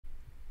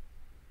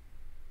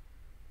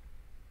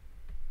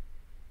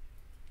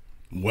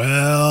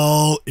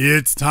Well,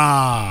 it's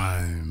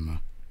time.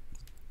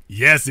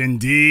 Yes,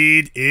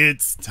 indeed,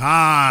 it's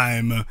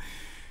time.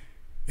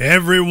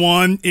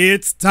 Everyone,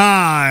 it's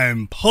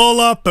time. Pull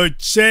up a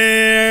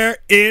chair.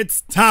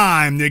 It's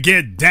time to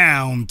get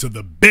down to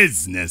the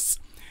business.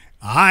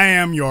 I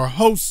am your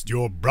host,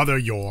 your brother,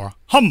 your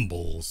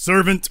humble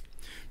servant,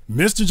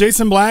 Mr.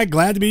 Jason Black.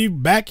 Glad to be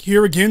back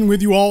here again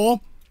with you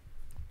all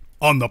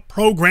on the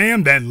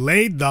program that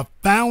laid the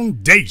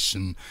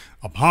foundation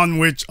upon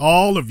which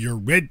all of your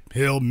red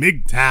pill,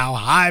 MGTOW,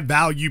 high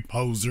value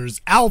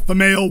posers, alpha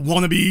male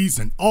wannabes,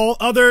 and all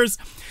others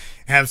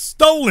have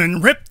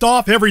stolen, ripped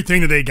off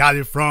everything that they got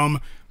it from.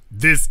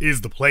 This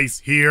is the place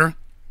here.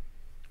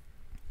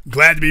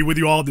 Glad to be with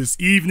you all this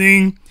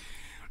evening.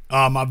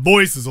 My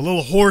voice is a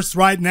little hoarse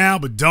right now,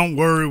 but don't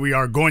worry, we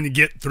are going to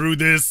get through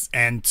this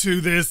and to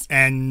this,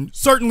 and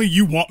certainly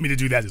you want me to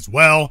do that as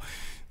well.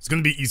 It's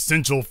going to be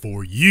essential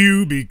for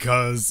you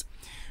because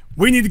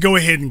we need to go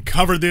ahead and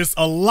cover this.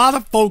 A lot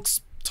of folks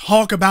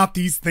talk about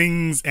these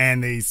things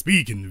and they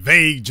speak in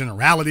vague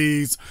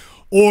generalities,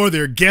 or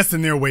they're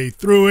guessing their way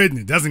through it and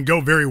it doesn't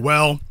go very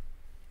well.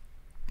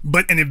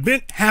 But an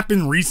event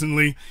happened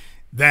recently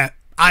that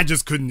I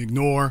just couldn't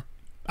ignore.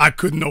 I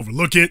couldn't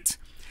overlook it.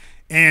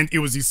 And it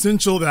was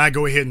essential that I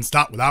go ahead and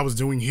stop what I was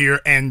doing here.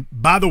 And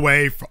by the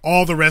way, for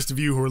all the rest of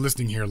you who are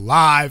listening here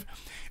live,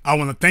 I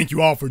want to thank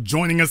you all for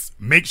joining us.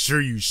 Make sure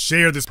you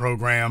share this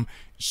program,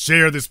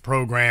 share this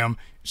program,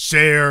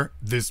 share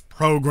this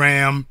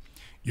program.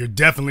 You're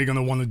definitely going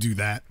to want to do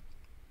that.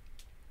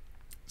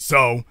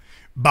 So,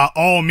 by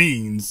all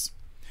means,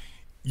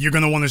 you're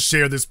going to want to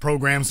share this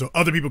program so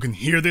other people can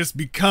hear this,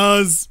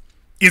 because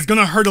it's going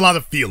to hurt a lot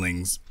of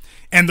feelings.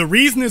 And the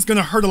reason it's going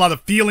to hurt a lot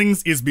of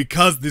feelings is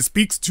because this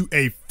speaks to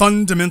a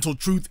fundamental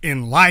truth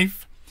in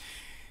life.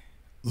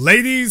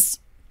 Ladies,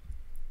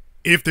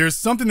 if there's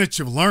something that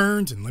you've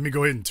learned, and let me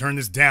go ahead and turn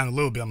this down a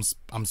little bit.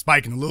 I'm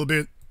spiking a little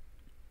bit.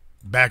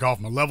 Back off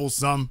my levels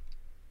some.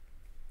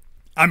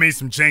 I made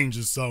some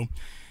changes, so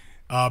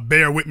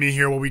bear with me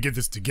here while we get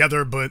this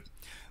together. But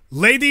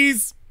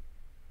ladies,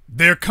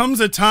 there comes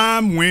a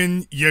time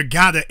when you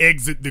gotta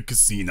exit the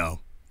casino.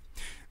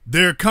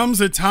 There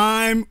comes a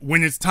time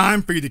when it's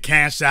time for you to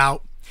cash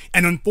out.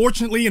 And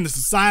unfortunately, in the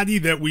society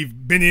that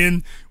we've been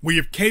in, we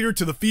have catered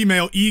to the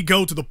female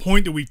ego to the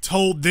point that we've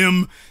told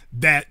them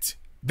that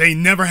they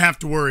never have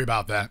to worry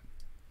about that.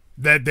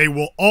 That they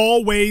will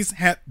always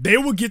have, they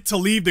will get to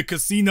leave the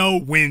casino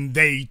when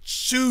they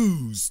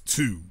choose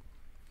to.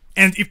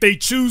 And if they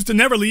choose to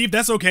never leave,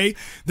 that's okay.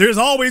 There's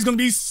always going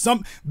to be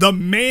the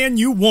man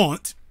you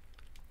want,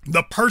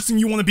 the person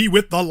you want to be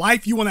with, the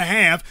life you want to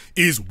have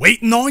is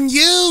waiting on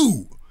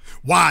you.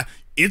 Why?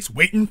 It's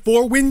waiting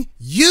for when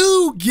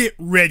you get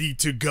ready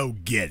to go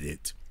get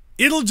it.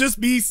 It'll just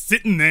be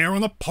sitting there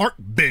on a park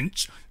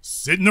bench,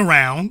 sitting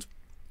around,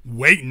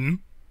 waiting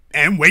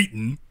and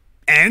waiting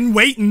and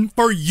waiting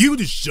for you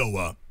to show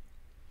up.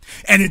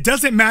 And it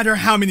doesn't matter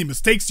how many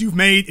mistakes you've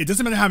made. It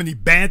doesn't matter how many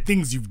bad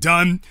things you've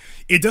done.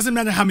 It doesn't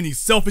matter how many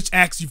selfish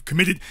acts you've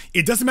committed.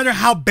 It doesn't matter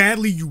how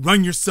badly you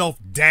run yourself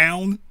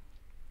down.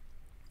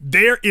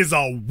 There is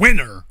a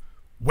winner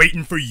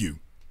waiting for you.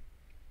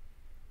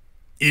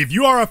 If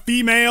you are a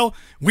female,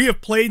 we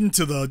have played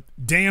into the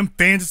damn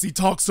fantasy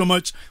talk so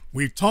much.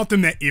 We've taught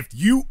them that if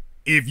you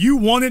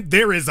want it,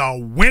 there is a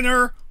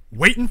winner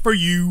waiting for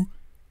you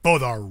for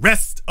the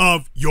rest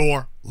of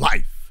your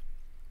life.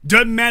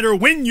 Doesn't matter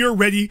when you're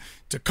ready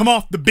to come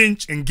off the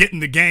bench and get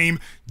in the game,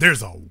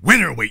 there's a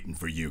winner waiting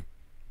for you.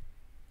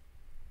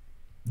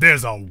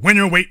 There's a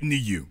winner waiting to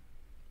you.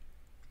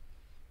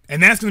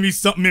 And that's going to be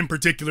something in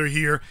particular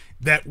here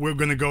that we're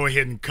going to go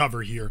ahead and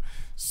cover here.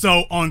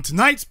 So on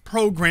tonight's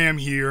program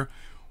here,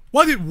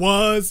 what it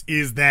was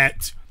is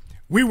that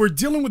we were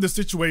dealing with a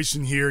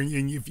situation here.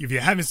 And if you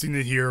haven't seen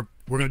it here,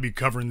 we're going to be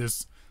covering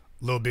this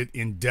a little bit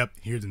in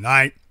depth here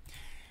tonight.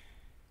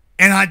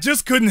 And I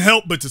just couldn't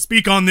help but to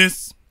speak on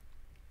this.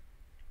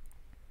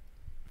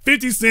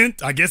 50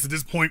 Cent, I guess at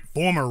this point,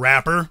 former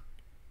rapper,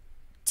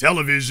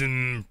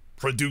 television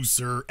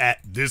producer at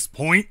this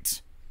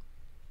point.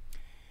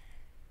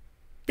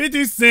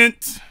 50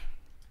 Cent,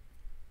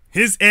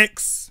 his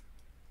ex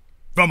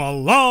from a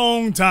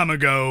long time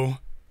ago,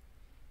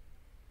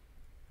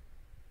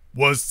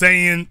 was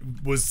saying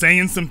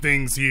some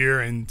things here,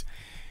 and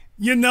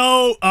you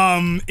know,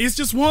 it's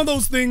just one of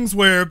those things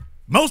where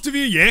most of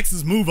you, your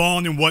exes move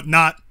on and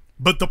whatnot,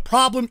 but the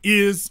problem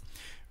is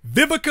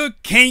Vivica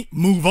can't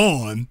move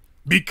on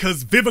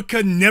because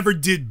Vivica never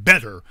did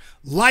better.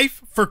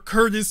 Life for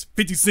Curtis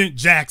 50 Cent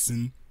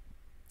Jackson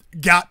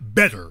got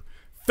better.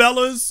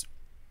 Fellas,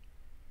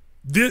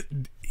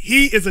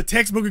 he is a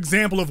textbook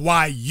example of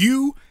why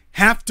you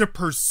have to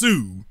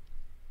pursue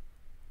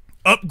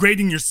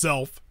upgrading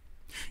yourself.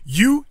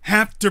 You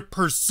have to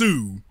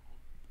pursue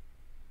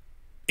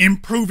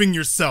improving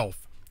yourself.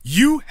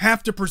 You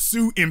have to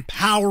pursue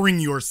empowering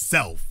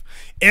yourself.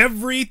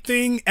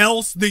 Everything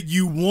else that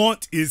you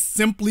want is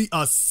simply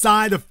a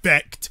side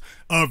effect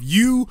of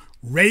you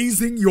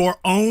raising your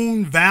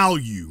own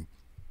value.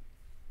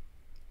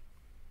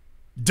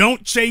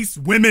 Don't chase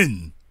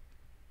women.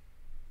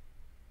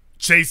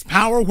 Chase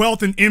power,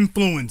 wealth, and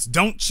influence.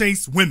 Don't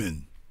chase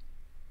women.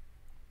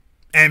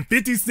 And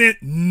 50 Cent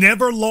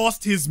never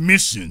lost his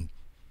mission.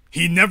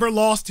 He never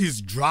lost his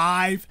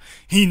drive.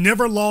 He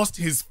never lost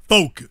his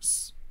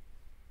focus.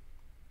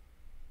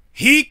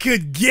 He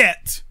could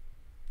get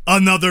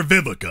another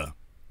Vivica.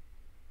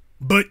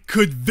 But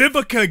could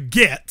Vivica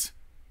get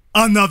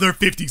another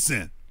 50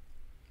 Cent?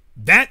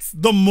 That's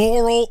the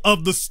moral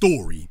of the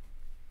story.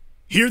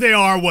 Here they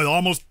are,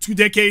 almost 2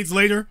 decades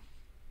later?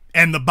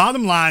 And the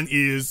bottom line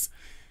is,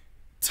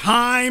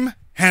 time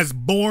has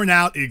borne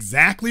out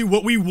exactly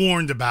what we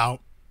warned about,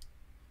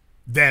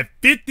 that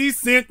 50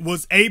 Cent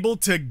was able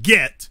to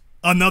get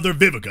another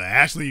Vivica.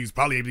 Actually, he's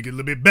probably able to get a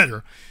little bit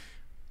better.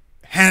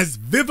 Has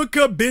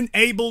Vivica been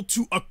able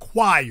to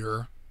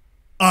acquire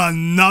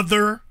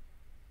another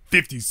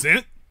 50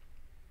 Cent?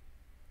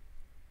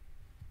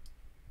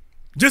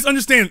 Just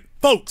understand,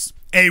 folks,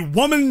 a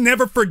woman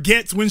never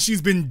forgets when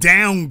she's been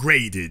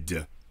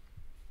downgraded.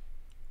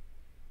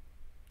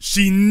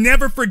 She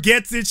never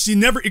forgets it. She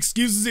never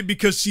excuses it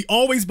because she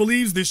always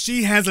believes that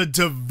she has a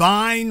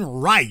divine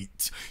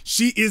right.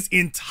 She is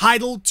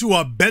entitled to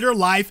a better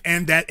life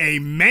and that a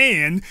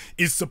man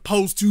is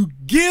supposed to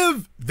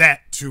give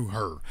that to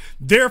her.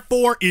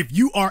 Therefore, if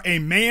you are a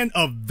man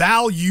of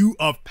value,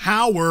 of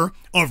power,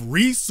 of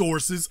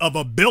resources, of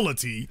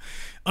ability,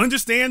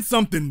 understand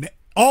something.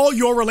 All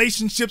your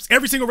relationships,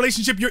 every single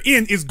relationship you're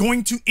in is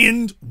going to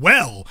end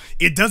well.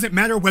 It doesn't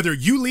matter whether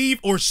you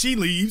leave or she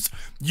leaves.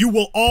 You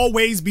will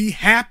always be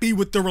happy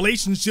with the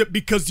relationship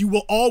because you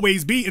will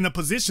always be in a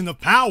position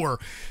of power.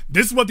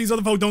 This is what these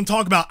other folks don't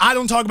talk about. I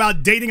don't talk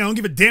about dating. I don't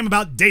give a damn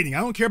about dating. I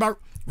don't care about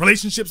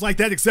relationships like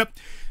that except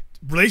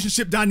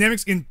relationship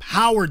dynamics and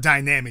power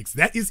dynamics.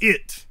 That is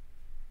it.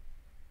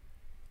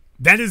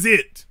 That is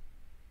it.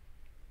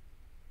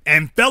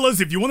 And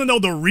fellas, if you want to know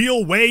the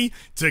real way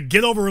to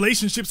get over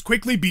relationships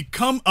quickly,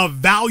 become a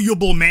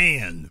valuable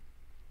man.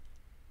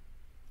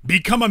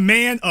 Become a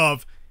man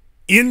of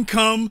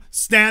income,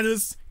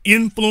 status,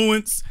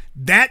 influence.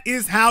 That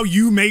is how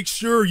you make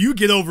sure you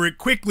get over it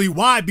quickly.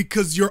 Why?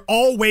 Because you're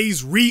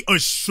always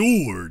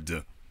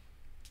reassured.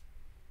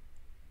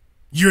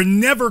 You're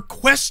never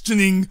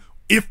questioning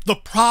if the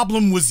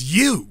problem was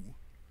you.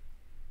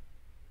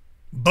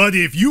 But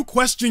if you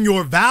question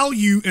your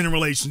value in a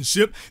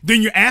relationship,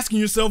 then you're asking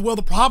yourself, well,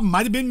 the problem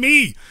might have been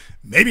me.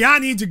 Maybe I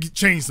need to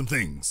change some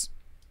things.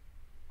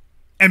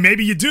 And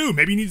maybe you do.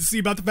 Maybe you need to see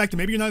about the fact that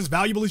maybe you're not as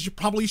valuable as you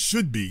probably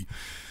should be.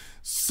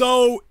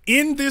 So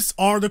in this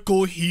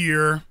article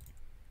here,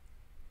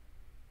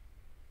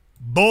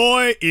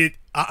 boy,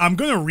 I'm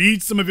going to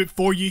read some of it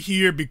for you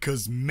here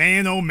because,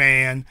 man, oh,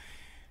 man,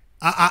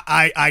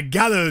 I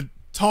got to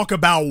talk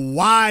about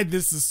why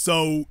this is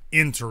so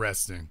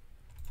interesting.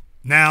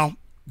 Now,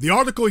 the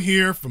article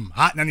here from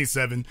Hot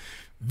 97,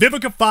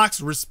 Vivica Fox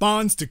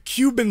responds to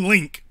Cuban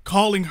Link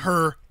calling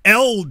her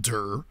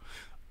elder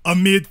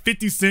amid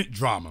 50 Cent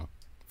drama.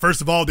 First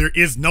of all, there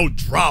is no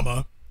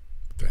drama.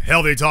 What the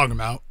hell are they talking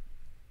about?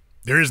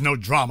 There is no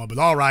drama, but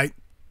all right.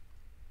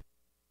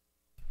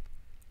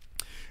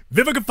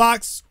 Vivica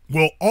Fox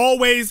will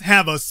always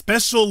have a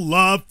special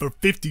love for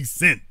 50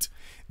 Cent.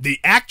 The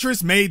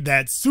actress made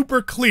that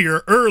super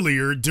clear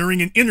earlier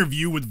during an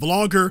interview with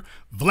vlogger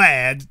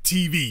Vlad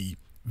TV.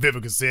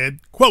 Vivica said,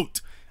 quote,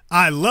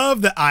 the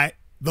love that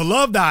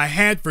I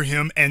had for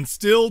him and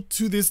still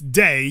to this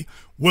day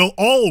will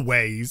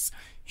always,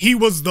 he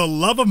was the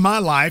love of my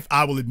life.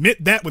 I will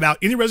admit that without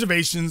any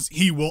reservations.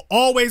 He will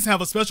always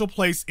have a special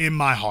place in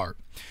my heart.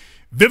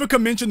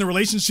 Vivica mentioned the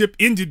relationship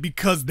ended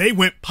because they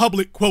went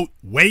public, quote,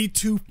 way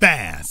too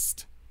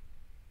fast.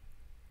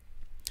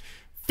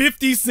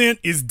 50 Cent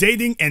is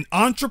dating an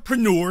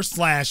entrepreneur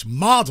 /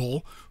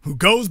 model who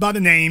goes by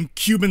the name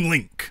Cuban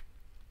Link.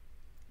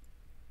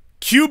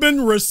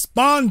 Cuban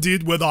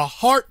responded with a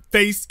heart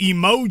face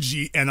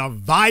emoji and a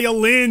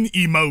violin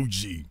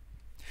emoji.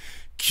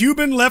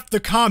 Cuban left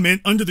the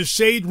comment under the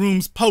Shade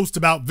Room's post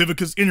about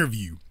Vivica's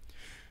interview.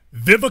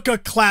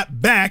 Vivica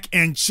clapped back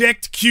and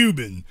checked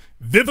Cuban.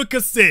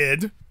 Vivica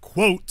said,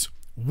 quote,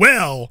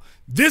 well,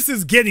 this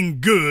is getting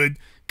good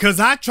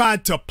because I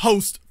tried to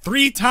post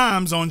 3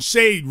 times on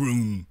Shade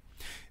Room.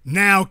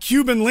 Now,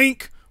 Cuban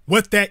Link,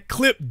 what that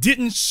clip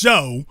didn't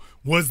show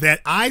was that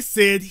I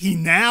said he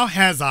now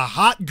has a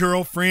hot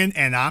girlfriend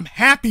and I'm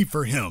happy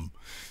for him.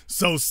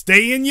 So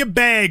stay in your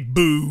bag,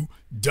 boo.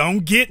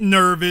 Don't get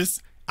nervous.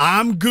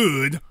 I'm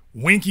good.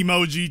 Wink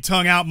emoji,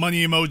 tongue out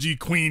money emoji,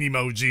 queen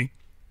emoji.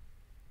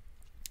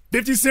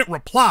 50 Cent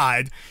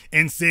replied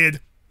and said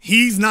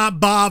he's not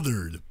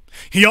bothered.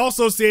 He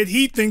also said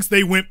he thinks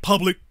they went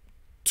public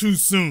too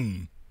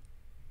soon.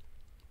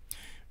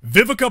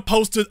 Vivica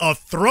posted a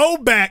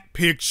throwback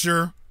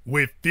picture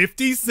with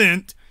 50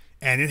 Cent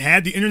and it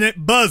had the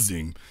internet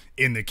buzzing.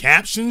 In the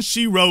caption,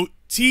 she wrote,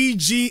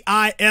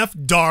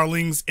 TGIF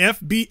darlings,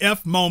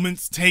 FBF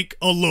moments, take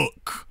a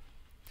look.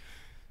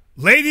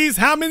 Ladies,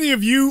 how many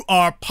of you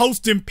are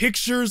posting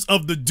pictures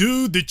of the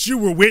dude that you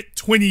were with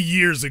 20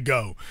 years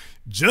ago?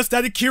 just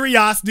out of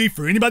curiosity,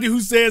 for anybody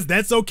who says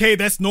that's okay,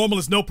 that's normal,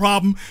 it's no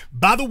problem.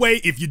 By the way,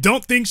 if you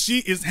don't think she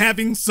is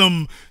having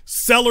some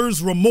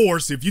seller's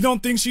remorse, if you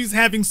don't think she's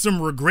having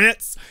some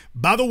regrets,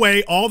 by the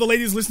way, all the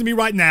ladies listening to me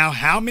right now,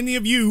 how many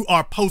of you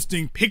are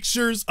posting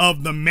pictures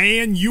of the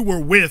man you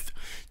were with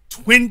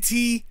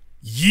 20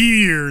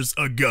 years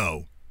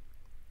ago?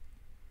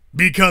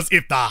 Because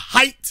if the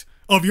height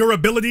of your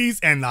abilities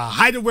and the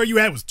height of where you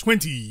at was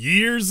 20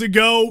 years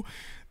ago,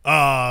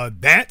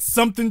 that's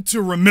something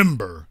to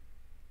remember.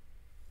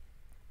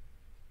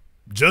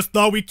 Just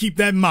thought we'd keep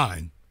that in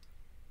mind.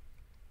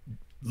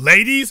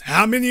 Ladies,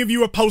 how many of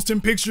you are posting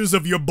pictures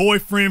of your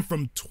boyfriend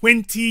from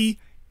 20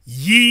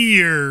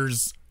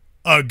 years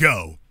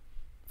ago?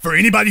 For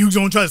anybody who's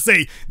going to try to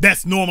say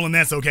that's normal and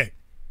that's okay.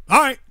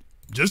 All right,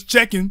 just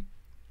checking.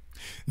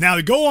 Now,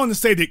 to go on to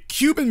say that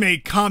Cuban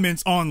made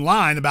comments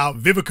online about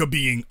Vivica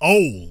being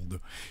old.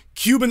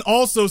 Cuban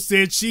also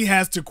said she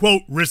has to,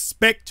 quote,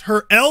 respect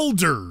her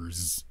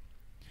elders.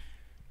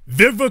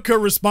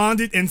 Vivica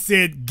responded and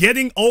said,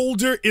 getting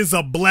older is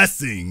a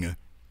blessing.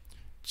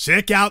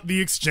 Check out the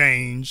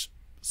exchange.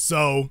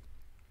 So,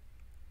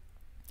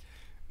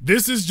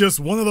 this is just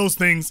one of those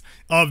things.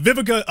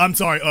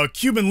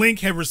 Cuban Link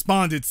had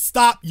responded,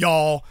 stop,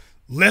 y'all.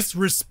 Let's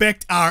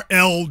respect our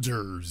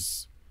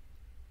elders.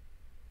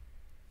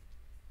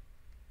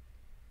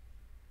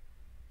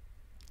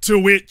 To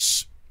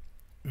which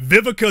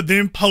Vivica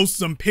then posts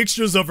some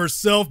pictures of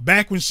herself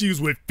back when she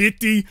was with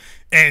 50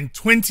 and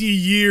 20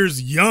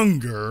 years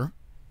younger.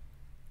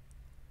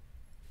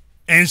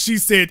 And she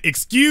said,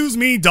 excuse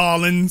me,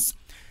 darlings.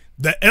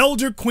 The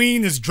elder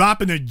queen is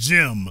dropping a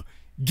gem.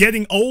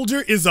 Getting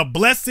older is a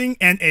blessing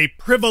and a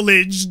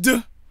privileged.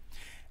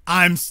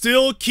 I'm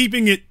still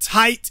keeping it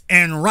tight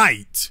and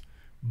right.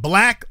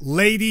 Black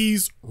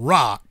ladies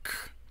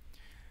rock.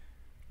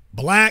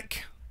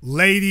 Black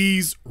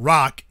ladies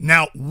rock.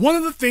 Now, one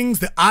of the things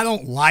that I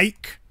don't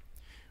like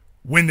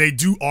when they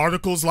do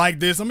articles like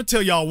this, I'm going to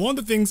tell y'all, one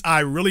of the things I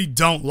really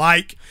don't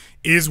like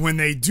is when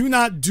they do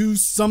not do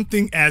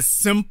something as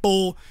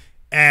simple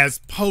as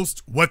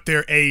post what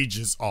their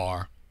ages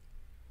are.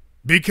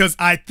 Because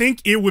I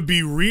think it would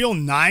be real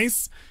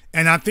nice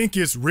and I think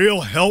it's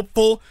real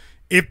helpful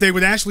if they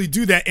would actually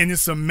do that. And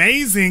it's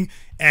amazing,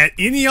 at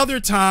any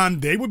other time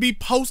they would be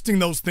posting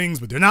those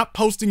things, but they're not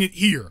posting it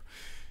here.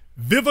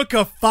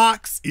 Vivica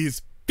Fox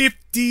is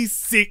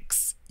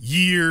 56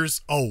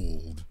 years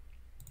old.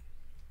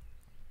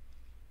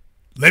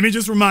 Let me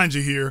just remind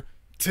you here,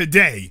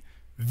 today,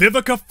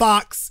 Vivica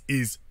Fox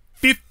is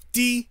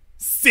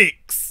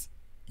 56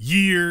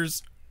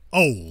 years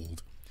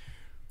old.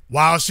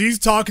 While she's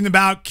talking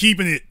about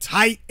keeping it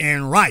tight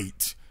and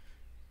right.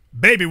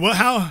 Baby,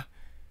 how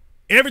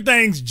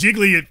everything's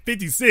jiggly at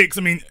 56.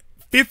 I mean,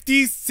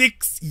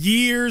 56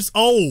 years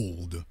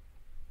old.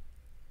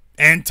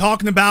 And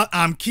talking about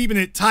I'm keeping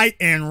it tight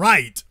and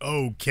right.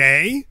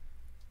 Okay.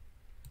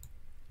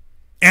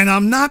 And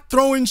I'm not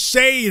throwing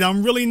shade.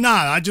 I'm really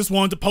not. I just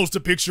wanted to post a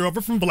picture of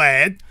her from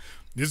Vlad.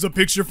 This is a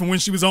picture from when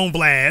she was on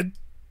Vlad.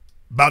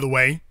 By the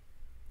way,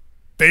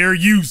 fair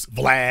use,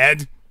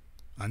 Vlad.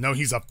 I know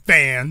he's a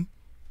fan.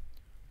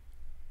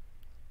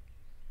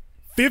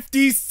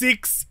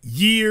 56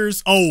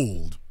 years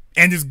old.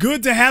 And it's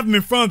good to have him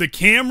in front of the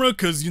camera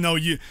because, you know,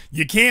 you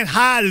can't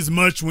hide as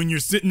much when you're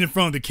sitting in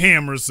front of the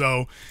camera.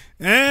 So,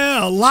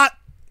 a lot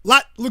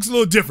looks a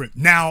little different.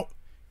 Now,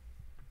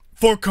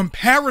 for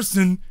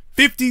comparison,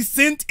 50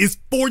 Cent is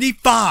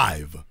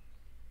 45.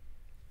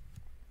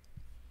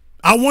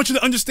 I want you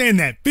to understand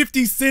that.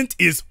 50 Cent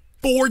is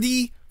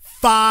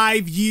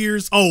 45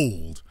 years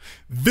old.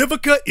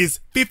 Vivica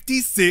is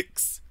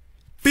 56.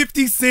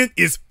 50 Cent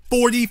is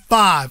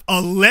 45.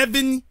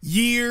 11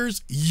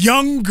 years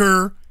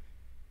younger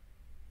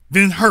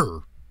than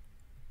her.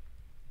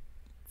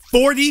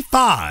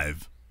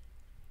 45.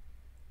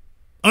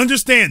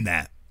 Understand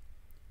that.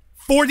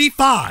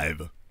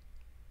 45.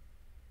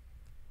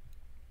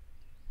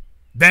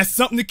 That's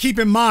something to keep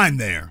in mind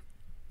there.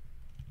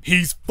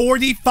 He's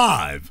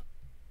 45.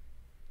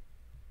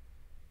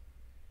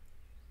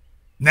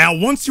 Now,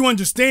 once you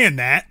understand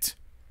that,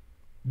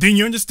 then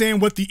you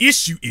understand what the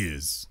issue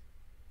is.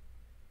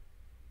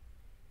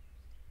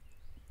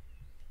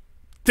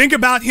 Think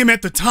about him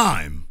at the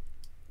time.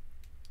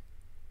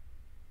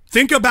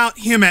 Think about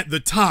him at the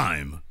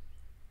time.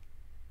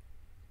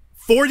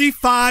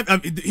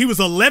 45, he was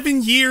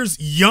 11 years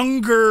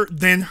younger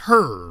than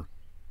her.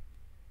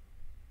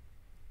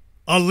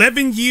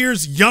 11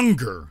 years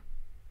younger.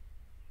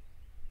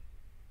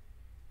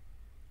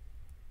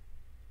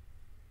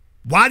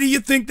 Why do you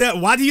think that?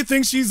 Why do you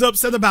think she's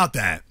upset about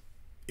that?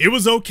 It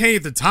was okay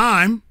at the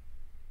time.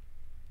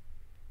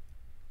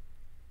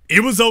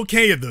 It was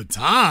okay at the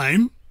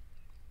time.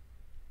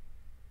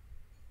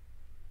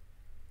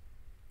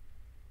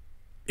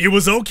 It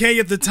was okay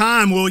at the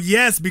time. Well,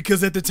 yes,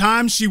 because at the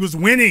time she was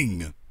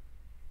winning.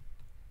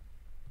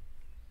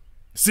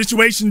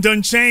 Situation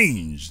done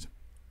changed.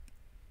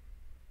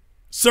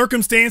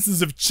 Circumstances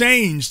have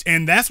changed,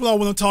 and that's what I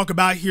want to talk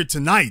about here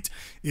tonight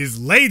is,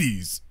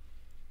 ladies,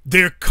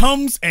 there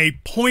comes a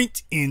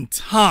point in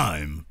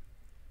time.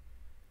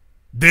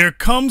 There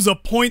comes a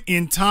point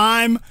in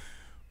time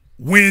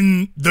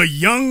when the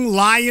young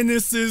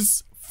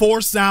lionesses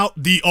force out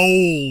the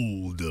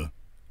old.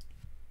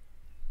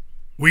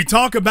 We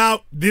talk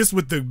about this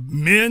with the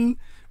men,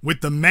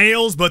 with the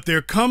males, but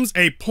there comes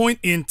a point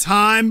in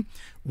time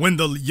when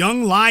the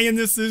young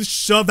lionesses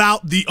shove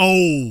out the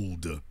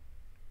old.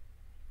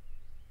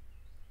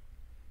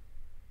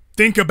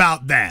 Think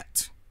about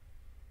that.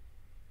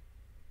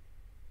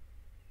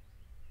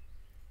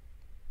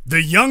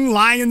 The young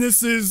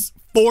lionesses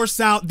force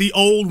out the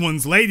old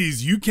ones.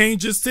 Ladies, you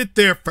can't just sit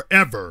there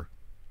forever.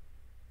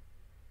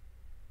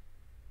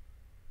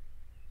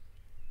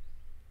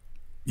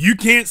 You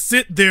can't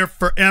sit there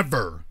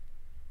forever.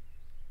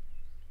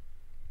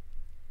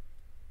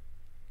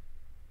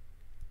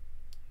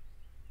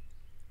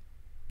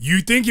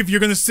 You think if you're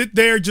going to sit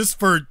there just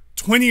for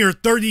 20 or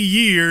 30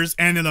 years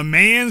and then a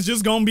man's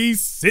just going to be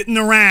sitting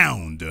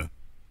around.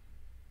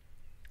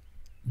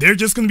 They're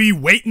just going to be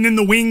waiting in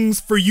the wings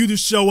for you to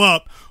show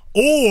up,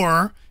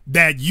 or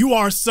that you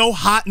are so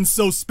hot and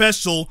so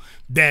special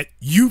that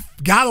you've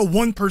got a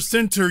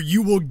 1%er,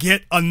 you will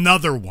get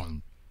another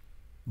one.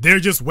 They're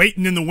just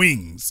waiting in the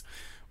wings.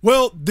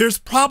 Well, there's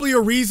probably a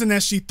reason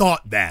that she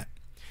thought that.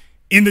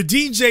 In the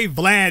DJ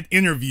Vlad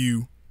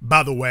interview,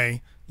 by the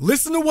way,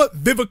 listen to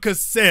what Vivica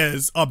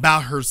says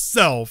about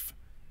herself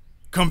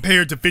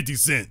compared to 50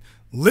 Cent.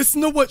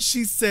 Listen to what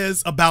she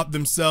says about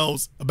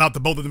themselves, about the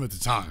both of them at the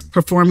time.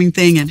 Performing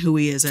thing and who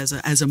he is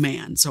as a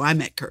man. So I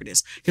met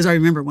Curtis because I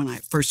remember when I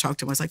first talked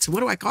to him, I was like, so what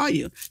do I call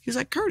you? He was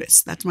like,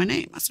 Curtis, that's my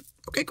name. I said,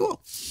 okay,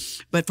 cool.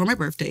 But for my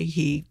birthday,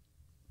 he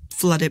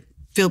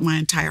filled my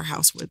entire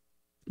house with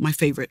my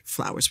favorite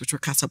flowers, which were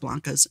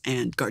Casablancas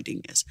and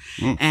gardenias.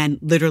 And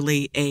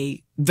literally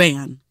a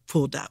van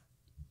pulled up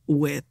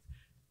with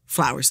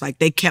flowers. Like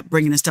they kept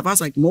bringing in stuff. I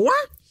was like, more?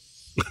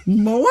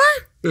 More?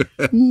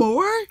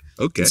 More?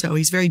 Okay. So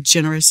he's very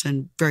generous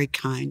and very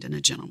kind and a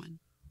gentleman.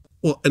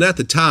 Well, and at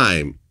the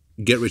time,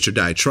 Get Rich or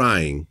Die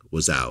Trying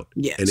was out.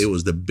 Yes. And it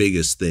was the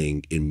biggest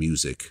thing in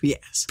music.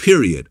 Yes.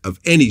 Period. Of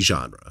any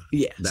genre.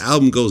 Yes. The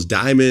album goes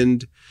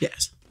diamond.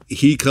 Yes.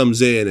 He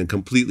comes in and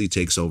completely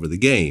takes over the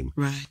game.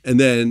 Right. And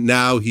then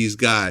now he's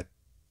got,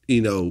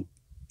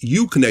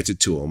 you connected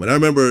to him. And I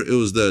remember it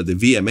was the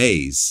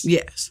VMAs.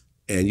 Yes.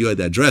 And you had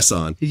that dress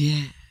on.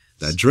 Yeah.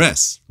 That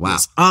dress. Wow.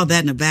 Yes. All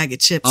that in a bag of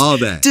chips. All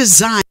that.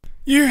 Design.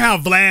 You hear how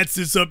Vlad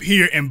sits up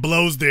here and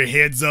blows their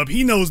heads up.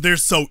 He knows they're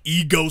so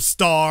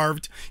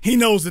ego-starved. He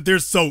knows that they're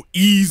so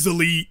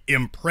easily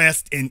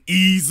impressed and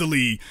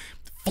easily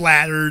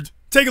flattered.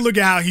 Take a look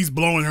at how he's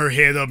blowing her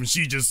head up and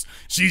she's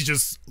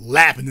just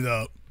lapping it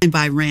up. And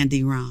by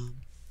Randy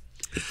Rom,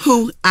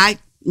 who I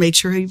made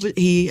sure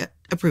he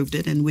approved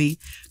it, and we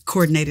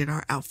coordinated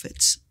our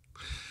outfits.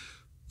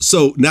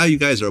 So now you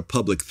guys are a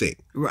public thing.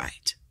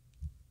 Right.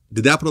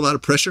 Did that put a lot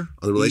of pressure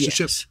on the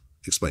relationship? Yes.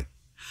 Explain.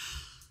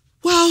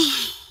 Well,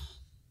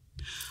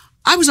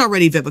 I was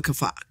already Vivica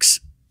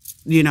Fox,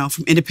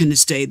 from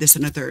Independence Day, this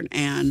and the third.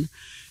 And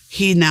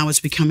he now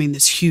is becoming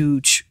this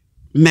huge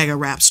mega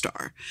rap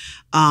star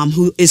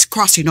who is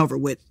crossing over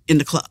in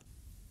the club.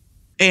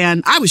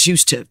 And I was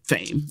used to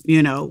fame,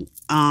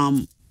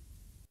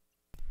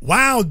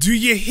 Wow, do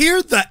you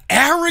hear the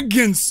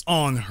arrogance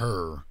on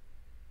her?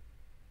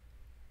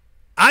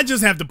 I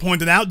just have to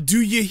point it out.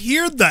 Do you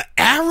hear the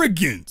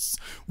arrogance?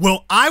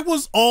 Well, I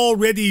was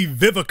already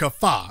Vivica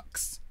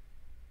Fox.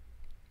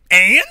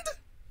 And?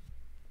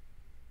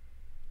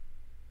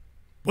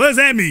 What does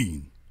that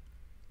mean?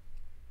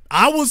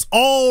 I was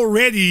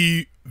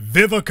already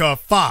Vivica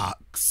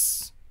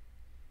Fox.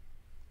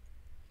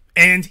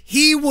 And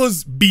he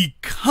was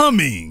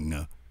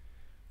becoming.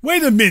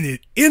 Wait a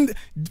minute.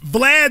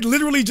 Vlad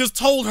literally just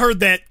told her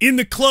that in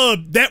the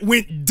club that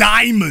went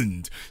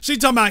diamond. She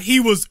talking about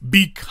he was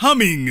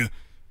becoming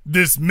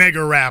this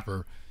mega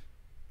rapper.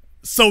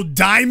 So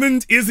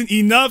diamond isn't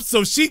enough.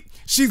 So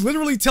she's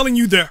literally telling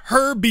you that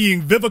her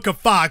being Vivica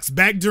Fox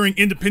back during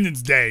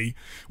Independence Day,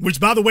 which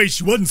by the way,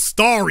 she wasn't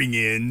starring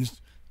in,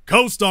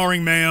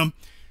 co-starring, ma'am.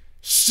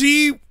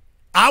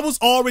 I was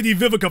already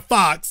Vivica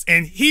Fox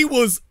and he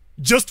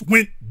just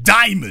went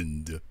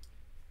diamond.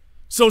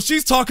 So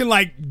she's talking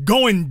like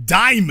going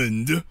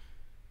diamond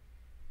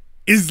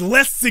is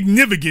less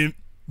significant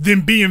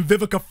than being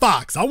Vivica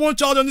Fox. I want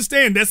y'all to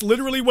understand that's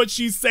literally what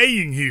she's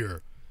saying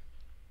here.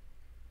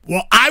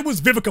 Well, I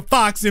was Vivica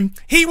Fox and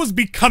he was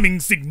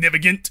becoming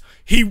significant.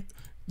 The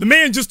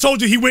man just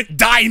told you he went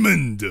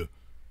diamond.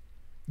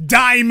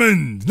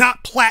 Diamond,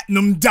 not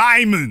platinum,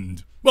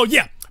 diamond. Well,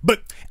 yeah,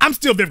 but I'm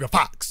still Vivica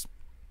Fox.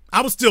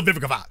 I was still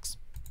Vivica Fox.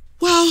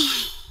 Well,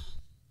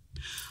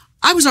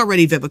 I was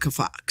already Vivica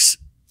Fox,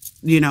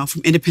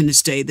 from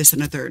Independence Day, this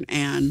and the third.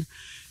 And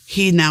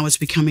he now is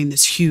becoming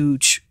this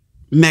huge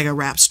mega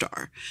rap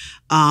star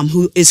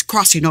who is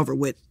crossing over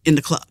in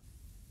the club.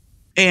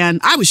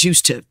 And I was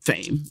used to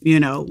fame,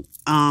 and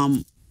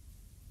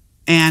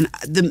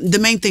the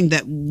main thing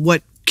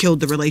what killed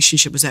the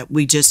relationship was that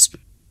we just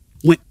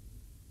went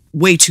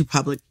way too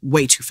public,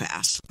 way too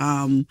fast.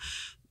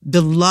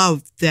 The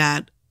love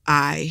that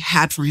I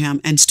had for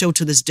him, and still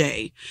to this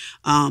day,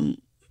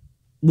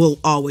 will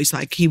always,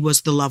 like, he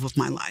was the love of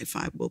my life.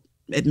 I will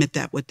admit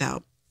that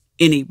without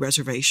any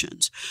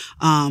reservations.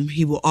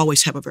 He will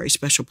always have a very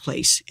special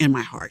place in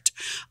my heart.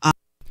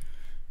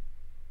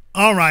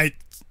 All right.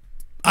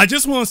 I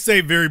just want to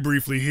say very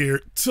briefly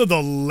here to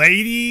the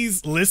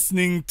ladies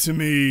listening to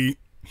me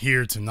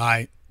here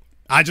tonight.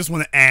 I just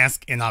want to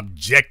ask an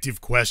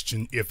objective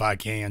question, if I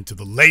can, to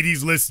the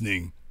ladies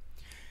listening.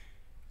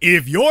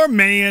 If your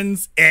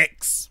man's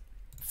ex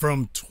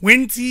from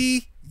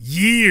 20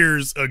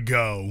 years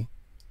ago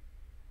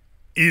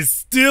is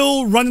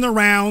still running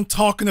around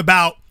talking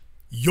about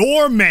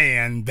your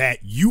man that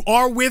you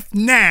are with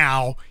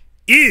now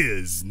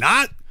is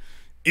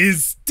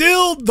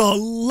still the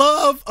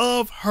love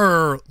of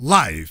her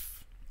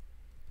life,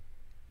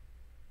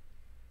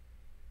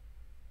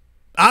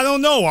 I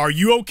don't know. Are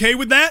you okay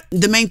with that?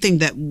 The main thing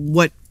that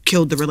what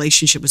killed the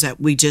relationship was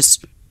that we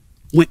just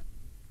went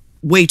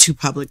way too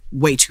public,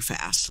 way too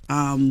fast.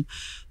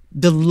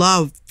 The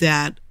love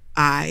that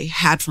I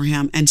had for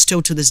him, and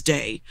still to this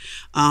day,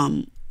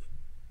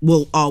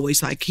 will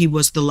always, like, he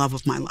was the love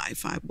of my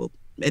life. I will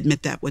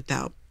admit that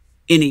without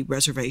any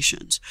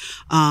reservations.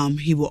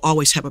 He will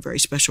always have a very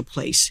special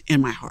place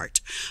in my heart.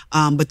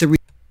 But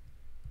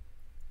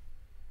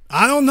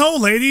I don't know,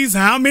 ladies.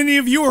 How many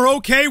of you are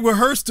okay with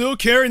her still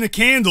carrying a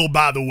candle,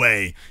 by the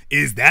way?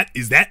 Is that,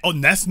 oh,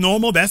 that's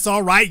normal? That's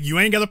all right? You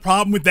ain't got a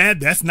problem with that?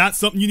 That's not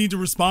something you need to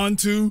respond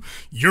to?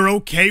 You're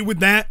okay with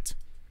that?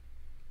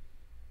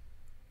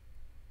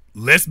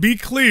 Let's be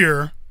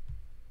clear.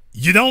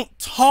 You don't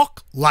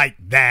talk like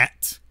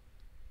that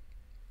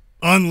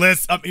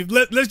unless, I mean,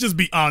 let's just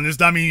be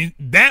honest. I mean,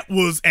 that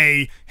was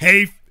a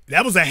hey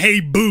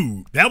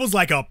boo. That was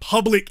like a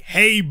public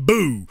hey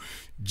boo.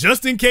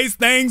 Just in case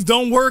things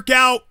don't work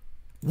out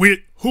with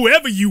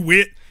whoever you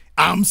with,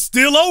 I'm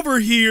still over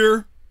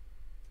here.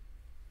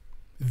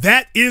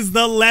 That is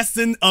the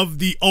lesson of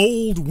the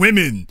old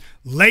women.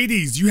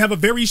 Ladies, you have a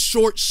very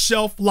short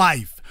shelf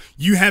life.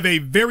 You have a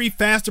very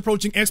fast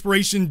approaching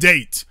expiration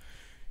date.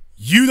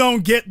 You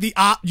don't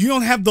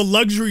have the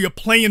luxury of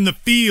playing the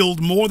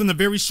field more than a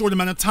very short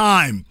amount of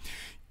time.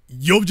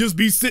 You'll just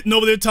be sitting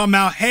over there talking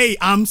about, hey,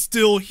 I'm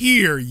still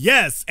here.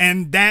 Yes,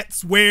 and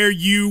that's where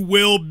you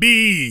will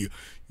be.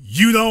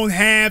 You don't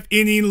have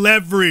any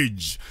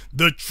leverage.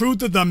 The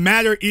truth of the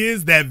matter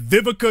is that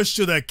Vivica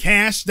should have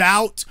cashed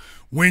out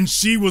when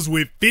she was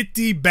with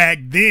 50 back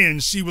then.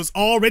 She was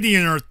already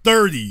in her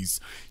 30s.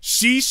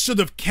 She should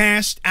have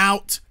cashed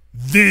out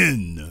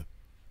then.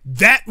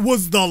 That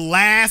was the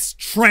last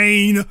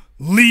train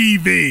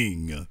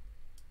leaving.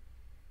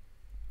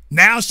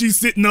 Now she's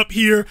sitting up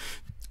here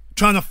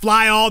trying to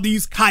fly all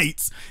these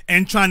kites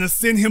and trying to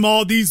send him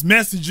all these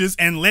messages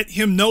and let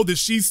him know that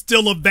she's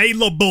still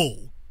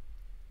available.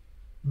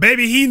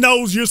 Baby, he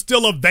knows you're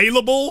still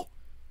available.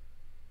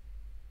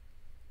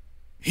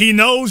 He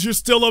knows you're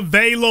still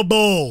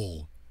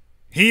available.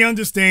 He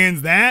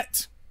understands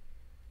that.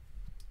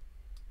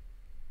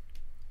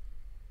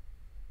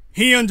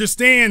 He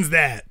understands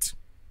that.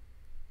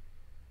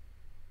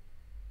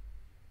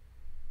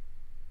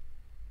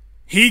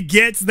 He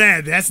gets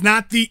that. That's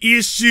not the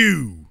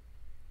issue.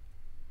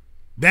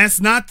 That's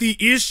not the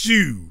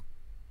issue.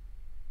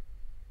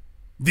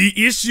 The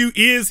issue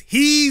is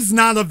he's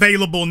not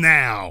available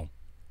now.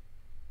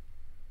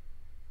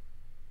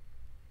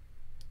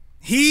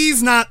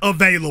 He's not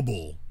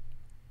available.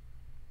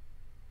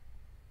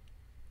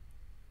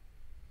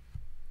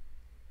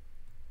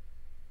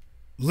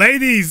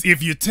 Ladies,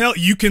 if you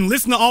can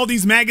listen to all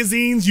these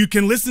magazines, you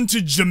can listen to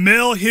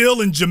Jamel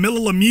Hill and Jamila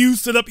Lemieux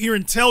sit up here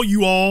and tell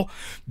you all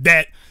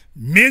that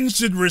men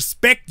should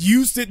respect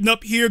you sitting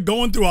up here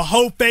going through a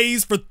hoe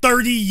phase for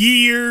 30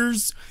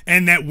 years,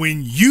 and that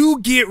when you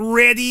get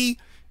ready,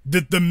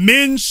 that the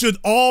men should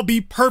all be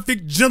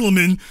perfect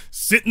gentlemen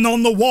sitting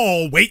on the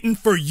wall waiting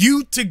for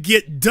you to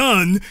get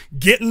done,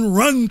 getting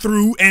run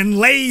through and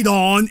laid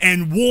on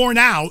and worn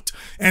out,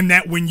 and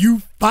that when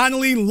you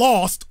finally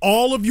lost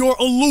all of your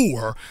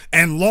allure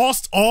and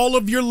lost all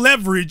of your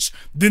leverage,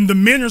 then the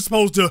men are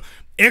supposed to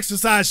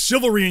exercise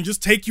chivalry and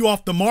just take you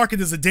off the market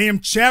as a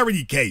damn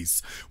charity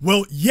case.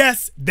 Well,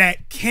 yes,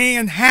 that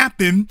can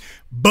happen,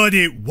 but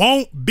it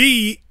won't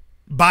be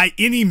by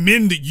any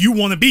men that you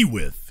want to be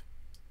with.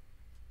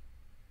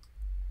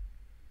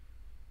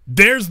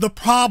 There's the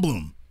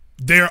problem.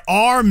 There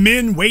are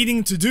men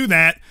waiting to do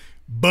that,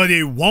 but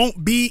it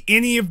won't be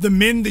any of the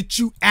men that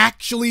you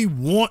actually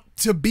want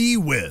to be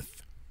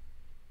with.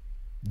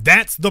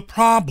 That's the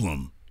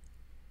problem.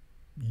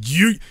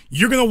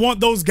 You're going to want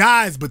those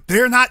guys, but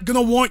they're not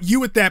going to want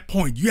you at that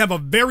point. You have a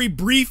very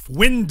brief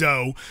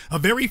window, a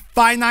very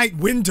finite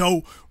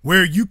window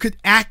where you could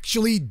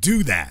actually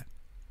do that.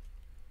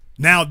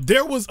 Now,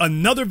 there was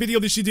another video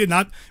that she did,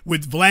 not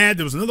with Vlad.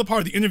 There was another part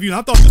of the interview, and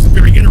I thought this was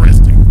very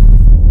interesting.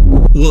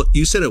 Well,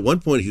 you said at one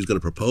point he was going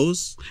to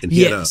propose, and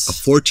he had a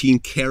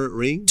 14-carat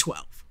ring?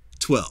 12.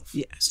 12?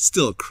 Yes.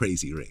 Still a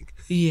crazy ring.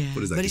 Yeah,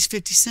 What is that? But he's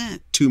 50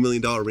 Cent. $2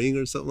 million ring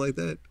or something like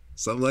that?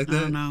 Something like I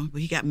don't that? know, but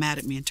he got mad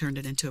at me and turned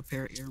it into a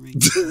pair of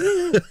earrings.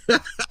 Yeah,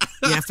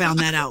 I found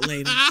that out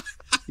later.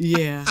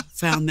 Yeah,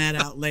 found that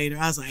out later.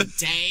 I was like,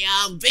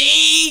 damn,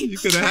 B. You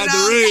could have had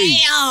the ring.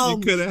 Damn.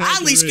 You could have I had at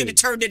the least ring. could have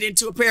turned it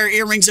into a pair of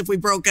earrings if we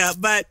broke up,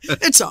 but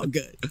it's all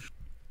good.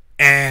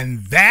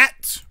 And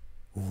that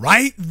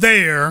right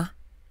there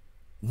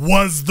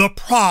was the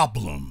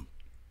problem.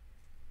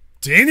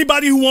 To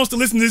anybody who wants to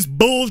listen to this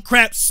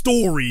bullcrap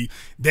story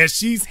that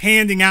she's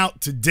handing out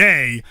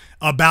today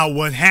about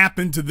what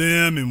happened to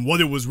them and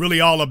what it was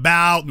really all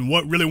about and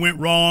what really went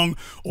wrong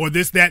or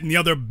this, that, and the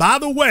other. By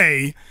the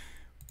way,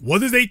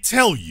 what did they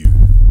tell you?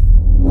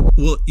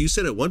 Well, you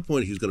said at one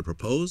point he was going to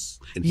propose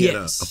and he had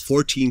a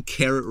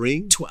 14-carat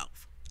ring. 12.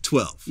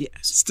 12. Yes.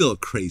 Still a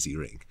crazy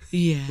ring.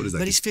 Yeah, What is that,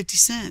 but he's just 50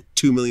 Cent.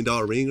 $2 million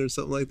ring or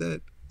something like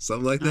that?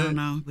 Something like I that? don't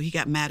know, but he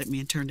got mad at me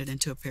and turned it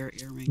into a pair of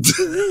earrings.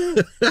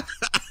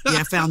 Yeah,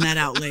 I found that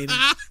out later.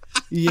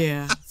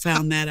 Yeah,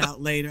 found that out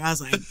later. I was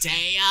like,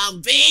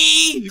 damn,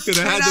 B. You could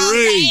have had the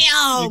ring.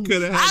 Damn. You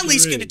could have I had at the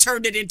least ring. could have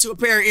turned it into a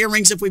pair of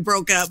earrings if we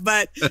broke up,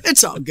 but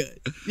it's all good,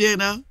 you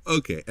know?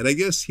 Okay, and I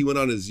guess he went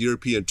on his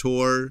European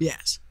tour.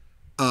 Yes.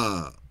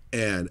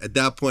 And at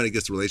that point, I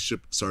guess the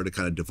relationship started to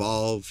kind of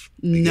devolve.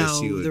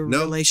 The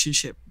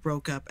relationship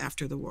broke up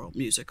after the World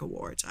Music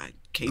Awards. I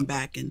came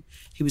back and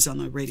he was on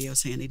the radio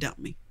saying he dumped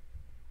me.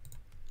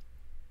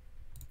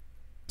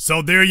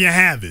 So there you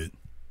have it.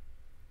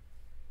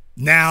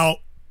 Now,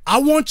 I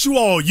want you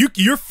all,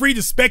 you're free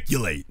to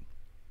speculate.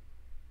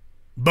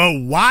 But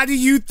why do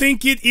you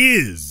think it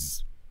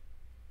is?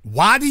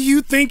 Why do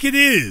you think it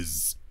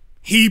is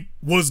he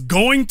was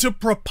going to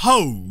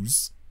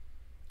propose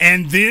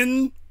and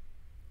then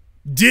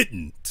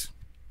didn't?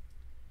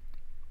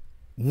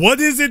 What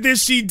is it that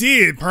she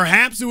did?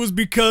 Perhaps it was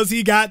because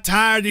he got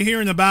tired of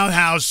hearing about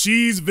how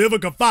she's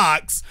Vivica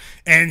Fox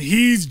and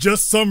he's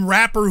just some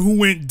rapper who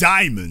went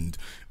diamond.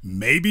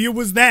 Maybe it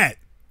was that.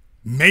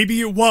 Maybe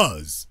it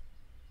was.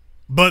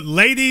 But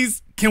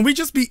ladies, can we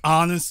just be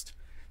honest?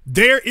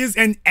 There is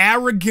an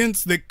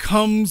arrogance that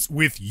comes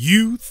with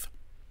youth.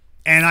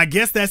 And I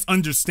guess that's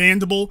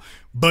understandable,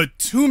 but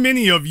too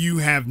many of you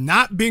have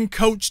not been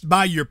coached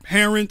by your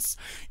parents.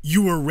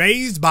 You were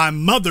raised by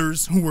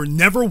mothers who were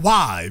never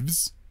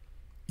wives.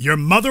 Your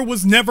mother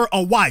was never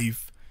a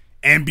wife,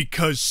 and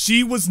because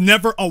she was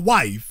never a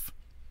wife,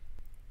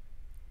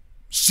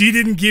 she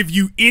didn't give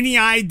you any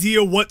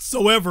idea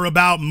whatsoever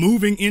about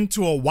moving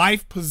into a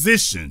wife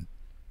position.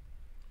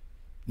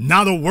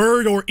 Not a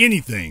word or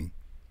anything.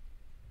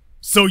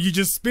 So you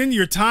just spend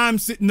your time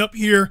sitting up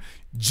here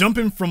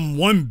jumping from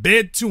one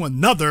bed to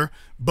another,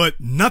 but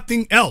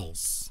nothing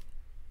else.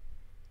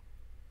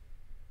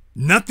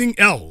 Nothing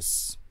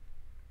else.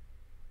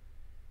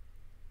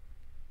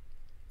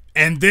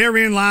 And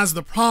therein lies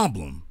the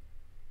problem.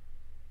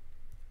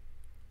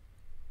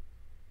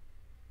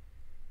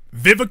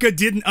 Vivica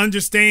didn't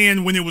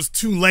understand when it was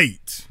too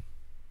late.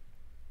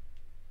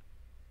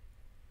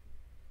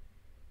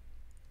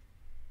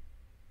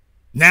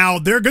 Now,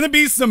 there are going to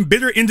be some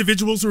bitter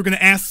individuals who are going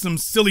to ask some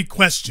silly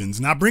questions.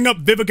 And I bring up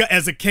Vivica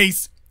as a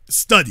case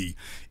study.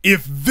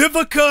 If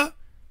Vivica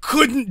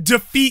couldn't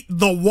defeat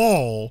the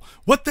wall,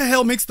 what the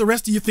hell makes the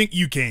rest of you think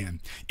you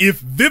can?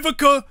 If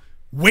Vivica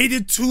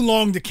waited too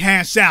long to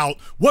cash out,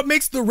 what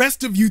makes the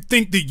rest of you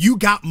think that you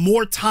got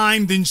more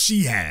time than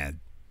she had?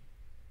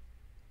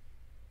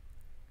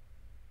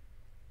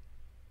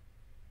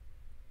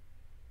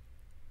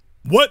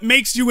 What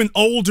makes you an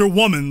older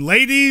woman?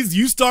 Ladies,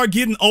 you start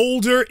getting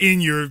older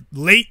in your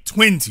late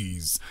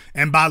 20s.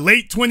 And by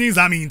late 20s,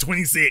 I mean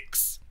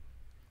 26.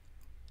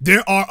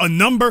 There are a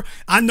number,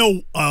 I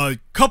know a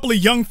couple of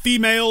young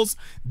females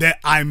that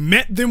I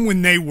met them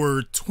when they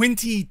were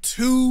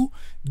 22.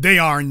 They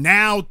are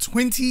now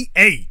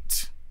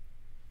 28.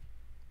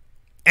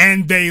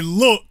 And they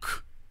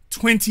look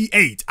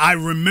 28. I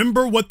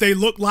remember what they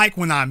looked like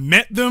when I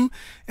met them.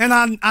 And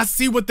I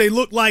see what they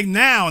look like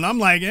now. And I'm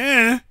like,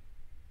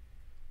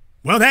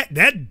 well, that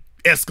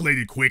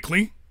escalated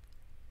quickly.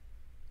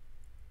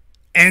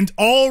 And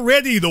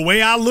already the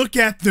way I look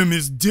at them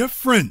is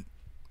different.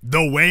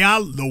 The way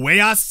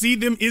I see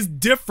them is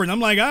different. I'm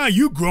like,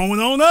 you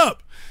growing on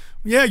up.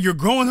 Yeah, you're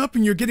growing up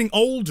and you're getting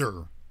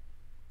older.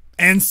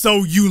 And so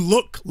you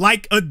look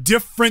like a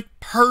different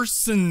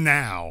person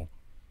now.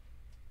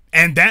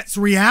 And that's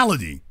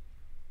reality.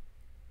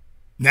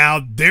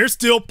 Now, they're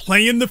still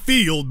playing the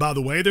field, by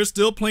the way. They're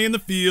still playing the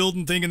field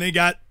and thinking they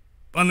got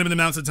unlimited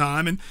amounts of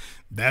time, and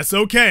that's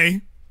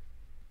okay.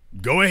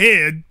 Go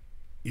ahead.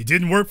 It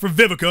didn't work for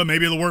Vivica.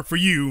 Maybe it'll work for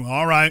you.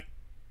 All right.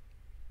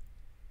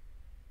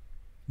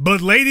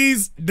 But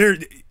ladies,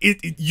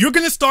 you're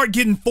going to start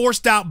getting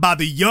forced out by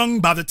the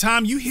young. By the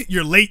time you hit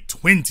your late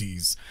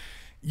 20s,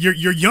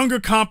 your younger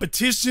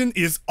competition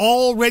is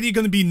already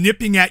going to be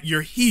nipping at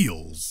your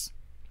heels.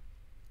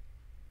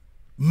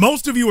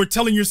 Most of you are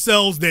telling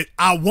yourselves that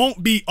I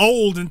won't be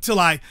old until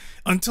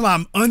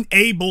I'm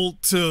unable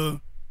to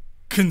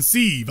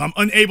conceive. I'm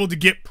unable to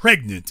get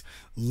pregnant.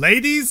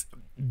 Ladies,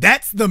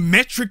 That's the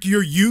metric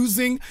you're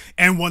using.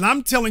 And what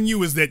I'm telling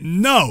you is that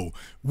no,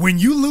 when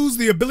you lose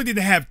the ability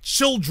to have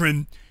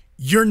children,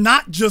 you're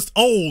not just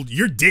old,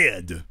 you're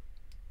dead.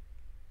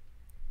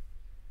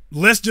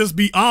 Let's just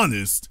be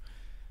honest.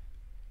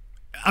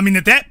 I mean,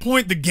 at that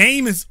point, the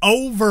game is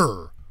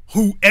over.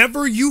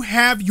 Whoever you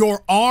have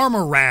your arm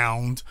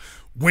around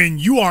when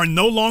you are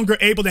no longer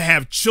able to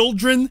have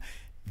children,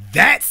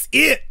 that's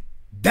it.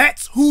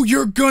 That's who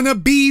you're gonna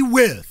be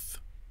with.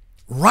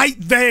 Right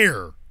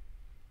there.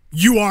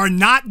 You are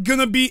not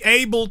gonna be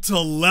able to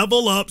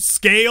level up,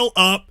 scale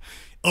up,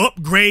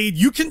 upgrade.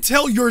 You can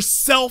tell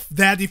yourself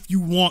that if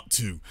you want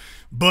to.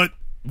 But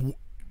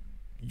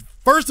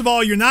first of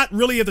all, you're not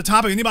really at the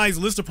top of anybody's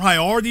list of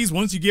priorities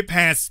once you get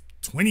past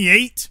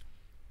 28.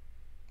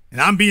 And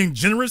I'm being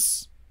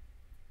generous.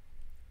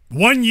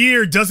 1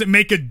 year doesn't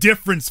make a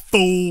difference,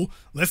 fool.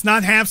 Let's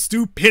not have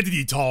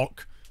stupidity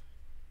talk.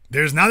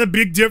 There's not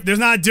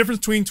a difference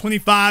between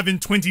 25 and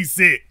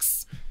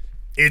 26.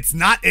 It's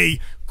not a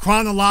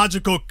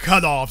chronological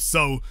cutoff,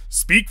 so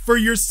speak for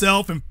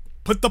yourself and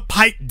put the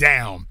pipe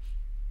down.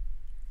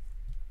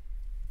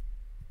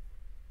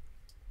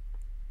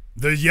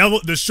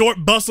 The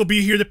short bus will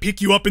be here to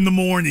pick you up in the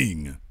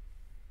morning.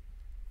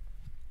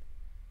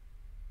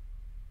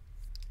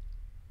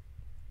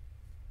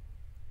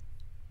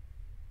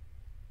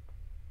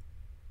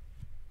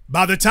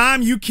 By the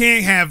time you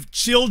can't have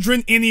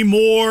children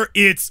anymore,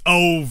 it's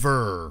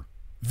over.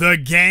 The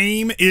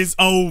game is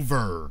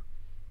over.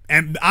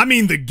 And I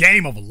mean the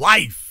game of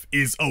life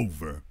is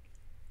over.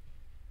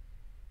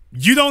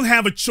 You don't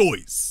have a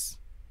choice.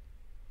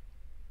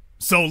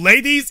 So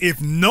ladies, if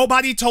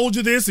nobody told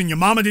you this and your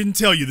mama didn't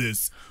tell you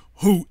this,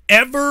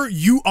 whoever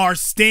you are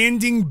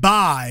standing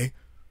by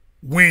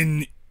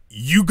when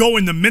you go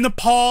into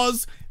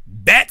menopause,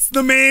 that's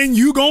the man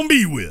you gonna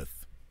be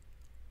with.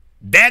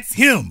 That's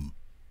him.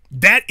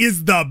 That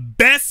is the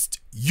best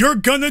you're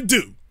gonna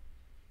do.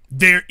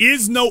 There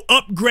is no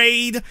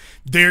upgrade.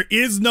 There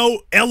is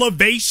no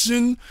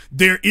elevation.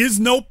 There is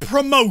no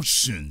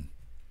promotion.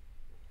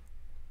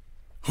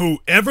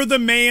 Whoever the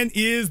man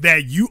is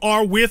that you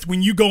are with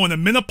when you go into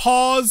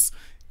menopause,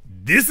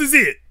 this is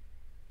it.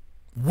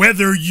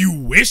 Whether you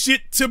wish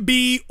it to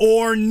be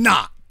or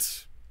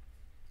not.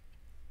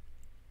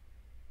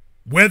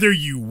 Whether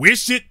you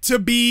wish it to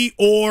be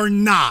or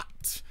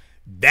not.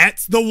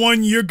 That's the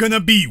one you're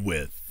gonna be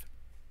with.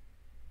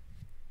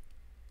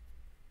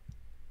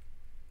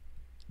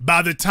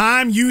 By the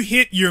time you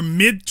hit your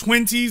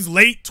mid-20s,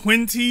 late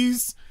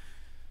 20s,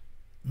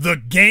 the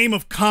game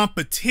of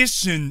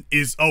competition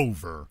is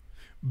over.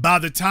 By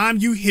the time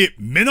you hit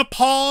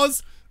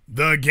menopause,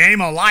 the game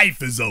of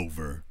life is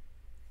over.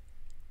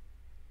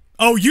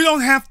 Oh, you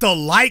don't have to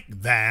like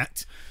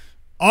that.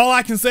 All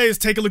I can say is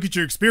take a look at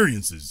your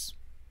experiences.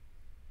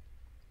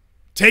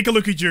 Take a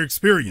look at your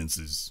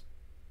experiences.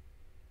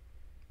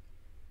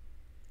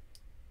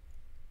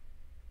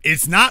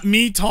 It's not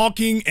me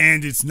talking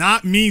and it's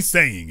not me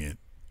saying it.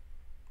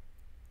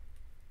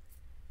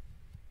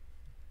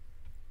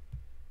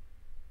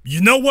 You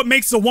know what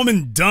makes a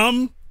woman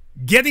dumb?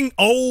 Getting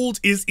old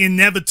is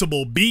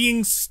inevitable.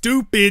 Being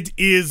stupid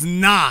is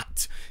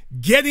not.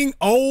 Getting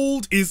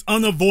old is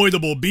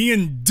unavoidable.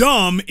 Being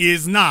dumb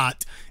is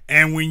not.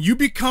 And when you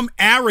become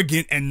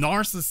arrogant and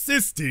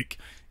narcissistic,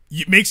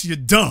 it makes you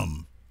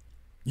dumb.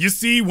 You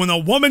see, when a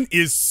woman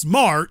is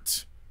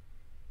smart,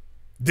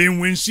 then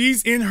when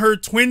she's in her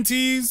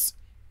 20s,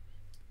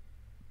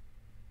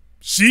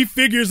 she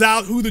figures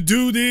out who the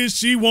dude is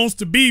she wants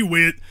to be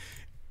with.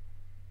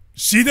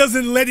 She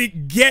doesn't let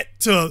it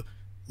get to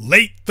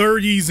late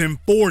 30s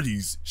and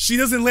 40s. She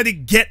doesn't let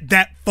it get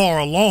that far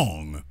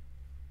along.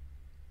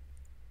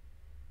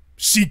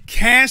 She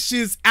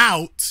cashes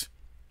out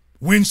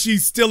when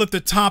she's still at the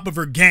top of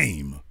her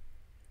game.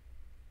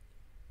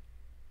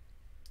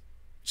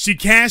 She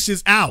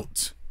cashes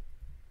out.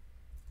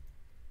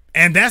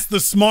 And that's the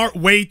smart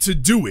way to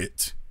do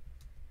it.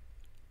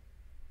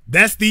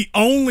 That's the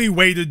only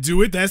way to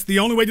do it. That's the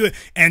only way to do it.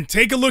 And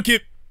take a look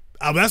at,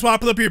 that's why I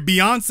put up here,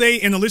 Beyonce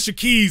and Alicia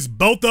Keys.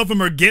 Both of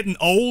them are getting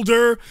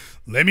older.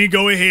 Let me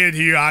go ahead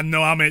here. I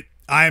know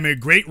I am at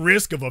great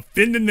risk of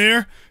offending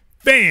their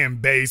fan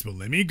base, but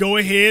let me go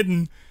ahead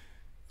and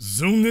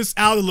zoom this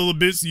out a little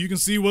bit so you can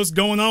see what's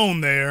going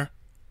on there.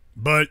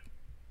 But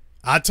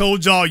I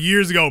told y'all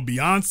years ago,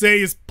 Beyonce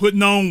is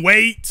putting on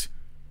weight.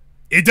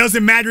 It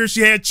doesn't matter if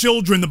she had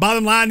children. The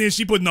bottom line is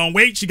she putting on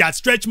weight. She got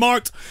stretch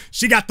marks.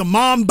 She got the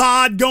mom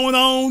bod going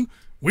on.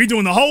 We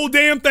doing the whole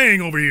damn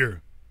thing over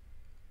here.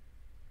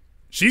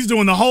 She's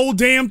doing the whole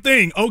damn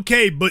thing.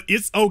 Okay, but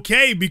it's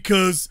okay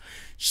because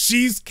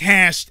she's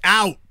cashed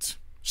out.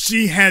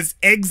 She has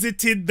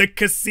exited the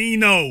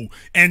casino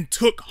and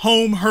took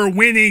home her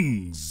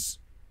winnings.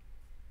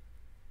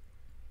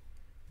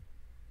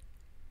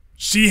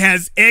 She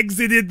has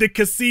exited the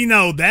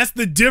casino. That's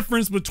the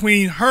difference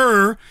between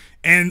her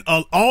and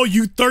all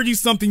you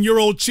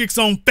 30-something-year-old chicks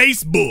on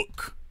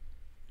Facebook.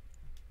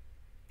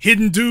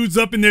 Hitting dudes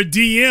up in their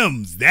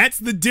DMs. That's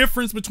the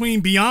difference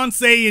between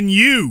Beyonce and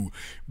you.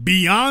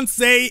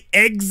 Beyonce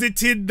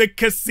exited the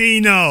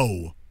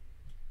casino.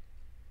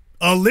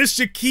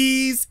 Alicia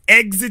Keys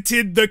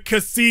exited the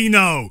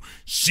casino.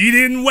 She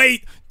didn't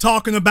wait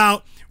talking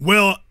about,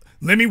 well,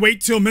 let me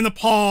wait till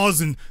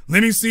menopause and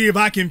let me see if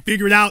I can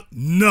figure it out.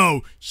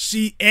 No,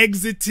 she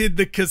exited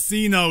the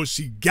casino.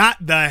 She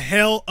got the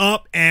hell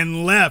up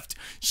and left.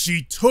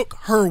 She took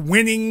her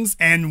winnings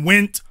and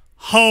went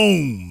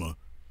home.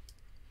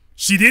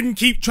 She didn't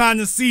keep trying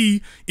to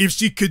see if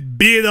she could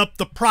bid up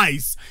the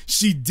price.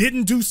 She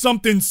didn't do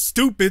something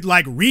stupid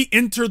like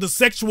re-enter the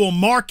sexual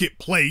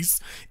marketplace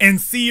and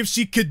see if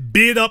she could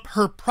bid up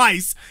her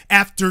price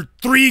after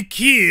 3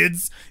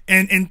 kids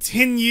and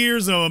 10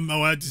 years of,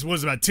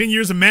 was about 10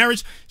 years of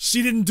marriage.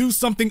 She didn't do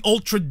something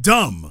ultra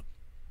dumb.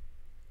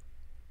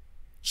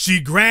 She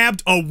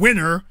grabbed a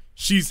winner.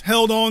 She's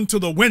held on to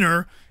the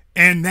winner,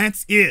 and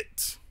that's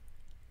it.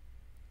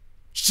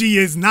 She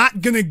is not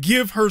going to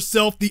give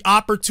herself the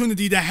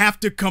opportunity to have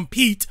to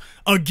compete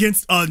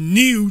against a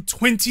new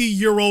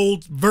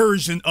 20-year-old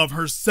version of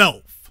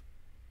herself.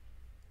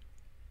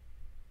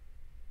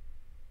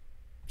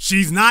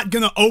 She's not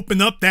going to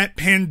open up that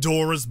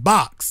Pandora's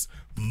box.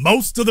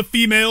 Most of the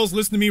females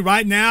listening to me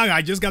right now,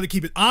 I just got to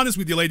keep it honest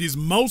with you, ladies.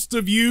 Most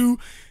of you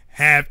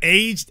have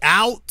aged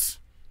out,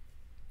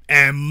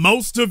 and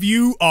most of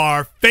you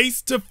are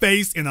face to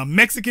face in a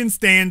Mexican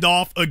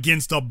standoff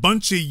against a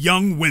bunch of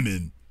young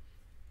women.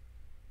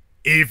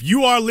 If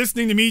you are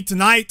listening to me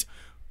tonight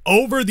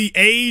over the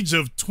age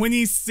of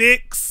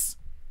 26,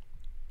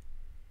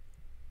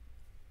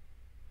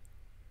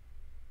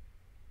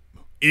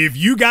 if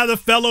you got a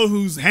fellow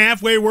who's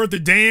halfway worth a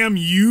damn,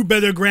 you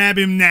better grab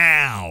him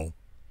now.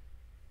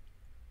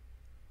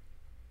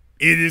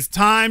 It is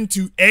time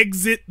to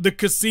exit the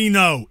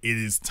casino. It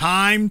is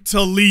time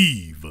to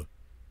leave.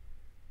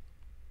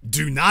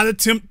 Do not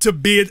attempt to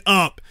bid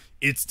up.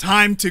 It's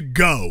time to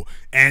go.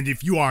 And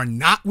if you are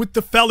not with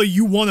the fella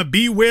you want to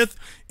be with,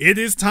 it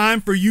is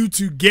time for you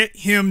to get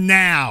him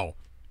now.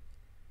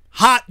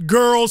 Hot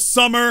Girl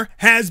Summer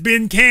has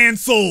been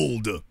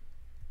canceled.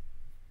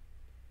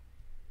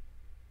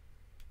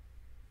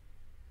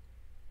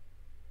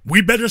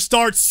 We better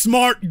start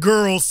Smart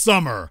Girl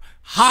Summer.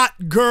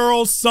 Hot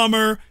Girl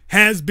Summer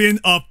has been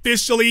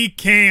officially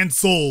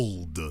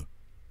canceled.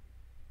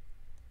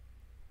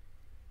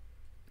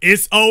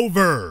 It's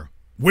over.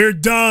 We're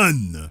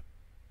done.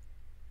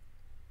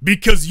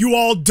 Because you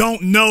all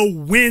don't know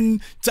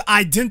when to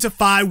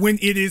identify when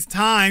it is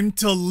time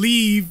to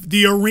leave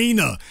the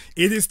arena.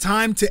 It is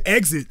time to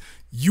exit.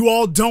 You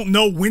all don't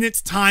know when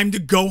it's time to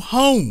go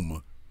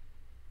home.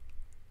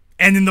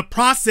 And in the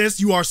process,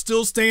 you are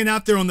still staying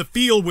out there on the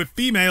field with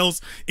females,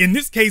 in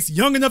this case,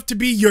 young enough to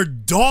be your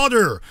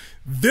daughter.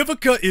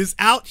 Vivica is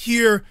out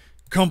here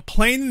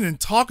complaining and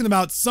talking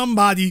about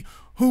somebody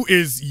who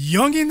is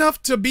young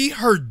enough to be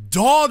her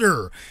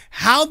daughter.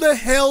 How the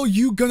hell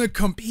you gonna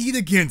compete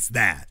against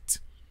that?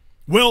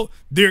 Well,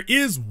 there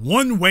is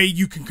one way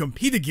you can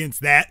compete against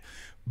that,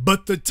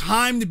 but the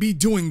time to be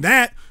doing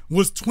that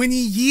was 20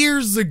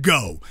 years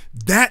ago.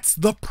 That's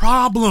the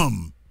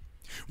problem.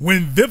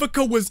 When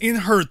Vivica was in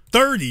her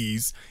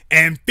 30s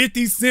and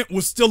 50 Cent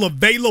was still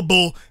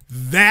available,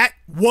 that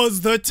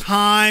was the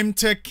time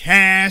to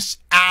cash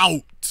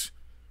out.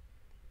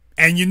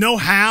 And you know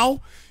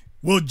how?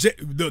 Well,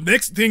 the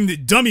next thing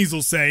that dummies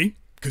will say,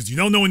 because you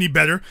don't know any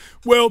better,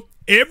 well,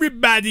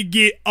 everybody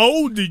get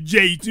older,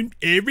 Jason.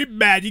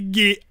 Everybody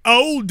get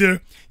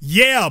older.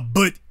 Yeah,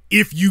 but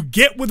if you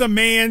get with a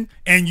man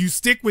and you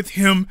stick with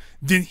him,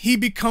 then he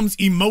becomes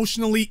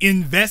emotionally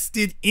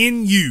invested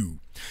in you.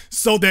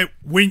 So that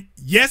when,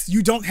 yes,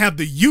 you don't have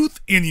the youth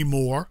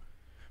anymore,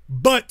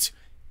 but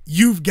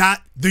you've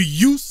got the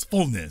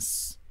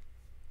usefulness.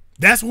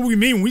 That's what we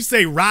mean when we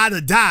say ride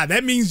or die.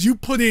 That means you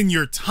put in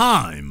your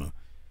time.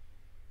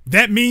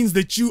 That means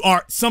that you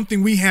are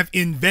something we have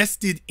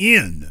invested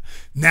in.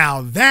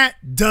 Now,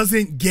 that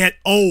doesn't get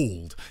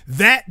old.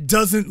 That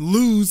doesn't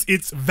lose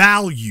its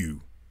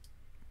value.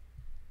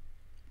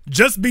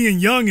 Just being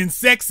young and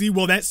sexy,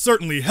 well, that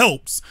certainly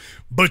helps.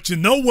 But you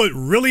know what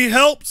really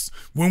helps?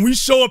 When we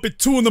show up at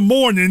 2 in the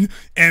morning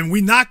and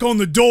we knock on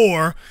the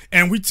door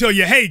and we tell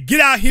you, hey, get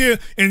out here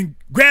and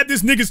grab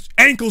this nigga's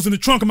ankles in the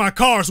trunk of my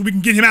car so we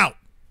can get him out.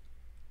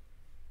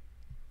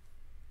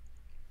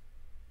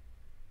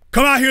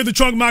 Come out here in the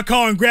trunk of my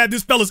car and grab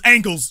this fella's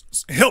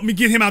ankles. Help me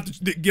get him out.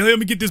 Help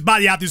me get this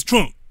body out this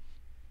trunk.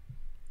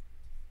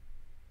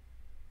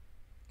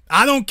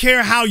 I don't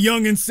care how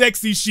young and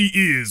sexy she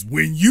is.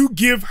 When you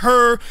give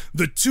her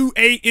the 2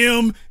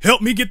 a.m.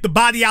 help me get the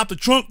body out the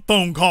trunk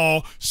phone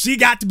call, she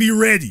got to be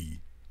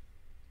ready.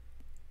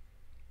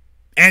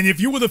 And if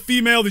you were the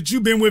female that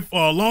you've been with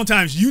for a long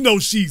time, you know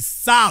she's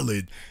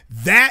solid.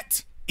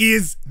 That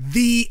is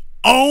the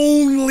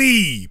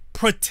only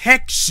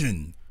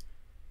protection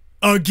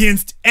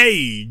against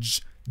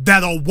age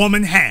that a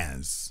woman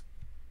has.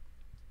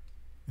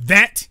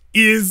 That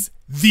is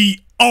the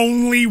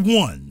only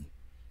one.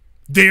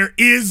 There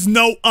is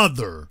no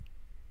other.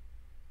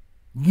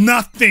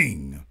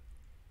 Nothing.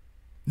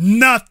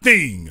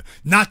 Nothing.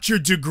 Not your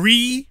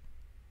degree.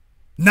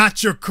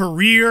 not your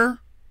career,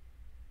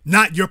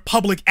 not your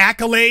public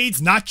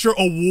accolades, not your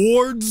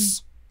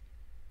awards.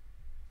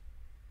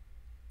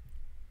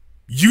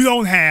 You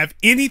don't have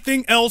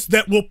anything else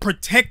that will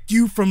protect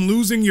you from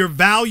losing your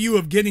value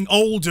of getting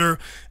older,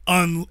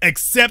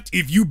 except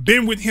if you've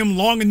been with him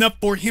long enough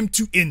for him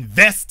to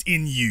invest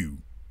in you.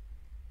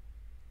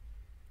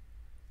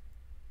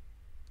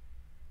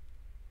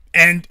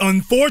 And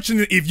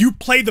unfortunately, if you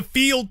play the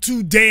field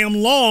too damn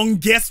long,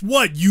 guess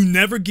what? You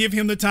never give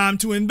him the time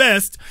to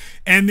invest.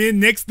 And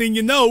then next thing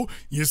you know,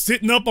 you're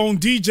sitting up on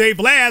DJ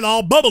Vlad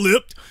all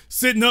bubble-lipped,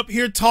 sitting up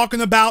here talking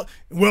about,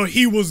 well,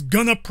 he was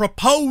gonna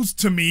propose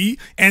to me,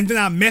 and then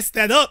I messed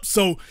that up.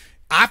 So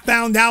I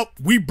found out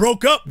we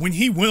broke up when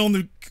he went on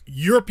the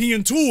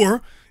European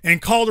tour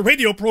and called the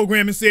radio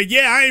program and said,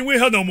 yeah, I ain't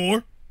with her no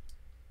more.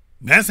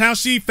 That's how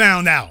she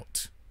found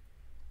out.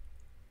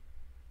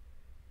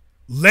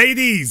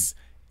 Ladies,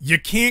 you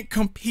can't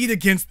compete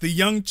against the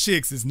young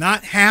chicks. It's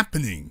not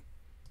happening.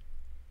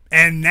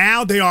 And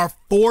now they are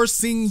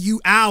forcing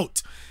you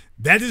out.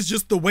 That is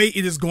just the way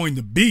it is going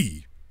to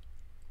be.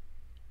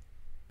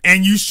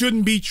 And you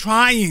shouldn't be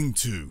trying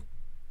to.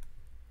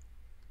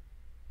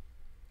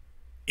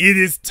 It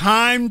is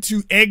time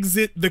to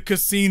exit the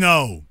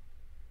casino.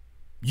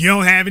 You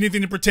don't have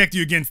anything to protect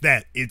you against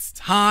that. It's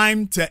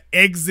time to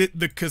exit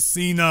the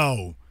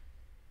casino.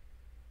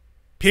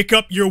 Pick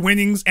up your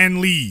winnings and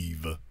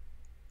leave.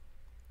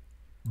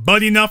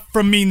 But enough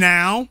from me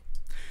now.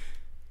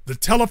 The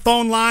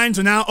telephone lines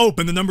are now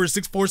open. The number is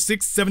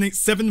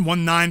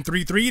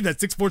 646-787-1933.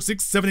 That's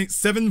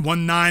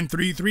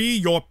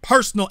 646-787-1933. Your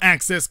personal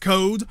access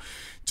code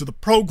to the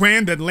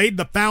program that laid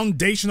the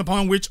foundation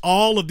upon which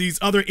all of these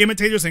other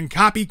imitators and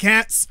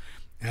copycats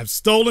have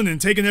stolen and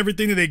taken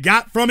everything that they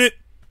got from it.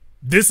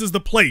 This is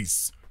the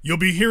place. You'll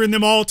be hearing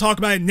them all talk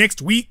about it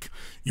next week.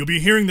 You'll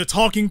be hearing the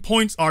talking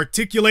points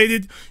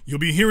articulated. You'll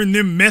be hearing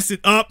them mess it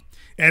up.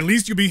 At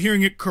least you'll be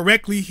hearing it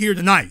correctly here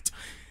tonight.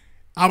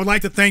 I would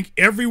like to thank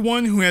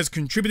everyone who has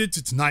contributed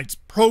to tonight's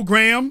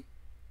program.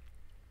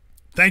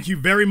 Thank you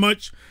very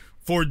much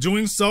for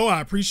doing so.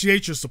 I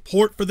appreciate your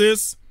support for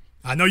this.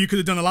 I know you could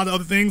have done a lot of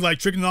other things like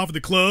tricking it off at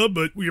the club,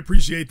 but we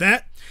appreciate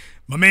that.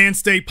 My man,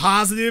 Stay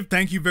Positive,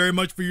 thank you very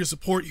much for your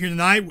support here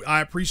tonight. I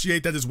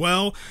appreciate that as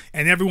well.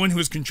 And everyone who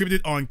has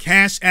contributed on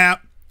Cash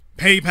App,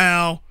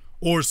 PayPal,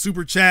 or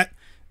Super Chat,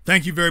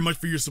 thank you very much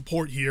for your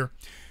support here.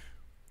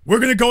 We're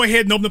going to go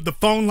ahead and open up the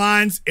phone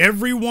lines.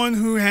 Everyone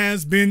who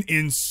has been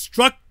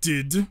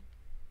instructed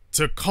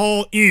to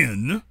call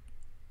in,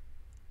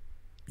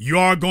 you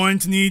are going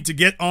to need to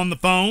get on the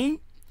phone.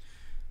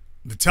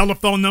 The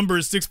telephone number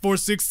is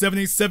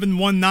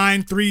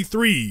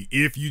 646-787-1933.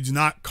 If you do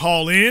not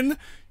call in,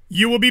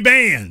 you will be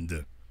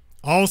banned.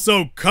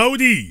 Also,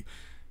 Cody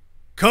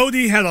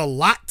had a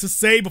lot to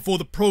say before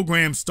the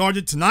program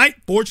started tonight.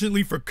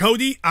 Fortunately for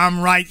Cody,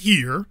 I'm right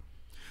here.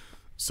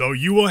 So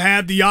you will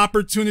have the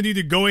opportunity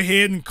to go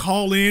ahead and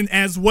call in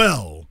as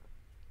well.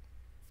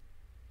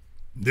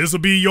 This will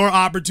be your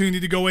opportunity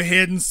to go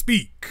ahead and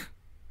speak.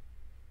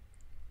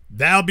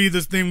 That'll be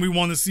the thing we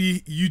want to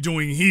see you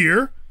doing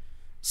here.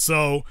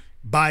 So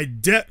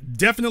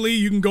definitely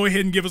you can go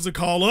ahead and give us a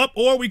call up,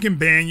 or we can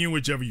ban you,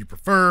 whichever you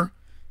prefer.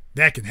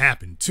 That can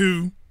happen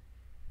too.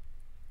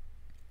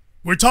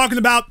 We're talking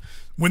about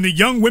when the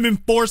young women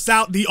force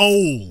out the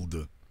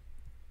old.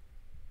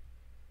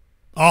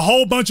 A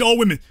whole bunch of old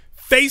women.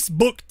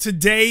 Facebook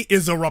today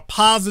is a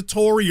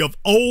repository of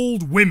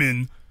old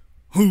women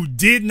who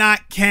did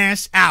not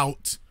cash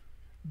out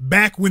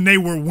back when they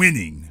were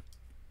winning.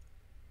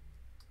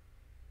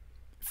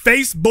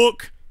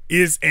 Facebook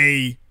is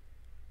a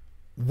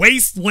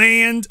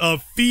wasteland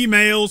of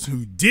females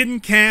who didn't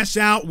cash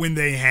out when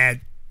they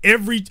had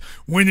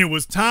when it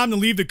was time to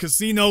leave the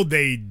casino.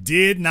 They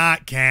did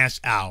not cash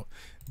out.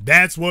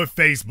 That's what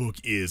Facebook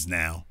is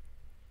now.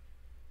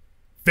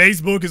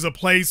 Facebook is a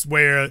place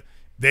where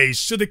they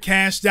should have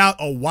cashed out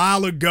a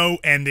while ago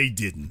and they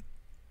didn't.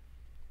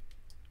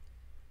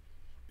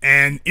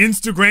 And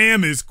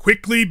Instagram is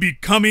quickly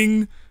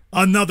becoming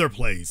another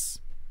place.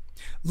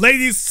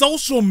 Ladies,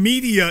 social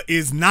media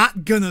is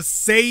not gonna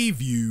save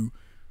you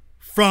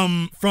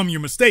from your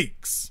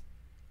mistakes.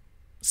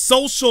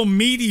 Social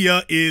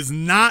media is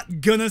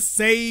not gonna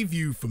save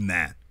you from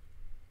that.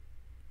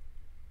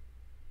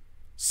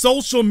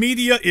 Social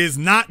media is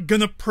not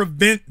gonna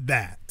prevent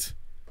that.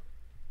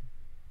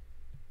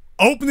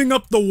 Opening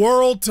up the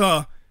world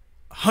to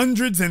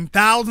hundreds and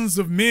thousands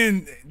of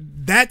men,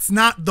 that's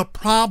not the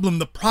problem.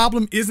 The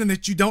problem isn't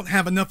that you don't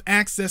have enough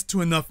access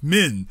to enough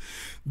men.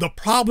 The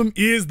problem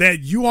is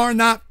that you are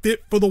not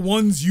fit for the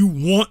ones you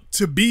want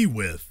to be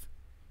with.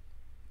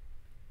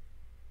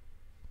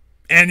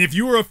 And if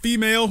you are a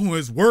female who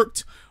has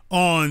worked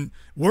on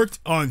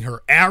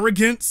her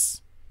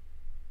arrogance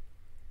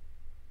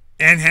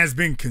and has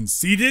been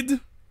conceited,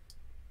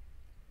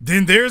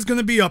 then there's going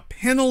to be a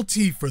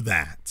penalty for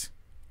that.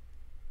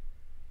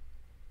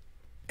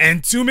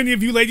 And too many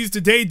of you ladies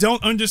today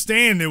don't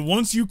understand that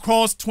once you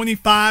cross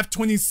 25,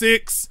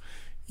 26,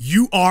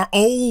 you are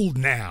old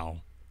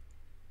now.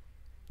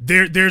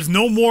 There's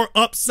no more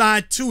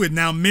upside to it.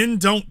 Now, men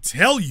don't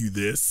tell you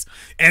this.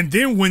 And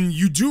then when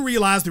you do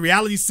realize the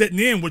reality's setting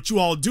in, what you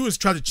all do is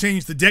try to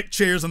change the deck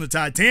chairs on the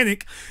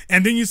Titanic.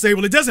 And then you say,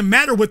 well, it doesn't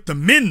matter what the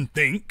men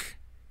think.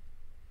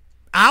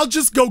 I'll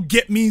just go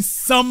get me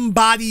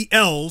somebody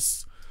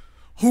else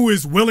who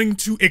is willing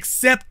to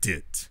accept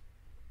it.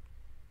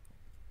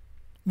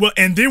 Well,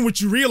 and then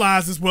what you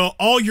realize is, well,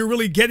 all you're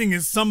really getting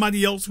is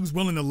somebody else who's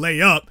willing to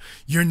lay up.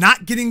 You're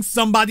not getting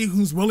somebody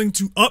who's willing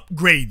to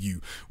upgrade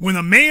you. When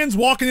a man's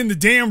walking in the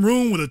damn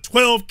room with a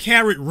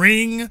 12-carat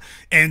ring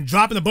and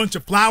dropping a bunch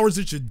of flowers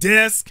at your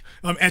desk,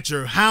 at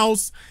your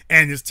house,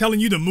 and is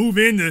telling you to move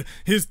into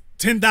his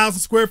 10,000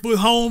 square foot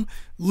home,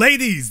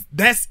 ladies,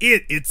 that's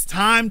it. It's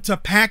time to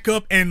pack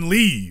up and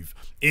leave.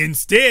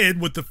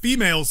 Instead, what the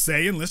females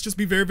say, and let's just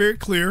be very, very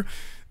clear,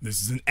 this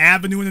is an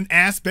avenue and an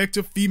aspect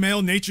of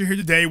female nature here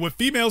today. What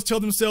females tell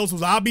themselves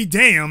was, I'll be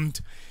damned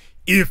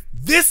if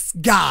this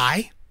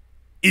guy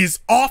is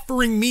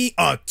offering me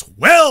a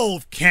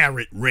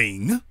 12-carat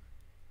ring.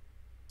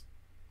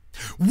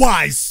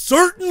 Why,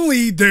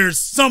 certainly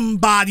there's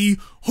somebody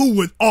who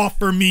would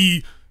offer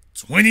me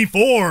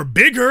 24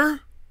 bigger.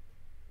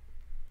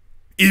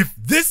 If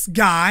this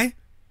guy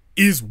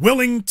is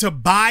willing to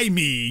buy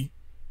me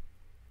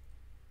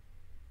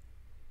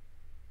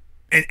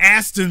an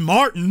Aston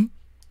Martin,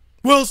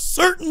 well,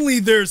 certainly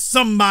there's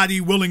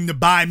somebody willing to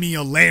buy me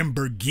a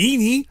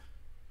Lamborghini.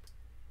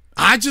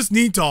 I just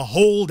need to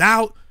hold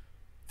out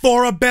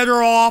for a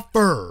better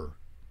offer.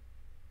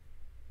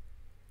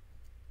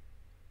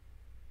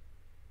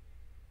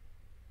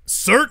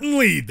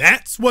 Certainly,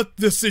 that's what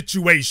the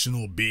situation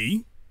will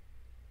be.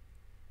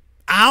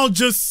 I'll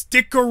just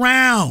stick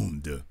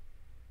around.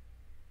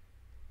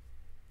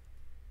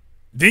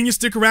 Then you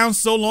stick around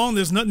so long,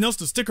 there's nothing else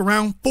to stick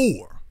around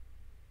for.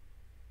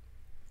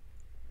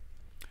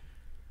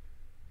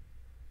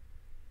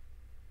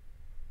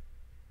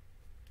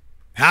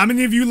 How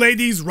many of you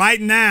ladies right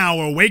now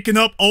are waking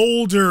up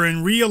older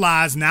and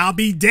realizing, I'll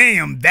be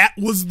damned, that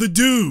was the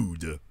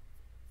dude.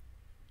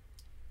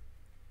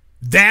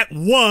 That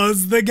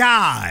was the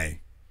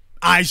guy.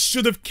 I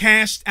should have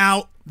cashed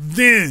out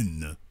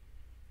then.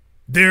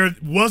 There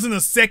wasn't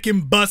a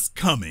second bus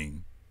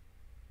coming.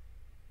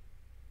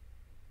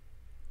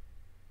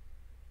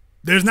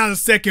 There's not a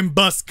second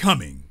bus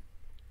coming.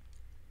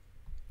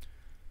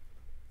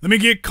 Let me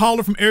get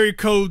caller from area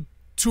code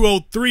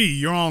 203.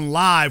 You're on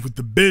live with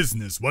The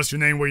Business. What's your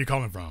name? Where are you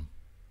calling from?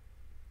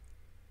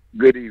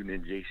 Good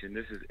evening, Jason.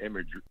 This is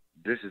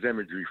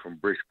imagery from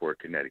Bridgeport,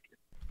 Connecticut.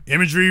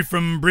 Imagery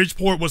from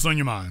Bridgeport. What's on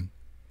your mind?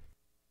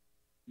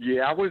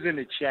 Yeah, I was in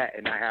the chat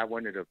and I had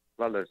one of the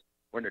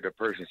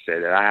persons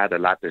said that I had a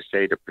lot to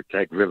say to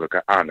protect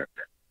Vivica honor.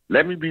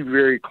 Let me be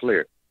very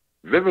clear.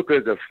 Vivica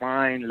is a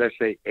fine, let's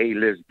say,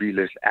 A-list,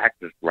 B-list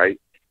actress,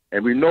 right?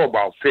 And we know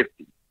about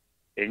 50.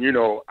 And, you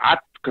know,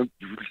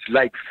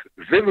 like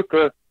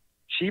Vivica,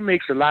 she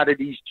makes a lot of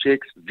these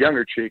chicks,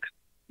 younger chicks,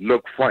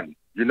 look funny.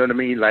 You know what I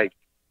mean? Like,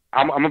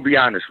 I'm going to be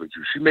honest with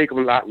you. She makes them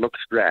a lot look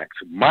strapped.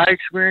 My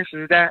experience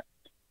is that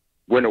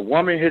when a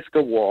woman hits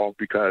the wall,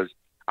 because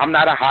I'm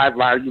not a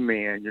high-value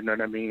man, you know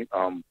what I mean?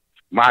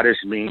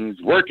 Modest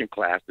means working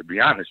class, to be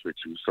honest with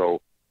you.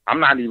 So I'm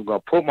not even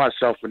going to put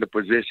myself in the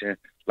position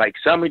like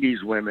some of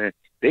these women,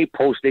 they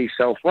post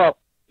themselves up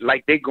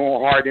like they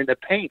going hard in the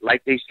paint,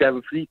 like they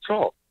 7 feet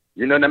tall.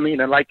 You know what I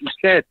mean? And like you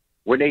said,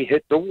 when they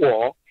hit the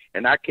wall,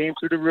 and I came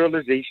to the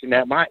realization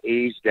at my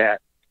age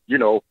that, you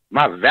know,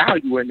 my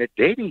value in the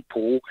dating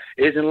pool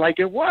isn't like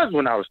it was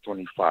when I was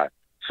 25.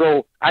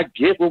 So I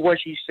get what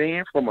she's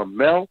saying from a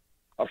male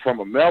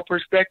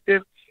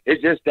perspective.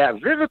 It's just that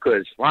Vivica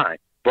is fine,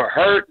 but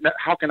her,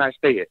 how can I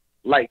say it?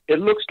 Like, it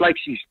looks like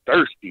she's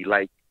thirsty.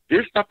 Like,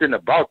 there's something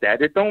about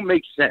that. It don't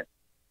make sense.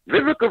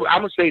 Vivica,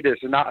 I'm gonna say this,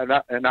 and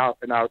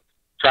I'll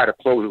try to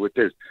close it with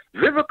this.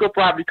 Vivica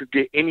probably could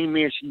get any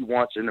man she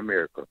wants in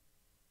America.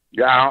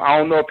 Yeah, I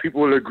don't know if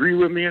people will agree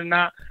with me or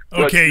not.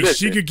 Okay,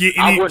 listen,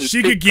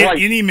 she could get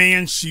any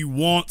man she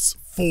wants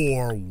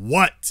for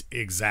what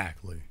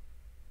exactly?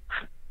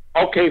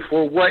 Okay,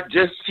 for what?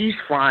 Just she's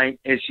fine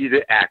and she's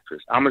an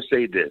actress. I'm gonna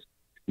say this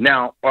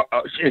now,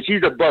 and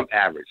she's above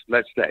average,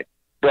 let's say.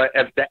 But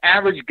if the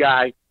average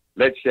guy,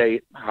 let's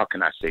say, how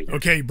can I say this?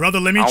 Okay, brother,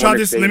 let me try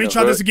this. Let me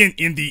try this again.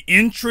 In the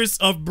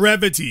interest of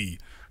brevity,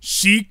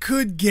 she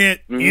could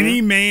get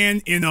any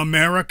man in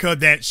America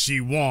that she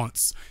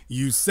wants.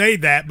 You say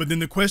that, but then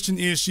the question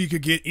is, she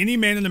could get any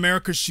man in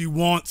America she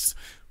wants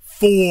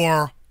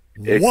for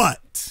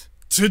what?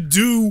 To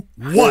do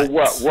what? For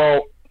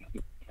what?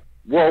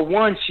 Well,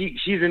 one,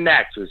 she's an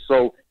actress,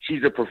 so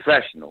she's a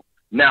professional.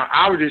 Now,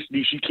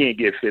 obviously, she can't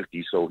get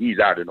 50, so he's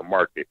out of the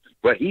market.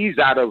 But he's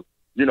out of,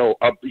 you know,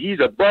 he's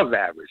above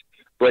average.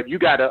 But you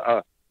got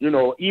you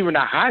know, even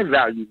a high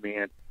value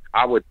man,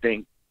 I would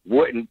think,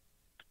 wouldn't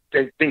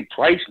think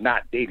twice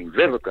not dating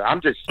Vivica.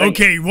 I'm just saying.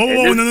 Okay,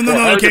 whoa,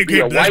 no. Okay,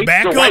 let's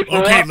back up.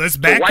 Okay, let's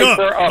back up.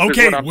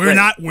 Okay, we're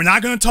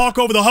not going to talk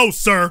over the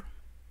host, sir.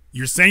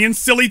 You're saying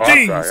silly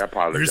things. Sorry, I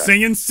apologize. You're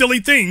saying silly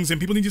things, and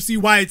people need to see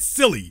why it's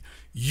silly.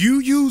 You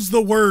use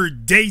the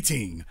word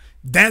dating.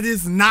 That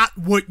is not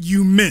what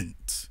you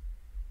meant.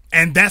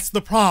 And that's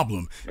the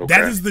problem. Okay.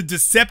 That is the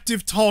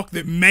deceptive talk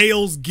that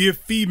males give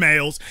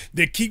females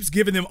that keeps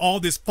giving them all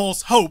this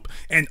false hope.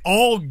 And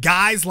all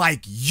guys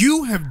like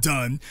you have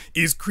done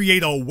is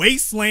create a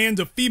wasteland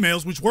of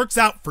females, which works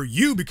out for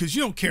you because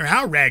you don't care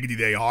how raggedy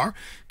they are,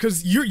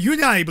 because you're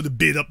not able to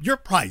bid up your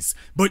price,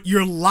 but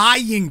you're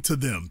lying to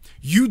them.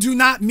 You do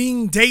not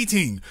mean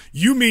dating.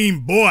 You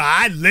mean, boy,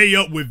 I'd lay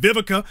up with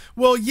Vivica.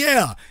 Well,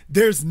 yeah,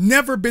 there's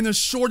never been a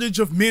shortage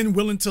of men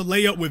willing to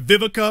lay up with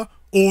Vivica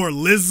or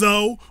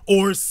Lizzo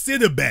or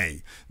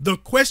Sidibe. The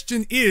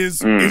question is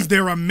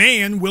there a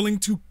man willing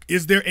to,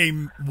 is there a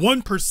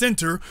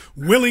 1%er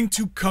willing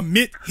to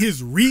commit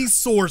his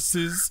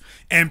resources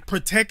and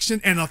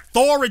protection and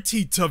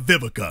authority to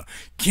Vivica?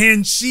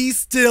 Can she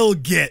still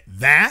get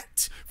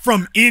that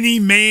from any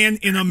man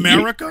in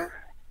America?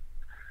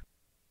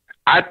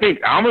 I think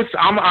I'm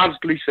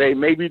honestly say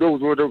maybe those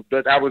were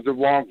that was the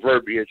wrong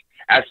verbiage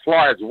as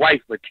far as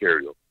wife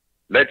material.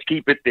 Let's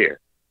keep it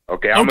there.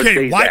 Okay, I'm gonna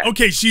say that.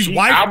 Okay, she's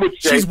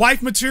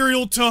wife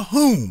material to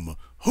whom?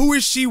 Who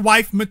is she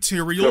wife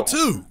material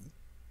to?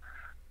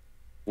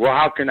 Well,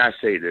 how can I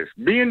say this?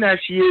 Being that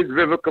she is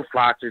Vivica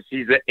Fox and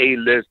she's an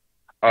A-list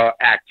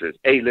actress,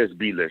 A-list,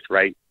 B-list,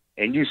 right?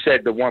 And you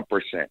said the 1%.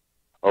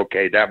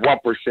 Okay, that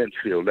 1%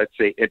 field, let's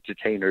say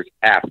entertainers,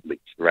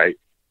 athletes, right?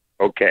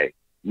 Okay.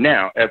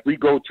 Now, if we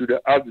go to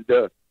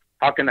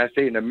how can I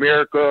say in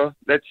America,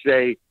 let's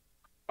say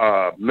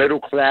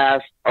middle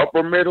class,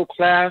 upper middle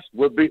class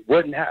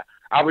wouldn't have.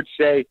 I would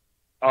say,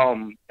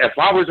 if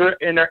I was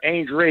in her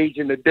age range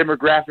in the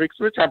demographics,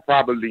 which I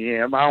probably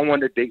am, I don't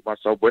want to date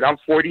myself, but I'm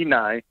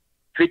 49,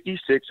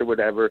 56 or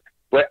whatever.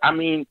 But I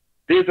mean,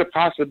 there's a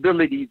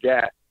possibility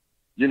that,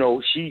 you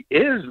know, she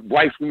is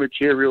wifey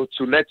material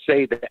to, let's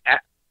say,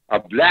 a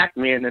black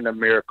man in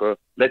America,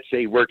 let's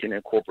say working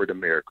in corporate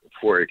America,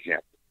 for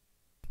example.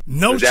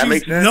 No,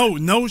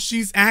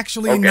 she's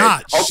actually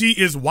not. She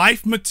is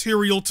wife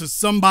material to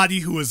somebody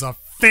who is a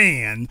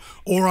fan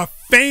or a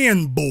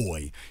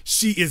fanboy.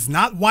 She is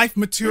not wife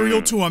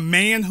material to a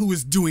man who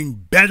is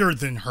doing better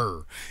than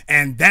her.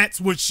 And that's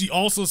what she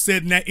also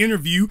said in that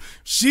interview.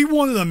 She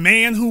wanted a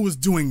man who was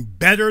doing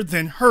better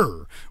than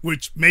her,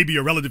 which may be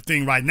a relative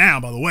thing right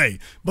now, by the way.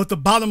 But the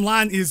bottom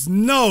line is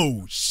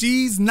no,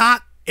 she's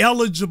not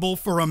eligible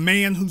for a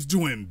man who's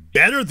doing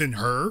better than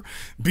her,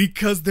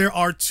 because there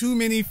are too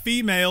many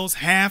females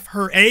half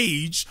her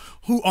age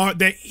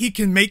that he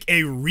can make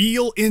a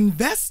real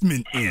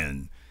investment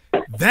in.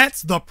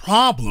 That's the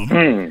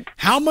problem.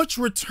 How much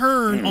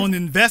return on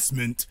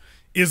investment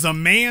is a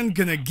man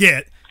gonna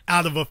get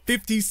out of a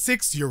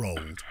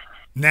 56-year-old?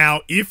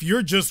 Now, if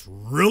you're just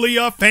really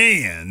a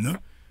fan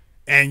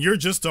and you're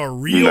just a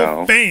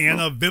real fan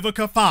of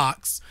Vivica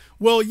Fox,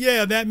 well,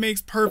 yeah, that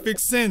makes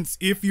perfect sense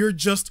if you're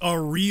just a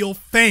real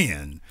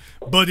fan.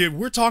 But if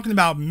we're talking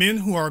about men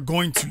who are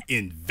going to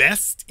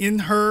invest in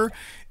her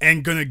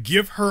and gonna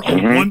give her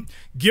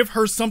give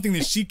her something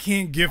that she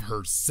can't give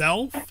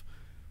herself,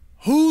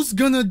 who's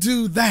gonna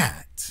do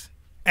that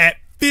at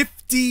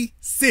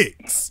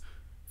 56?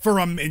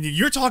 And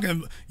you're trying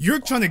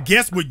to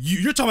guess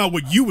you're talking about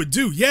what you would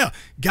do. Yeah,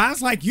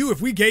 guys like you,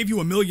 if we gave you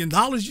 $1 million,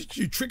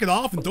 you trick it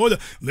off and let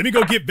me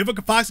go get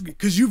Vivica Fox,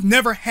 because you've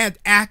never had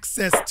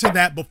access to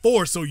that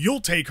before. So you'll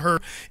take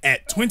her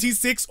at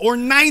 26 or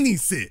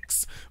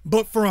 96.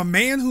 But for a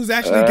man who's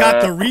actually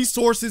got the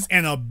resources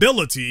and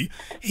ability,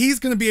 he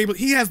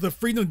has the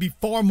freedom to be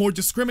far more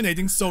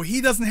discriminating. So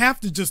he doesn't have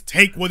to just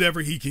take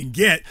whatever he can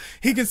get.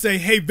 He can say,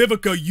 hey,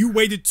 Vivica, you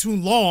waited too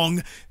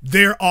long.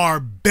 There are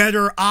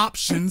better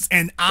options,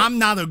 and I'm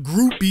not a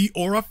groupie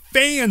or a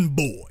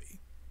fanboy.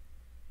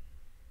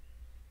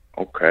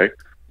 Okay.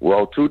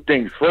 Well, two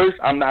things. First,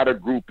 I'm not a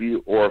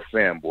groupie or a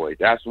fanboy.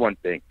 That's one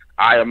thing.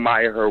 I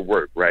admire her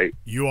work, right?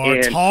 You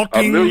are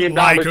talking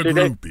like a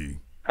groupie.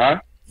 Huh?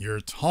 You're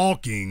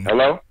talking.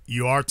 Hello?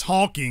 You are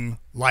talking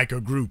like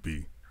a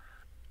groupie.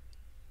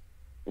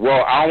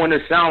 Well, I don't want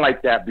to sound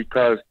like that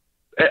because,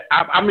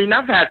 I mean,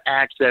 I've had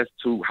access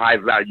to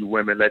high-value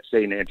women, let's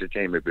say, in the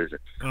entertainment business.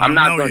 I'm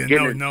not going to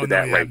get into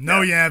that right now.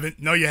 No, you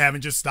haven't. No, you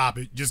haven't. Just stop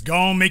it. Just go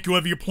on, make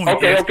whatever your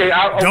point is. Okay.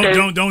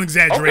 Don't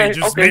exaggerate.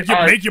 Just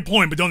make your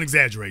point, but don't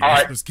exaggerate.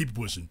 Let's keep it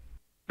pushing.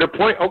 The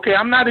point,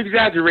 I'm not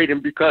exaggerating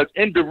because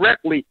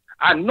indirectly,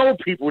 I know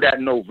people that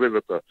know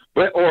Vivica,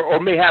 but or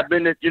may have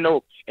been,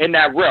 in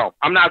that realm.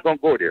 I'm not going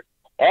to go there.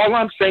 All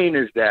I'm saying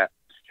is that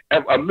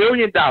if $1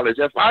 million,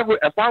 if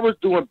I was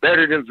doing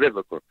better than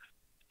Vivica,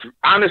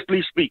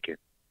 honestly speaking,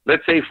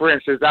 let's say, for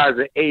instance, I was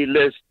an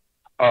A-list,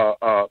 well,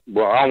 I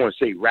don't want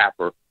to say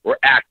rapper or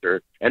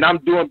actor, and I'm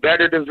doing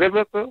better than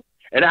Vivica,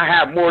 and I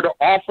have more to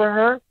offer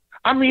her,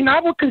 I mean, I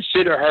would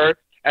consider her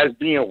as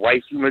being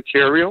wifey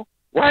material.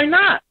 Why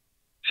not?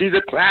 She's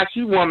a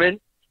classy woman.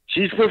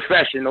 She's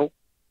professional.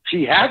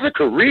 She has a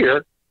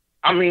career.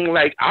 I mean,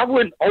 like, I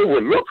wouldn't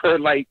overlook her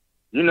like,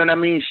 you know what I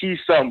mean? She's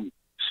some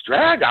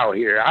strag out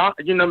here.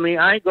 You know what I mean?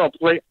 I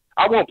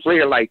won't play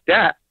her like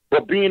that.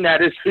 But being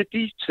that it's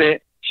 50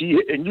 Cent, she's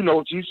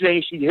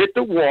saying she hit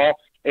the wall,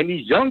 and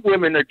these young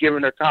women are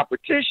giving her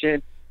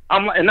competition.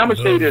 I'm gonna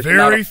say this.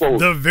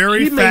 The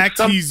very fact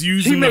he's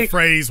using the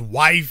phrase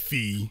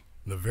wifey,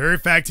 the very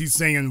fact he's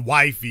saying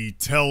wifey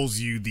tells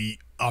you the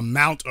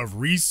amount of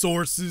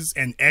resources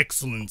and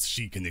excellence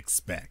she can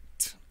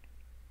expect.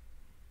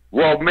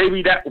 Well,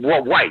 maybe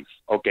wife.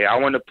 Okay, I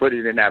want to put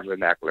it in that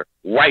vernacular.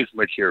 Wife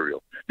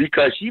material.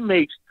 Because she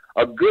makes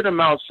a good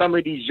amount. Some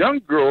of these young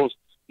girls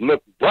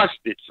look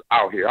busted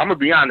out here. I'm going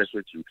to be honest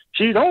with you.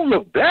 She don't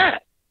look bad.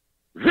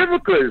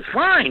 Vivica is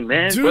fine,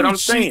 man. Dude, but I'm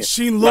saying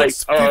she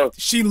looks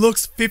she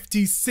looks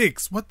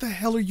 56. What the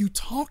hell are you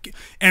talking?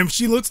 And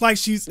she looks like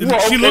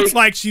looks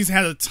like she's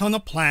had a ton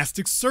of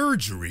plastic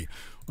surgery.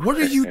 What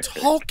are you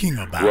talking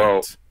about?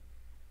 Well,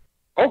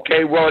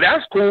 okay, well,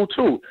 that's cool,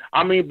 too.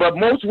 I mean, but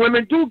most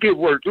women do get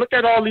work. Look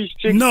at all these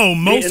chicks. No,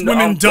 most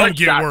women don't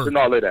get work. And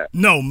all of that.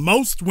 No,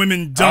 most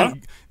women don't.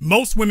 Huh?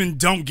 Most women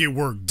don't get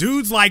work.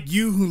 Dudes like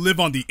you who live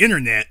on the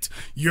internet,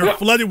 you're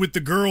flooded with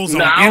the girls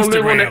on Instagram. I don't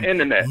live on the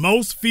internet.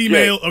 Most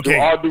female,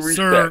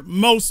 sir,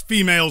 most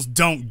females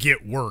don't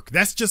get work.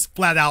 That's just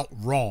flat out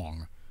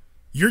wrong.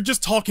 You're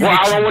just talking. Well,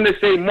 I don't want to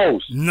say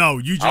most. No,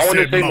 you just said most. I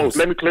want to say most.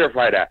 Let me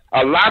clarify that.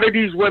 A lot of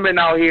these women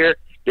out here,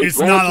 it's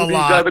not a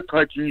lot. These other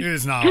countries, it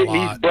is not a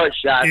lot. These butt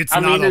shots. It's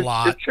not a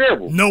lot. It's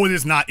terrible. No, it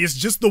is not. It's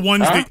just the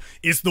ones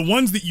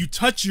that you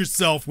touch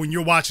yourself when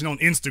you're watching on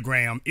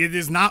Instagram. It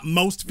is not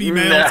most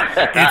females.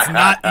 It's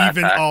not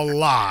even a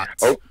lot.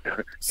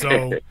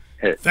 So,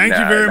 thank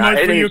you very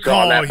much for your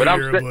call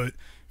here, but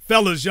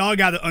fellas, y'all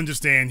got to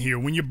understand here,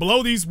 when you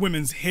blow these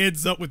women's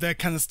heads up with that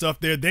kind of stuff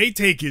there, they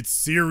take it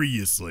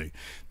seriously.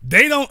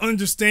 They don't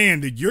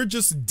understand that you're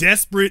just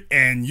desperate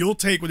and you'll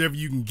take whatever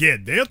you can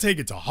get. They'll take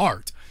it to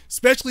heart,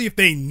 especially if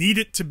they need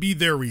it to be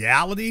their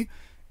reality.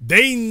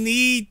 They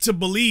need to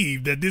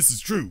believe that this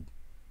is true.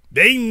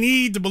 They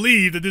need to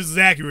believe that this is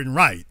accurate and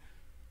right.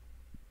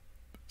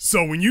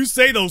 So when you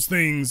say those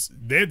things,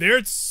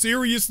 they're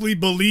seriously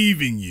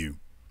believing you.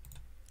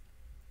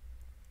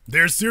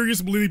 They're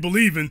seriously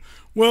believing,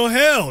 well,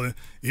 hell,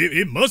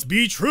 it must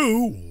be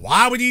true.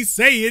 Why would he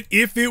say it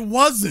if it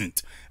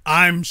wasn't?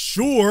 I'm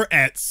sure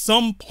at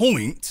some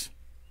point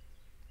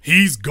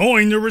he's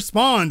going to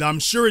respond. I'm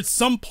sure at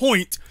some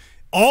point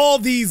all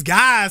these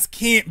guys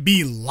can't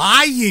be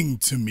lying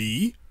to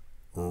me,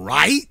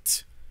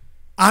 right?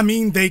 I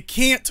mean, they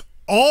can't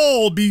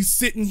all be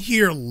sitting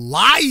here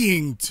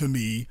lying to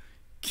me,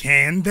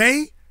 can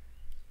they?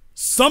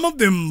 Some of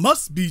them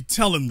must be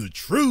telling the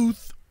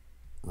truth,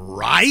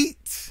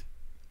 right?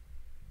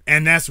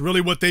 And that's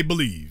really what they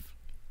believe.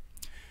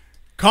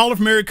 Caller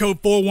from area code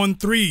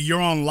 413,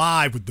 you're on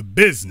live with The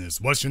Business.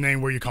 What's your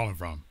name? Where are you calling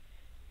from?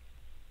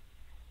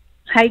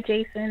 Hi,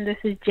 Jason. This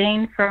is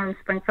Jane from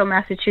Springfield,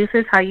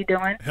 Massachusetts. How you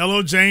doing?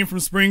 Hello, Jane from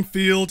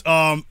Springfield.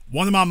 One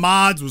of my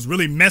mods was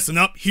really messing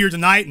up here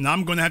tonight, and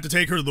I'm going to have to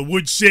take her to the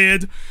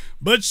woodshed.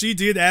 But she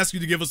did ask you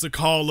to give us a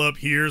call up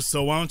here,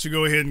 so why don't you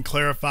go ahead and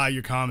clarify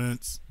your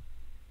comments?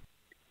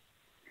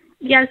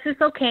 Yes, it's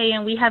okay,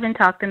 and we haven't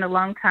talked in a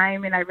long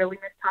time, and I really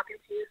miss talking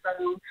to you.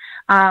 So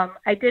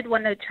I did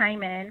want to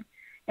chime in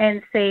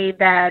and say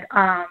that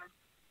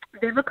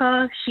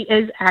Vivica, she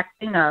is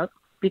acting up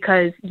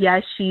because,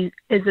 yes, she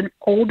is an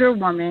older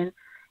woman,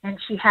 and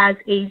she has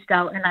aged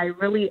out, and I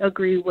really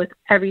agree with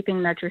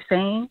everything that you're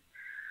saying.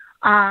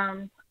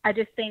 I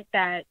just think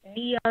that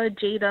Nia,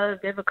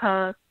 Jada,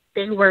 Vivica,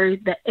 they were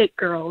the it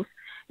girls.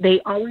 They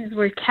always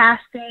were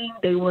casting.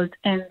 They was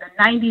in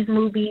the 90s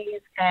movies,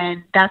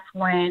 and that's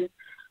when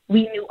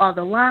we knew all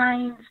the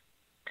lines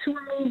to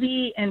a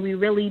movie, and we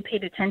really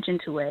paid attention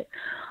to it.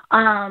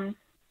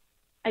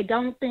 I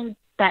don't think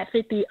that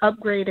 50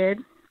 upgraded.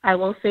 I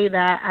will say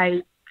that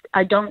I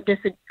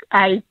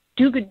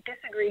do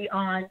disagree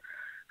on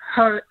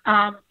her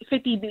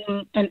 50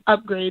 being an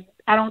upgrade.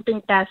 I don't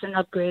think that's an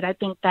upgrade. I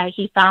think that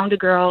he found a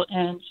girl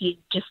and he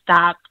just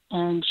stopped,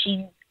 and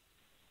she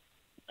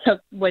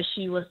took what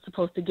she was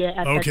supposed to get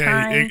at that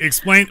time. Okay,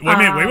 explain.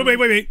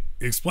 Wait.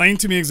 Explain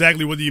to me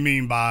exactly what do you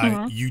mean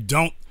by you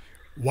don't.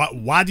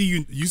 Why do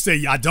you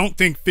say I don't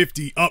think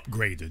 50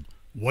 upgraded?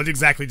 What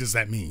exactly does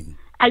that mean?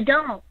 I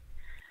don't.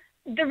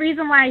 The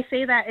reason why I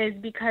say that is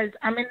because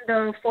I'm in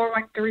the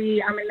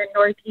 413. I'm in the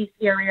Northeast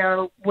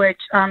area, which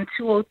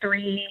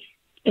 203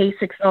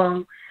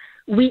 A60.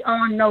 We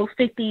all know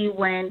 50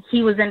 when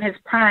he was in his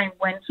prime.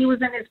 When he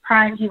was in his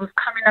prime, he was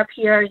coming up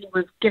here. He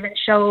was giving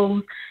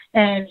shows,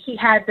 and he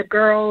had the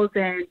girls,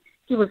 and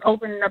he was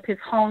opening up his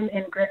home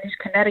in Greenwich,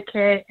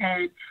 Connecticut,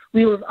 and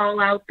we was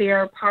all out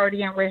there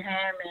partying with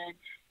him. And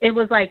it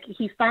was like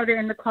he started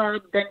in the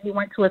club, then he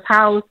went to his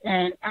house,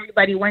 and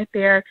everybody went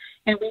there,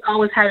 and we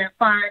always having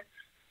fun.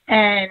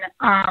 And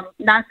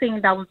not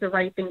saying that was the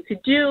right thing to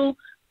do.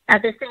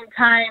 At the same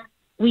time,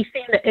 we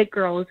seen the it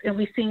girls, and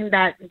we seen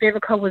that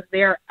Vivica was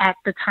there at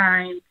the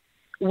time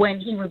when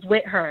he was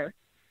with her.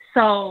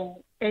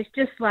 So it's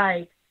just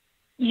like,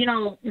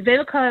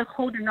 Vivica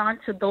holding on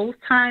to those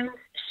times.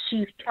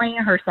 She's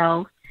playing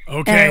herself.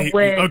 Okay, And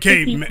with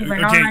okay, 50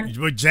 moving okay. on,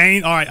 But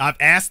Jane, all right, I've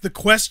asked the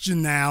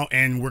question now,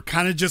 and we're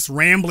kind of just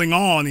rambling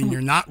on, and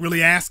you're not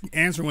really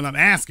answering what I'm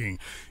asking.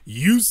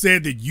 You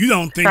said that you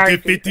don't think Sorry,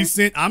 that 50 Jason.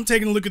 Cent, I'm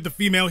taking a look at the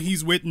female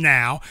he's with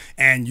now,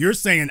 and you're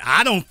saying,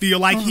 I don't feel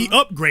like he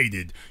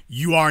upgraded.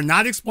 You are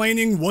not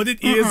explaining what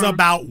it is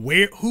about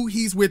who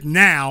he's with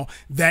now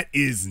that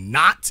is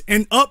not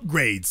an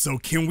upgrade. So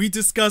can we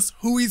discuss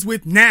who he's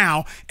with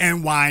now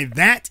and why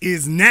that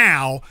is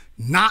now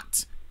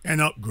not an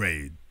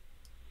upgrade?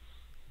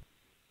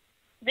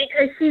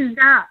 because she's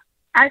not.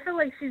 I feel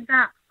like she's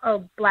not a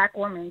black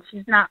woman.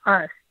 She's not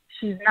us.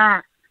 She's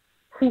not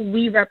who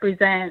we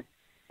represent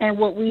and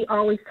what we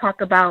always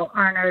talk about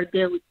on our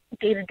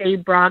day-to-day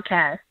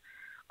broadcast.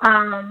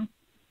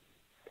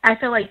 I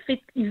feel like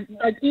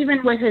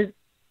even with his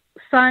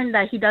son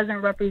that he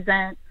doesn't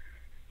represent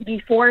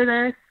before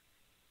this,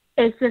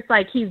 it's just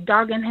like he's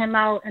dogging him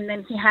out, and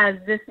then he has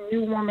this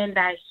new woman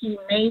that he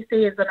may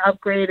say is an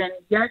upgrade, and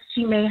yes,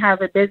 she may have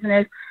a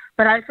business,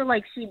 but I feel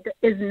like she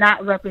is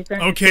not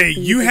representing. Okay,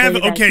 you have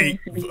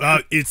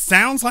it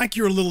sounds like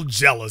you're a little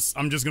jealous.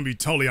 I'm just gonna be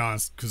totally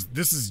honest, because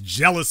this is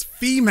jealous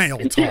female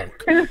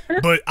talk.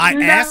 But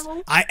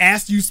I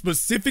asked you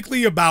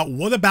specifically about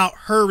what about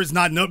her is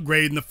not an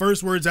upgrade, and the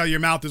first words out of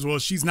your mouth is, well,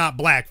 she's not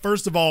black.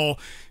 First of all,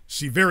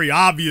 she very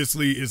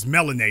obviously is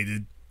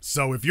melanated.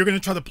 So if you're going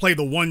to try to play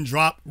the one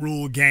drop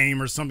rule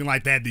game or something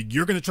like that, that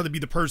you're going to try to be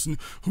the person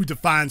who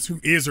defines who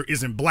is or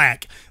isn't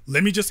black,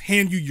 let me just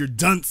hand you your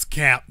dunce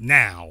cap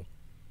now.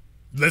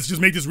 Let's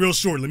just make this real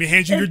short. Let me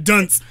hand you your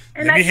dunce.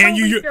 Let me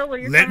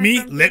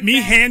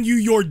hand you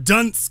your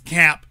dunce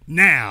cap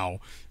now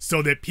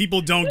so that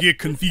people don't get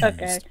confused.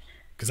 Okay.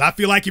 Because I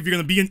feel like if you're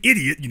going to be an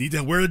idiot, you need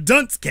to wear a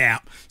dunce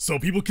cap so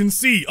people can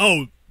see,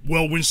 oh,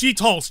 well, when she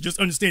talks, just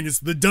understand it's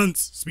the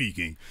dunce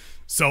speaking.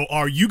 So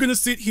are you going to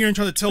sit here and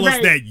try to tell us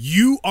that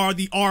you are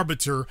the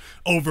arbiter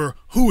over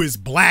who is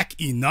black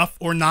enough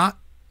or not?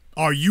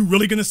 Are you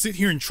really going to sit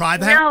here and try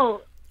that?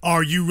 No.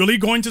 Are you really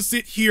going to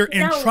sit here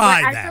and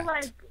try that? I feel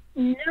like,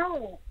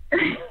 no.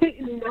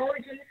 No,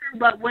 Jason,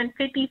 but when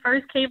 50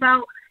 first came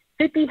out,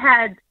 50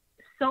 had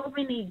so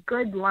many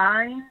good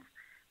lines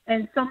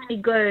and so many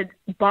good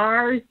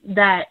bars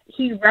that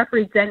he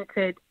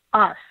represented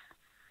us.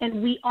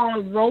 And we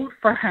all wrote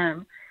for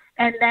him.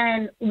 And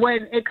then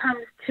when it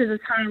comes to the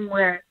time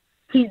where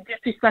he's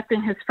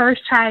disrespecting his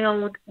first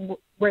child,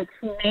 which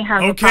he may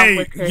have a problem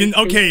with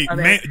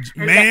his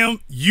ma'am,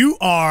 you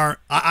are,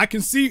 I can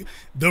see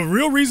the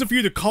real reason for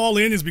you to call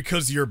in is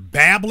because you're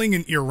babbling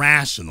and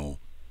irrational.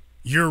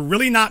 You're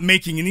really not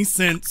making any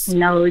sense.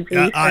 No,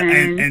 Jason.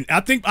 And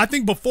I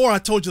think before I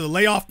told you to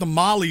lay off the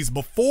mollies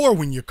before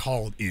when you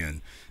called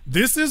in.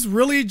 This is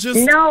really just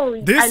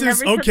Mollies.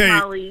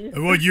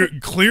 Well,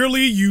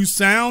 you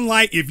sound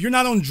like if you're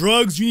not on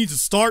drugs, you need to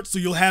start so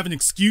you'll have an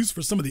excuse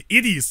for some of the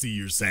idiocy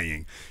you're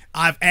saying.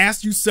 I've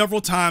asked you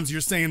several times, you're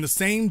saying the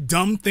same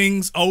dumb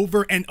things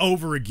over and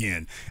over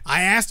again.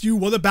 I asked you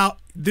what about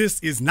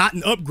this is not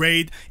an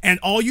upgrade, and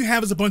all you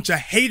have is a bunch of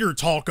hater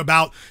talk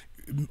about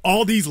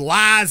all these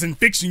lies and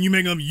fiction you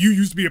make them. You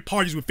used to be at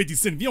parties with 50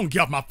 Cent. If you don't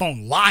get off my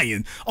phone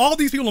lying, all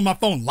these people on my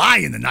phone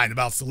lying tonight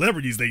about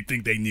celebrities they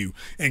think they knew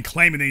and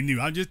claiming they knew.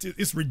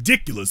 It's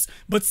ridiculous.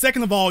 But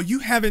second of all, you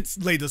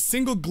haven't laid a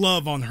single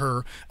glove on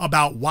her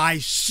about why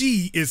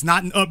she is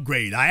not an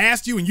upgrade. I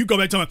asked you and you go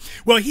back to me,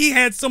 well, he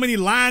had so many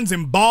lines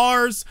and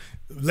bars.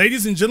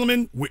 Ladies and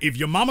gentlemen, if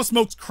your mama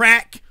smokes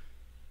crack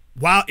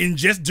while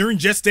during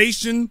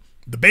gestation,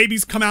 the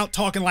babies come out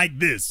talking like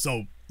this.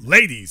 So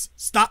ladies,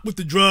 stop with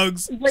the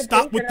drugs,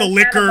 stop with the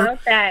liquor.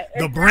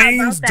 The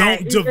brains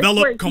don't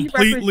develop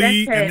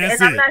completely, and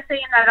that's it. I'm not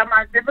saying that I'm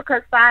on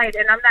Vivica's side,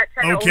 and I'm not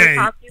trying to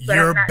overtalk you, but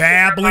you're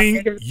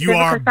babbling. You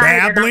are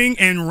babbling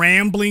and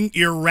rambling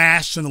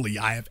irrationally.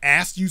 I have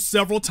asked you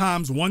several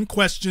times one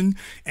question,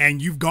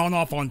 and you've gone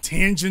off on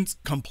tangents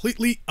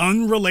completely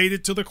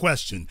unrelated to the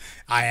question.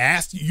 I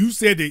asked you, you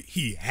said that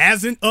he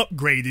hasn't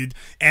upgraded,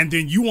 and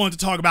then you wanted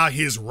to talk about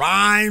his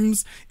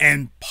rhymes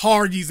and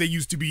parties they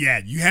used to be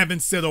at. You haven't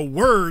said a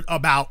word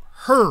about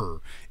her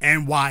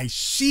and why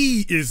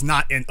she is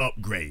not an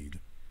upgrade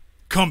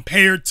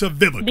compared to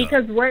Vivica.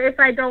 Because what if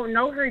I don't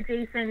know her,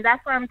 Jason?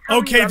 That's what I'm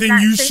telling you. Okay, then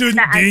you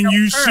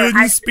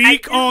shouldn't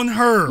speak on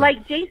her.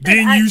 Like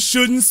Jason, you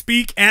shouldn't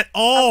speak at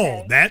all.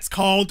 Okay. That's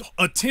called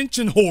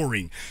attention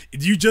whoring.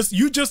 You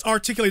just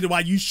articulated why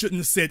you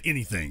shouldn't have said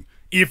anything.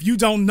 If you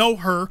don't know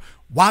her,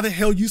 why the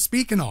hell you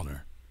speaking on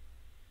her?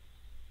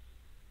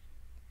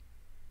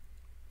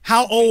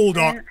 How old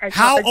are you?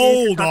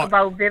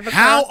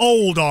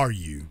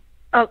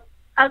 Oh,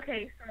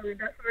 okay. So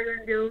that's what we're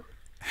gonna do.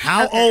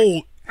 How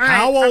old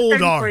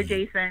are you?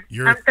 Jason.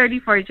 I'm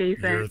 34,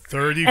 Jason. You're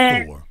 34.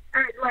 And,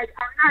 I'm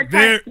not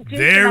trying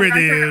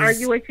to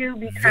argue with you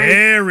because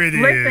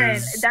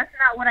listen, that's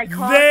not what I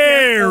called you. I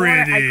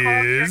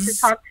called here to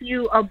talk to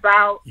you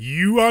about.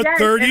 You are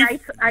 30.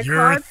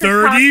 You're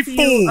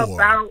 34.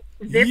 About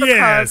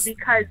Vivica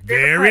because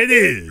Vivica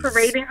is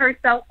parading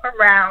herself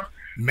around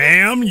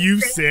Ma'am,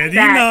 you've said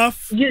that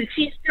enough.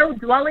 She's still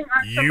dwelling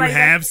on You somebody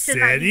have that she should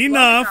not said be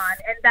dwelling enough. on,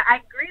 and that I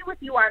agree with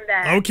you on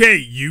that. Okay,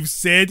 you've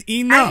said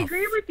enough. I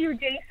agree with you,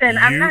 Jason.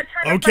 I'm not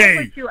trying to fight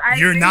with you.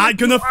 You're not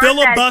going to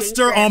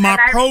filibuster on my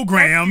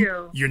program.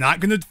 You. You're not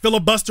going to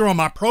filibuster on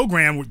my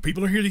program.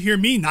 People are here to hear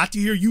me, not to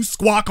hear you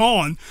squawk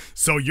on.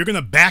 So you're going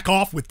to back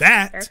off with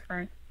that. That's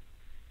fine.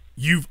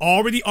 You've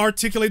already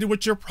articulated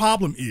what your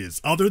problem is.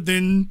 Other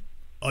than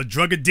a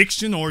drug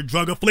addiction or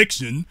drug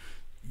affliction,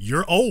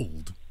 you're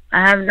old.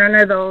 I have none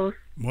of those.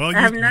 Well,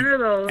 I have none of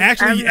those.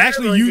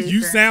 Actually,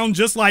 you sound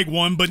just like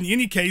one. But in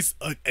any case,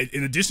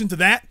 in addition to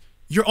that,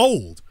 you're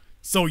old.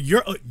 So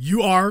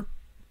you are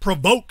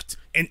provoked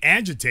and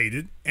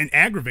agitated and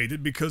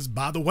aggravated because,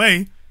 by the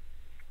way,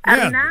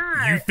 I'm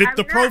not. You fit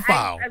the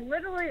profile.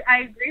 I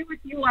agree with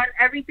you on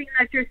everything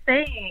that you're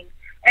saying.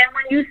 And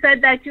when you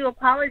said that you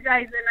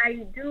apologize, and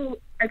I do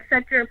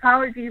accept your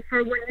apology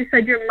for when you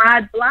said your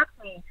mod blocked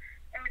me.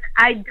 And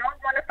I don't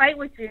want to fight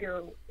with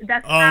you.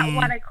 That's not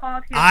what I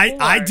called you for.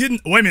 I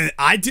didn't. Wait a minute.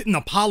 I didn't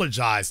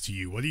apologize to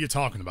you. What are you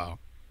talking about?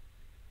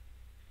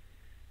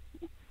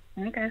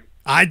 Okay.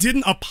 I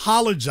didn't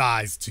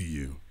apologize to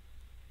you.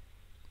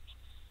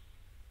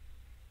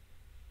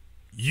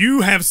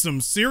 You have some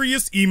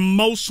serious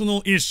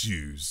emotional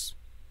issues.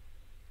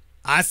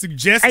 I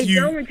suggest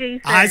you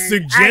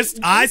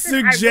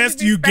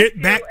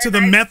get back to the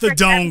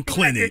methadone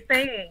clinic.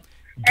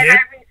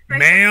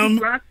 Ma'am,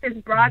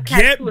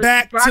 get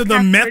back to the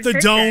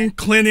methadone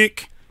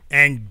clinic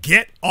and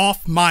get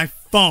off my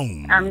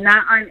phone. I'm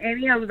not on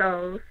any of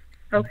those.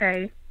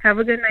 Okay. Have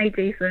a good night,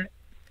 Jason.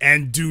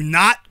 And do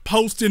not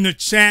post in the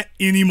chat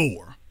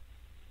anymore.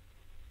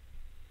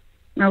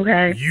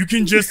 Okay. You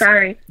can just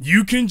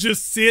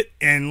sit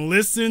and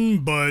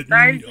listen, but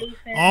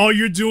all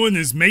you're doing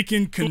is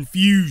making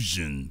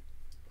confusion.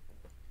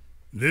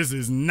 This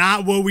is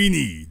not what we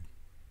need.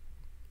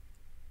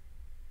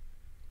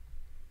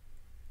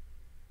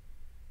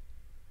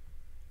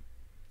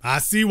 I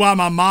see why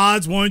my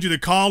mods wanted you to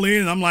call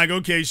in, and I'm like,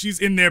 okay, she's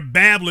in there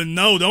babbling.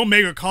 No, don't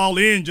make her call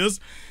in.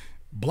 Just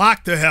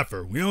block the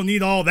heifer. We don't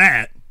need all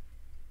that.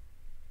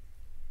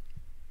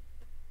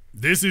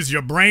 This is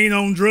your brain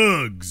on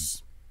drugs.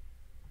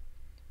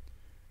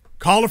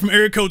 Caller from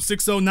area code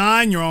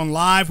 609. You're on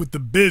live with The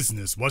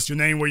Business. What's your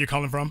name? Where you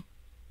calling from?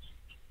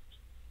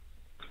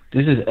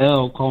 This is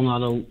L calling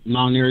out of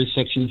Mount Airy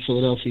section of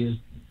Philadelphia.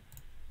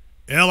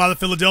 L out of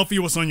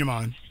Philadelphia. What's on your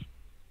mind?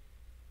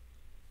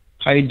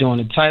 How you doing?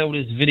 The title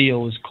of this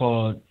video is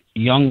called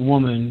Young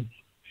Woman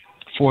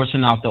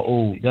Forcing Out the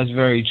Old. That's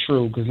very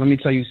true, because let me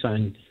tell you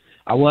something.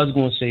 I was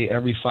going to say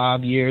every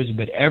 5 years,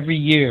 but every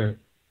year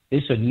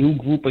it's a new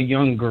group of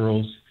young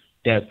girls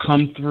that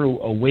come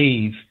through a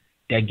wave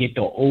that get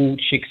the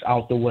old chicks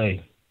out the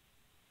way.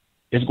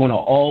 There's going to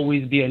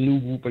always be a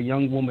new group of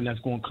young women that's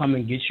going to come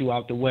and get you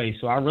out the way.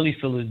 So I really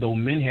feel as though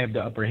men have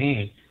the upper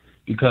hand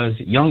because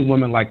young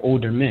women like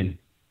older men.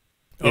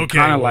 It's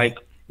kind of like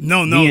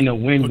being a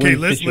win-win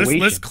situation.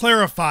 Let's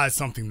clarify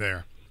something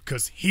there,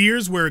 because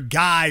here's where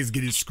guys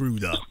get it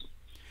screwed up.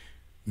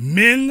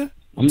 Men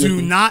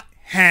do not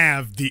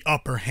have the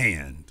upper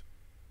hand.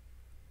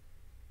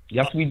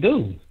 Yes, we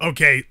do.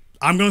 Okay,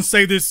 I'm going to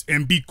say this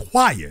and be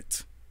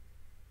quiet.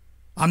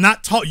 I'm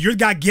not you're the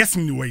guy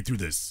guessing the way through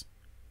this.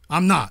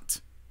 I'm not.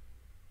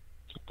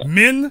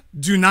 Men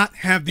do not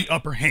have the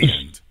upper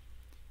hand.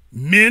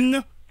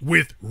 Men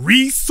with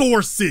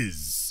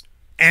resources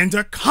and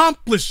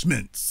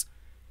accomplishments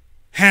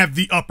have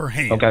the upper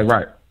hand. Okay,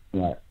 right.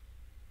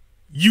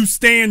 You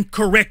stand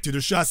corrected,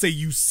 or should I say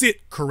you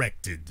sit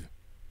corrected.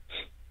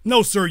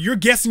 No, sir, you're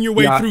guessing your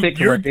way through. I sit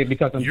corrected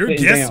because I'm sitting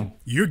down.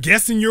 You're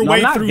guessing your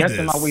way through this.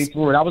 I'm not guessing my way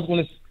through it. I was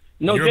going to...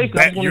 No, Jason,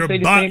 I was going to say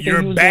the same thing.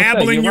 You're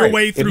babbling your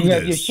way through this. If you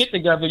have your shit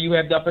together, you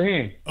have the upper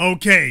hand.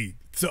 Okay,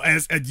 so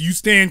as you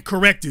stand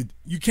corrected,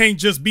 you can't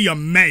just be a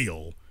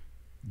male.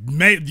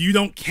 You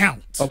don't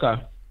count.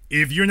 Okay.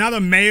 If you're not a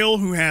male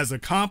who has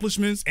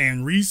accomplishments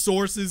and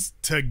resources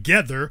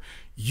together,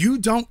 you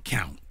don't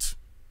count.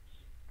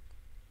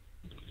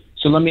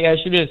 So let me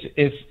ask you this.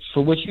 If,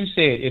 for what you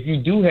said, if you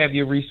do have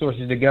your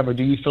resources together,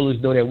 do you feel as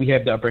though that we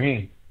have the upper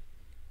hand?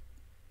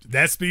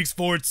 That speaks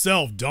for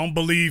itself. Don't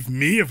believe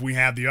me if we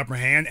have the upper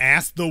hand.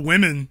 Ask the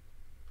women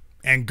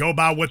and go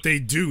by what they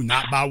do,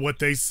 not by what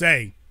they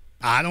say.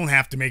 I don't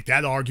have to make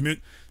that argument.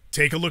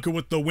 Take a look at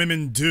what the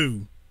women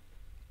do.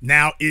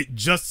 Now, it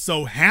just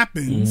so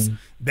happens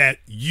that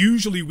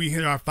usually we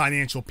hit our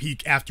financial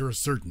peak after a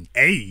certain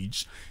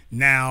age.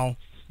 Now,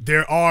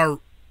 there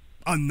are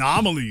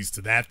anomalies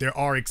to that. There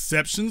are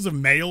exceptions of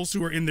males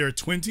who are in their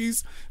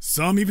 20s,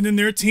 some even in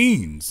their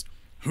teens,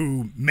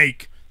 who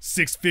make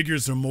 6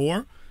 figures or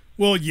more.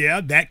 Well,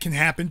 yeah, that can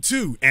happen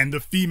too. And the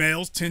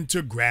females tend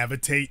to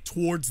gravitate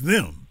towards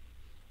them.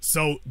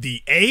 So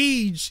the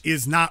age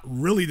is not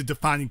really the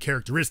defining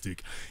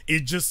characteristic.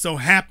 It just so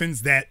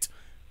happens that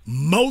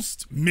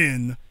most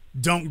men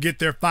don't get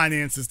their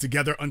finances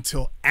together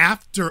until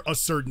after a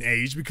certain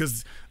age,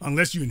 because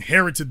unless you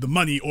inherited the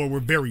money or were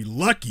very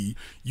lucky,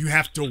 you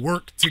have to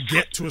work to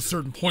get to a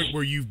certain point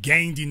where you've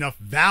gained enough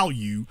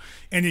value.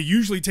 And it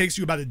usually takes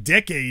you about a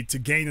decade to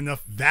gain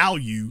enough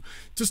value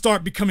to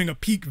start becoming a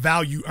peak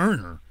value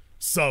earner.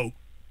 So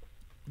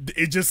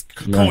it just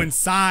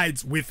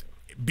coincides with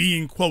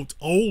being, quote,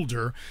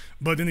 older.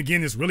 But then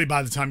again, it's really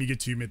by the time you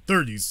get to your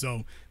mid-30s.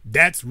 So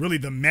that's really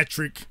the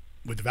metric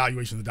with the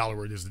valuation of the dollar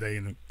where it is today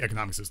in the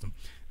economic system.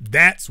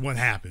 That's what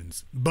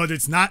happens. But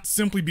it's not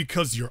simply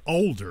because you're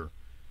older.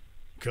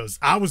 Because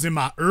I was in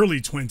my early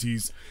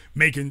 20s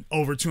making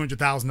over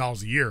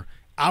 $200,000 a year.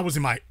 I was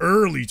in my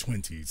early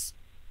 20s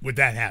with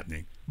that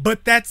happening.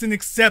 But that's an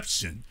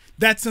exception.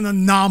 That's an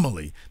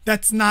anomaly.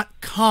 That's not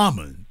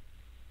common.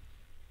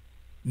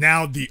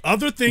 Now, the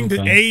other thing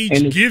that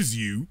age gives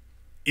you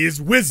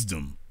is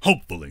wisdom,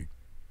 hopefully.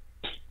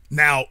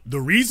 Now, the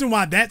reason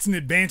why that's an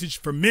advantage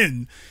for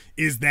men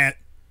is that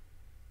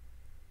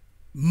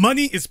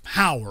money is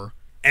power,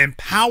 and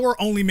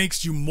power only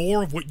makes you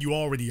more of what you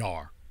already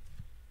are.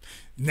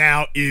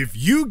 Now, if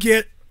you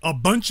get a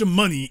bunch of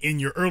money in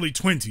your early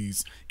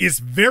 20s, it's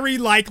very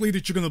likely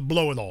that you're going to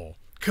blow it all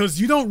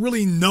because you don't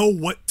really know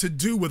what to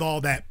do with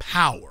all that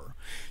power.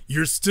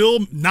 You're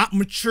still not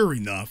mature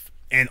enough,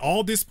 and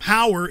all this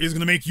power is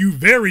going to make you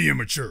very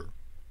immature,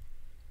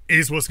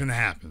 is what's going to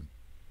happen.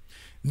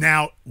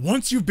 Now,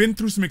 once you've been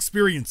through some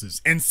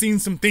experiences and seen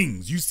some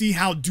things, you see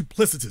how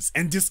duplicitous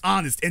and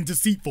dishonest and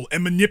deceitful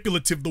and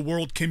manipulative the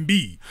world can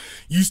be.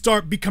 You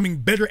start becoming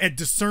better at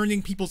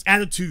discerning people's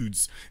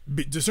attitudes,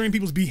 discerning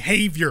people's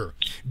behavior,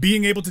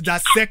 being able to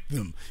dissect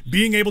them,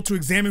 being able to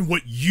examine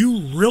what you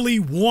really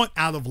want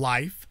out of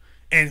life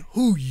and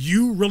who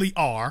you really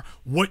are,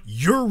 what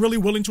you're really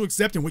willing to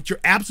accept and what you're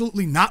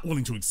absolutely not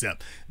willing to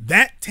accept.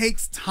 That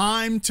takes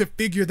time to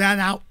figure that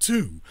out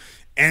too.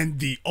 And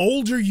the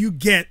older you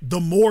get,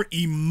 the more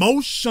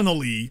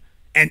emotionally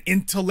and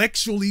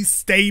intellectually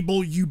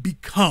stable you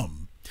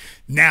become.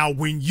 Now,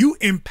 when you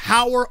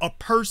empower a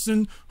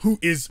person who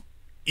is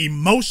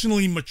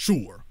emotionally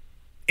mature,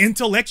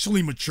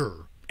 intellectually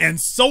mature, and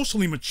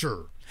socially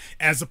mature,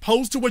 as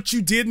opposed to what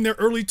you did in their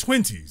early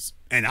 20s,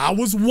 and I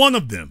was one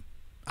of them.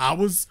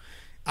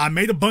 I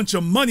made a bunch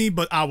of money,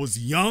 but I was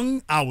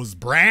young, I was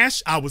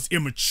brash, I was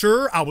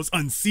immature, I was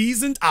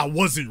unseasoned, I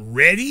wasn't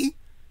ready.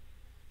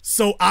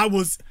 So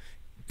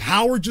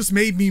power just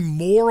made me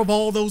more of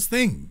all those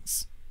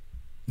things.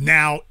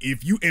 Now,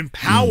 if you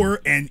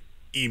empower an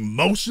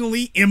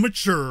emotionally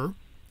immature,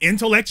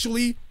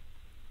 intellectually,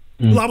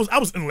 well, I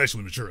was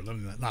intellectually mature, let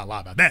me not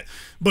lie about that,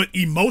 but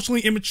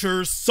emotionally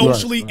immature,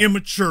 socially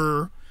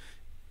immature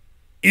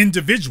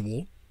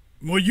individual,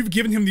 well, you've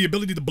given him the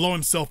ability to blow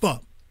himself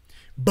up.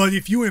 But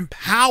if you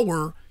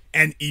empower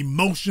an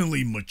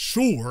emotionally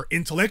mature,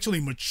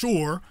 intellectually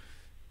mature,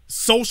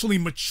 socially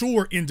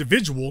mature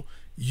individual,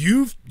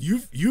 you've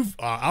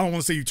I don't want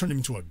to say you turned him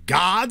into a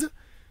god,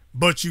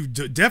 but you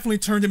definitely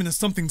turned him into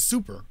something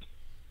super.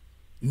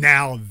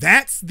 Now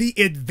that's the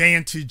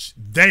advantage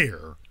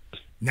there.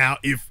 Now,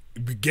 if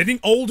getting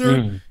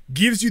older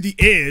gives you the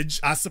edge,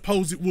 I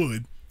suppose it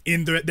would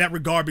in that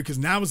regard, because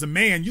now as a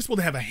man, you're supposed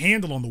to have a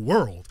handle on the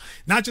world,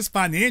 not just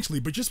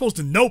financially, but you're supposed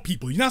to know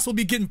people. You're not supposed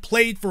to be getting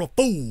played for a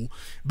fool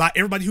by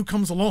everybody who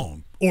comes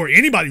along, or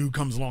anybody who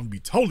comes along, to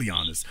be totally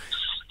honest.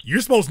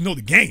 You're supposed to know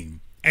the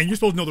game. And you're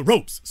supposed to know the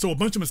ropes. So a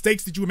bunch of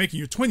mistakes that you were making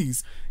in your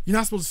 20s, you're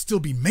not supposed to still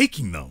be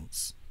making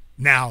those.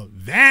 Now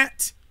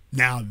that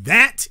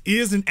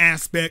is an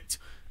aspect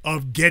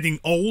of getting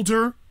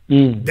older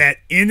that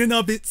in and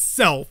of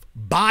itself,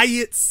 by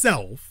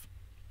itself,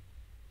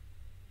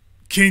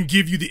 can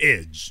give you the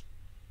edge.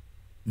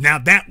 Now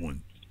that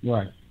one.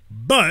 Right.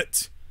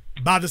 But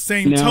by the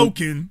same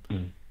token,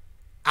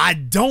 I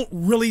don't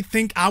really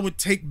think I would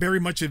take very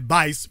much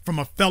advice from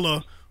a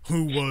fella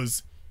who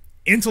was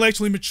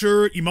intellectually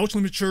mature,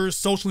 emotionally mature,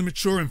 socially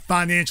mature, and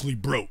financially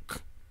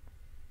broke.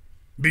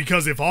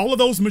 Because if all of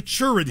those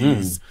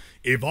maturities,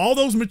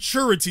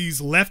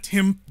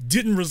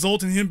 didn't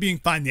result in him being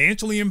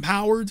financially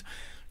empowered,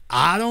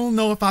 I don't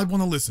know if I'd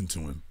want to listen to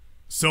him.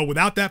 So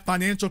without that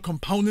financial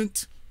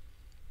component,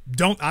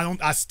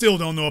 I still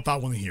don't know if I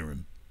want to hear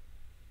him.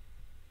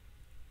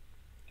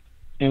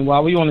 And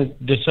while we on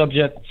the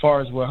subject as far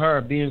as with her,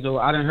 being though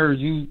I done heard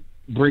you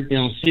break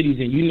down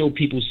cities and you know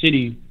people's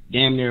city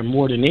damn near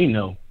more than they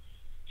know.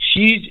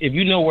 If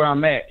you know where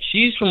I'm at,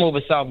 she's from over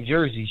South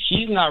Jersey.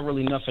 She's not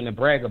really nothing to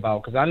brag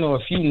about because I know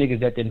a few niggas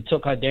that then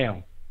took her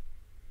down.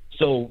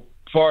 So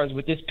as far as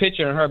with this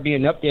picture and her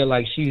being up there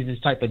like she's this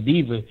type of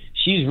diva,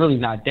 she's really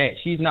not that.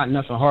 She's not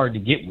nothing hard to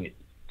get with.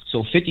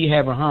 So 50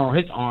 having her on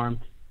his arm,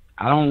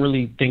 I don't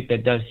really think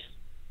that's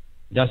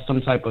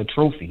some type of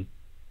trophy.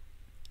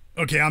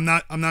 Okay, I'm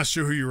not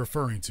sure who you're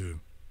referring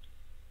to.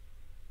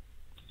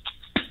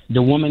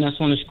 The woman that's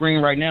on the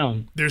screen right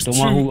now. There are two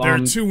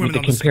women with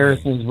the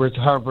comparisons with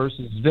her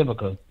versus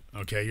Vivica.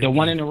 Okay. The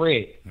one in the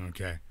red.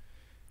 Okay.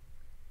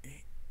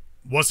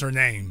 What's her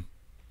name?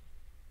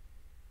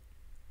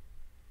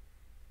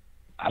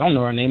 I don't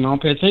know her name. I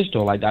don't pay attention to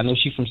her like that. I know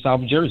she's from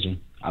South Jersey.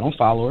 I don't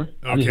follow her.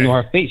 I just Okay. know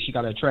her face. She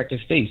got an attractive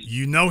face.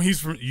 You know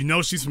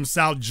she's from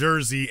South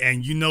Jersey,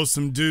 and you know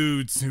some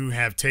dudes who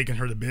have taken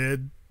her to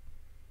bed.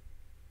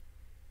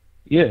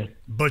 Yeah.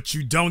 But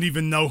you don't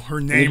even know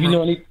her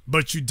name.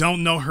 But you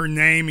don't know her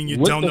name, and you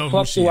don't know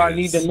who she is. What the fuck do I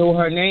need to know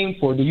her name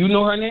for? Do you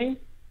know her name?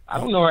 I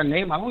don't know her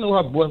name. I don't know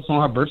what's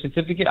on her birth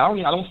certificate. I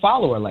don't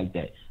follow her like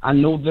that. I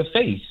know the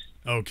face.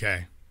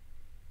 Okay.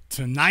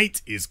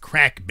 Tonight is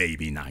crack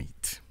baby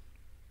night.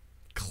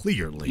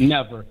 Clearly.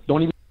 Never.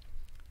 Don't even.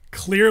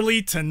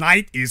 Clearly,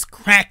 tonight is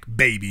crack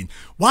baby.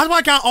 Why do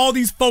I got all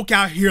these folk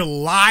out here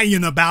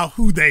lying about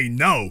who they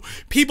know?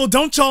 People,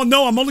 don't y'all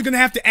know I'm only going to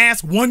have to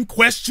ask one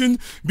question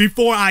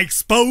before I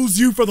expose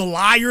you for the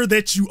liar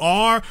that you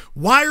are?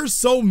 Why are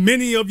so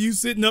many of you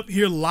sitting up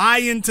here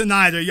lying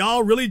tonight? Are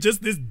y'all really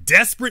just this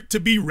desperate to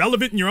be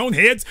relevant in your own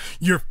heads?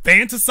 You're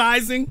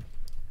fantasizing?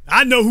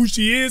 I know who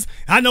she is.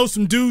 I know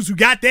some dudes who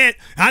got that.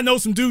 I know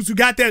some dudes who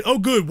got that. Oh,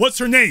 good. What's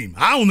her name?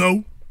 I don't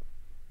know.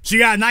 She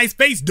got a nice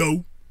face,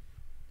 though.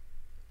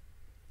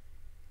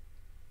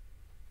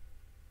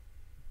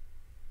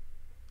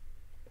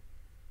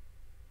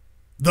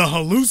 The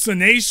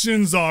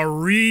hallucinations are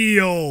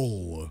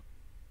real.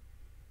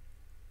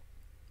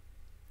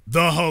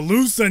 The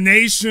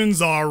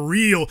hallucinations are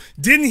real.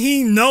 Didn't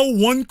he know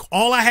one?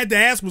 All I had to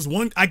ask was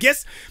one. I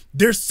guess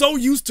they're so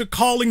used to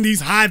calling these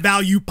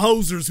high-value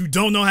posers who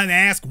don't know how to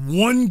ask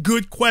one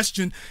good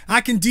question. I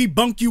can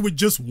debunk you with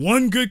just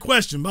one good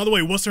question. By the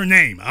way, what's her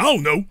name? I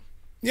don't know.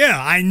 Yeah,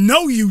 I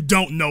know you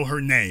don't know her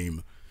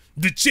name.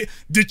 The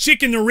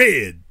chick in the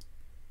red.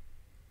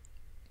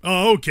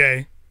 Oh,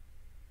 okay.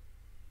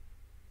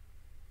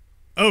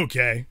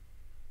 Okay.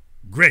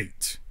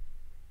 Great.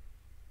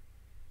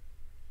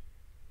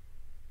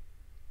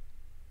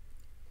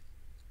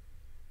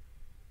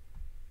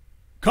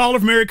 Caller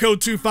from area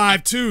code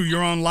 252.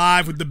 You're on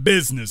live with the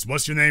business.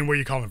 What's your name? Where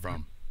you calling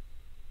from?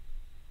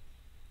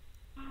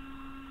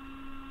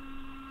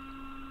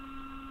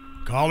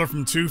 Caller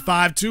from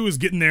 252 is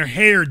getting their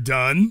hair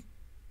done.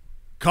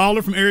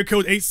 Caller from area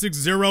code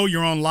 860.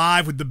 You're on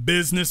live with the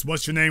business.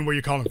 What's your name? Where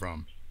you calling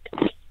from?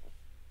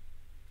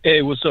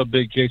 Hey, what's up,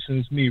 Big Jason?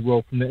 It's me,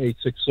 Ro, from the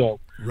 860.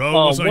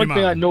 Ro, what's on your mind? One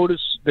thing I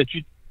noticed that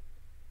you...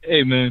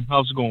 Hey, man,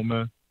 how's it going,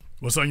 man?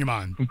 What's on your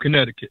mind? From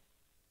Connecticut.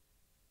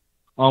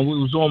 What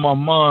was on my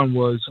mind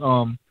was,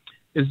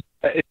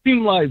 it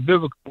seemed like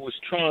Vivica was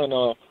trying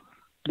to,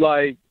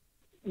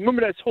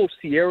 remember that whole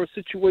Sierra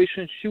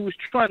situation? She was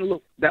trying to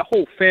look, that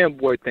whole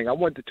fanboy thing. I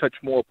wanted to touch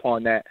more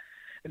upon that.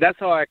 And that's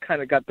how I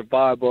kind of got the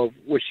vibe of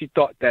what she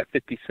thought that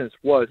 50 Cent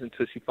was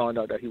until she found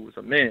out that he was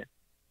a man.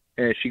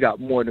 And she got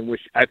more than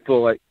which I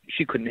feel like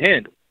she couldn't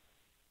handle.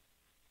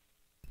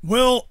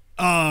 Well,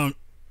 so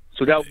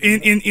that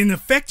in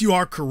effect, you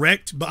are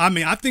correct. But I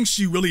mean, I think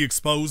she really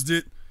exposed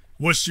it.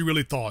 What she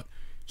really thought.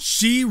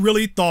 She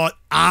really thought,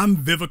 I'm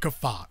Vivica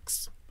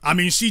Fox. I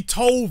mean, she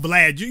told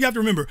Vlad. You have to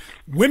remember,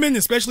 women,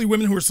 especially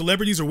women who are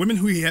celebrities or women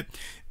who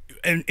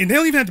and they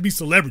don't even have to be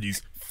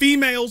celebrities.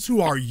 Females who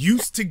are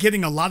used to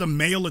getting a lot of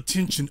male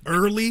attention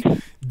early,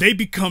 they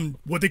become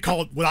what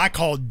I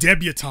call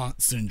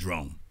debutante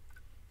syndrome.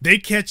 They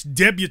catch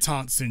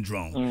debutante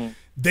syndrome.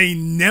 They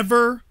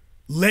never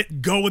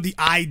let go of the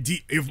idea.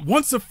 If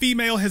once a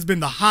female has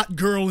been the hot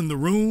girl in the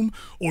room,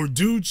 or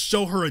dudes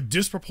show her a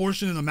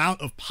disproportionate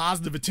amount of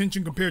positive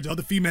attention compared to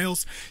other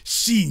females,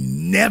 she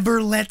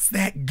never lets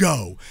that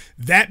go.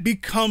 That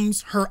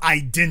becomes her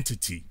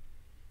identity.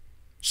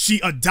 She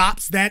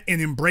adopts that and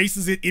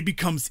embraces it. It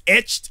becomes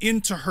etched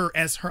into her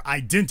as her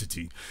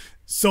identity.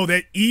 So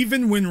that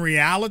even when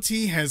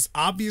reality has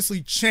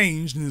obviously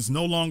changed and is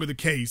no longer the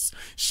case,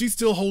 she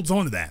still holds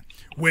on to that.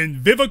 When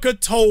Vivica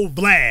told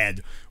Vlad,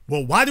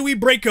 well, why do we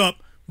break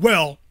up?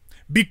 Well,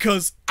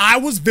 because I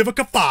was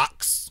Vivica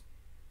Fox.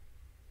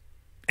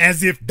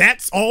 As if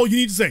that's all you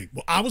need to say.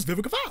 Well, I was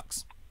Vivica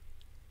Fox.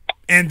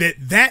 And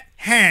that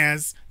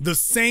has the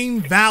same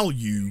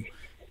value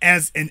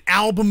as an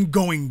album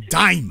going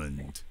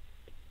diamond.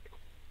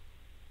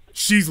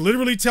 She's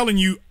literally telling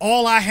you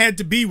all I had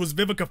to be was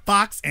Vivica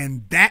Fox,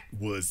 and that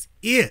was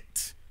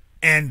it.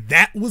 And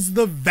that was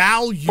the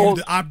value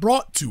that I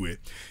brought to it.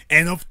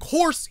 And of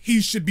course he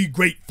should be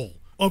grateful.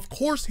 Of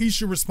course he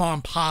should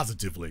respond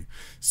positively.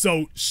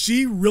 So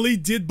she really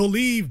did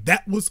believe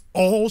that was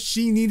all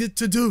she needed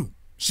to do.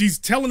 She's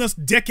telling us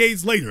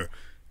decades later,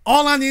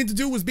 all I needed to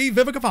do was be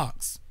Vivica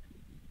Fox.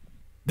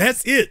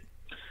 That's it.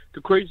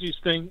 The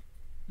craziest thing,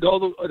 the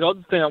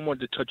other thing I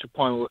wanted to touch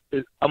upon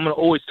is I'm going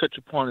to always touch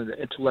upon the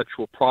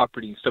intellectual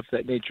property and stuff of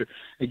that nature.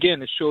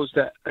 Again, it shows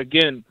that,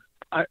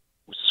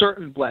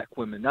 certain black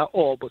women, not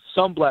all, but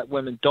some black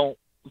women don't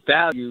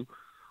value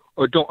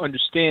or don't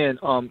understand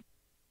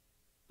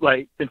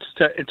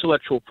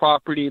intellectual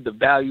property, the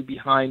value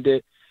behind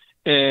it.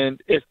 And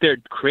if they're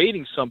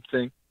creating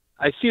something,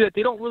 I see that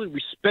they don't really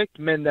respect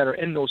men that are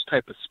in those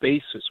type of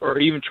spaces or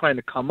even trying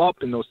to come up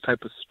in those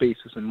type of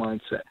spaces and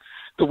mindset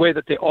the way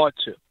that they ought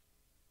to.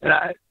 And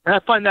I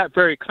find that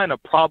very kind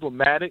of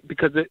problematic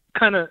because it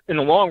kind of, in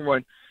the long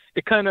run,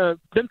 it kind of,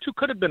 them two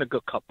could have been a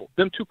good couple.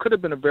 Them two could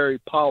have been a very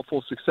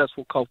powerful,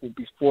 successful couple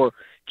before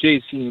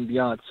Jay-Z and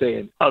Beyonce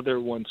and other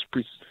ones.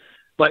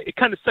 Like, it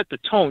kind of set the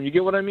tone. You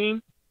get what I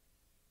mean?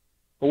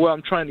 Or what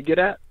I'm trying to get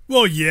at?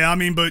 Well, yeah, I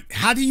mean, but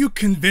how do you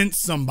convince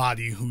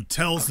somebody who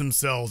tells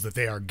themselves that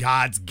they are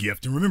God's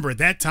gift? And remember, at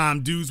that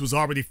time, dudes was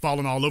already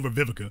falling all over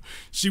Vivica.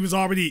 She was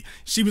already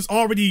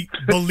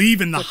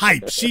believing the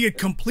hype. She had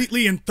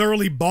completely and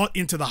thoroughly bought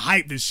into the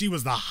hype that she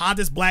was the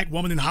hottest black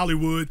woman in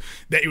Hollywood,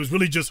 that it was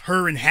really just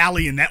her and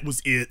Halle, and that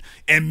was it.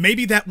 And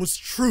maybe that was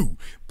true.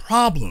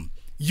 Problem.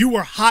 You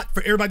were hot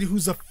for everybody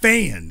who's a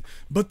fan,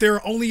 but there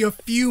are only a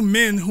few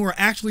men who are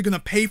actually going to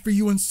pay for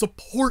you and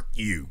support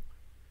you.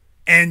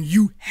 And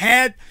you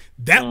had,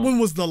 that one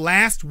was the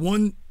last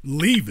one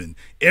leaving.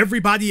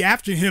 Everybody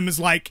after him is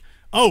like,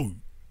 oh,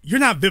 you're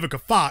not Vivica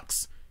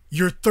Fox,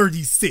 you're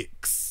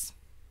 36.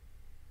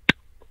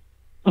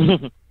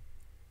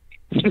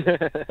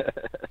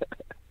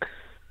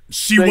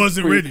 She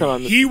wasn't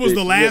ready. He was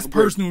the last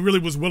person who really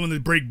was willing to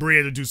break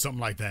bread or do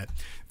something like that.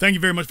 Thank you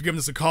very much for giving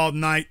us a call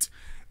tonight.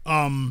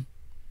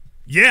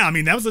 Yeah, I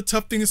mean, that was a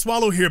tough thing to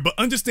swallow here, but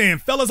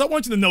understand, fellas, I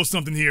want you to know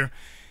something here.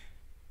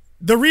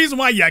 The reason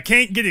why y'all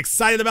can't get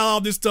excited about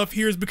all this stuff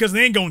here is because it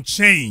ain't gonna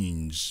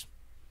change.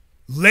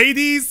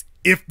 Ladies,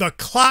 if the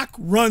clock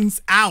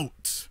runs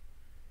out,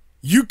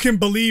 you can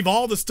believe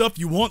all the stuff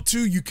you want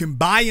to. You can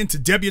buy into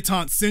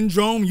debutante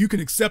syndrome. You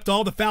can accept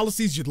all the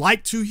fallacies you'd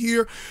like to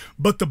here.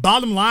 But the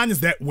bottom line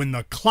is that when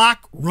the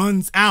clock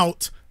runs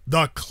out,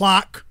 the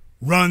clock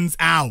runs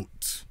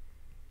out.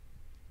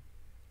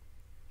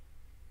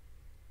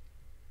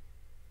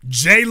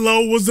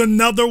 J-Lo was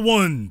another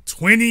one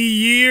 20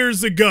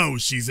 years ago.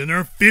 She's in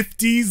her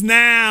 50s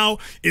now.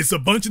 It's a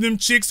bunch of them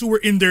chicks who were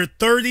in their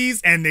 30s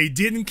and they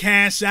didn't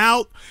cash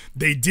out.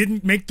 They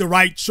didn't make the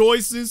right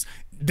choices.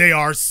 They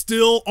are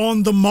still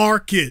on the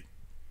market.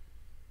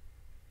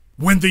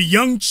 When the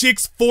young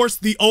chicks force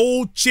the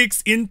old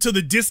chicks into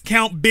the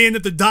discount bin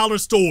at the dollar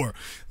store,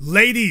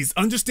 ladies,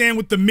 understand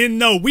what the men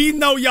know. We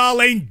know y'all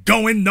ain't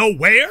going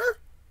nowhere.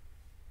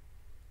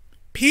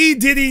 P.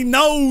 Diddy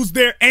knows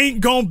there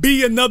ain't gonna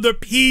be another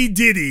P.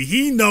 Diddy.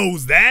 He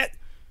knows that.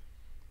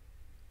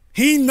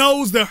 He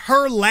knows that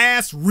her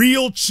last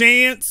real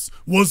chance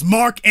was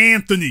Mark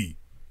Anthony.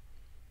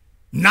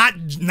 Not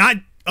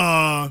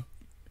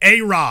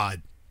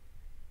A-Rod.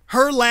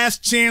 Her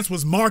last chance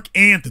was Mark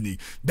Anthony.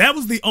 That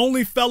was the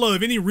only fella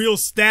of any real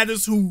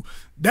status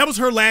that was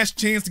her last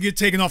chance to get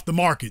taken off the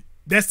market.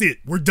 That's it.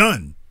 We're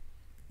done.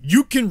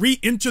 You can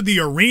re-enter the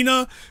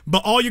arena,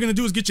 but all you're gonna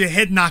do is get your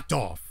head knocked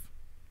off.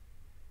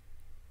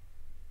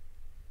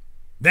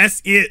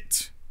 That's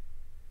it.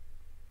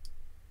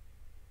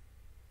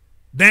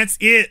 That's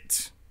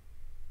it.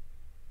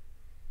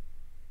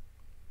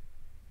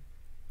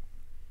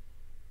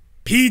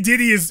 P.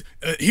 Diddy is,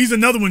 he's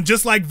another one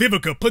just like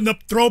Vivica, putting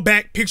up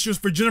throwback pictures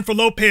for Jennifer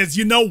Lopez.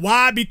 You know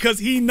why? Because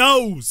he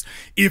knows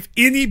if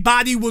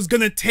anybody was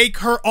going to take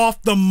her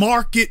off the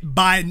market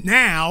by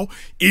now,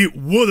 it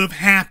would have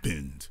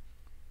happened.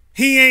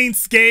 He ain't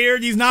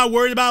scared. He's not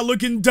worried about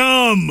looking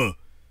dumb.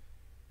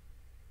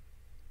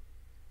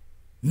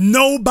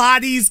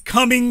 Nobody's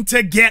coming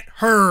to get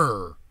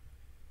her.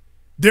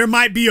 There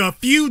might be a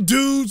few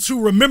dudes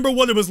who remember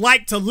what it was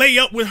like to lay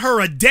up with her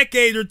a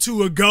decade or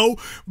two ago,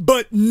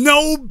 but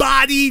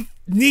nobody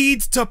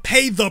needs to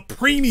pay the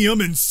premium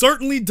and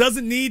certainly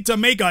doesn't need to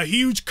make a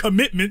huge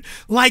commitment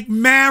like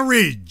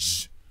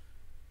marriage.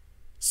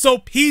 So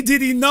P.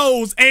 Diddy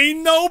knows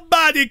ain't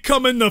nobody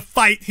coming to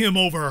fight him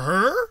over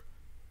her.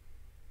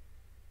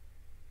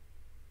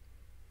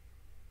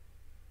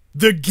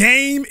 The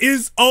game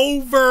is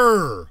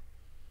over.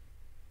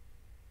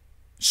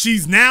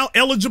 She's now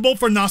eligible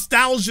for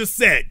nostalgia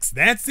sex.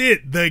 That's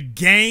it. The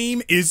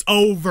game is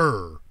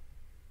over.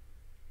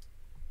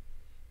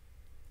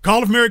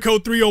 Call from area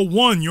code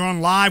 301. You're on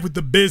live with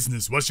The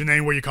Business. What's your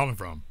name? Where you calling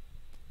from?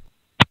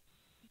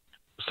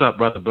 What's up,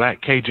 Brother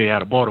Black? KJ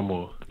out of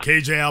Baltimore.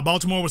 KJ out of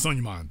Baltimore. What's on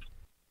your mind?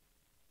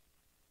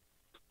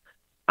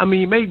 I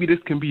mean, maybe this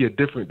can be a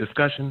different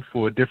discussion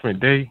for a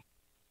different day.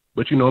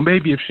 But, you know,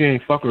 maybe if she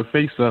ain't fuck her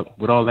face up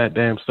with all that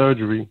damn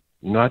surgery,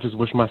 you know, I just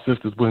wish my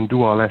sisters wouldn't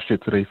do all that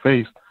shit to their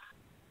face.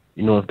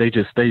 You know, if they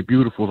just stay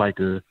beautiful like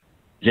a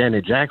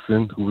Janet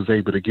Jackson, who was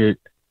able to get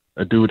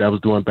a dude that was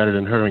doing better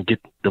than her and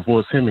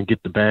divorce him and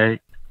get the bag.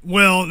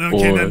 Well,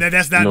 okay,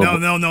 that's not,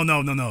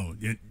 no.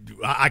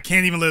 I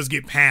can't even let us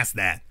get past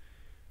that.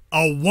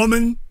 A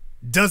woman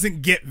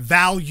doesn't get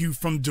value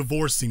from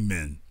divorcing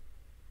men.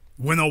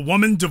 When a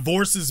woman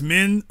divorces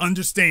men,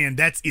 understand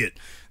that's it.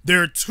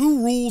 There are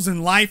two rules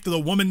in life that a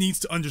woman needs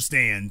to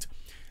understand.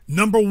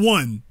 Number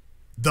one,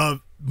 the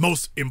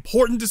most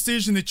important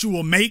decision that you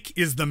will make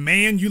is the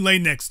man you lay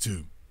next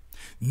to.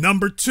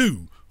 Number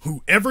two,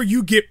 whoever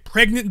you get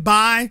pregnant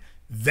by,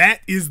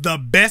 that is the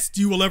best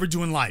you will ever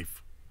do in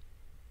life.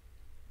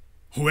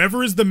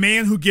 Whoever is the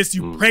man who gets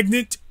you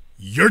pregnant,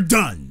 you're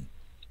done.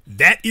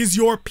 That is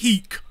your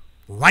peak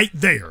right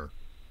there.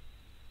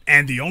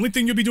 And the only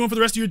thing you'll be doing for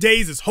the rest of your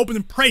days is hoping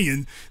and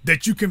praying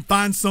that you can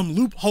find some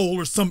loophole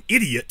or some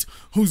idiot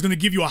who's going to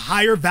give you a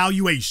higher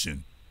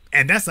valuation.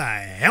 And that's a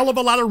hell of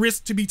a lot of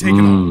risk to be taken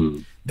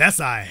on. That's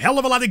a hell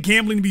of a lot of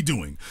gambling to be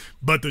doing.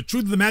 But the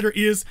truth of the matter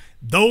is,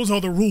 those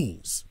are the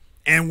rules.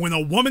 And when a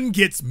woman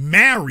gets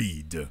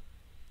married,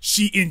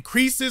 she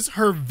increases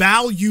her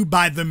value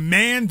by the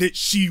man that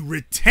she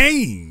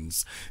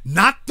retains,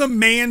 not the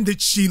man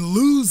that she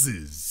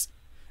loses.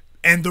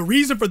 And the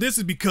reason for this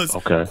is because,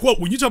 quote,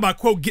 when you talk about,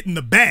 quote, getting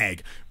the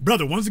bag,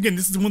 brother, once again,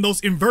 this is one of those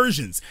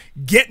inversions.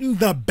 Getting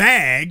the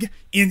bag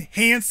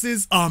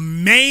enhances a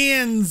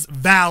man's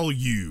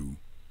value.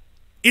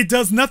 It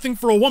does nothing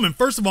for a woman.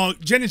 First of all,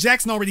 Janet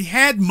Jackson already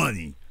had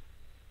money.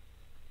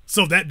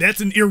 So that's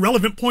an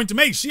irrelevant point to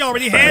make. She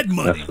already had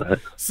money.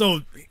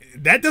 So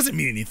that doesn't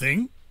mean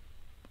anything.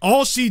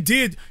 All she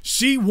did,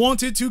 she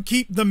wanted to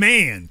keep the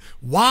man.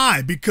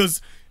 Why?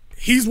 Because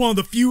he was one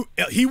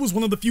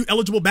of the few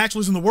eligible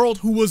bachelors in the world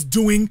who was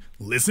doing,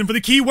 listen for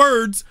the key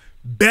words,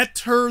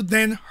 better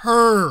than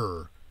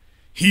her.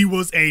 He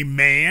was a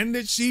man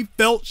that she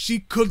felt she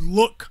could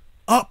look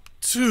up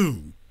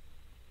to.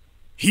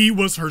 He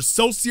was her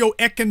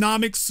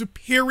socioeconomic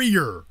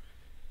superior.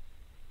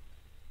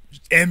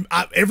 And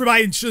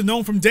everybody should have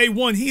known from day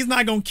one, he's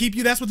not going to keep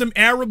you. That's what them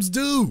Arabs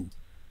do.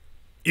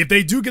 If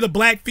they do get a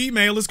black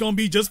female, it's going to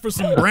be just for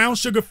some brown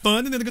sugar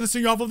fun, and then they're going to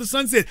send you off of the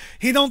sunset.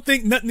 He don't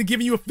think nothing to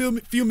giving you a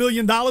few $1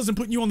 million and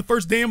putting you on the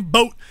first damn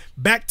boat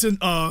back to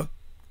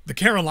the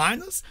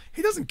Carolinas.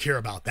 He doesn't care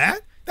about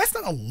that. That's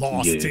not a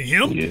loss to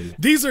him. Yeah.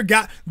 These are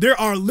there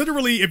are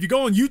literally, if you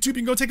go on YouTube, you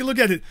can go take a look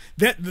at it,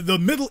 that the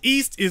Middle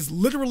East is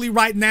literally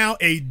right now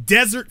a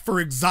desert for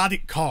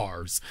exotic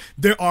cars.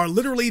 There are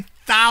literally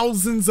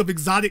thousands of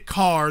exotic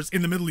cars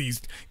in the Middle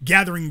East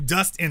gathering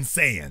dust and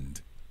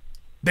sand.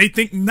 They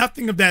think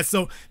nothing of that.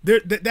 So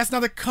that's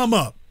not a come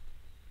up.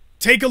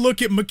 Take a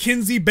look at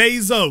Mackenzie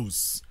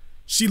Bezos.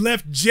 She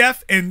left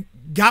Jeff and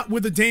got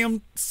with a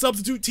damn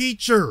substitute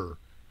teacher.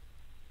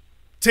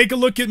 Take a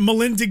look at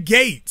Melinda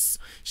Gates.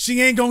 She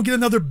ain't gonna get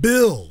another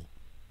bill.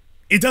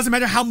 It doesn't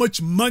matter how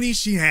much money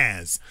she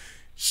has.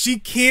 She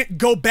can't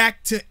go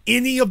back to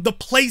any of the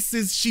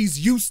places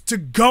she's used to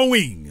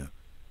going.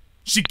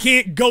 She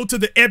can't go to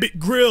the Ebbett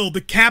Grill,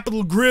 the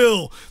Capitol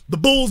Grill, the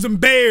Bulls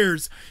and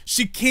Bears.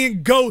 She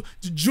can't go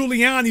to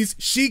Giuliani's.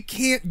 She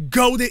can't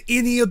go to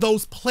any of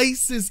those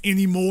places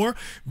anymore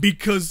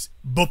because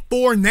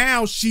before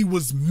now she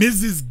was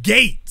Mrs.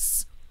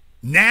 Gates.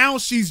 Now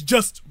she's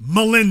just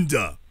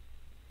Melinda,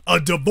 a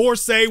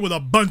divorcee with a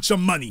bunch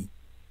of money.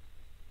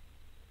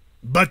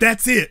 But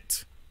that's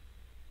it.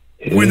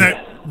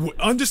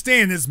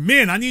 Understand, as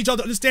men, I need y'all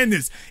to understand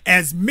this.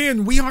 As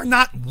men, we are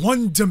not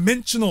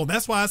one-dimensional.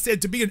 That's why I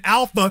said to be an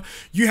alpha,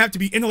 you have to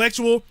be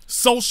intellectual,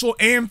 social,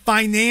 and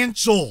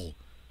financial.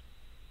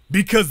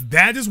 Because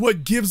that is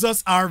what gives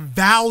us our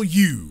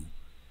value.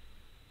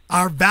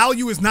 Our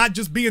value is not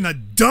just being a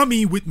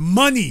dummy with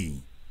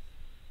money.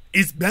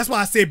 That's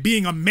why I said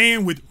being a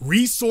man with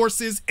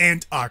resources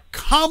and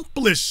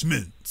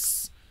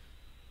accomplishments.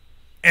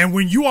 And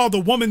when you are the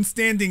woman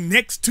standing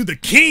next to the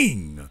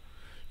king,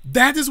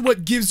 that is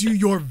what gives you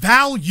your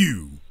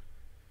value.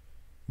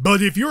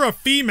 But if you're a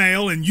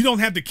female and you don't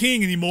have the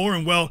king anymore,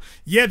 and well,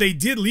 yeah, they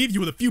did leave you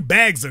with a few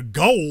bags of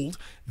gold,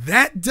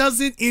 that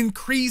doesn't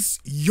increase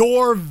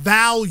your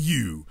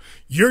value.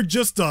 You're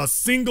just a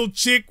single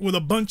chick with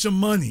a bunch of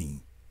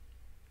money.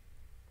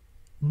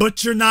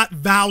 But you're not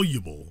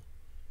valuable.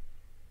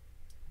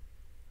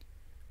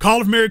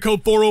 Call from area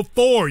code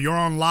 404. You're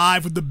on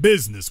live with The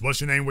Business.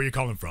 What's your name? Where you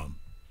calling from?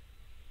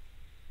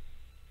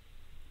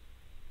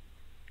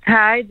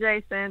 Hi,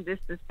 Jason. This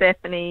is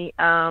Stephanie.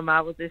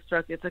 I was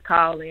instructed to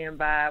call in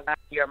by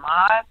your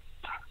mods.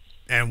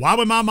 And why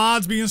would my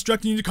mods be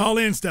instructing you to call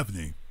in,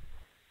 Stephanie?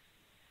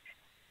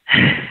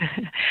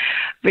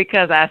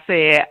 Because I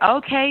said,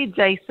 okay,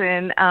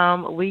 Jason,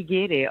 we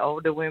get it.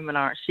 Older women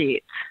aren't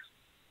shit.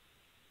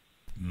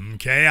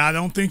 Okay, I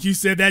don't think you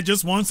said that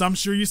just once. I'm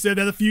sure you said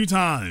that a few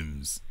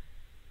times.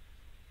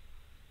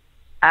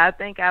 I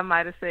think I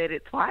might have said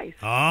it twice.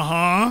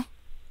 Uh-huh.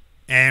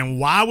 And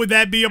why would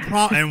that be a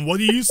problem? And what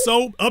are you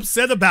so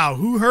upset about?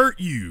 Who hurt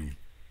you?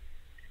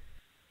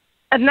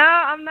 No,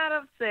 I'm not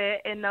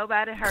upset, and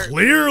nobody hurt me.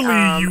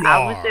 Clearly you are.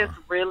 I was just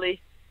really...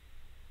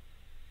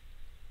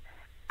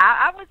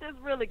 I was just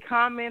really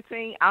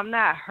commenting. I'm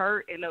not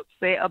hurt and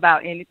upset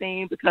about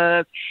anything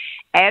because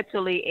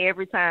actually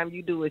every time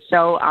you do a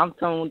show, I'm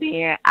tuned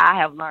in. I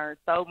have learned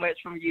so much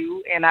from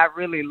you, and I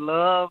really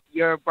love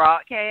your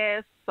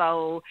broadcast.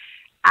 So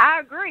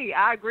I agree.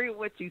 I agree with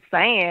what you're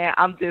saying.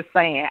 I'm just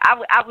saying.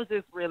 I was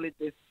just really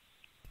just,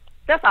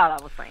 that's all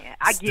I was saying.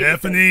 I get it.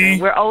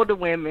 Stephanie, we're older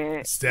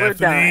women. Stephanie, we're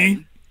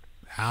done.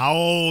 How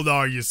old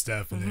are you,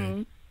 Stephanie?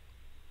 Mm-hmm.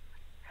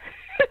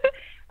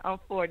 I'm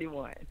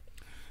 41.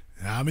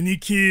 How many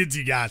kids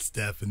you got,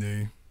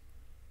 Stephanie?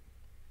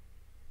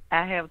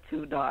 I have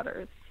 2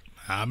 daughters.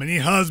 How many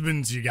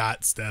husbands you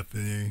got,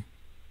 Stephanie?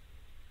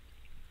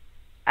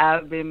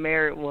 I've been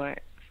married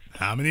once.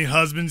 How many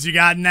husbands you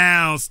got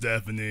now,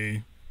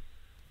 Stephanie?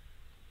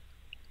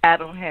 I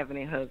don't have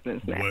any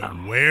husbands now.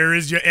 Where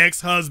is your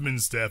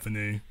ex-husband,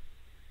 Stephanie?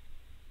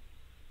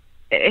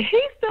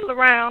 He's still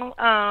around.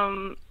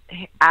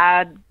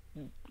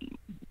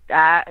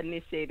 I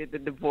initiated the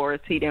divorce.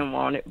 He didn't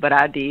want it, but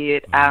I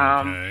did.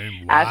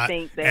 Okay. I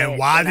think that. And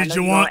why did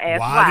you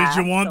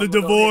want the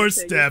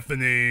divorce,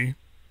 Stephanie?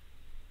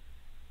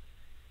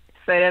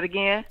 Say that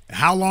again.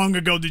 How long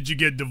ago did you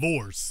get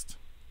divorced?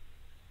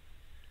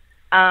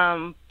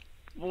 4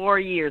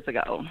 years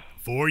ago.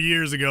 4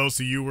 years ago,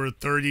 so you were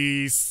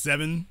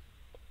 37?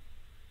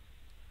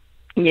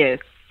 Yes.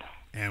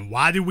 And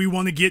why did we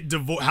want to get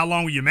divorced? How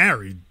long were you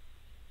married?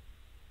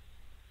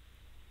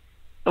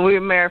 We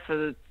were married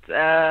for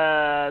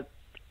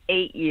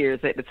 8 years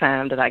at the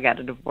time that I got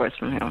a divorce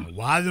from him.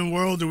 Why in the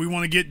world do we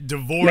want to get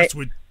divorced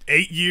with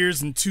 8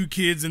 years and 2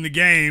 kids in the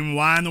game?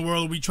 Why in the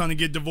world are we trying to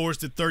get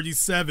divorced at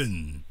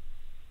 37?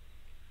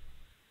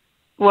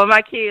 Well,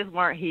 my kids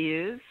weren't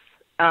his.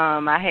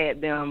 I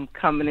had them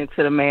coming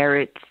into the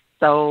marriage,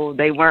 so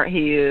they weren't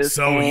his.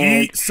 So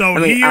he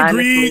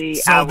agreed.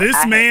 So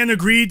this man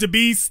agreed to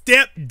be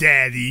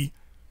stepdaddy.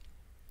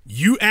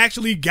 You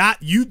actually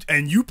got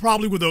and you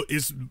probably were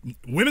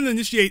women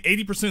initiate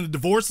 80% of the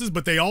divorces,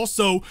 but they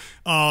also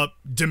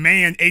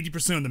demand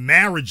 80% of the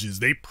marriages.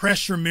 They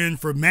pressure men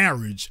for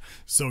marriage.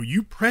 So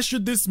you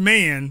pressured this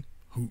man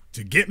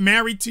to get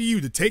married to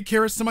you, to take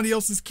care of somebody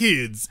else's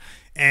kids.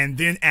 And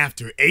then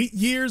after 8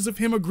 years of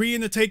him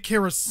agreeing to take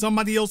care of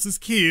somebody else's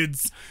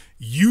kids,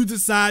 you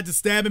decide to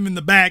stab him in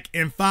the back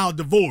and file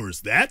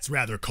divorce. That's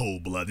rather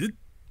cold-blooded.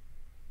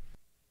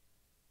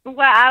 Well,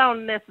 I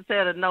don't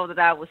necessarily know that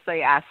I would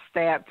say I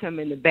stabbed him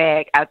in the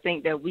back. I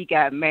think that we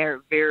got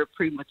married very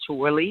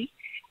prematurely,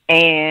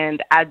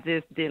 and I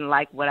just didn't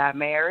like what I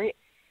married.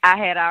 I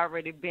had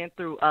already been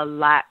through a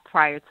lot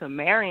prior to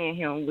marrying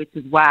him, which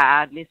is why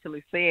I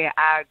initially said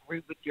I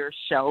agree with your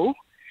show.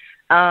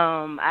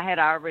 I had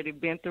already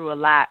been through a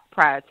lot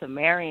prior to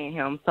marrying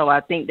him, so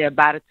I think that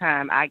by the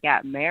time I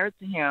got married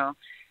to him,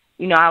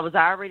 you know, I was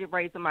already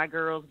raising my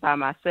girls by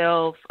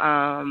myself,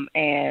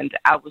 and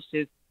I was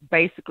just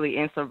basically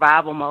in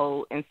survival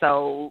mode. And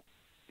so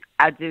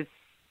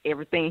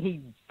everything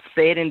he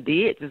said and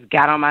did just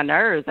got on my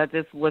nerves. I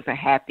just wasn't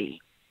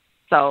happy.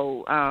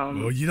 So,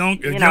 well, you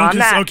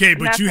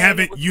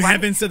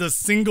haven't said a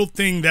single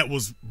thing that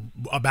was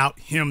about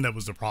him that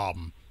was the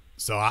problem.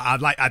 So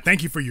I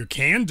thank you for your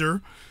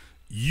candor.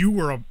 You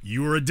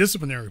were a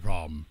disciplinary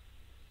problem.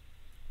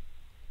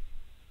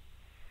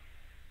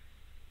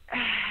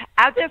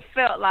 I just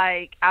felt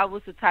like I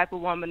was the type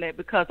of woman that,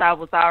 because I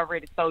was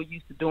already so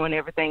used to doing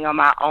everything on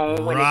my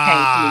own when it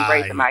came to me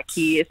raising my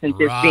kids and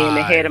just being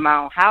the head of my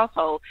own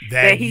household,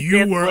 that he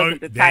just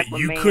wasn't the type of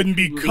man to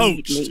lead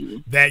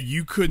me. That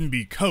you couldn't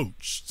be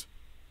coached.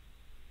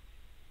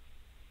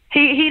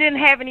 He didn't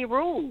have any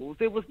rules.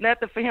 It was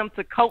nothing for him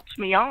to coach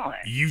me on.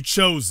 You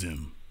chose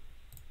him.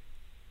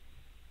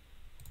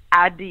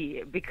 I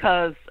did,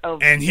 because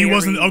of. And he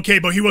wasn't okay,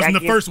 but he wasn't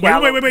the first.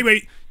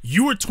 Wait.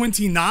 You were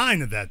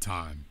 29 at that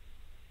time.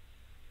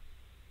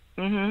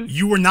 Mm-hmm.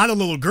 You were not a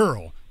little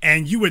girl,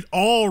 and you had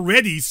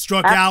already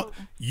struck out.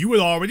 You had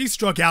already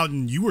struck out,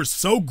 and you were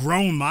so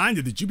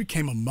grown-minded that you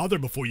became a mother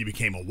before you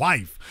became a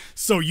wife.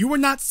 So you were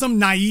not some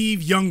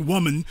naive young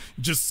woman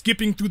just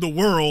skipping through the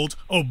world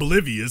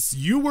oblivious.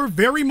 You were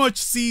very much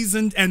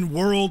seasoned and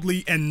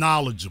worldly and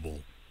knowledgeable.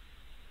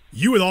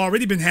 You had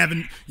already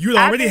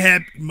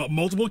had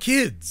multiple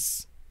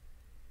kids.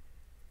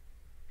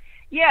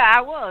 Yeah,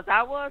 I was.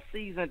 I was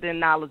seasoned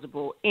and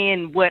knowledgeable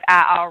in what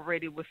I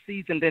already was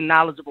seasoned and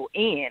knowledgeable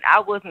in.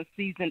 I wasn't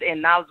seasoned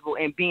and knowledgeable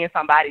in being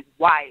somebody's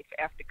wife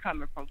after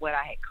coming from what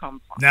I had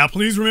come from. Now,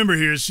 please remember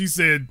here, she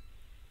said,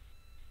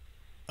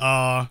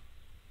 I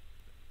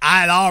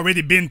had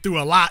already been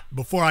through a lot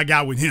before I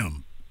got with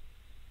him.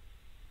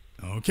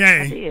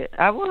 Okay. I did.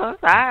 I was.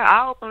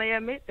 I openly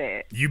admit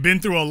that. You've been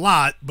through a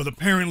lot, but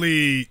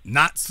apparently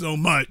not so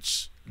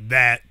much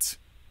that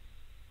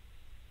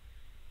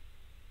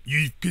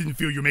you didn't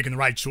feel you're making the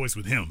right choice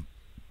with him.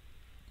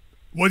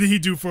 What did he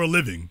do for a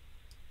living?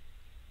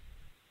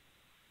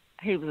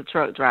 He was a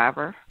truck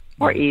driver,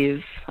 or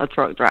is a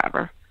truck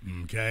driver.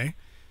 Okay.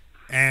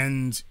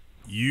 And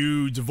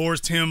you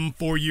divorced him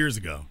 4 years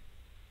ago.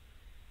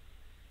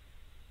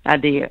 I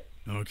did.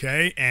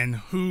 Okay. And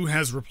who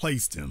has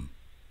replaced him?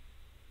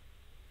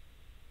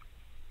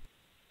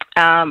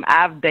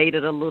 I've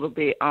dated a little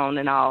bit on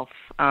and off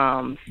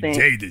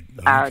since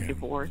our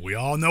divorce. We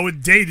all know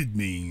what dated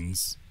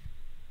means.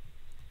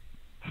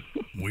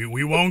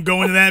 We won't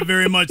go into that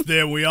very much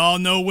there. We all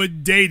know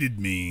what dated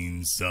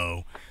means.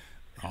 So,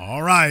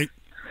 all right.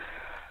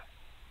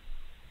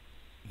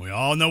 We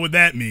all know what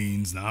that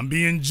means. Now, I'm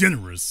being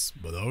generous,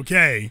 but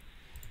okay.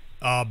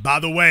 By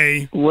the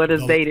way, what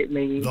does dated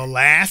mean? The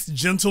last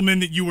gentleman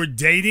that you were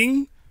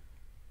dating,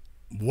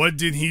 what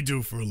did he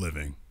do for a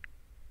living?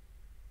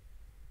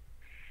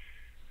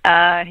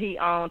 He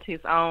owned his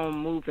own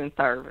moving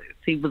service.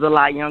 He was a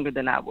lot younger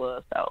than I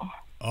was, though.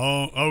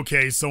 Oh,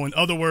 okay. So in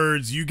other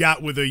words, you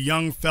got with a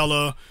young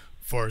fella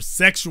for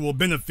sexual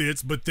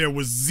benefits, but there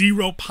was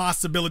zero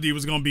possibility it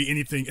was going to be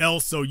anything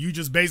else. So you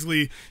just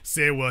basically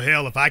said, well,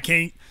 hell, if I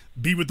can't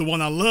be with the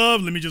one I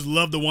love, let me just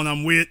love the one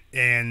I'm with,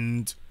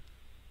 and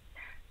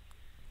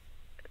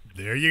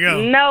there you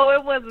go. No,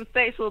 it wasn't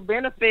sexual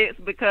benefits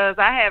because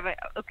I haven't.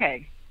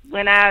 Okay,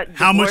 when I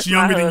how much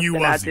younger than you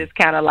was I just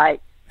kind of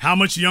like. How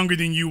much younger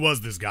than you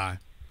was this guy?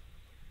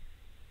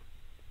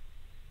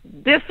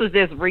 This was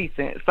just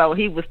recent, so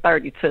he was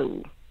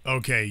 32.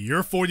 Okay,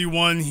 you're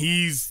 41.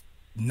 He's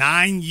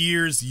 9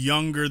 years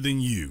younger than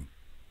you.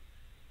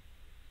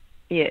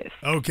 Yes.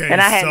 Okay. And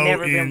I had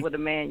never been with a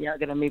man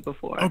younger than me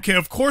before. Okay,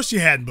 of course you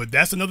hadn't, but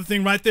that's another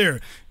thing right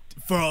there.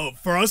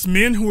 For us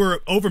men who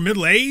are over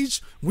middle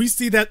age, we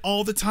see that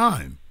all the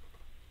time.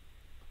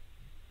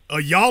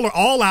 Y'all are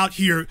all out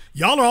here.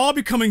 Y'all are all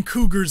becoming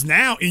cougars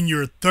now in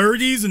your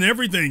 30s and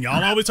everything.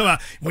 Y'all always talk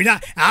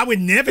about, I would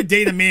never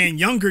date a man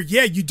younger.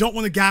 Yeah, you don't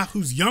want a guy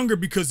who's younger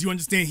because you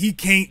understand he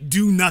can't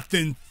do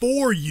nothing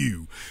for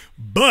you.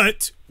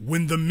 But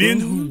when the men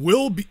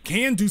who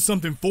can do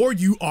something for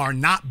you are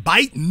not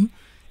biting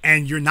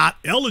and you're not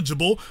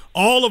eligible,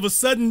 all of a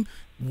sudden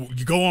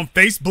you go on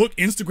Facebook,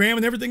 Instagram,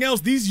 and everything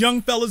else. These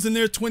young fellas in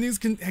their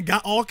 20s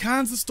got all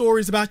kinds of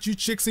stories about you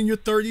chicks in your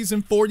 30s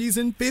and 40s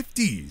and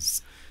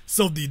 50s.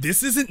 So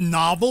this isn't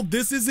novel.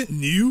 This isn't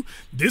new.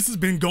 This has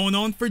been going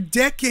on for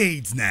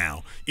decades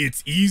now.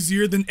 It's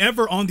easier than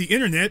ever on the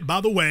internet.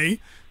 By the way,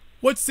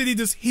 what city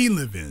does he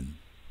live in?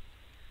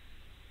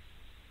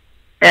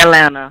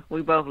 Atlanta.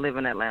 We both live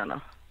in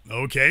Atlanta.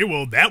 Okay,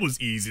 well, that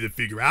was easy to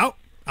figure out.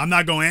 I'm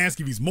not going to ask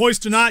if he's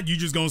moist or not. You're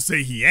just going to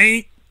say he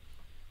ain't.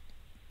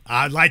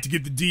 I'd like to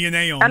get the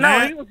DNA on that. I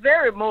know, he was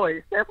very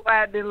moist. That's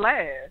why I didn't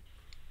laugh.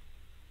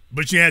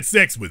 But you had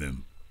sex with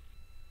him?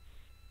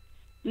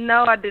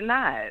 No, I did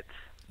not.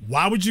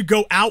 Why would you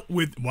go out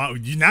with? Now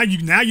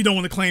you don't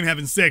want to claim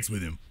having sex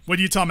with him. What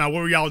are you talking about?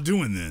 What were y'all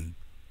doing then?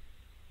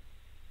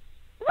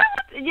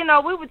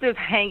 We were just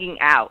hanging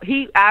out.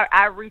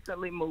 I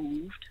recently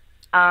moved.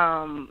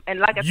 And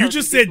like I said, you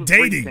just said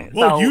dating. Recent,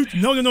 Well,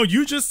 so. No.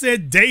 You just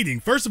said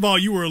dating. First of all,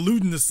 you were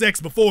alluding to sex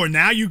before.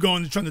 Now you're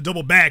trying to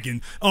double back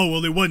and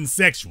it wasn't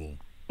sexual.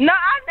 No,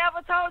 I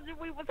never told you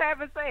we was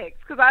having sex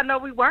because I know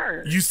we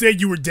weren't. You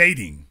said you were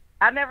dating.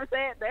 I never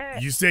said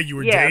that. You said you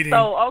were dating.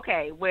 So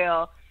okay,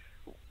 well,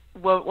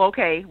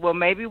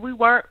 maybe we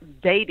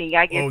weren't dating.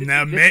 I guess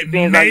it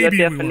depends on your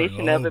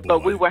definition of it.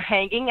 But we were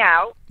hanging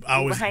out.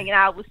 We were hanging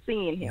out with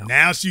seeing him.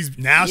 Now she's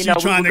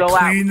trying to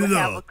clean it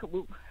up.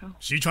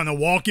 She's trying to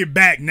walk it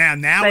back now.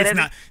 Now it's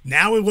not.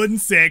 Now it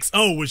wasn't sex.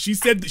 Oh, well, she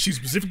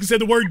specifically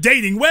said the word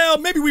dating. Well,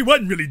 maybe we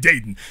wasn't really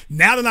dating.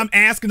 Now that I'm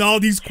asking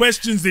all these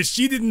questions that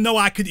she didn't know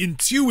I could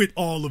intuit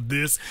all of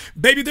this,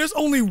 baby, there's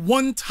only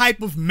one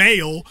type of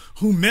male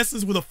who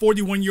messes with a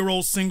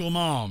 41-year-old single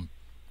mom.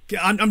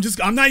 I'm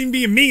not even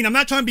being mean. I'm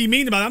not trying to be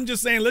mean about it. I'm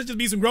just saying let's just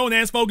be some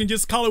grown-ass folk and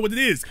just call it what it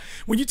is.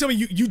 When you tell me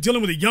you dealing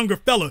with a younger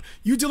fella,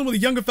 you dealing with a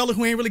younger fella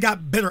who ain't really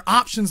got better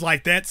options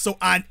like that. So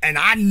I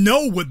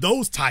know what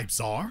those types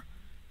are.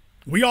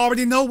 We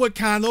already know what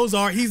kind those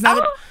are. He's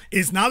not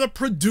a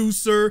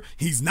producer.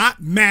 He's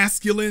not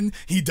masculine.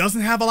 He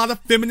doesn't have a lot of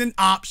feminine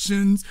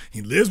options.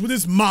 He lives with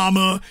his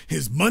mama.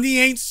 His money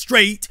ain't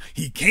straight.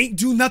 He can't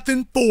do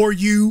nothing for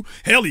you.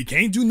 Hell, he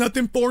can't do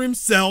nothing for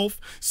himself.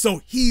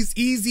 So he's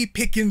easy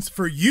pickings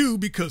for you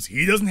because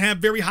he doesn't have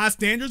very high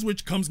standards,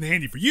 which comes in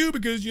handy for you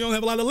because you don't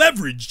have a lot of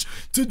leverage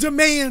to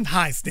demand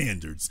high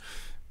standards.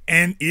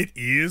 And it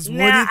is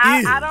what it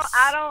is.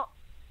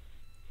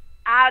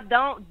 I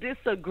don't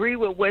disagree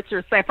with what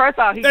you're saying. First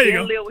of all, he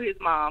didn't live with his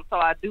mom, so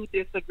I do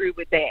disagree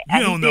with that.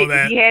 You don't know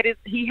that.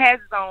 He has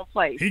his own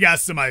place. He got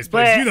somebody's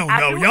place. You don't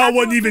know. Y'all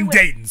wasn't even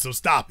dating, so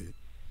stop it.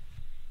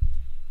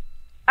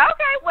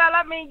 Okay, well,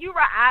 I mean, you're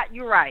right.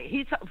 You're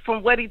right.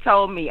 From what he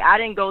told me, I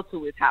didn't go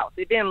to his house.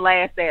 It didn't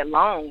last that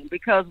long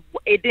because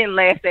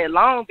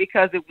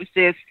it was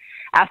just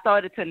I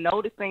started to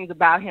notice things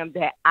about him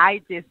that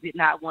I just did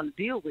not want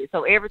to deal with.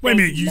 So everything. Wait a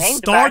minute, you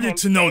started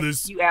to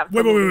notice. You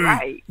absolutely wait.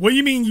 Right. What do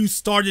you mean you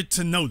started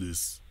to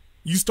notice?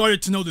 You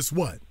started to notice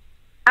what?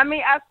 I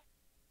mean,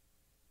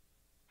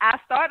 I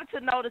started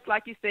to notice,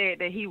 like you said,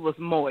 that he was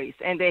moist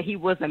and that he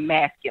wasn't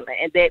masculine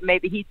and that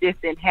maybe he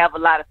just didn't have a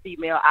lot of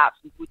female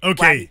options.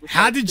 Okay,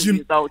 how did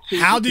you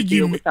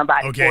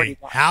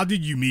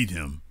meet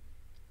him?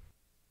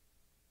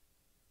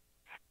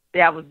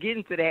 I was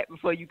getting to that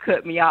before you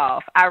cut me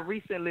off. I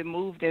recently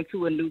moved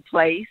into a new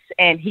place,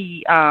 and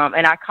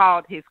I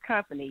called his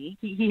company.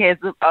 He has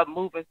a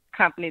moving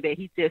company that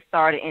he just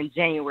started in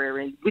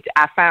January, which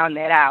I found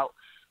that out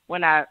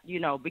when I,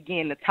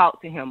 began to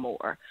talk to him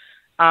more.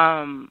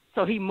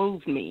 So he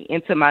moved me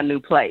into my new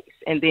place,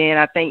 and then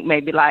I think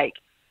maybe like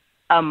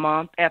a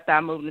month after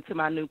I moved into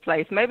my new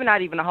place, maybe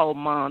not even a whole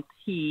month,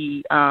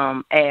 he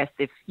asked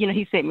if,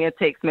 he sent me a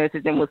text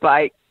message and was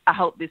like, I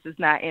hope this is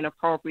not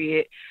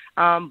inappropriate,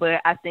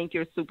 but I think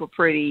you're super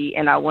pretty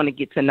and I want to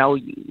get to know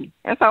you.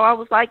 And so I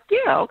was like,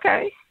 yeah,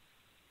 okay.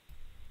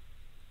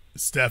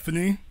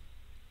 Stephanie?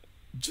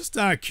 Just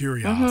out of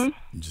curiosity,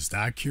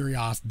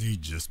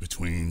 just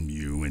between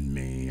you and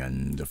me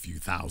and a few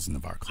thousand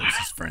of our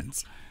closest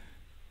friends,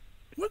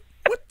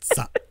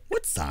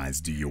 what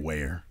size do you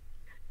wear?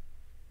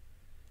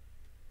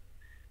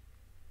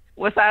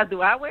 What size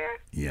do I wear?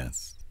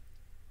 Yes.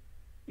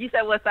 You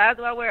said what size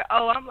do I wear?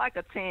 Oh, I'm like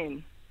a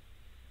 10.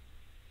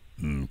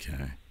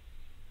 Okay.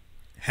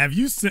 Have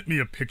you sent me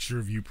a picture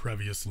of you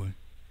previously?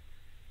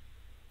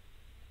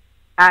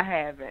 I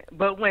haven't.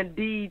 But when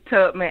D.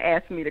 Tubman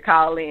asked me to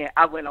call in,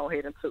 I went on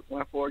ahead and took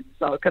one for you,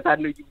 so because I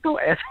knew you were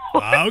going to ask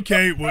for it.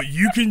 Okay, well,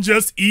 you can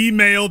just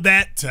email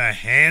that to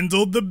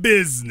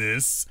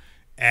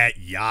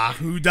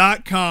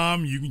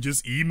handlethebusiness@yahoo.com. You can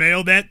just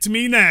email that to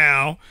me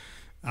now.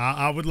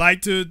 I would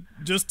like to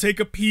just take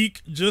a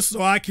peek just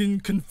so I can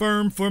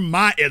confirm for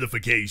my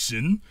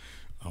edification.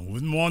 I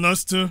wouldn't want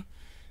us to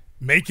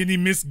make any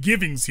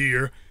misgivings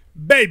here.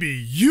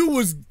 Baby, you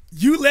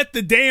let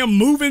the damn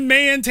moving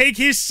man take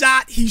his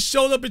shot. He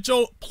showed up at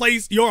your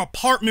place, your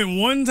apartment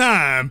one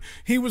time.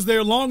 He was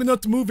there long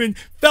enough to move in.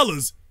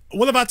 Fellas,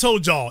 what have I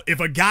told y'all? If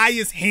a guy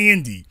is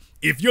handy,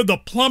 if you're the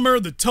plumber,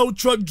 the tow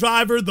truck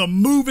driver, the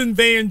moving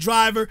van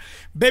driver,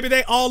 baby,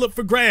 they all up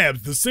for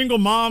grabs. The single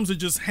moms are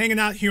just hanging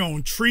out here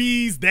on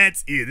trees.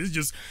 That's it. It's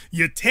just,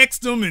 you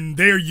text them and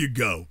there you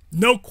go.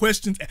 No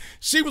questions.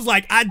 She was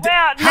like, how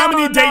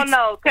many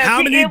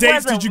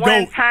dates did you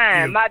go?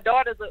 Time. My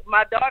daughters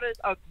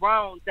are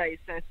grown,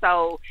 Jason.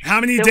 So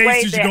how many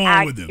dates did you go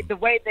on with him?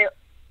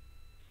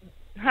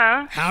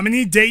 How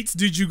many dates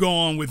did you go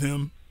on with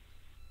him?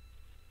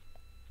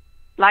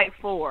 Like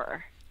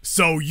 4.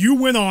 So you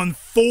went on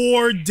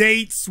 4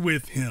 dates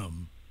with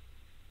him.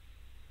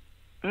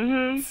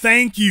 Mm-hmm.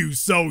 Thank you.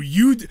 So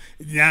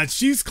now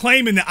she's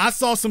claiming that I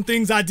saw some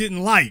things I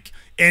didn't like,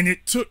 and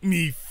it took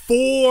me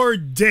 4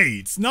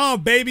 dates. No,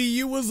 baby,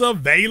 you was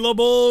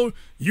available.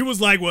 You was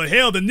like, well,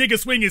 hell, the nigga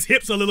swing his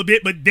hips a little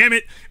bit, but damn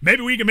it,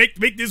 maybe we can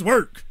make this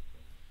work.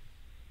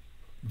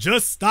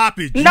 Just stop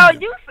it. No,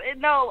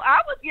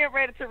 I was getting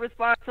ready to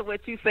respond to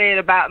what you said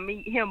about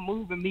him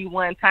moving me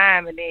one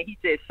time, and then he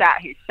just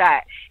shot his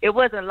shot. It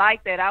wasn't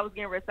like that. I was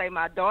getting ready to say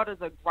my daughters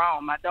are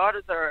grown. My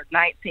daughters are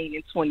 19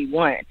 and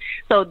 21,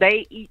 so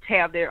they each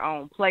have their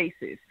own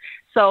places.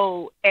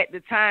 So at the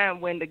time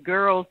when the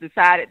girls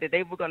decided that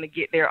they were going to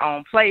get their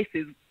own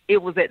places,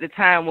 it was at the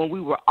time when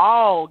we were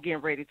all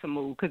getting ready to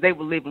move because they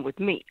were living with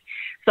me.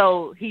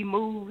 So he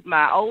moved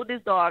my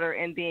oldest daughter,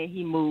 and then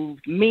he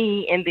moved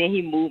me, and then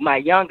he moved my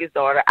youngest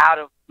daughter out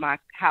of my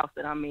house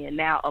that I'm in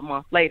now a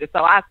month later.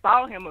 So I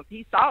saw him.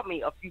 He saw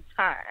me a few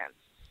times.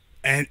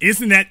 And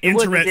isn't that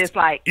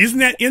interesting? Isn't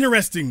that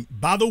interesting?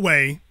 By the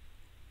way,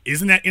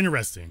 isn't that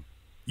interesting?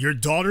 Your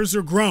daughters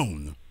are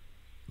grown,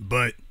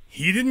 but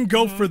he didn't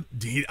go for.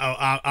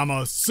 I'm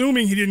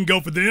assuming he didn't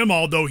go for them,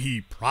 although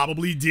he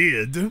probably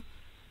did.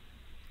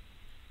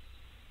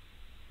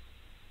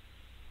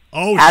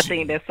 Oh, I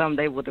think that's something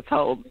they would have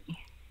told me.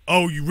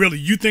 Oh,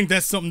 you think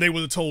that's something they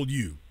would have told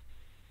you?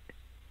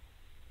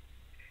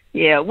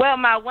 Yeah, well,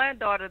 my one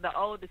daughter, the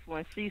oldest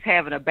one, she's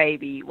having a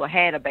baby. Well,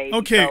 had a baby.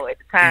 Okay. So at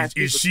the time,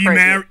 is she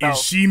married? So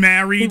is she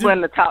married? He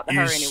wouldn't have talked to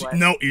her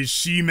anyway. Is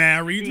she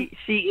married?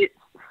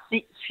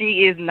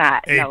 She is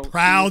not. A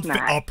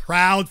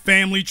proud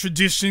family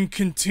tradition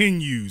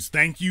continues.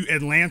 Thank you,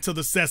 Atlanta,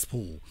 the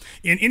cesspool.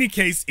 In any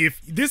case, if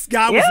this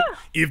guy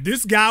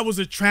was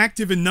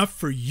attractive enough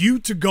for you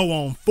to go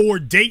on 4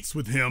 dates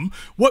with him,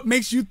 what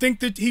makes you think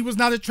that he was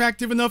not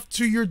attractive enough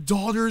to your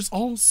daughters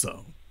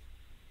also?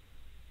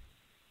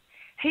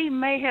 He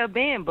may have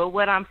been, but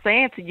what I'm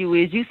saying to you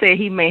is, you said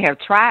he may have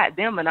tried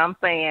them, and I'm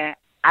saying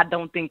I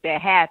don't think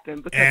that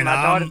happened because my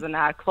daughters are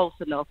not close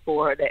enough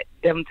for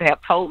them to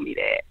have told me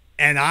that.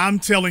 And I'm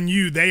telling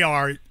you, they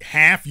are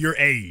half your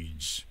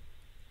age.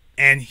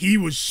 And he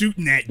was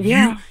shooting at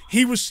you.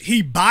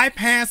 He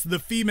bypassed the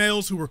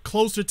females who were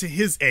closer to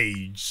his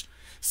age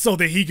so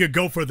that he could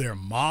go for their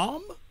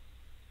mom?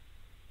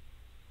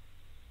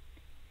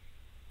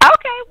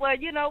 Okay, well,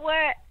 you know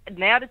what?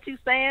 Now that you're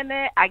saying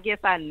that, I guess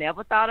I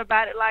never thought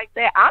about it like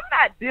that. I'm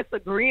not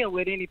disagreeing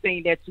with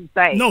anything that you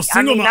say. No,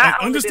 I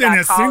understand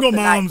that single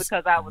moms,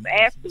 because I was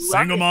asked to.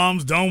 Single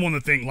moms don't want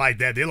to think like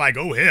that. They're like,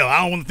 oh, hell,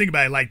 I don't want to think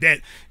about it like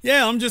that.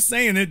 Yeah, I'm just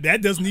saying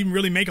that doesn't even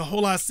really make a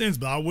whole lot of sense.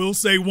 But I will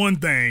say one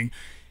thing.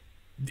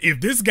 If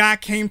this guy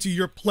came to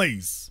your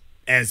place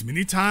as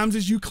many times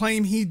as you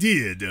claim he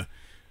did,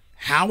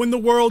 how in the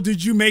world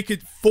did you make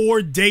it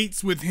 4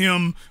 dates with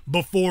him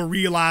before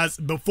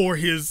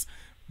his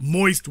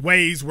moist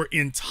ways were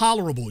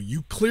intolerable?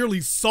 You clearly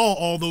saw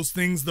all those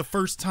things the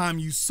first time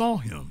you saw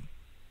him.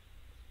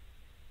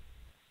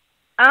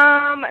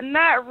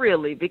 Not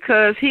really,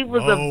 because he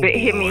was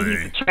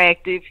he's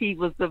attractive. He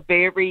was a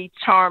very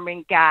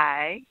charming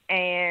guy,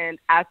 and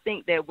I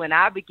think that when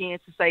I began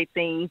to say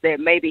things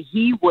that maybe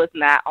he was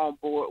not on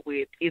board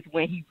with is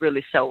when he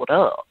really showed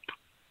up.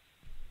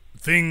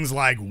 Things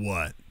like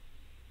what?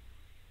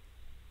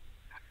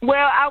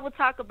 Well, I would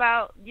talk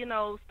about,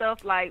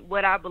 stuff like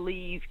what I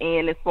believe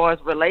in as far as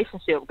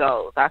relationship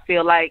goes. I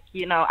feel like,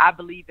 I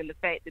believe in the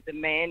fact that the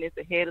man is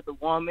the head of the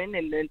woman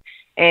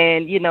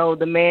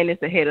the man is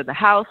the head of the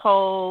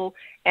household.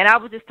 And I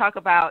would just talk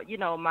about,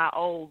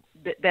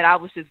 that I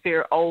was just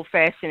very old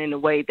fashioned in the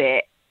way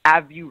that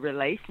I view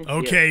relationships.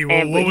 Okay, well,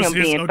 and what with was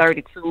him his being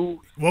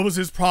 32. What was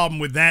his problem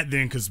with that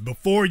then? Because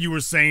before you were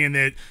saying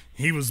that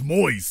he was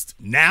moist.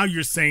 Now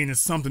you're saying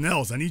it's something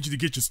else. I need you to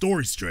get your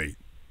story straight.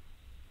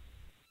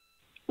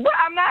 Well,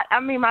 I'm not. I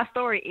mean, my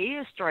story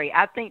is straight.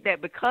 I think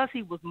that because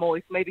he was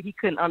moist, maybe he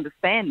couldn't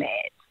understand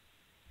that.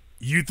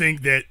 You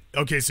think that,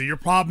 okay, so your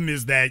problem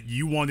is that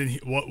you wanted,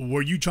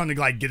 were you trying to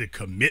like get a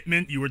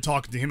commitment? You were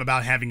talking to him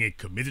about having a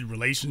committed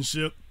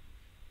relationship?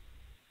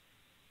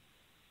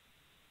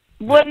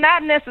 Well,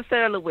 not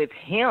necessarily with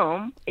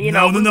him.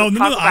 No.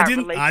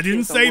 I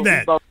didn't say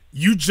that.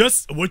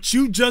 What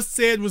you just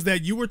said was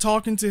that you were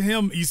talking to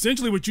him.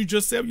 Essentially, what you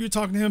just said, you were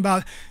talking to him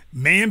about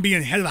man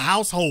being head of the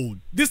household.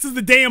 This is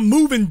the damn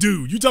moving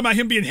dude. You talking about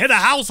him being head of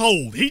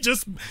household? He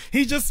just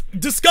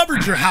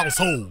discovered your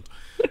household.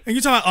 And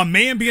you're talking about a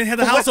man being head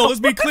of the household. Let's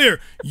be clear.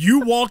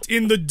 You walked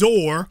in the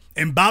door,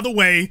 and by the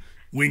way,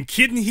 when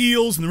Kitten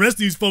Heels and the rest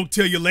of these folk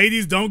tell you,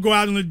 ladies, don't go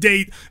out on a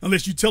date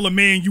unless you tell a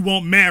man you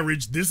want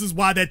marriage. This is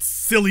why that's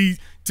silly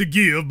to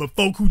give, but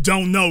folk who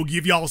don't know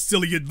give y'all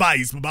silly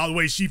advice. But by the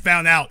way, she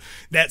found out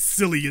that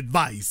silly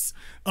advice.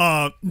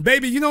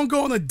 Baby, you don't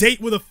go on a date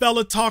with a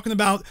fella talking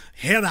about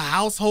head of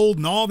household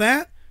and all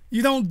that.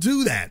 You don't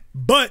do that.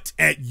 But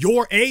at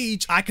your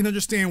age, I can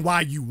understand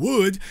why you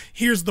would.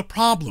 Here's the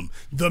problem.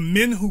 The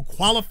men who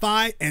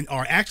qualify and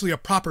are actually a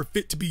proper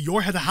fit to be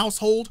your head of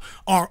household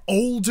are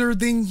older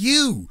than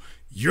you.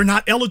 You're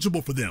not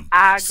eligible for them.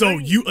 I agree. So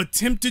you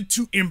attempted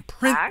to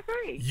imprint. I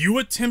agree. You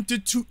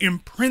attempted to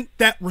imprint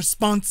that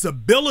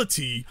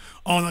responsibility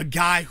on a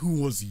guy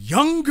who was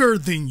younger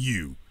than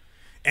you.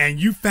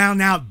 And you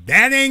found out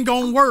that ain't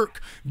gonna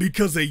work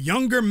because a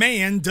younger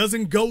man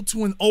doesn't go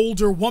to an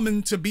older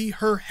woman to be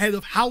her head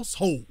of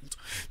household.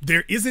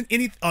 There isn't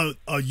any,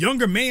 a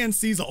younger man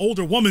sees an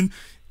older woman.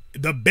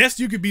 The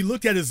best you could be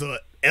looked at is a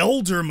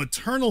elder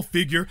maternal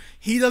figure.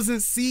 He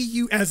doesn't see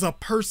you as a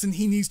person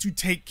he needs to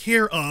take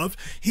care of.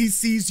 He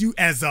sees you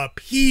as a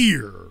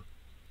peer.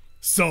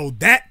 So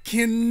that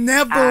can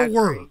never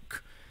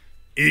work.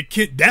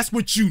 That's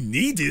what you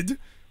needed.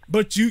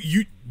 But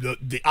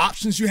the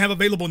options you have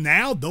available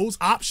now, those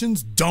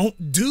options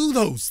don't do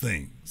those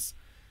things.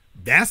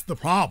 That's the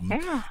problem.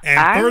 Yeah,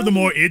 and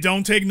furthermore, it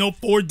don't take no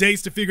 4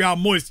 days to figure out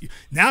moist.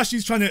 Now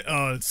she's trying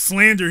to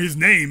slander his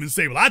name and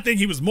say, well, I think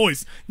he was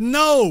moist.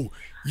 No,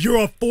 you're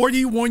a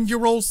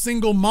 41-year-old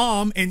single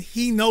mom, and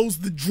he knows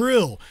the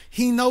drill.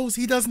 He knows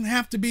he doesn't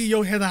have to be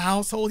your head of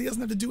household. He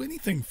doesn't have to do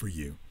anything for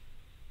you.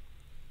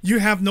 You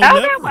have no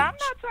leverage. Well, I'm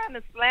not trying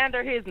to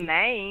slander his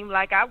name.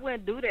 Like, I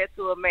wouldn't do that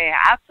to a man.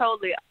 I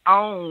totally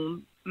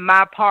own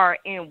my part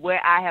in what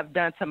I have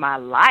done to my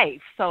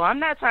life. So I'm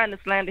not trying to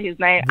slander his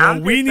name. Well,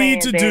 I'm just saying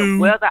that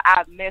whether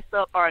I mess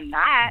up or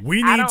not,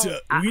 we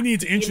need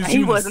to introduce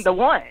he wasn't the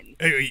one.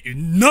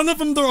 None of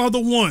them are the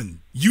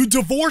one. You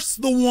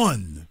divorced the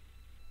one.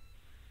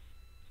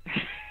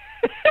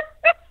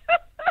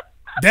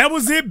 That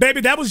was it,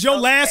 baby. That was your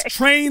last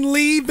train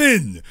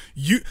leaving.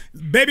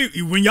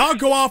 Baby, when y'all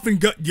go off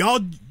and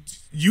y'all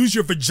use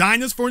your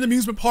vaginas for an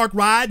amusement park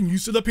ride and you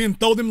sit up here and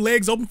throw them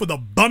legs open for the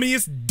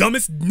bummiest,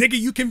 dumbest nigga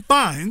you can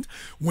find,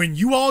 when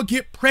you all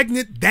get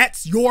pregnant,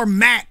 that's your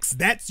max.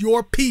 That's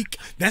your peak.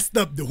 That's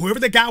whoever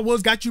the guy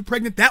was got you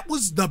pregnant. That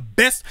was the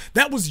best.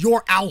 That was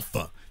your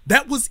alpha.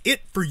 That was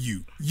it for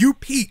you. You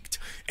peaked.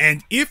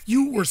 And if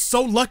you were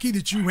so lucky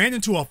that you ran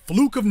into a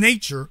fluke of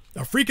nature,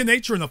 a freak of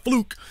nature and a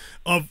fluke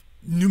of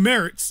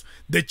numerics,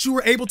 that you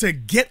were able to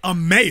get a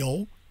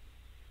male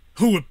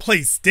who would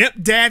play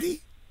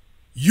stepdaddy,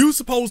 you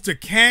supposed to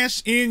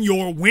cash in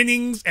your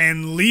winnings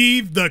and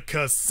leave the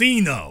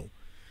casino.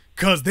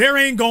 Cause there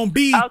ain't gonna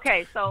be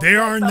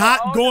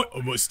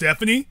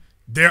Stephanie,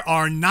 there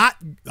are not,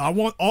 I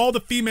want all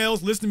the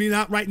females listening to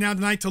me right now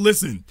tonight to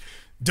listen.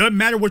 Doesn't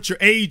matter what your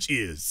age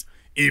is.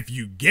 If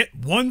you get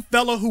one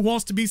fella who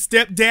wants to be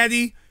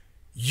stepdaddy,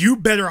 you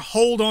better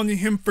hold on to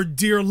him for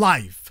dear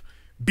life.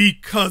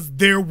 Because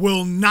there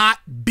will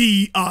not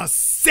be a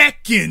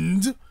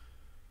second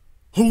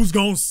who's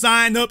going to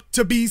sign up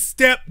to be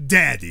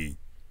stepdaddy.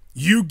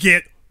 You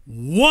get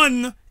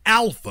one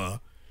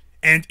alpha,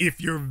 and if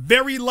you're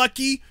very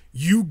lucky,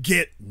 you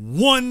get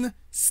one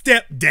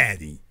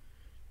stepdaddy.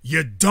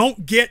 You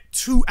don't get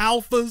two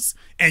alphas,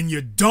 and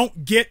you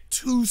don't get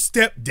two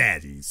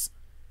stepdaddies.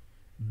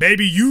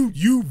 Baby,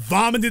 you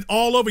vomited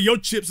all over your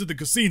chips at the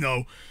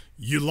casino.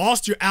 You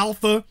lost your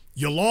alpha.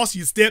 You lost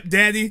your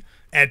stepdaddy.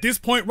 At this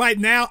point right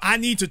now, I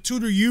need to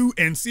tutor you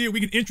and see if we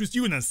can interest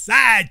you in a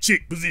side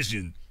chick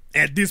position.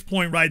 At this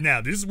point right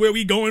now, this is where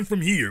we going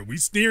from here. We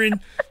steering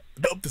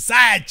up the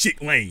side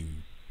chick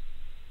lane.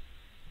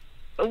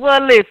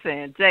 Well,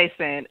 listen,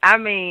 Jason, I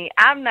mean,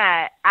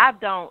 I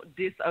don't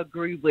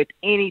disagree with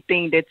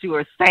anything that you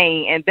are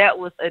saying. And that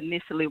was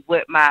initially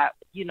what my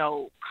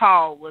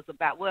call was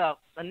about. Well,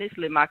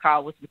 initially my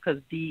call was because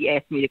Dee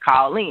asked me to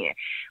call in.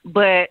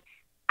 But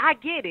I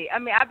get it. I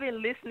mean, I've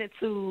been listening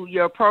to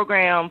your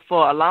program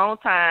for a long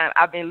time.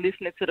 I've been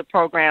listening to the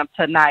program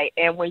tonight.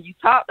 And when you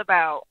talked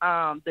about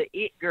the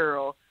it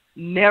girl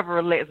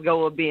never lets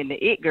go of being the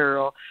it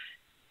girl,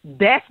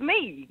 that's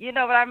me. You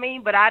know what I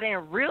mean? But I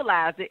didn't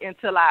realize it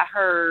until I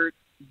heard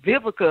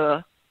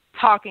Vivica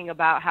talking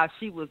about how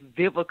she was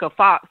Vivica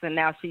Fox and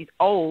now she's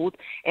old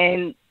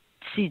and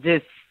she's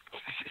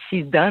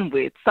done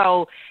with.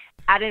 So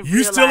I didn't.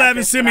 You still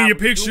haven't sent me your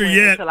picture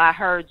yet. Until I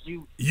heard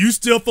you. You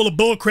still full of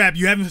bull crap.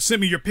 You haven't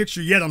sent me your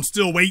picture yet. I'm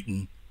still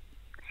waiting.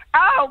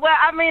 Oh, well,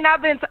 I mean, I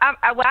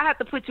have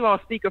to put you on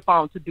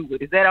speakerphone to do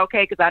it. Is that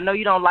okay? Because I know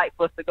you don't like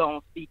for us to go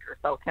on speaker.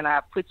 So can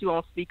I put you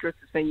on speaker to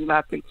send you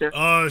my picture?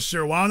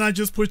 Sure. Why don't I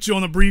just put you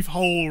on a brief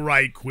hold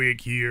right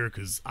quick here?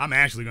 Because I'm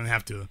actually going to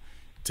have to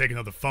take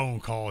another phone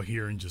call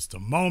here in just a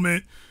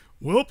moment.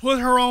 We'll put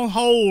her on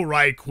hold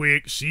right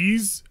quick.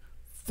 She's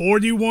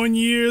 41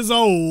 years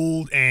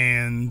old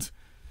and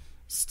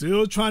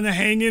still trying to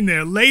hang in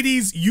there.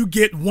 Ladies, you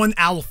get one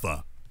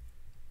alpha.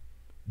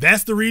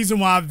 That's the reason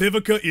why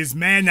Vivica is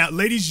mad now.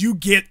 Ladies, you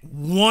get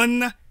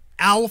one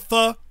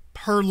alpha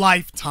per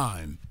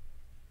lifetime.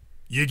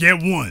 You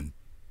get one.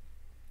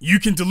 You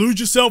can delude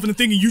yourself into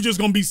thinking you're just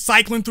going to be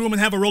cycling through them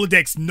and have a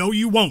Rolodex. No,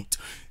 you won't.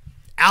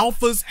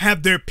 Alphas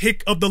have their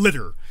pick of the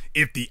litter.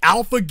 If the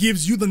alpha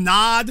gives you the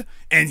nod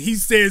and he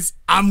says,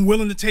 I'm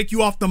willing to take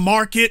you off the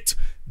market,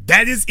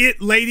 that is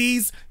it,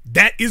 ladies.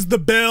 That is the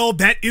bell.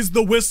 That is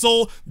the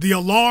whistle. The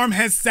alarm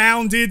has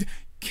sounded.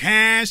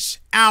 Cash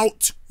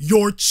out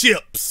your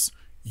chips.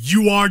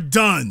 You are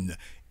done.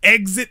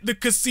 Exit the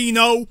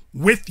casino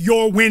with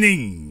your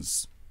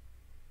winnings.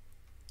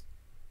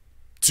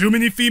 Too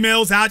many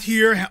females out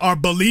here are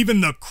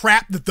believing the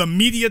crap that the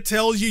media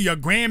tells you, your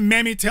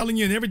grandmammy telling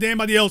you, and every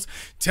damnbody else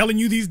telling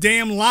you these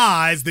damn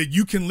lies that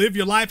you can live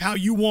your life how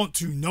you want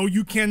to. No,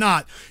 you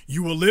cannot.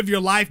 You will live your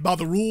life by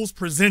the rules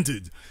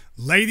presented.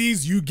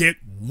 Ladies, you get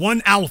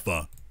one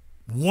alpha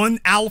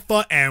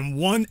and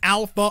one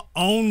alpha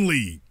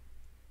only.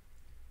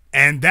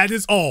 And that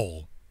is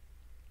all.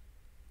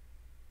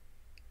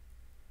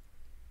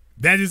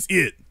 That is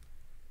it.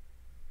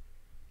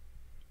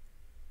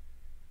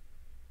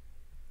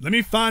 Let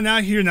me find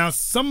out here now.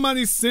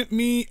 Somebody sent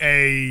me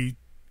a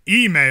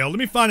email. Let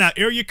me find out.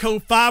 Area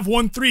code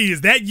 513.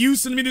 Is that you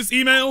sending me this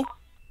email?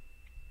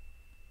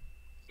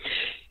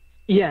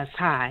 Yes,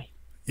 hi.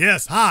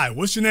 Yes, hi.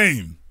 What's your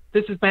name?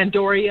 This is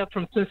Vandoria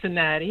from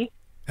Cincinnati.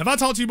 Have I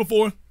talked to you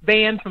before?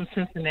 Van from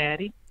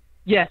Cincinnati.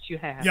 Yes, you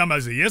have. Yeah, I'm about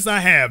to say, yes, I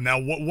have. Now,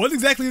 what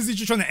exactly is it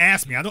you're trying to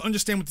ask me? I don't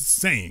understand what this is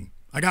saying.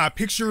 I got a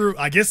picture.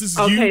 I guess this is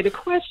you. Okay, the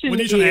question what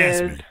are you trying to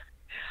ask is, me?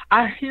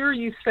 I hear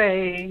you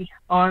say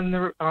on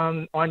your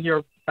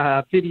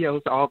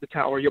videos all the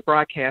time, or your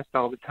broadcast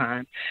all the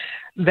time,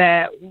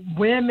 that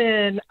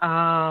women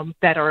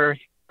that are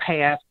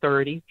past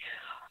 30,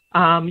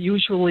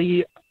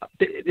 usually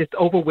it's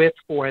over with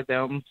for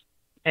them.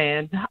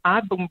 And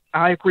I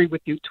agree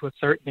with you to a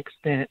certain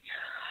extent.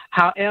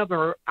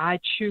 However, I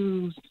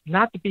choose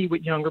not to be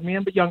with younger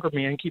men, but younger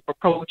men keep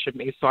approaching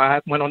me. So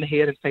I went on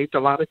ahead and saved a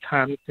lot of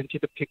time and sent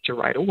you the picture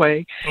right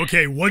away.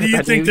 Okay, what do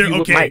you think they're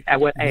okay?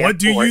 What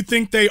do you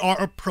think they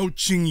are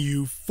approaching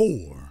you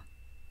for?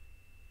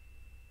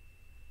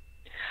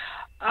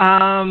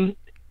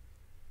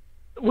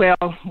 Well,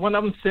 one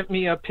of them sent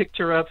me a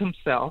picture of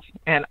himself,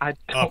 and a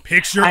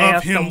picture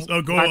of him.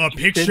 A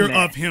picture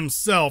of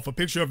himself. A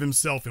picture of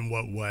himself in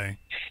what way?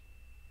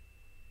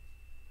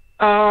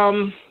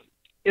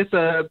 It's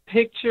a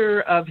picture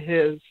of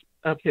his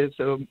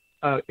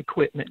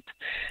equipment.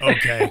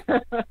 Okay.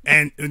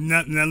 And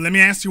now let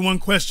me ask you one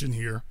question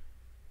here.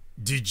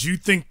 Did you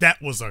think that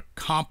was a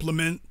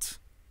compliment?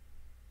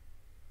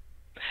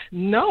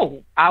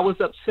 No, I was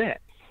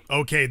upset.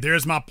 Okay,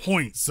 there's my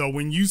point. So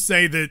when you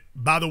say that,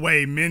 by the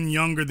way, men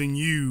younger than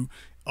you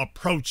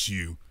approach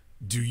you,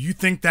 do you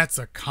think that's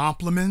a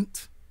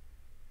compliment?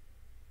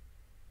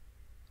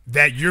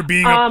 That you're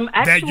being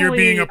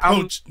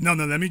approached. No,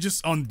 let me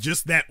just on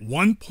just that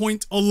one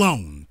point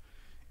alone.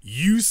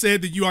 You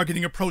said that you are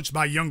getting approached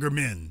by younger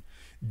men.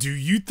 Do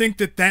you think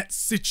that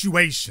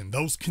situation,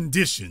 those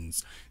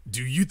conditions,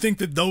 do you think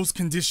that those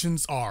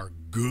conditions are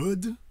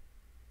good?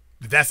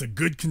 That that's a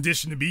good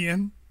condition to be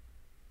in?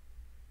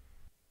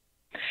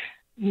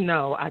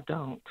 No, I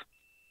don't.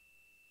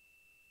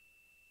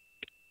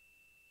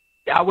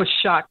 I was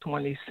shocked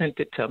when he sent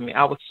it to me.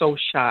 I was so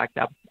shocked.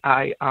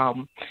 I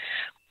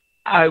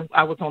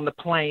was on the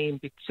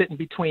plane sitting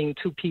between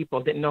two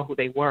people, didn't know who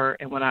they were,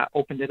 and when I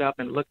opened it up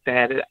and looked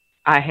at it,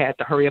 I had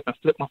to hurry up and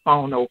flip my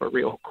phone over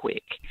real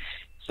quick.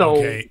 So,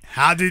 okay,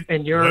 how did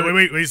wait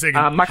a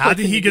second? How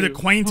did he get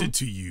acquainted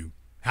to you?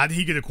 How did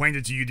he get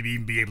acquainted to you to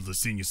even be able to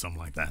send you something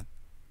like that?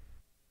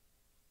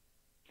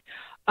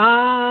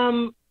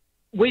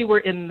 We were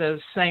in the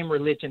same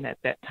religion at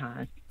that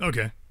time.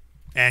 Okay,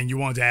 and you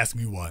wanted to ask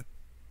me what?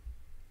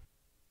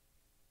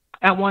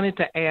 I wanted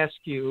to ask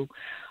you,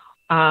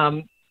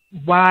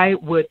 why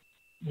would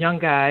young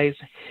guys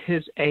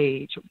his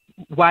age,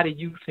 why do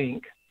you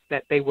think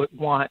that they would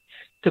want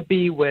to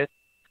be with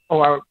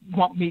or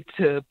want me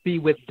to be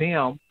with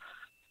them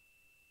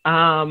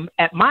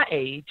at my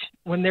age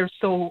when they're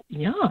so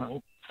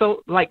young,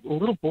 so like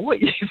little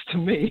boys to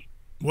me?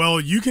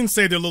 Well, you can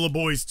say they're little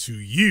boys to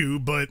you,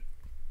 but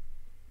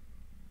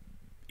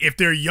if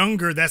they're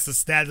younger, that's a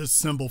status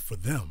symbol for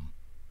them.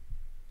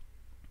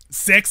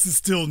 Sex is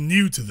still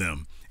new to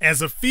them.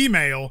 As a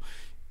female,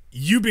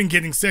 you've been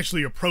getting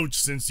sexually approached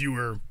since you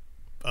were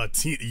a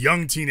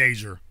young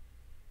teenager,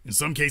 in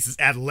some cases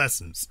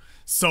adolescents.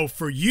 So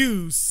for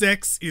you,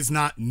 sex is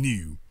not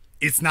new.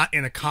 It's not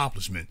an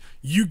accomplishment.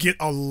 You get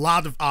a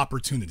lot of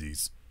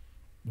opportunities.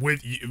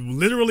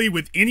 Literally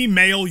with any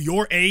male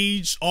your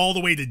age all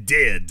the way to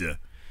dead,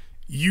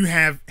 you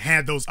have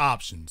had those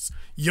options.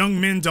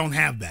 Young men don't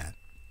have that.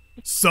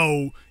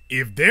 So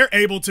if they're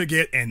able to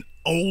get an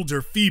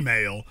older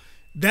female,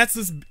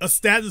 that's a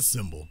status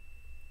symbol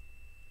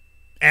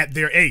at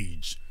their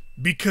age,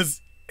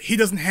 because he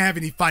doesn't have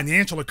any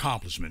financial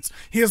accomplishments.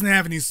 He doesn't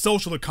have any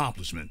social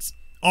accomplishments.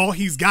 All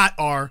he's got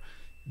are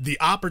the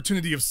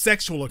opportunity of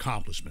sexual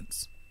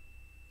accomplishments.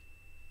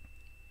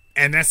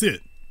 And that's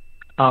it.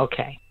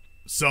 Okay.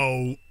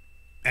 So,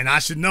 and I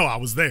should know, I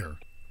was there.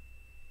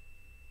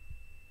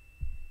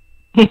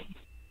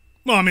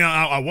 Well, I mean,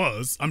 I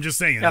was. I'm just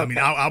saying. Okay. I mean,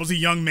 I was a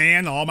young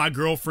man. All my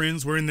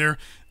girlfriends were in their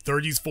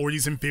 30s,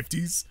 40s, and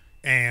 50s.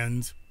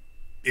 And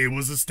it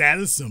was a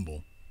status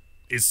symbol.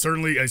 It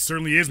certainly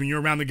is when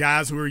you're around the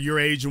guys who are your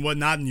age and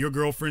whatnot, and your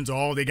girlfriends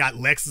they got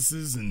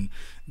Lexuses and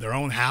their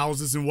own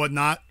houses and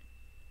whatnot.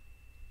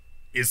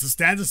 It's a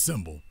status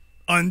symbol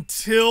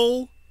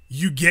until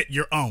you get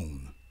your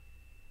own.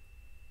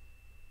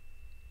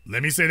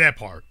 Let me say that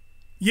part.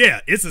 Yeah,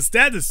 it's a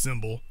status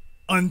symbol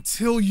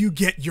until you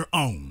get your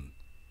own.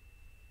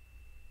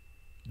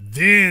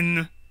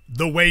 Then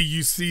the way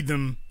you see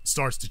them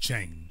starts to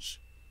change.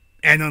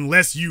 And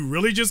unless you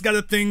really just got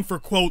a thing for,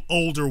 quote,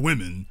 older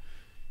women,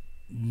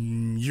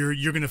 you're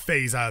going to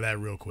phase out of that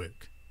real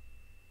quick.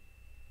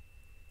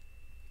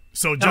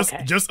 So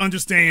just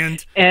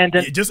understand, and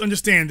just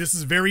understand this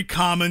is very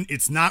common.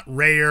 It's not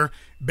rare,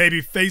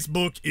 baby.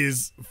 Facebook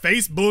is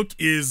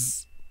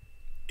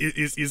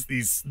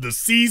the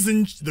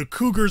season, the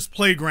Cougars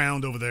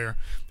playground over there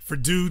for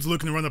dudes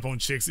looking to run up on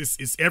chicks.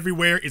 It's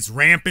everywhere. It's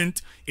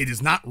rampant. It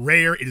is not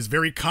rare. It is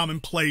very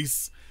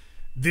commonplace.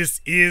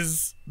 This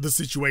is the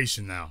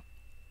situation now.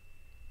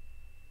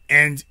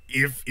 And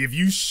if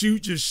you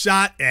shoot your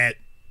shot at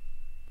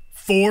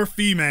 4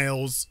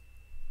 females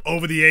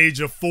over the age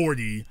of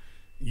 40,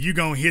 you're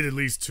going to hit at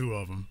least 2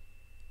 of them.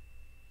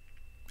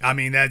 I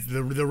mean,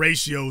 the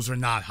ratios are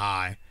not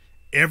high.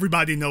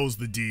 Everybody knows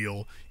the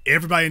deal.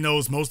 Everybody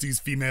knows most of these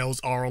females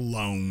are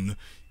alone.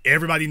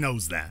 Everybody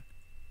knows that.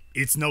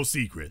 It's no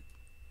secret.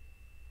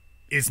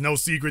 It's no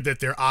secret that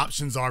their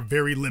options are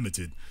very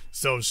limited.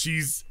 So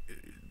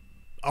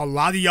a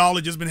lot of y'all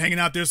have just been hanging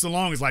out there so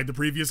long. It's like the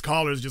previous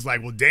caller is just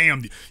like, well,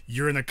 damn,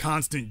 you're in a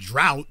constant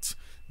drought.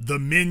 The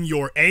men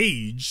your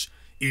age,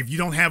 if you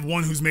don't have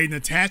one who's made an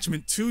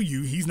attachment to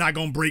you, he's not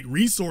going to break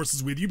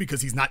resources with you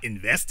because he's not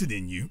invested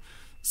in you.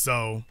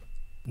 So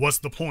what's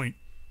the point?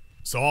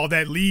 So all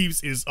that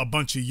leaves is a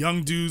bunch of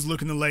young dudes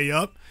looking to lay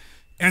up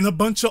and a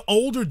bunch of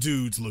older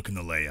dudes looking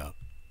to lay up.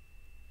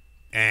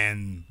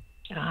 And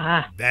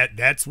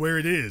that's where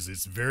it is.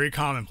 It's very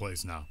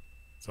commonplace now.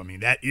 So, I mean,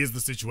 that is the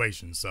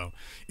situation. So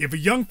if a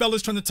young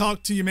fella's trying to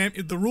talk to you, man,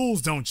 if the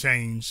rules don't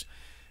change,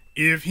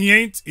 if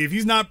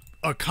he's not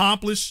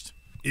accomplished,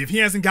 if he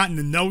hasn't gotten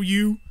to know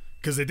you,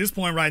 because at this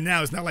point right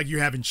now, it's not like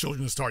you're having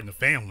children and starting a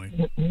family.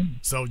 Mm-hmm.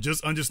 So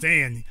just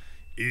understand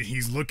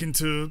he's looking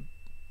to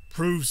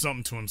prove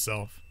something to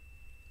himself.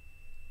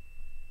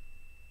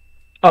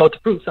 Oh, to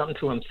prove something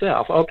to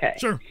himself. Okay.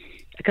 Sure.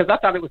 Because I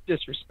thought it was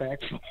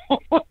disrespectful.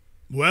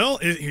 Well,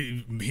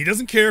 he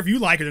doesn't care if you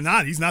like it or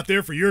not. He's not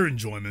there for your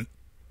enjoyment.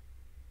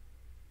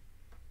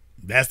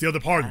 That's the other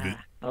part of it.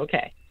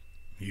 Okay.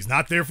 He's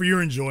not there for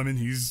your enjoyment.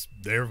 He's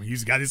there.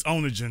 He's got his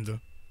own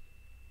agenda.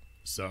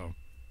 So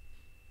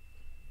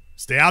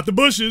stay out the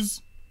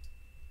bushes.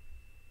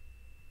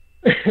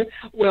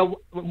 Well,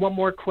 one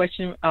more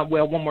question.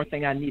 One more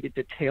thing I needed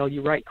to tell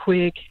you right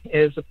quick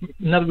is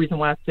another reason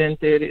why I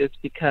sent it is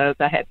because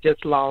I had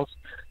just lost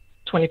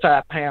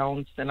 25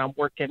 pounds and I'm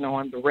working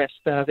on the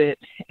rest of it.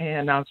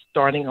 And I'm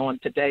starting on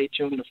today,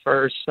 June the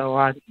 1st. So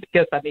I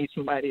guess I need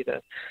somebody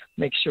to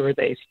make sure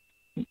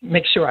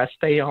I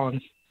stay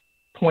on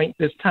point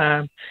this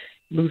time,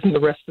 losing the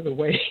rest of the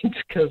weight,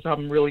 because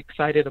I'm really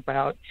excited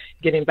about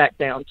getting back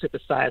down to the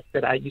size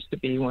that I used to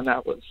be when I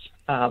was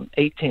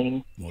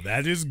 18. Well,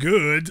 that is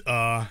good.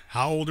 How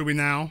old are we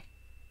now?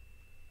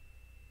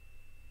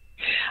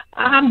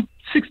 I'm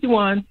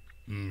 61.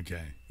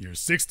 Okay. You're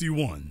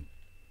 61.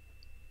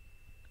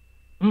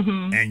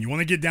 Mm-hmm. And you want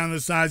to get down to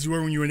the size you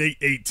were when you were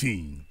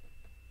 18.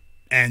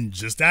 And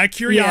just out of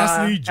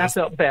curiosity, I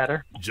felt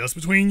better. Just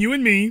between you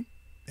and me,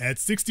 at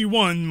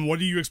 61, what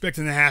are you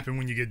expecting to happen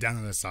when you get down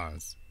to that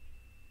size?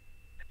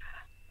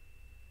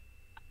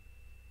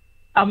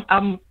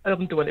 I'm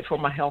doing it for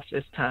my health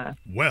this time.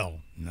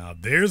 Well, now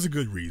there's a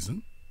good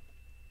reason.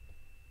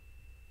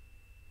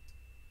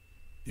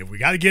 If we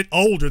got to get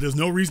older, there's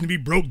no reason to be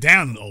broke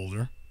down and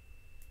older.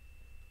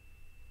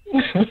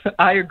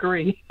 I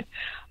agree.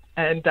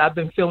 And I've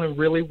been feeling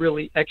really,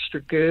 really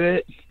extra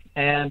good.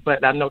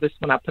 But I noticed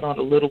when I put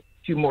on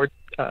few more,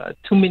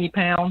 too many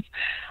pounds,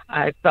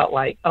 I felt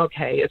like,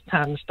 okay, it's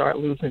time to start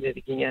losing it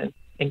again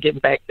and getting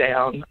back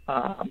down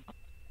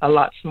a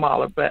lot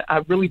smaller. But I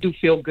really do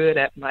feel good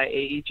at my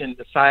age and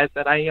the size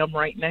that I am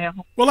right now.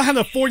 Well, I had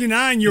a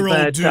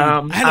 49-year-old dude.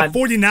 I had a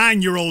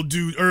 49-year-old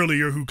dude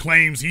earlier who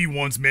claims he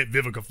once met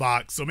Vivica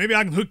Fox. So maybe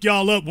I can hook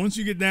y'all up. Once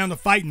you get down to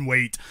fighting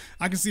weight,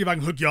 I can see if I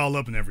can hook y'all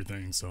up and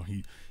everything. So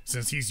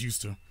since he's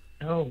used to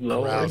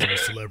carousing with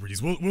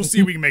celebrities, we'll see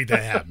if we can make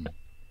that happen.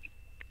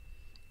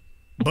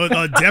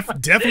 But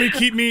definitely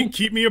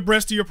keep me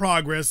abreast of your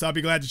progress. I'll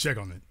be glad to check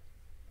on it.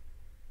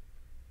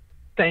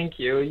 Thank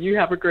you. You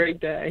have a great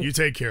day. You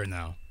take care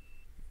now.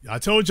 I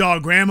told y'all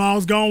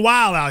grandma's gone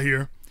wild out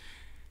here.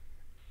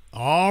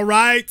 All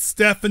right,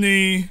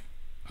 Stephanie.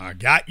 I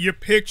got your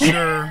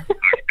picture.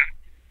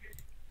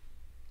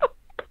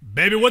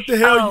 Baby, what the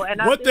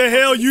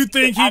hell you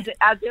think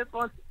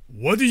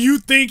what do you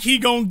think he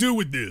gonna do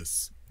with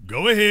this?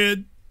 Go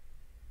ahead.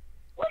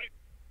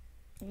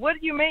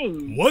 What do you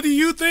mean? What do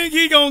you think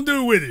he gonna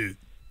do with it?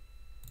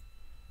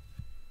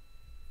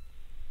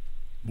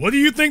 What do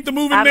you think the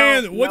moving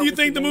man? What do you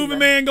think the moving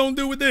man gonna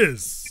do with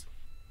this?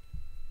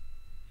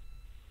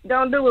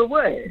 Don't do with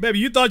what? Baby,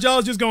 you thought y'all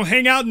was just gonna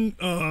hang out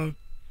and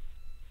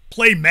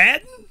play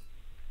Madden?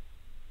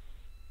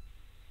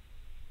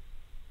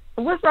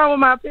 What's wrong with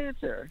my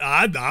picture?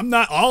 I'm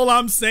not. All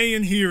I'm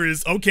saying here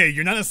is, okay,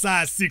 you're not a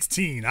size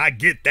 16. I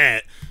get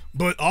that,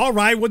 but all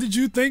right. What did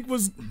you think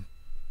was?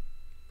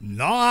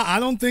 No, I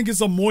don't think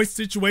it's a moist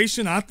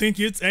situation. I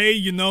think it's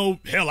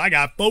hell, I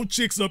got 4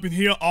 chicks up in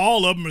here.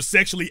 All of them are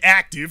sexually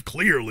active,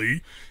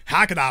 clearly.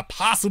 How could I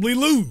possibly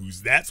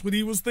lose? That's what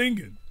he was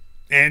thinking.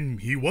 And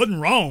he wasn't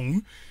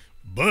wrong.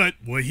 But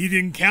what he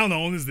didn't count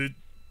on is that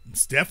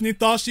Stephanie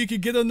thought she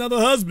could get another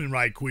husband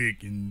right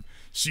quick, and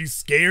she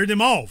scared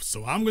him off.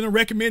 So I'm going to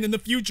recommend in the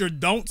future,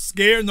 don't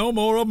scare no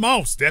more of them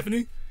off,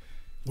 Stephanie.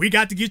 We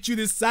got to get you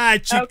this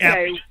side chick.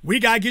 Okay.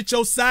 We got to get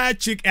your side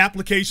chick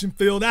application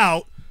filled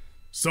out,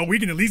 so we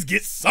can at least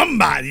get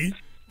somebody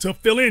to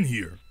fill in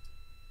here.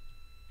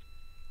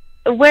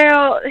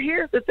 Well,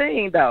 here's the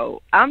thing,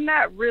 though. I'm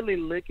not really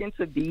looking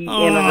to be in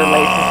a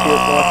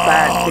relationship or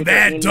side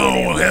that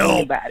don't help.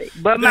 Anybody.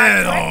 But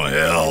that don't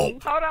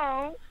help. Hold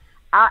on.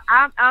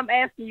 I'm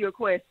asking you a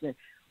question.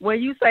 When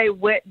you say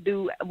what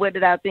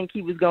did I think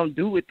he was gonna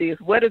do with this?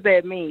 What does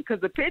that mean?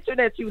 Because the picture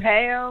that you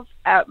have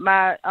at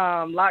my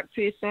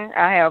loctician,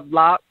 I have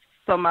locks.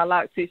 So my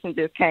loctician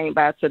just came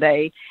by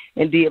today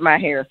and did my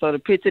hair. So the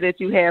picture that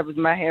you have is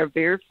my hair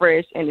very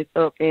fresh and it's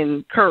up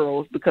in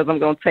curls because I'm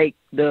going to take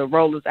the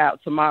rollers out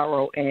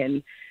tomorrow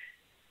and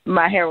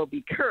my hair will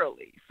be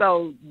curly.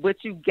 So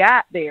what you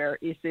got there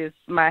is just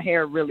my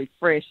hair really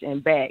fresh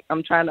and back.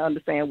 I'm trying to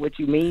understand what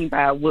you mean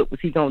by what was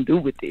he going to do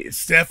with this.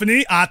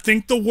 Stephanie, I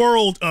think the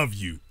world of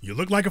you. You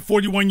look like a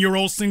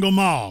 41-year-old single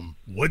mom.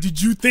 What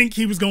did you think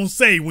he was going to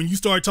say when you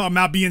started talking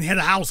about being head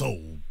of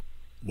household?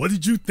 What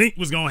did you think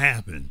was going to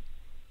happen?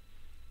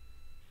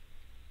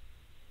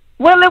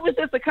 Well, it was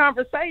just a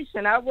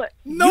conversation. No, it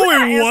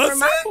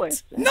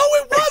wasn't. No,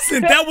 it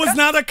wasn't. That was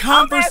not a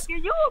conversation. I'm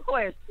asking you a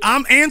question.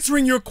 I'm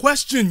answering your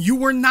question.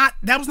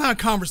 That was not a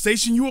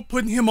conversation. You were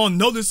putting him on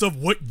notice of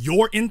what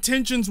your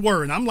intentions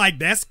were. And I'm like,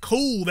 that's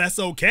cool. That's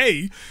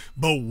okay.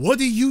 But what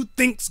do you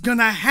think's going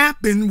to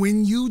happen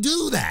when you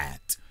do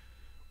that?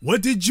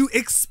 What did you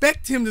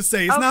expect him to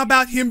say? It's not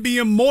about him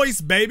being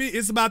moist, baby.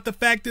 It's about the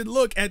fact that,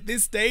 look, at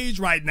this stage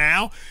right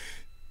now,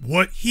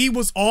 what he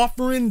was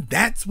offering,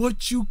 that's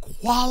what you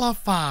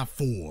qualify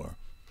for.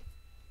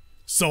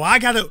 So I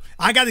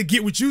gotta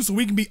get with you so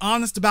we can be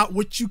honest about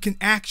what you can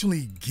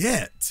actually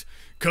get.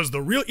 Because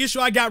the real issue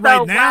I got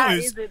right now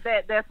is it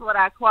that's what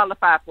I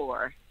qualify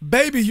for?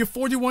 Baby, you're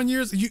 41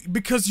 years.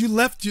 Because you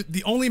left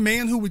the only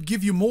man who would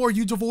give you more,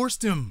 you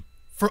divorced him.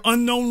 For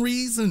unknown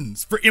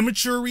reasons. For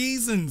immature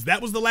reasons.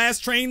 That was the last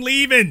train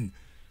leaving.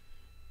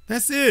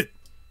 That's it.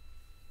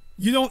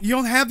 You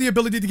don't have the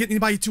ability to get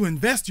anybody to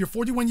invest. You're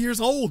 41 years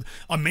old.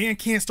 A man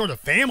can't start a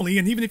family,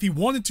 and even if he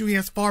wanted to, he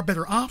has far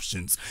better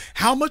options.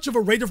 How much of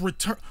a rate of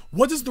return?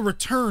 What is the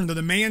return that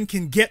a man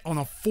can get on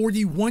a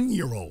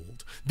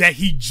 41-year-old that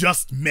he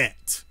just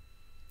met?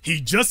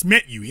 He just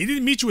met you. He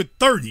didn't meet you at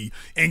 30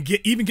 and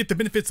even get the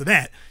benefits of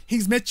that.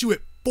 He's met you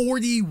at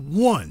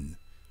 41.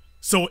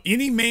 So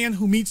any man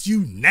who meets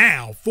you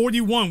now,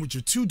 41, with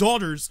your 2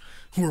 daughters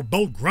who are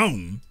both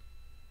grown,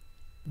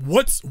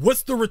 what's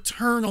the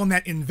return on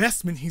that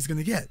investment he's going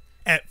to get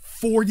at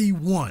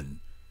 41?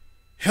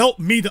 Help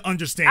me to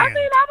understand. I mean,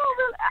 I don't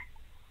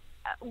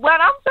really.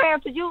 What I'm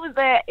saying to you is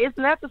that it's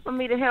nothing for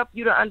me to help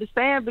you to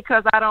understand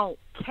because I don't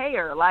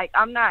care. Like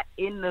I'm not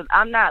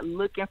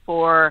looking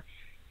for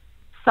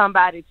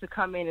somebody to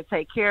come in and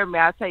take care of me.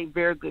 I take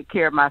very good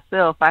care of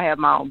myself. I have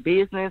my own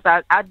business.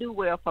 I do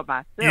well for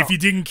myself. If you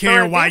didn't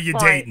care, why you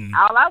dating?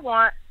 All I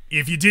want.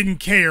 If you didn't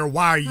care,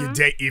 why are you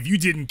If you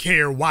didn't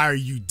care, why are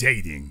you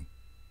dating?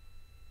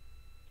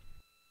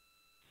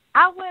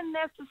 I wouldn't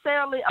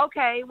necessarily.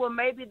 Okay, well,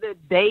 maybe the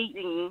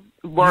dating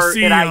word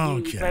that I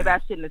used. Maybe I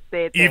shouldn't have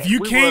said that. If you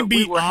can't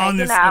be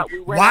honest,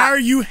 why are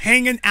you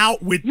hanging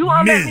out with you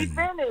won't men? Let me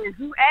finish.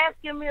 You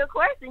asking me a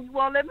question. You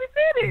won't let me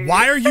finish.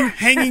 Why are you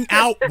hanging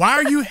out? Why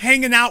are you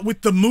hanging out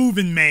with the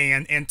moving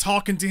man and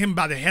talking to him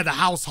about the head of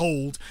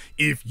household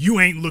if you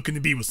ain't looking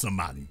to be with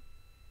somebody?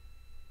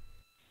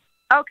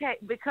 Okay,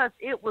 because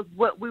it was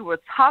what we were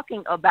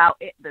talking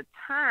about at the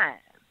time.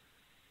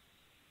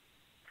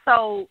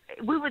 So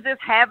we were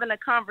just having a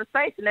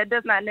conversation. That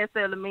does not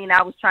necessarily mean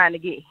I was trying to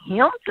get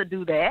him to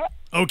do that.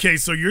 Okay,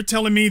 so you're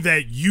telling me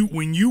that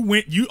when you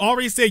went, you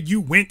already said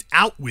you went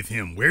out with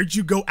him. Where'd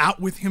you go out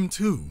with him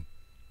to?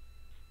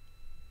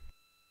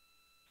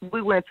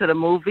 We went to the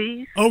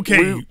movies.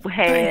 Okay, we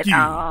had,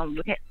 thank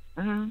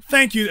you.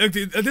 Thank you.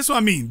 This is what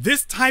I mean.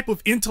 This type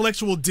of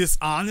intellectual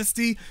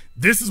dishonesty,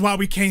 this is why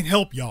we can't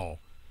help y'all.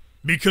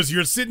 Because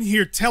you're sitting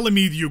here telling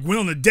me that you went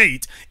on a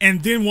date,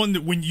 and then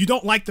when you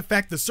don't like the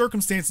fact, the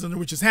circumstances under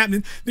which it's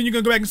happening, then you're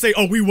going to go back and say,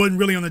 oh, we wasn't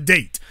really on a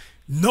date.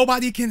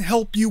 Nobody can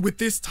help you with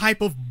this type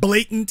of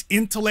blatant,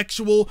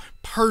 intellectual,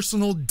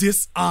 personal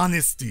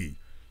dishonesty.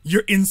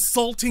 You're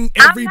insulting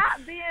every... I'm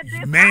not being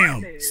dishonest.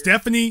 Ma'am,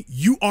 Stephanie,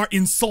 you are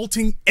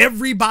insulting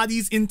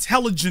everybody's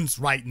intelligence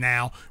right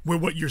now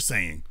with what you're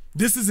saying.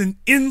 This is an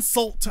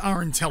insult to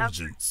our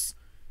intelligence.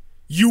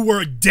 You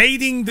were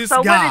dating this guy.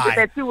 What is it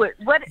that you would...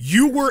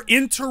 You were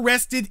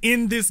interested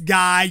in this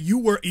guy. You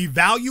were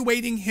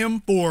evaluating him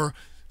for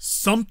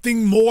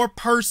something more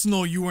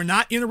personal. You were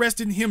not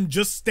interested in him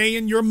just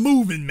staying your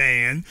moving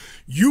man.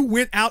 You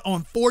went out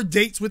on 4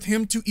 dates with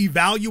him to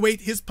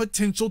evaluate his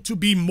potential to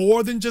be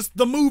more than just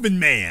the moving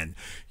man.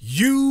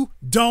 You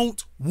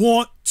don't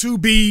want to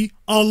be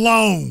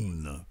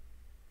alone.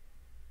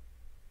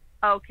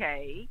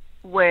 Okay.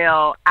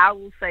 Well, I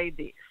will say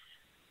this.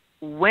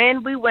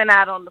 When we went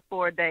out on the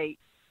 4 dates,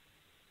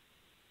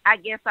 I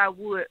guess I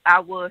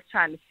was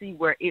trying to see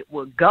where it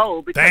would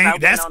go because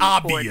that's I went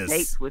on 4 obvious.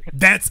 dates with him.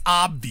 That's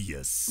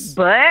obvious.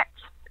 But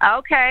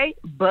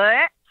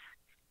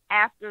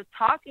after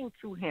talking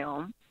to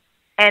him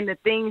and the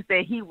things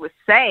that he would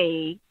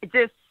say,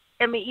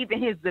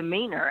 even his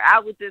demeanor,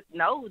 I would just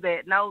know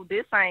that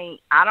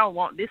I don't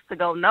want this to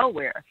go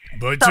nowhere.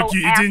 But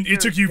it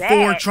took you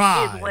 4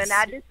 tries. Is when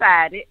I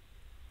decided.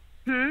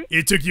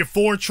 It took you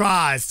 4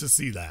 tries to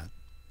see that.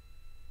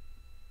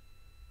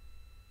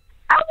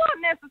 I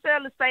wouldn't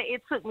necessarily say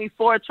it took me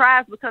 4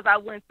 tries because I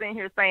wasn't sitting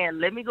here saying,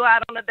 let me go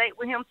out on a date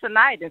with him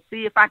tonight and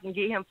see if I can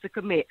get him to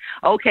commit.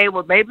 Okay,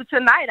 well, maybe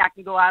tonight I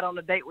can go out on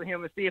a date with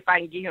him and see if I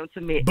can get him to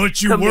commit.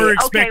 But you were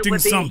expecting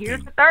something.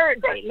 Here's the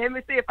 3rd date. Let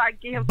me see if I can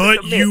get him to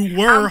commit. But you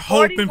were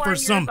hoping for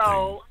something.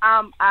 Old.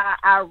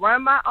 I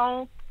run my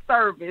own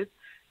service.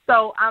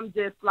 So I'm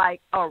just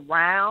like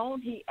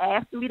around. He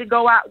asked me to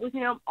go out with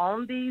him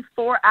on these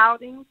 4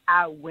 outings.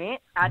 I went.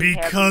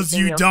 Because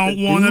you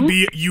don't want to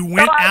be. You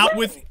went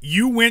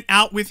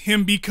out with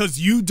him because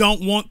you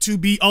don't want to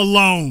be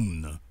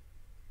alone.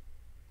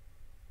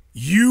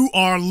 You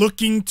are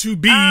looking to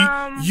be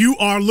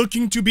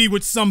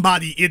with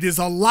somebody. It is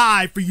a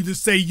lie for you to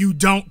say you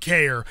don't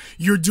care.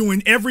 You're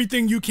doing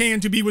everything you can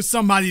to be with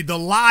somebody. The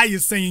lie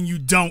is saying you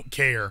don't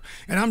care.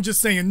 And I'm just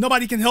saying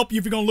nobody can help you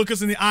if you're going to look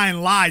us in the eye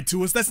and lie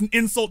to us. That's an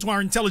insult to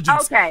our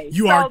intelligence. Okay.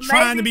 You are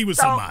trying to be with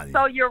somebody.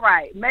 So you're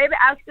right. Maybe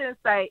I shouldn't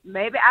say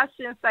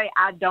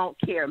I don't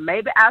care.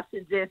 Maybe I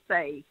should just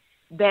say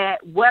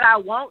that what I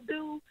won't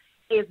do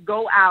is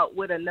go out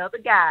with another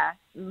guy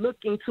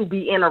looking to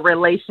be in a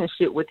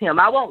relationship with him.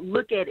 I won't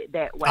look at it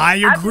that way. I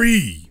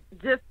agree.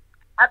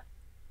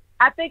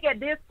 I think at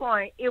this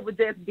point it would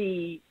just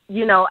be,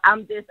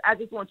 I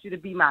just want you to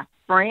be my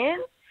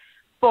friend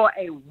for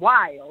a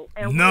while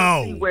and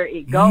we'll see where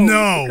it goes.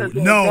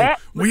 No.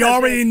 We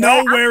already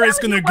know where it's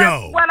going to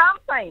go. What I'm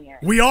saying.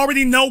 We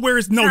already know where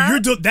it's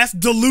that's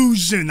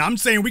delusion. I'm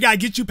saying we got to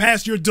get you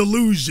past your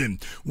delusion.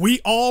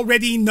 We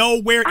already know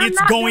where it's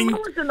going.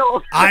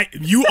 Delusional.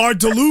 You are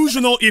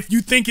delusional if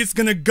you think it's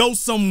going to go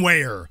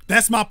somewhere.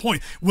 That's my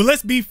point. Well,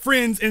 let's be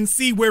friends and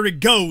see where it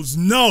goes.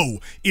 No,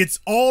 it's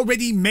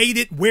already made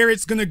it where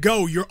it's going to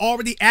go. You're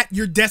already at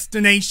your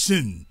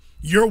destination.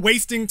 You're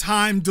wasting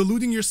time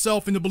deluding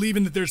yourself into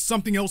believing that there's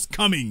something else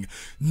coming.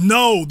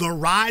 No, the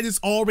ride is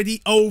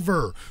already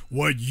over.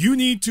 What you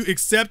need to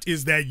accept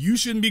is that you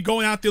shouldn't be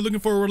going out there looking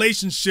for a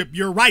relationship.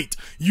 You're right.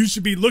 You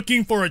should be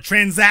looking for a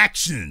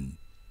transaction,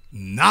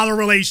 not a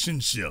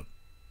relationship.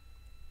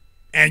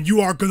 And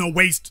you are going to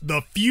waste the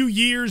few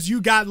years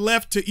you got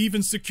left to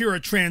even secure a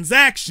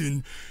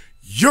transaction.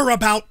 You're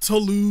about to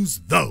lose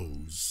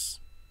those.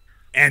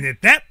 And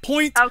at that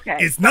point,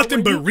 it's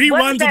nothing but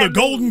reruns of the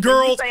Golden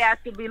Girls. When you say I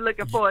should be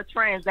looking for a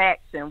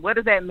transaction, what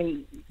does that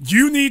mean?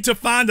 You need to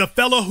find a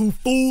fella who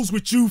fools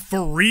with you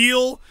for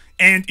real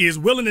and is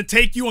willing to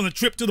take you on a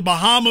trip to the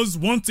Bahamas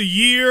once a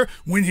year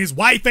when his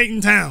wife ain't in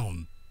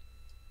town.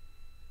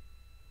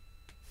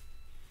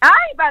 I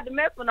ain't about to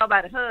mess with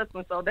nobody's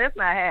husband, so that's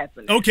not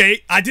happening.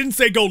 Okay, I didn't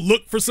say go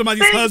look for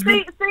somebody's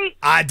husband. See.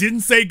 I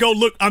didn't say go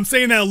look. I'm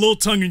saying that a little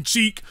tongue in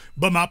cheek,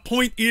 but my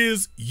point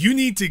is you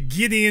need to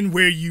get in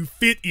where you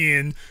fit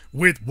in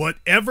with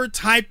whatever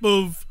type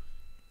of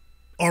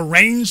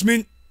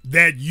arrangement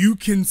that you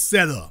can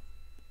set up.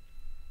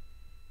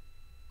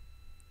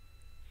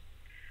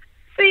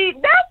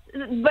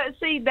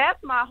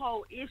 That's my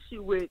whole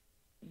issue with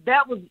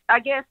that. Was, I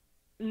guess,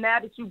 now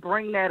that you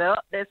bring that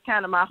up, that's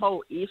kind of my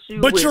whole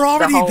issue. But with you're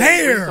already the whole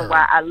there. reason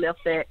why I left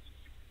that.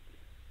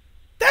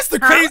 That's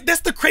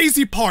the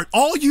crazy part.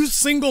 All you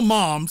single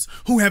moms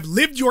who have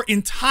lived your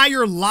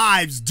entire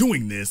lives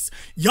doing this,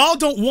 y'all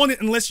don't want it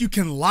unless you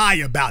can lie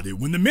about it.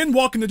 When the men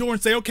walk in the door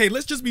and say, okay,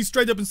 let's just be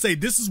straight up and say,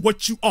 this is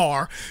what you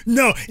are.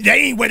 No, that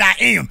ain't what I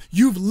am.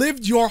 You've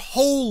lived your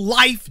whole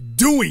life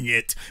doing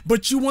it,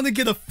 but you want to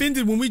get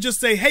offended when we just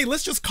say, hey,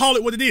 let's just call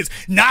it what it is.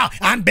 Nah,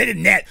 I'm better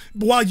than that.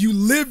 While you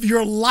live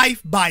your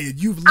life by it.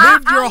 You've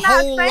lived your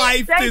whole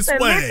life this way.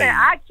 Listen,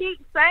 I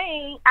keep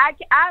saying, I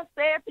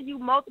said to you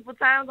multiple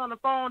times on the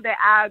phone that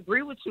I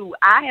agree with you.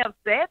 I have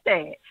said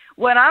that.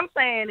 What I'm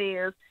saying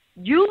is,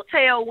 you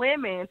tell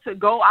women to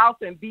go off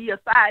and be a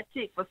side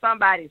chick for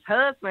somebody's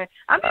husband.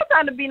 I'm not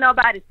trying to be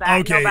nobody's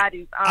side,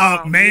 nobody's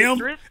ma'am,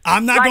 mistress.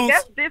 I'm not going.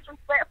 That's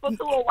disrespectful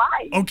to a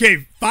wife.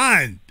 Okay,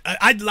 fine.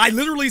 I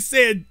literally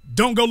said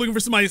don't go looking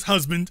for somebody's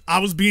husband. I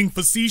was being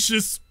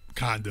facetious,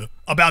 kinda,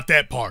 about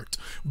that part.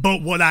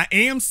 But what I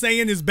am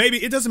saying is,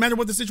 baby, it doesn't matter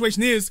what the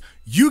situation is.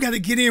 You got to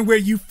get in where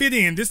you fit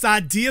in. This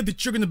idea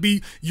that you're gonna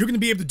be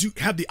able to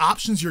have the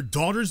options your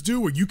daughters do,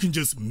 where you can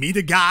just meet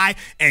a guy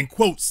and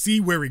quote see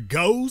where it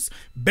goes,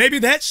 baby,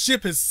 that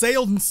ship has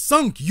sailed and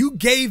sunk. You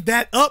gave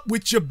that up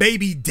with your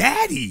baby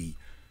daddy.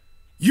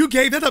 You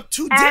gave that up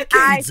 2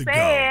 decades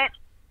ago.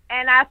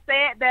 And I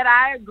said that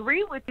I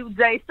agree with you,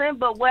 Jason.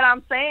 But what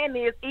I'm saying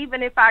is,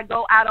 even if I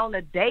go out on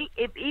a date,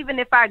 even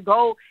if I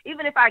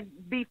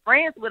be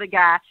friends with a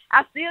guy,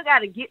 I still got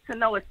to get to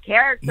know his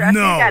character. I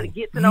still got to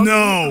get to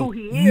know who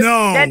he is.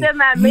 That does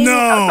not mean so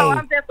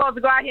I'm just supposed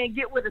to go out here and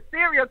get with a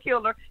serial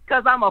killer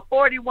because I'm a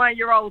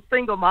 41-year-old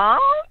single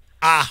mom.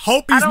 I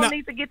hope he's not. I don't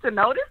need to get to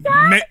know this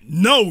guy.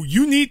 No,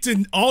 you need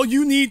to. All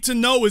you need to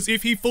know is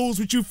if he fools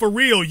with you for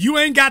real. You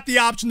ain't got the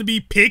option to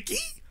be picky.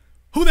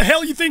 Who the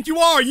hell you think you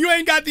are? You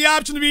ain't got the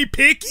option to be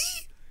picky.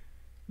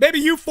 Baby,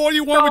 you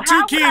 41 with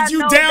 2 kids.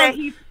 You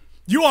down.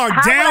 You are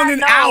down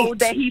and out.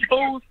 That he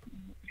fools.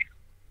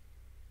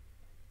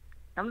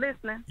 I'm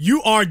listening.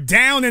 You are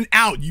down and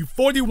out. You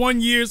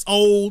 41 years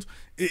old.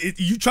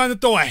 You trying to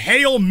throw a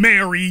Hail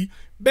Mary.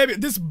 Baby,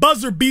 this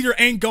buzzer beater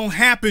ain't gonna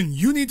happen.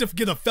 You need to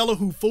get a fella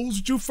who fools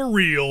with you for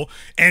real.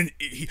 And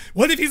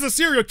what if he's a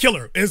serial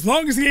killer? As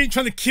long as he ain't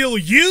trying to kill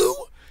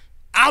you,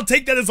 I'll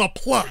take that as a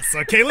plus,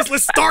 okay?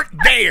 Let's start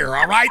there,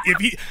 all right?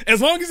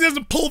 As long as he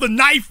doesn't pull the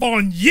knife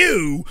on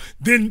you,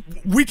 then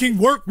we can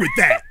work with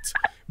that.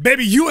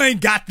 Baby, you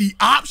ain't got the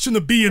option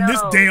of being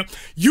this damn.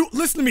 You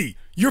listen to me.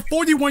 You're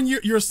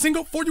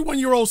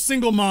 41-year-old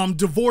single mom,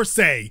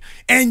 divorcee,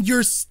 and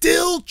you're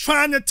still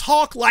trying to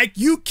talk like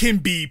you can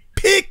be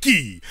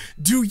picky.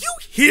 Do you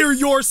hear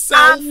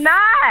yourself? I'm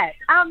not.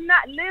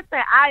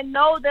 Listen, I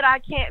know that I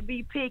can't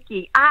be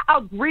picky. I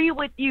agree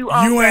with you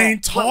on that. You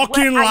ain't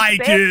talking like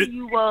it. What I said to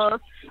you was,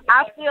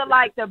 I feel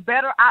like the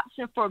better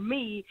option for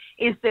me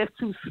is just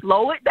to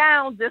slow it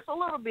down just a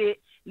little bit,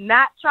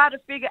 not try to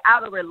figure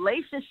out a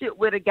relationship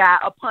with a guy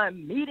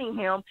upon meeting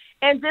him,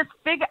 and just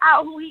figure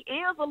out who he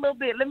is a little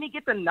bit. Let me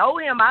get to know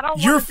him. I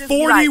don't want to just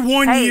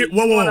 41 like, hey, years.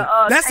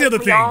 Whoa. That's the other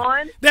thing.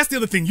 On? That's the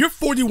other thing. You're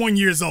 41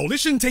 years old. It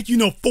shouldn't take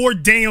you 4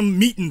 damn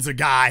meetings of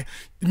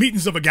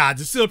a guy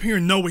to sit up here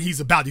and know what he's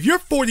about. If you're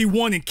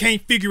 41 and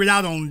can't figure it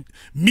out on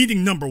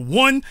meeting number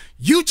 1,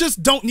 you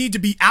just don't need to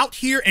be out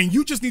here, and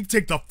you just need to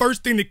take the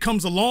first thing that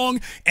comes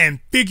along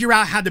and figure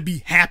out how to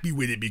be happy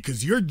with it,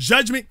 because your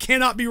judgment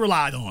cannot be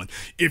relied on.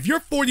 If you're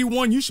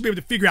 41, you should be able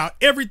to figure out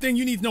everything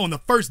you need to know on the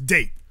first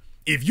date.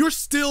 If you're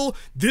still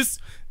this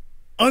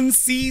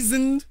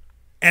unseasoned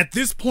at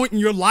this point in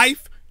your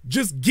life,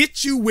 just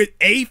get you with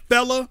a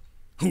fella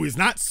who is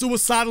not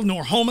suicidal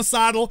nor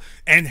homicidal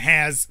and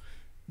has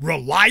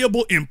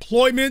reliable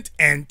employment,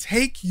 and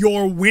take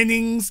your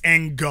winnings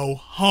and go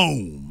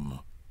home.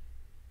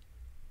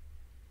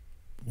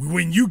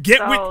 When you get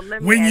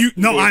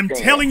I'm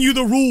telling you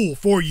the rule.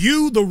 For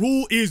you, the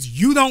rule is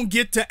you don't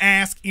get to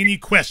ask any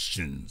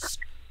questions.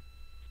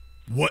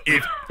 What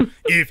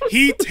if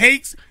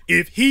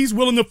he's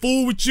willing to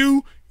fool with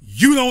you,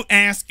 you don't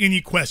ask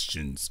any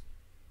questions.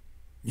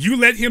 You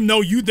let him know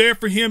you there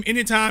for him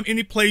anytime,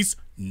 any place,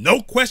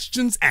 no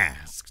questions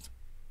asked.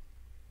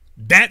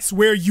 That's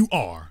where you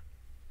are.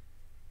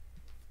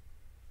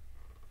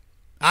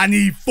 I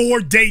need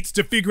 4 dates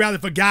to figure out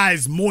if a guy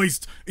is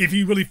moist, if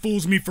he really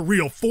fools me for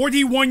real.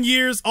 41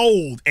 years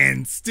old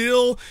and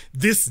still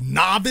this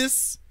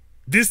novice,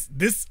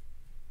 this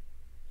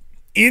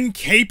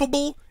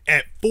incapable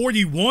at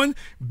 41.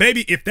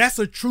 Baby, if that's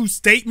a true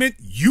statement,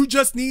 you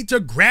just need to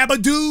grab a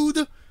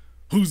dude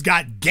who's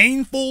got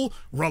gainful,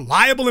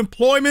 reliable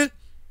employment.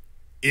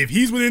 If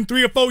he's within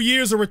 3 or 4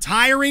 years of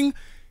retiring,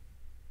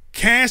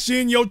 Cash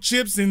in your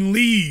chips and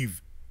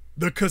leave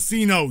the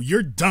casino.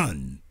 You're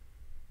done.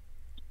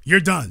 You're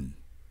done.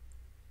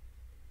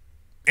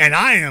 And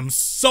I am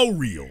so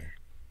real.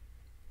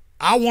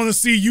 I want to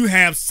see you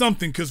have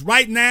something, because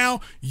right now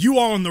you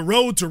are on the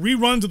road to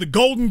reruns of the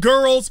Golden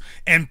Girls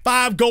and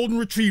 5 golden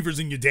retrievers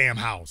in your damn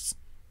house.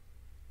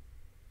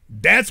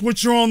 That's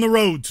what you're on the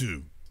road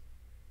to.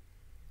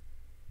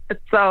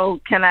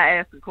 So can I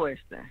ask a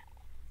question?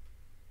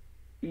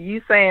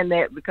 You saying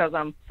that because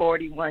I'm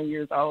 41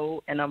 years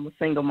old and I'm a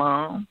single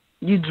mom?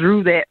 You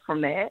drew that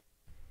from that?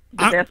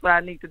 That's what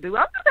I need to do?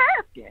 I'm just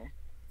asking.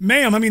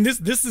 Ma'am, I mean, this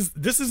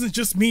isn't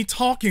just me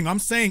talking. I'm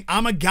saying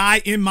I'm a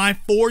guy in my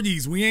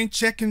 40s. We ain't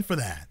checking for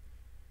that.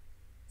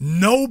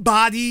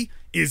 Nobody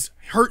is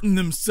hurting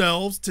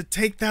themselves to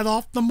take that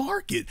off the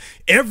market.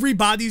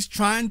 Everybody's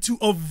trying to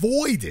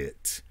avoid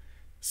it.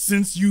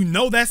 Since you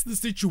know that's the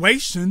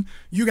situation,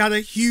 you got a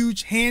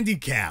huge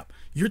handicap.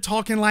 You're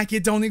talking like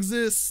it don't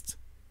exist.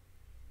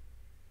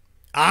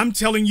 I'm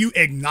telling you,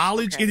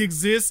 acknowledge it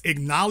exists.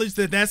 Acknowledge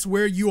that that's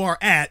where you are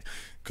at.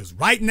 Because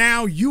right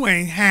now, you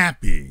ain't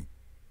happy.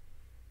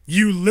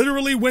 You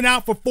literally went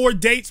out for 4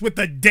 dates with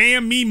a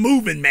damn me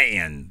moving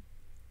man.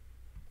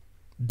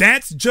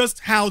 That's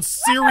just how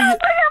serious.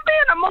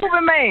 Being a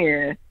moving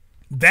man.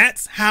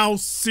 That's how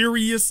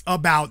serious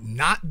about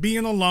not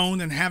being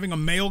alone and having a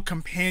male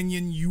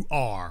companion you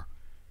are.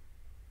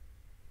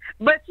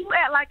 But you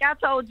act like I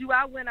told you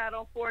I went out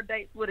on 4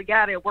 dates with a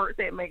guy that works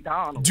at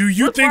McDonald's. Do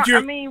you think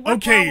you're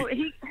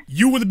okay?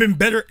 You would have been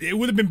better. It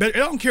would have been better.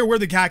 I don't care where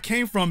the guy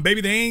came from, baby.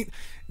 They ain't.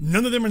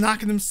 None of them are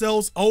knocking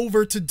themselves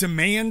over to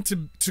demand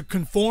to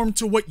conform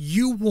to what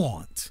you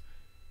want.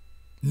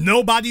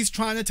 Nobody's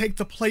trying to take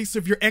the place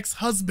of your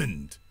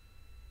ex-husband.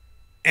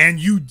 And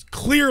you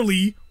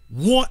clearly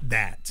want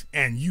that.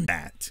 And you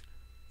that.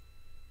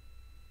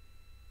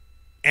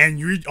 And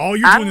all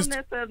you're doing is... I don't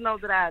necessarily know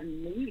that I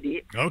need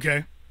it.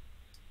 Okay.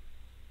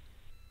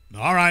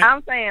 All right.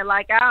 I'm saying,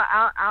 like,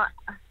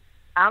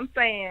 I'm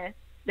saying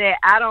that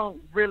I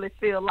don't really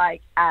feel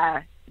like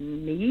I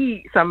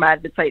need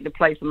somebody to take the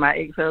place of my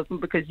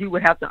ex-husband, because you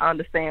would have to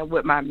understand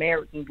what my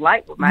marriage was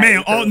like with my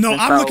ex-husband. No,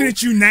 I'm looking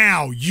at you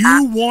now.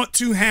 You want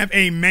to have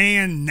a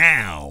man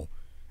now,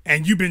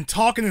 and you've been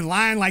talking and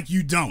lying like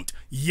you don't.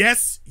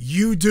 Yes,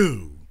 you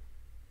do.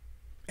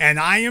 And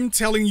I am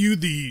telling you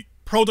the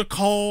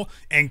protocol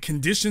and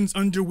conditions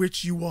under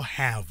which you will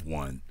have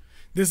one.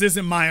 This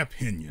isn't my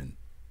opinion.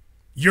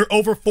 You're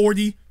over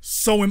 40,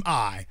 so am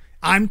I.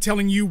 I'm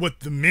telling you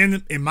what the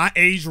men in my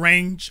age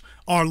range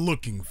are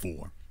looking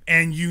for.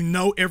 And you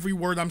know every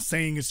word I'm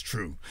saying is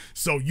true.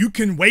 So you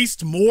can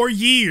waste more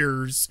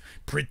years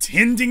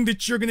pretending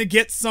that you're going to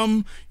get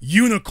some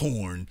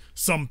unicorn,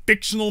 some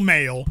fictional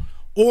male,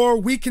 or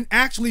we can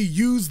actually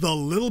use the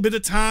little bit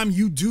of time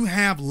you do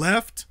have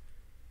left.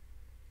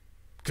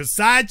 Because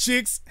side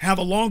chicks have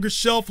a longer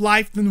shelf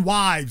life than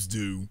wives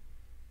do.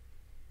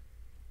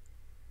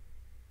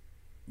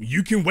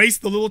 You can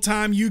waste the little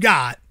time you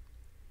got,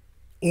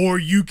 or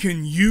you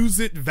can use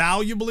it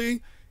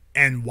valuably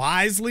and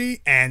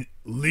wisely and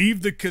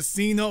leave the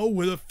casino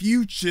with a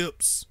few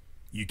chips.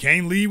 You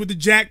can't leave with the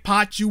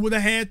jackpot you would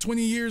have had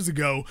 20 years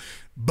ago,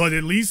 but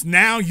at least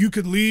now you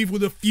could leave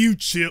with a few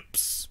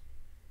chips.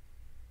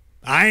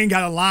 I ain't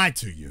got to lie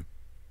to you.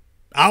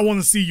 I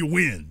want to see you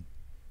win.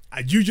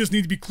 You just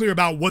need to be clear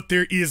about what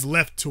there is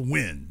left to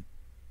win.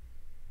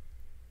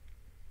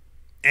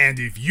 And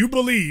if you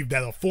believe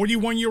that a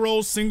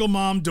 41-year-old single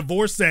mom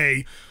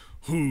divorcee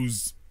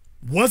who's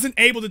wasn't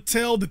able to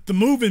tell that the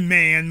moving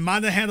man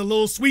might have had a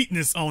little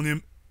sweetness on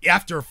him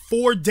after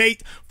 4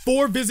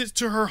 visits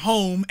to her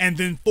home and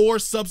then 4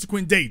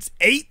 subsequent dates,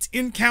 8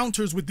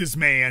 encounters with this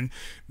man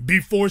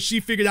before she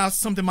figured out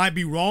something might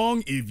be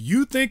wrong. If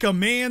you think a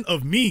man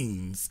of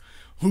means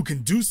who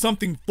can do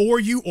something for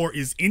you or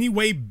is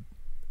anyway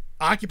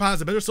occupies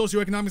a better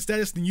socioeconomic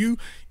status than you,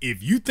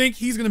 if you think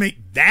he's going to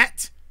make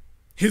that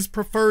his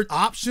preferred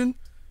option,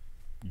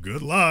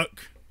 good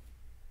luck.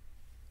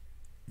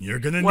 You're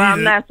going to need it. Well,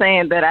 I'm not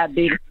saying that I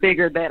did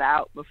figure that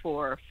out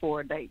before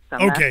 4 dates.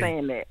 I'm not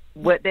saying that.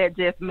 What that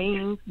just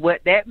means,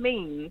 what that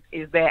means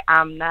is that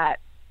I'm not,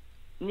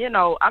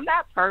 I'm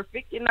not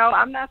perfect.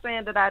 I'm not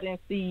saying that I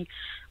didn't see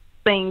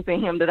things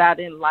in him that I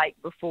didn't like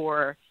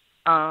before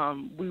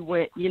we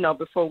went,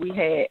 before we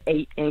had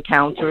 8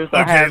 encounters.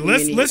 Okay,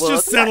 let's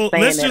just settle the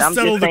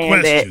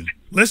question.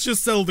 Let's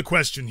just settle the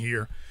question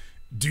here.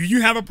 Do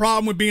you have a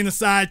problem with being a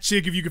side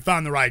chick if you can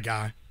find the right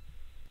guy?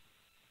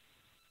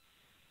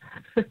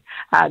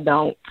 I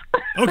don't.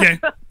 Okay.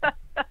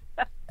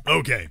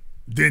 Okay.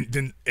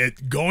 Then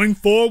going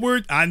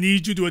forward, I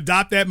need you to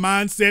adopt that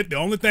mindset. The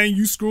only thing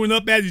you screwing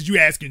up at is you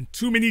asking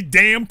too many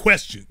damn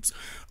questions.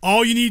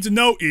 All you need to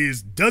know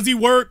is, does he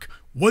work?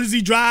 What does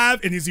he drive?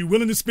 And is he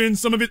willing to spend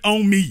some of it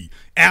on me?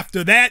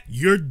 After that,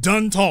 you're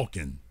done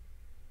talking.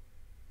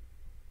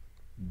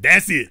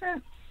 That's it.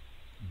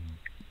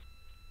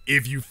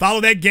 If you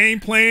follow that game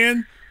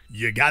plan,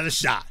 you got a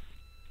shot.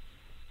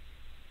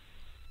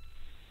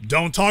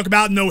 Don't talk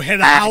about no head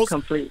of house.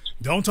 Complete.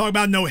 Don't talk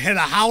about no head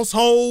of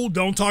household.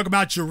 Don't talk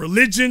about your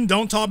religion.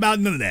 Don't talk about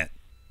none of that.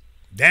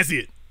 That's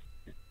it.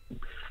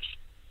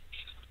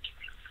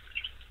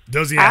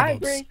 Does he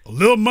have a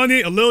little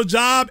money, a little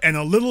job, and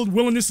a little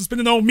willingness to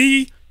spend it on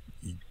me?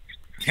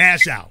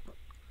 Cash out.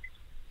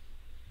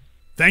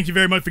 Thank you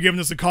very much for giving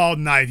us a call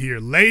tonight here.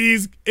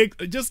 Ladies,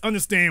 just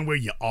understand where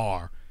you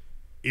are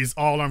is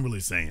all I'm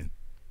really saying.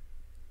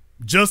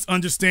 Just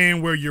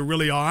understand where you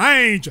really are. I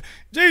ain't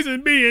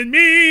Jason being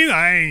mean.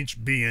 I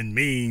ain't being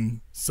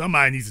mean.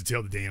 Somebody needs to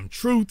tell the damn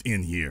truth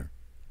in here.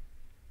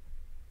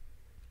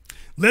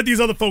 Let these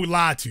other folks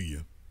lie to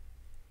you.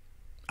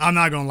 I'm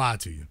not going to lie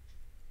to you.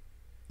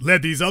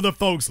 Let these other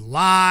folks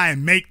lie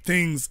and make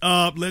things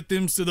up. Let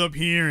them sit up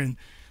here and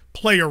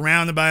play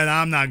around about it.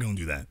 I'm not going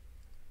to do that.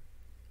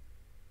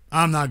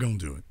 I'm not going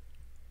to do it.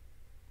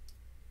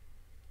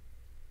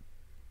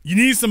 You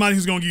need somebody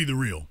who's going to give you the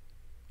real.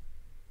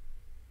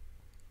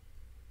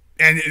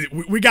 And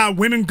we got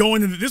women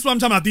going into this is what I'm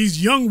talking about.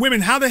 These young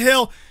women, how the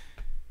hell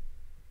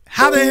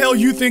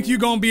you think you're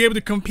going to be able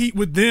to compete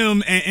with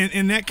them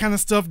and that kind of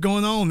stuff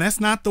going on?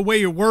 That's not the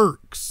way it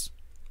works.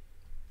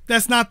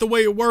 That's not the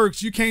way it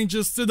works. You can't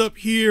just sit up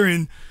here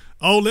and,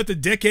 let the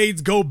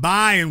decades go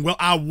by and, well,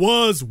 I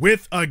was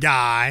with a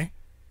guy.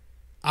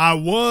 I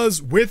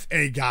was with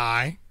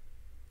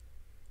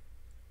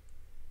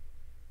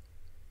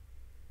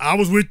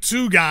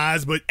two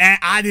guys, but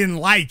I didn't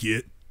like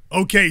it.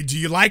 Okay, do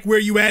you like where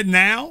you at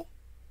now?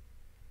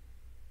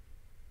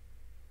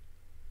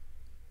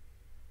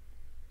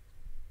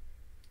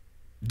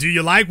 Do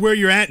you like where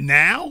you're at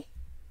now?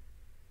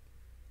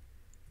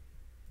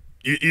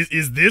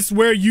 Is this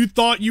where you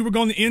thought you were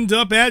going to end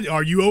up at?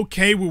 Are you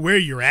okay with where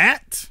you're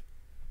at?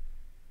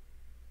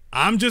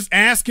 I'm just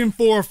asking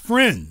for a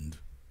friend.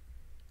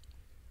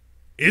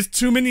 It's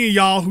too many of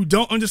y'all who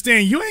don't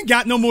understand. You ain't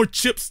got no more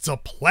chips to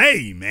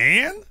play,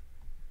 man.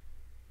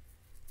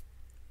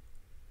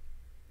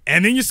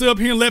 And then you sit up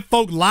here and let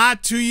folk lie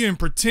to you and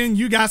pretend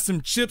you got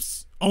some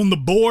chips on the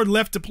board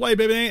left to play.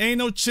 Baby, ain't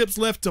no chips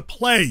left to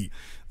play.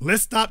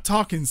 Let's stop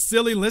talking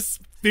silly. Let's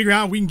figure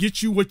out we can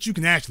get you what you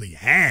can actually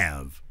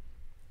have.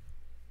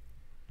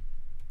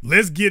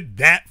 Let's get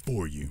that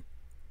for you.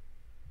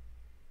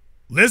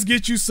 Let's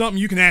get you something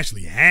you can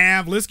actually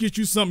have. Let's get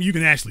you something you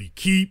can actually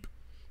keep.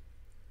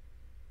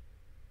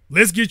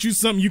 Let's get you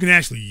something you can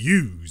actually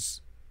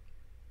use.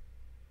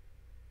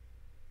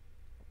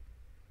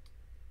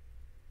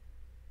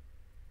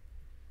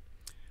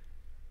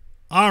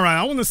 All right,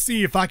 I want to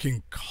see if I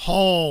can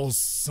call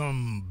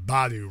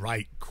somebody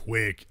right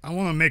quick. I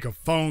want to make a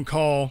phone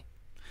call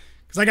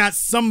because I got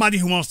somebody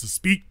who wants to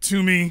speak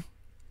to me.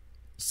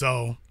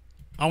 So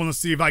I want to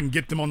see if I can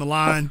get them on the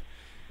line.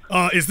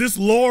 Is this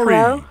Lori?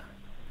 Hello?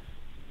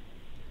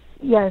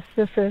 Yes,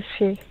 this is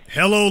she.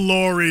 Hello,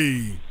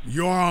 Lori.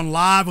 You're on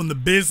live on The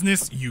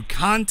Business. You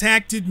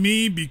contacted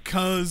me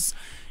because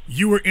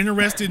you were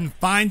interested in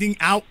finding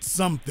out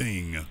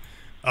something.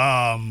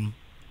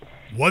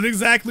 What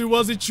exactly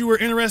was it you were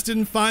interested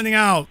in finding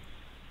out?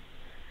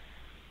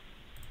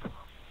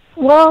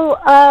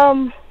 Well,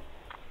 I'm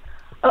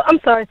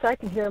sorry, so I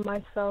can hear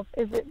myself.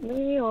 Is it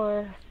me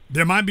or?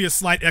 There might be a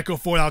slight echo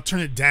for it. I'll turn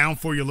it down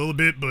for you a little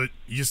bit, but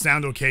you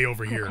sound okay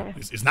over here. Okay.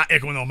 It's not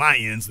echoing on my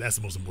end, so that's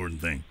the most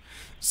important thing.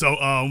 So,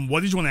 what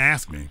did you want to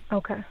ask me?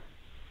 Okay.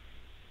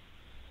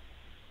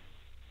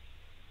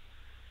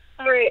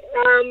 All right.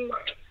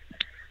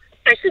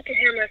 I should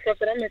hear myself,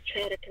 but I'm going to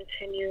try to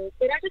continue.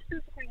 But I just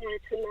basically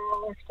wanted to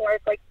know, as far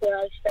as like where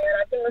I stand,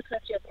 I've been listening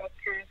to your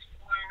podcast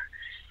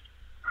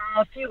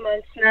for a few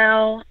months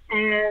now,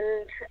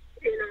 and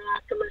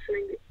after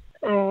listening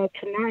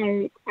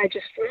tonight, I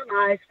just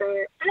realized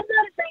that I'm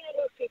not a fan of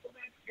those people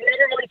that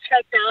never really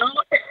checked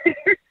out.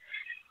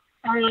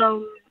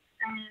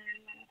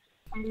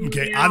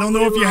 Okay, I don't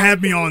know if you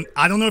have me on.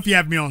 I don't know if you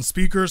have me on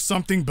speaker or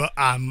something, but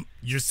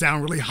you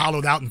sound really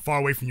hollowed out and far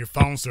away from your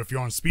phone. So if you're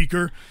on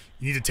speaker,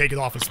 you need to take it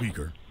off of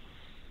speaker.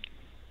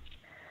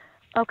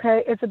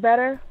 Okay, is it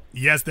better?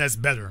 Yes, that's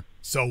better.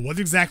 So what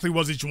exactly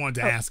was it you wanted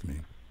to ask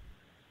me?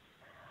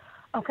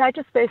 Okay, I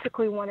just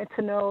basically wanted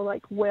to know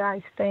like where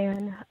I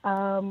stand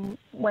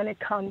when it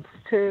comes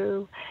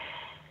to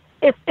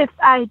if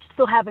I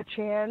still have a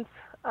chance.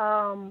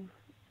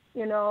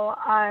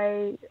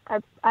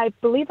 I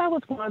believe I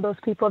was one of those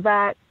people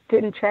that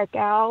didn't check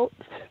out,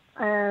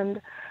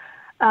 and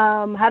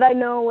had I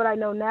known what I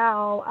know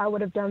now, I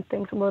would have done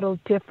things a little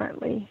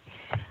differently.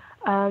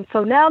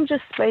 So now I'm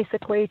just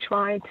basically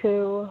trying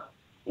to,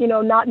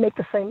 not make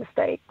the same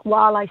mistake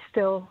while I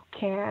still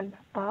can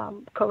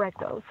correct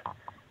those.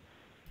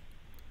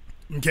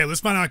 Okay, let's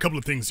find out a couple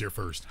of things here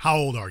first. How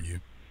old are you?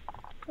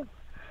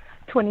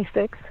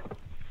 26.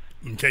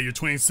 Okay, you're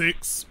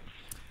 26.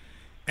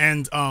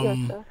 And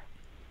yes, sir.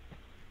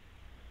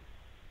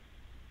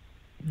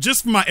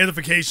 Just for my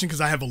edification, because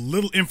I have a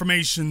little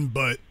information,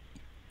 but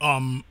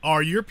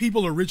are your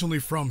people originally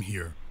from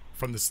here,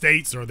 from the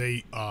States, or are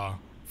they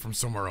from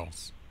somewhere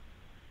else?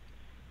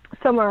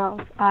 Somewhere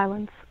else,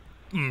 islands.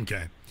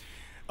 Okay.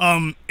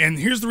 And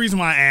here's the reason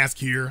why I ask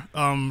here.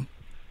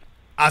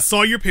 I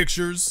saw your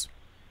pictures,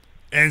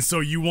 and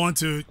so you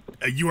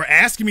are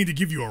asking me to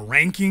give you a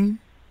ranking?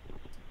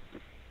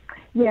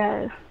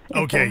 Yes.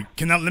 Okay.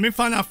 Let me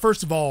find out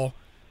first of all.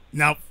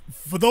 Now,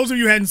 for those of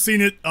you who hadn't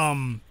seen it,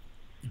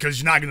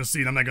 because you're not going to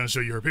see it, I'm not going to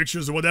show you her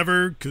pictures or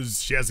whatever,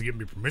 because she has to give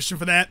me permission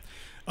for that.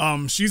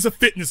 She's a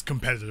fitness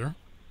competitor.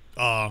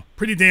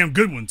 Pretty damn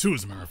good one, too,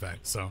 as a matter of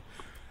fact. So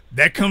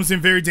that comes in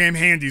very damn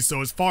handy.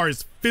 So as far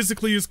as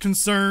physically is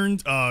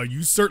concerned,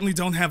 you certainly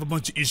don't have a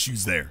bunch of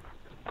issues there.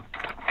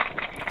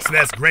 So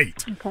that's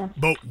great. Okay.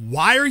 But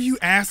why are you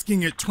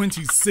asking at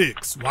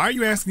 26? Why are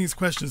you asking these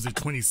questions at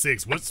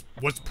 26? What's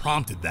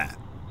prompted that?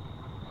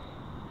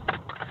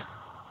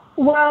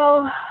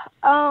 Well,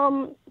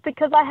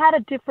 because I had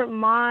a different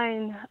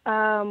mind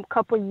a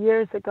couple of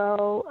years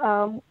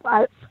ago.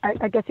 I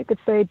guess you could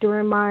say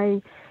during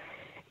my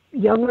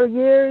younger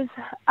years,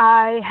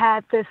 I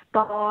had this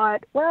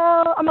thought,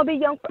 well, I'm going to be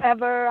young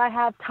forever. I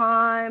have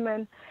time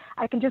and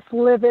I can just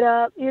live it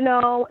up,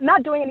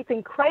 not doing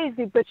anything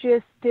crazy, but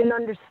just didn't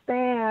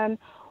understand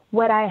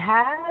what I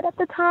had at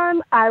the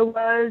time. I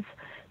was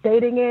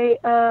dating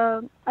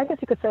I guess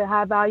you could say a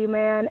high value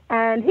man,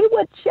 and he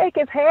would shake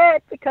his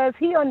head because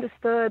he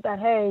understood that,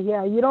 hey,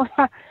 yeah, you don't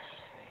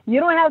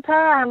have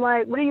time.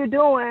 Like, what are you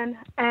doing?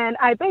 And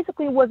I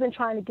basically wasn't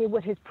trying to get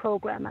with his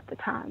program at the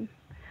time.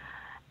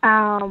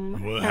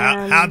 Well,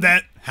 how'd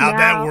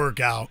that work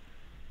out?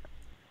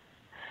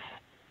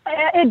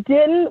 It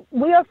didn't.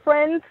 We are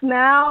friends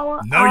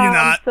now. No, you're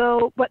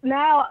not. But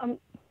now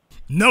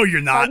No,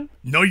 you're not. Pardon?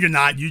 No, you're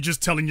not. You're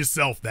just telling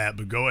yourself that.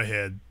 But go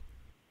ahead.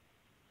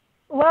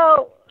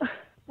 Well,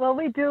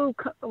 we do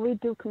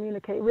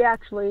communicate. We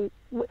actually.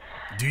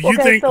 Do you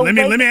think? So let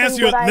me ask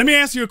you. let me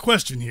ask you a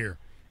question here.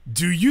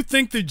 Do you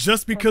think that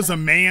just because a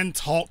man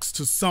talks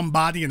to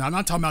somebody, and I'm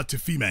not talking about to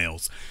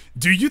females,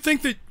 do you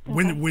think that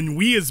when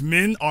we as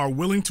men are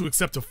willing to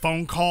accept a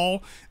phone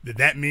call,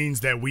 that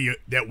means that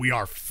we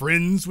are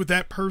friends with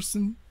that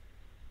person?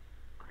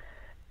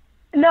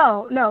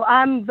 No,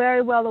 I'm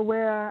very well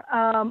aware.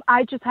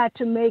 I just had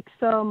to make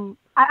some.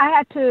 I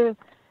had to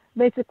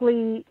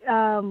basically.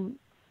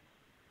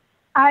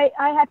 I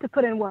had to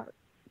put in work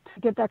to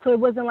get that. So it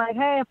wasn't like,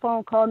 hey, a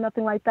phone call,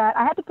 nothing like that.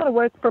 I had to put in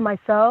work for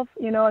myself,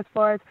 as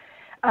far as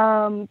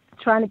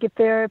trying to get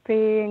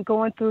therapy and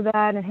going through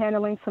that and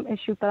handling some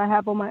issues that I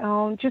have on my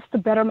own, just to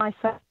better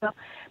myself,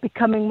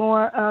 becoming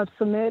more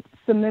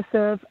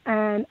submissive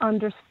and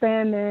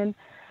understanding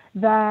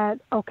that,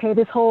 okay,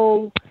 this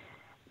whole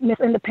Miss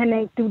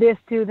Independent, do this,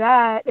 do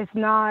that, it's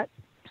not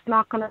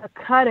going to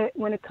cut it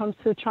when it comes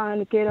to trying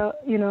to get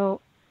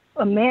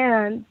a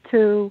man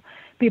to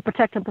be a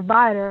protective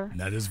provider.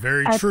 That is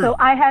very and true. So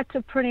I had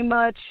to pretty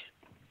much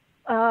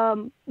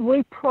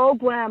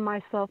reprogram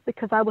myself,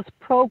 because I was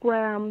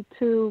programmed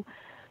to,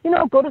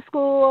 go to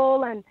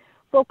school and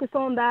focus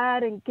on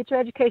that and get your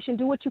education,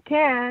 do what you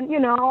can,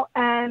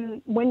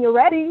 and when you're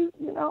ready,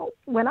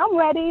 when I'm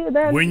ready,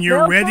 then when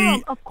you're ready,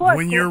 come, of course.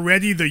 When you're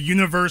ready, the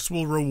universe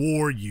will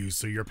reward you.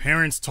 So your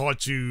parents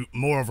taught you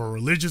more of a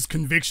religious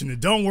conviction,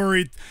 and don't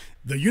worry,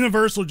 the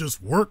universe will just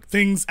work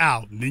things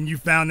out. And then you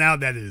found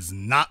out that it is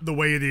not the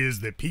way it is,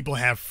 that people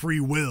have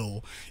free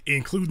will,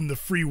 including the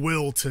free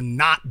will to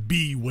not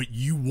be what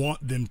you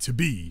want them to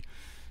be.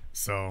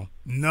 So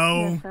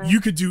no, yes, you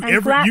could do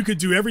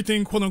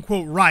everything quote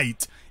unquote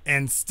right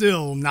and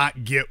still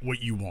not get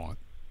what you want.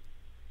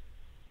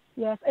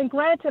 Yes, and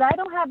granted, I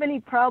don't have any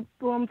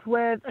problems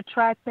with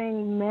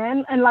attracting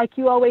men, and like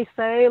you always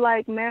say,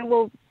 like men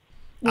will,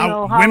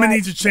 women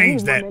need to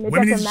change that.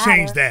 Women need to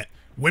change that.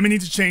 Women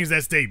need to change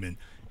that statement.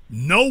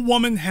 No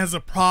woman has a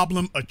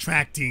problem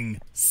attracting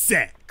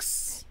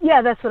sex.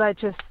 Yeah, that's what I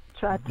just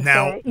tried to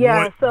say.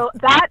 Yeah, so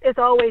that has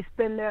always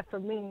been there for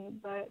me,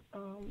 but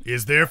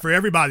is there for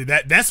everybody.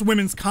 That's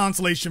women's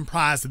consolation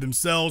prize to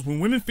themselves.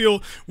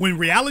 When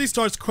reality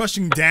starts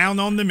crushing down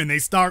on them and they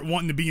start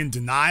wanting to be in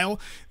denial,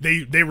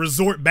 they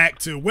resort back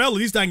to, well, at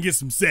least I can get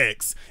some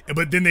sex.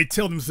 But then they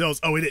tell themselves,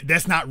 oh,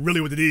 that's not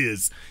really what it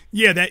is.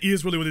 Yeah, that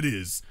is really what it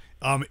is.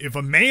 If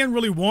a man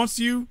really wants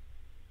you,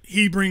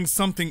 he brings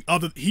something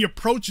other. He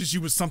approaches you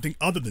with something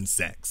other than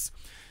sex.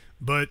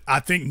 But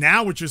I think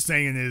now what you're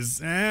saying is,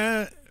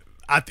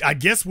 I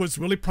guess what's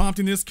really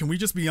prompting this, can we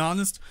just be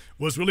honest?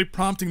 What's really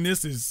prompting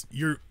this is,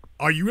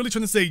 are you really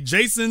trying to say,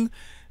 Jason,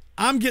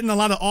 I'm getting a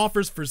lot of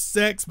offers for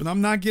sex, but I'm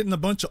not getting a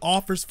bunch of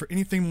offers for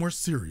anything more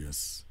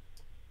serious?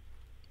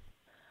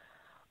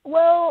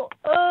 Well,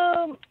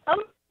 I'm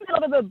a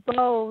little bit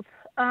both,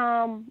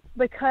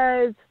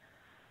 because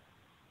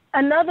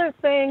another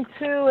thing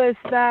too is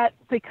that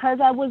because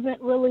I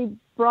wasn't really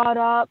brought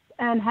up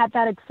and had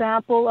that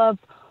example of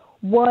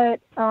what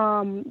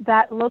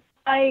that looked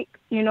like,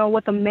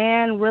 what the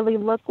man really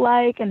looked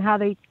like, and how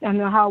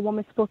how a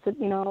woman's supposed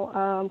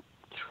to,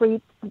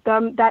 treat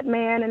that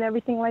man and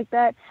everything like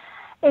that.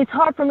 It's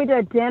hard for me to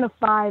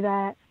identify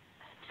that.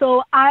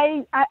 So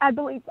I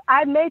believe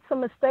I made some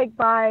mistake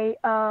by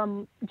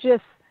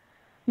just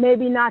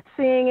maybe not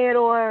seeing it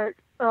or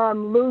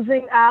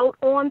losing out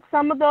on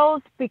some of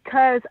those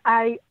because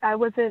I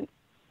wasn't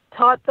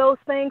taught those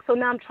things. So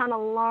now I'm trying to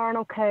learn,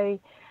 okay,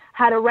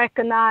 how to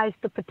recognize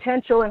the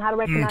potential and how to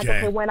recognize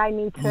okay when I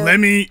need to. Let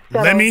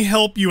me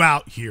help you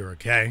out here,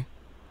 okay?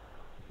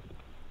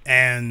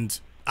 And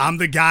I'm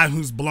the guy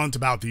who's blunt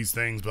about these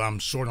things, but I'm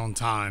short on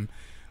time.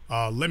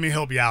 Let me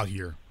help you out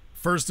here.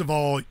 First of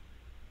all,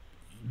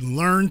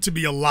 learn to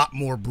be a lot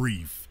more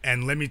brief,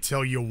 and let me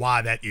tell you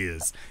why that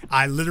is.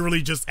 I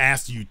literally just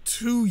asked you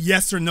 2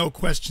 yes or no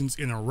questions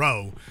in a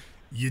row.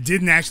 You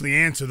didn't actually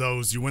answer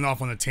those. You went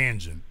off on a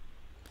tangent.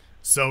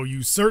 So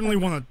you certainly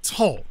want to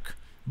talk,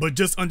 but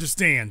just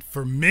understand,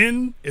 for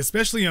men,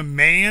 especially a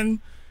man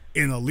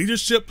in a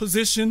leadership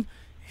position,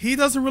 he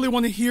doesn't really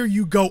want to hear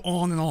you go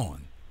on and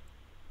on.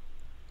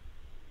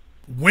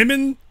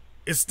 Women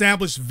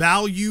establish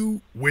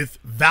value with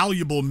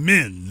valuable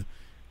men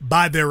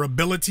by their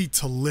ability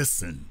to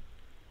listen,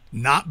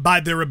 not by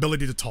their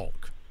ability to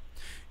talk.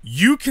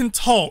 You can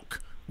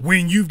talk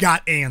when you've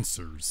got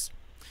answers,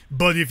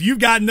 but if you've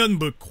got nothing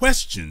but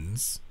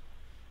questions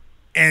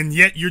and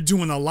yet you're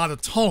doing a lot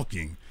of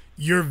talking,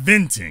 you're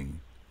venting.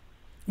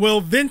 Well,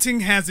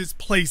 venting has its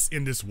place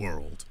in this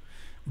world,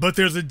 but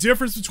there's a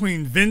difference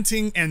between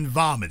venting and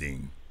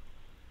vomiting.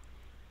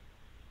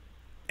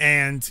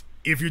 And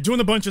if you're doing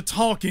a bunch of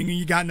talking and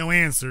you got no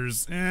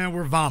answers,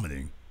 we're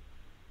vomiting.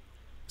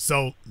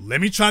 So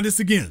let me try this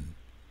again.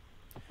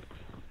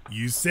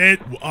 You said,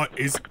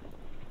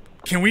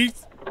 can we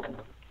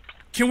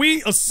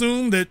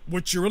assume that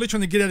what you're really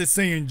trying to get at is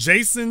saying,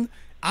 Jason,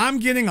 I'm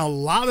getting a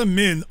lot of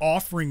men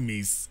offering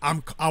me,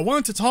 I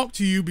wanted to talk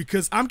to you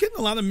because I'm getting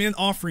a lot of men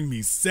offering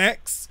me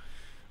sex,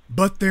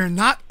 but they're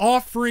not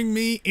offering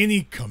me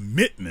any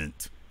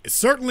commitment. It's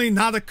certainly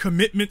not a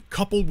commitment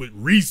coupled with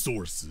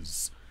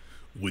resources.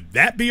 Would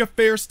that be a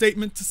fair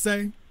statement to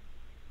say?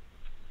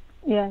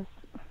 Yes.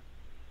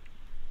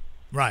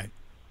 Right.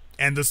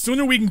 And the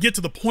sooner we can get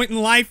to the point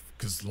in life,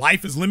 because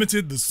life is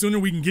limited, the sooner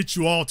we can get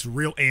you all to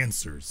real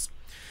answers.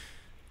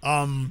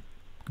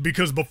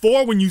 Because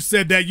before when you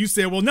said that, you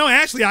said, well, no,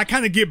 actually, I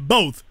kind of get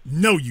both.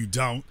 No, you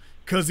don't.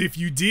 Because if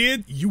you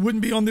did, you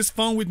wouldn't be on this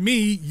phone with me.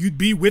 You'd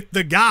be with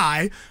the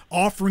guy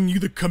offering you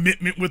the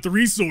commitment with the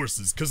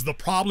resources because the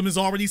problem is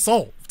already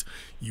solved.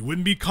 You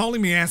wouldn't be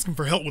calling me asking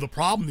for help with a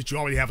problem that you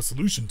already have a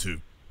solution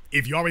to.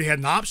 If you already had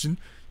an option,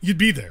 you'd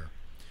be there.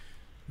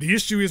 The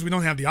issue is we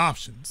don't have the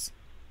options.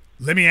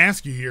 Let me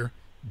ask you here,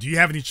 do you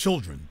have any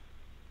children?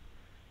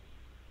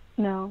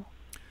 No.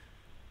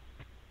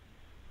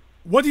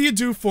 What do you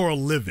do for a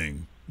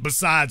living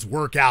besides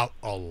work out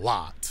a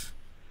lot?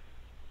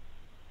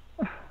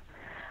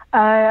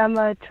 I am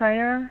a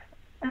trainer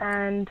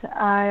and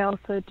I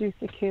also do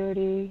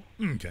security.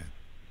 Okay.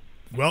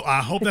 Well,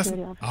 I hope that's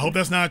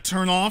not a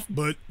turn off,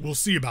 but we'll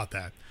see about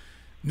that.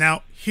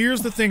 Now,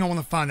 here's the thing I want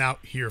to find out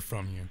here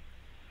from you.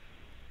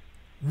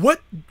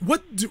 What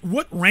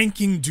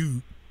ranking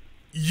do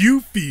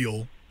you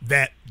feel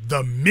that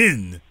the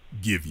men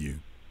give you?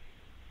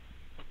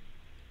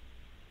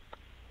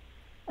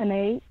 An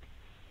 8.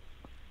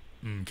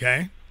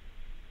 Okay.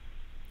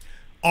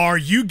 Are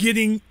you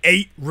getting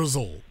 8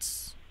 results?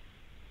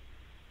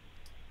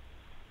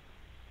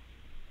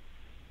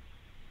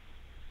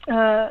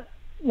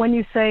 When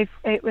you say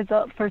 8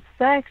 results for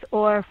sex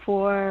or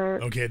for...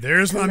 Okay,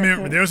 there's my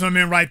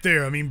man right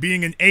there. I mean,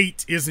 being an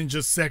 8 isn't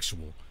just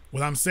sexual.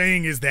 What I'm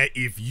saying is that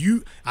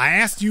I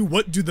asked you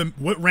what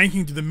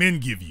ranking do the men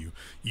give you?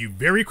 You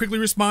very quickly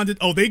responded,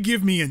 oh, they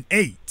give me an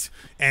 8.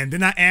 And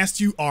then I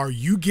asked you, are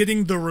you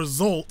getting the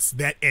results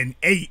that an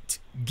 8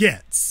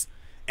 gets?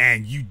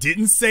 And you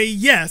didn't say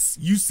yes.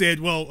 You said,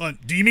 well,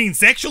 do you mean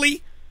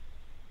sexually?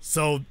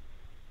 So.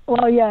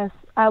 Well, yes,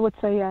 I would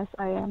say yes,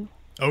 I am.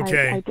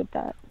 Okay. I get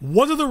that.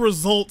 What are the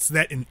results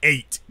that an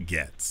 8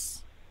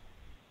 gets?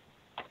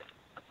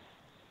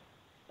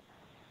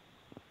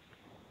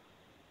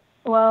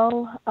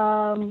 Well,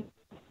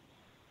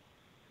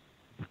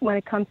 when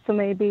it comes to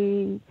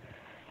maybe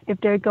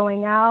if they're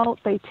going out,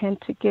 they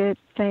tend to get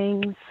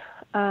things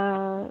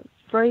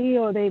free,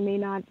 or they may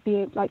not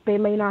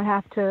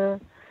have to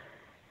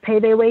pay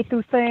their way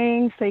through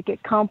things. They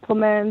get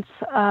compliments.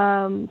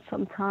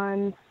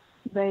 Sometimes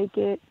they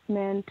get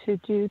men to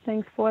do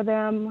things for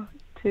them,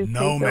 to pay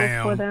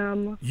bills for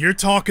them. You're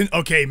talking,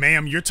 okay,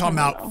 ma'am, you're talking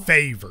about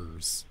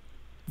favors.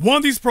 One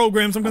of these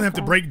programs, I'm going to have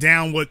to break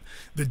down what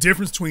the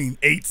difference between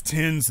 8s,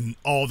 10s, and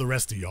all the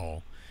rest of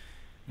y'all.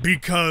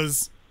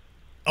 Because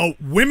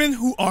women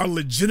who are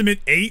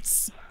legitimate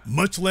 8s,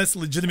 much less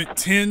legitimate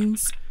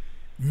 10s,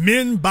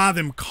 men buy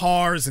them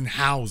cars and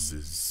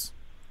houses.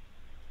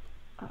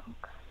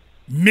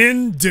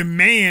 Men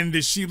demand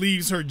that she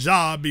leaves her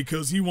job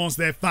because he wants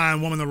that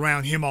fine woman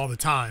around him all the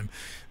time.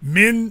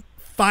 Men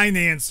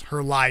finance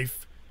her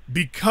life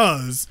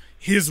because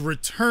his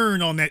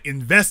return on that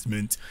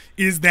investment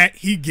is that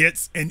he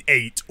gets an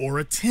 8 or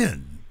a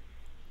 10.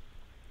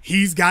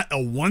 He's got a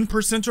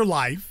 1%er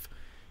life.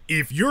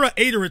 If you're an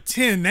 8 or a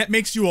 10, that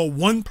makes you a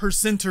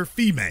 1%er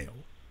female.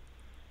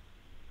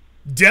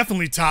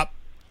 Definitely top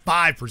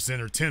 5%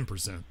 or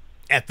 10%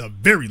 at the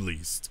very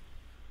least.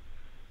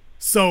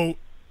 So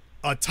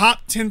a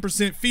top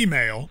 10%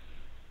 female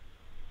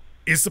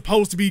is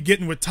supposed to be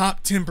getting with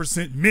top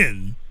 10%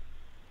 men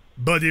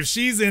But if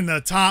she's in the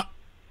top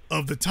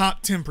of the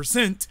top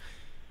 10%,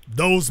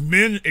 those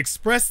men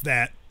express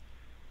that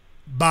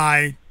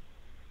by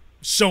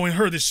showing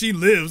her that she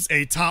lives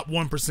a top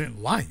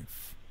 1%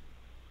 life.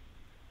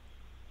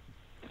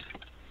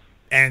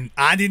 And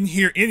I didn't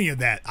hear any of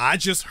that. I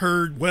just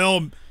heard,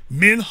 well,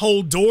 men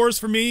hold doors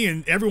for me,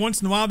 and every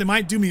once in a while they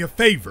might do me a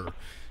favor.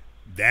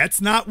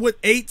 That's not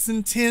what 8s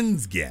and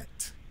 10s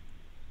get.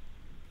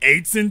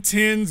 8s and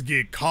 10s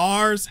get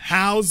cars,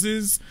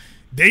 houses.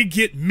 They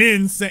get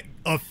men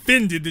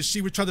offended that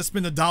she would try to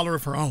spend $1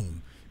 of her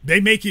own. They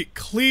make it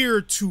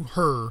clear to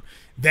her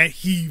that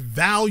he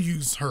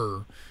values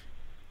her.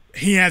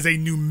 He has a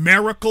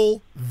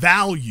numerical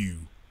value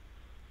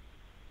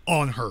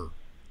on her,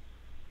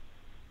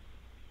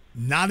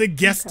 not a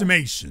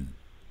guesstimation. Okay.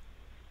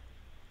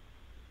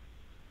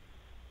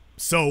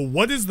 So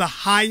what is the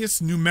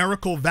highest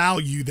numerical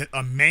value that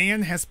a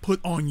man has put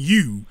on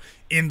you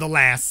in the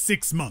last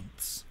 6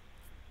 months?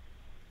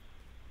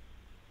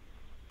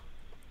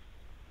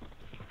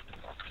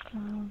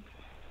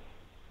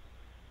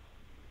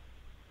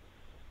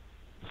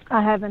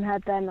 I haven't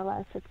had that in the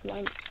last 6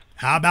 months.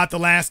 How about the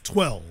last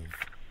 12?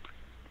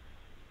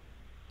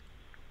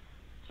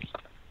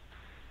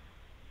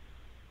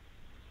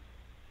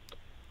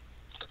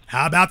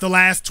 How about the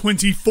last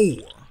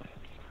 24?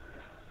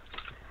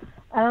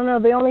 I don't know.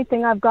 The only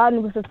thing I've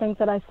gotten was the things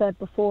that I said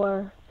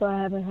before, so I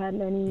haven't had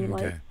any,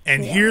 like...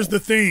 And here's the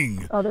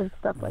thing. Other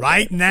stuff like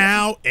right that.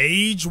 now,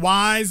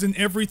 age-wise and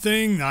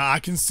everything, I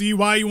can see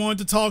why you wanted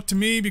to talk to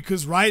me,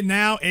 because right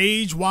now,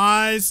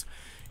 age-wise,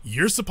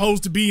 you're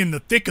supposed to be in the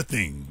thick of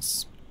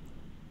things.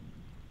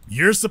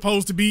 You're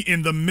supposed to be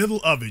in the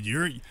middle of it.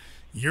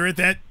 You're at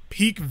that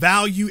peak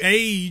value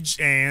age,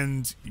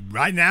 and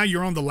right now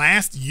you're on the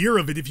last year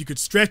of it if you could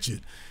stretch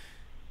it.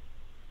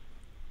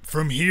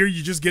 From here,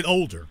 you just get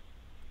older.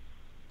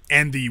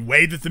 And the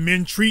way that the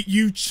men treat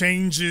you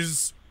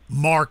changes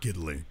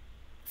markedly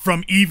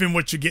from even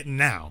what you're getting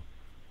now.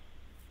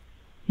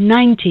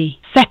 90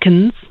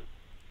 seconds.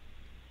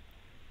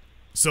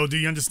 So do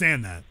you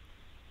understand that?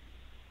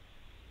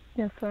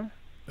 Yes, sir.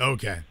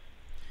 Okay.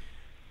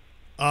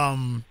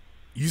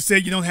 You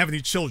said you don't have any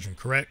children,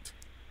 correct?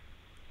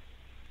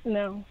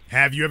 No.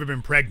 Have you ever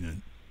been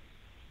pregnant?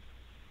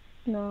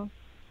 No.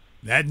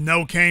 That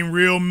no came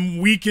real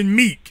weak and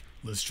meek.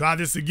 Let's try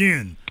this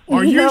again.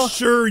 Are you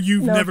sure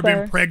you've never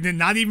been pregnant,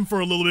 not even for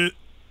a little bit?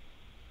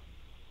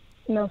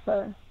 No,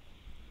 sir.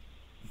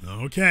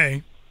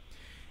 Okay.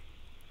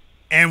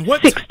 And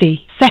what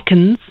 60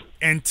 seconds.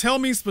 And tell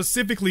me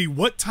specifically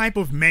what type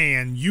of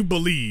man you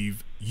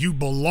believe you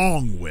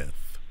belong with.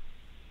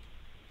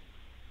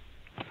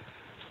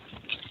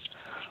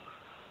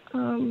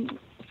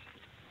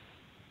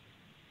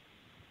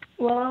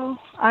 Well,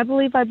 I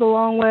believe I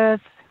belong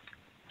with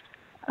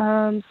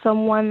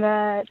someone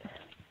that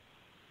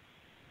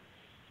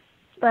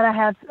I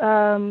have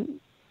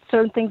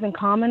certain things in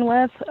common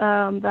with,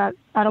 that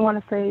I don't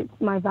want to say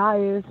my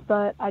values,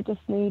 but I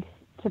just need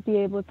to be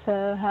able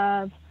to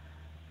have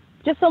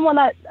just someone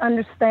that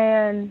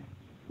understands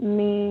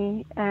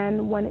me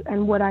and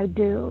what I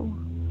do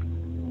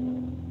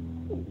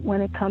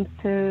when it comes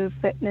to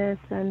fitness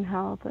and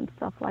health and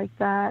stuff like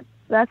that.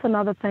 That's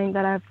another thing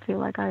that I feel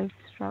like I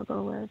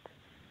struggle with.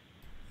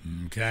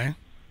 Okay.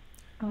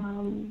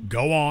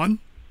 Go on.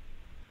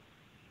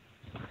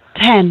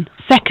 10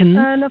 seconds.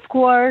 And of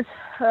course,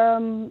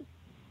 someone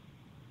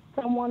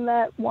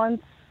that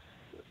wants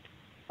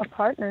a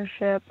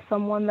partnership,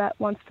 someone that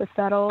wants to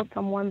settle,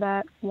 someone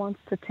that wants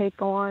to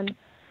take on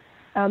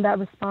that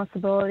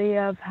responsibility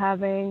of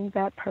having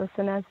that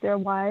person as their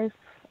wife,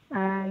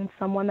 and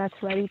someone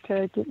that's ready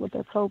to get with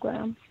their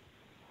program.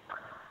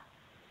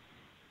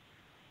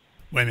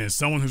 Wait a minute,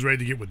 someone who's ready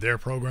to get with their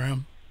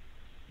program?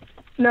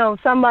 No,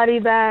 somebody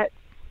that,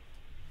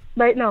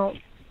 right, no,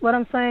 what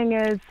I'm saying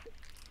is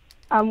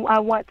I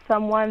want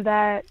someone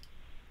that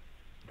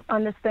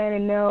understand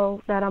and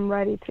know that I'm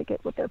ready to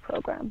get with their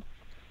program.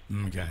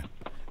 Okay.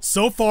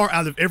 So far,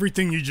 out of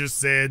everything you just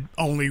said,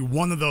 only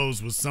one of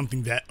those was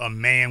something that a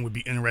man would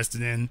be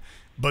interested in.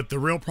 But the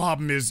real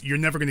problem is you're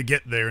never going to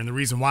get there. And the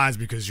reason why is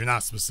because you're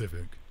not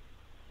specific.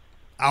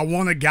 I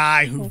want a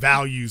guy who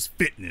values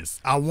fitness.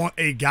 I want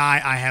a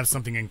guy I have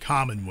something in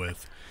common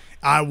with.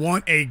 I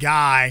want a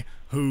guy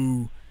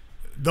who...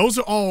 Those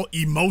are all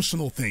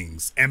emotional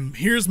things. And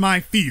here's my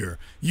fear.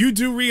 You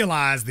do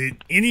realize that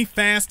any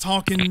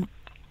fast-talking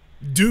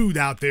dude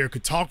out there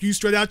could talk you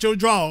straight out your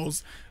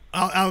drawers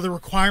out of the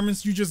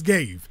requirements you just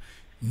gave.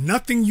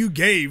 Nothing you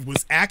gave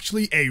was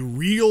actually a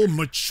real,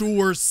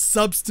 mature,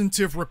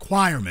 substantive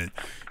requirement.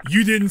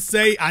 You didn't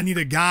say, I need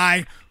a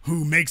guy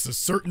who makes a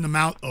certain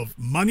amount of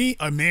money,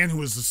 a man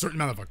who has a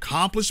certain amount of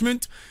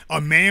accomplishment,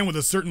 a man with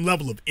a certain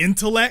level of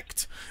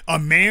intellect, a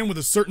man with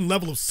a certain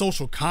level of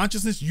social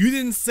consciousness. You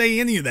didn't say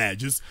any of that.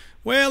 Just,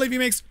 well, if he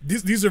makes...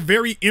 These are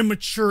very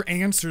immature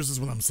answers is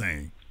what I'm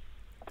saying.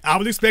 I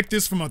would expect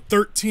this from a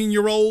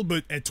 13-year-old,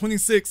 but at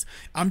 26,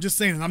 I'm just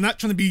saying, I'm not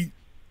trying to be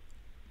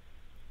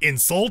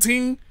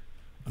insulting.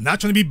 I'm not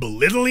trying to be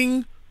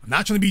belittling. I'm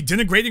not trying to be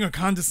denigrating or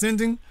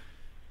condescending.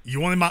 You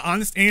wanted my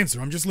honest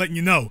answer. I'm just letting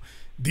you know.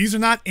 These are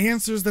not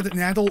answers that an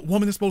adult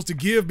woman is supposed to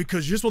give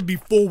because you're supposed to be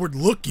forward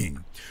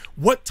looking.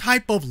 What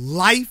type of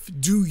life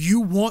do you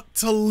want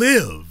to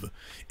live?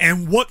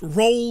 And what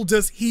role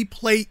does he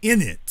play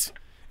in it?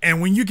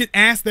 And when you get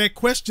asked that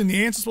question,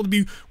 the answer is supposed to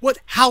be, what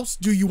house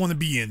do you want to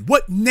be in?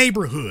 What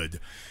neighborhood?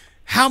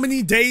 How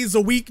many days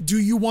a week do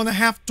you want to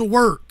have to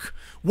work?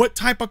 What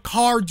type of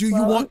car do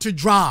you want to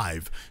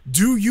drive?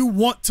 Do you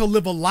want to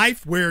live a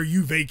life where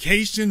you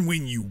vacation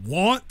when you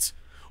want?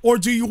 Or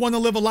do you want to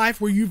live a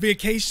life where you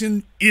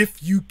vacation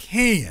if you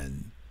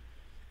can?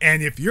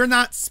 And if you're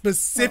not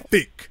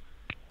specific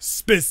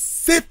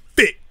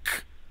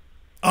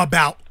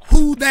about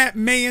who that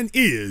man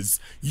is,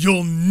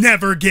 you'll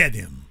never get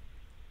him.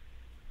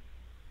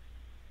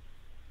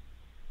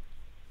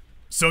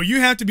 So you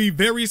have to be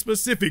very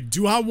specific.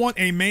 Do I want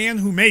a man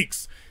who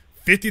makes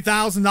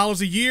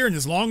 $50,000 a year, and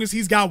as long as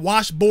he's got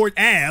washboard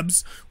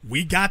abs,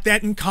 we got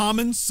that in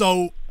common,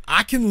 so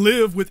I can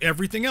live with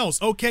everything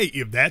else. Okay,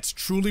 if that's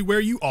truly where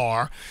you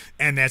are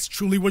and that's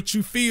truly what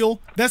you feel,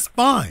 that's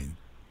fine.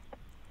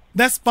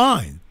 That's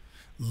fine.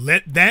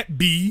 Let that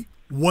be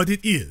what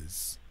it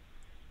is.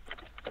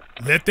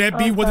 Let that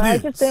be what it is.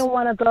 I just didn't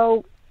want to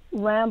go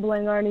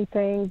rambling or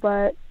anything,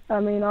 but I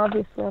mean,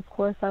 obviously, of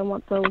course, I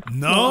want those.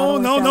 No.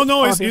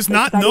 It's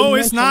not. No,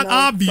 it's not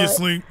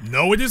obviously.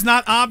 No, it is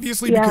not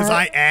obviously, because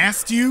I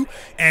asked you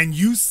and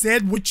you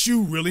said what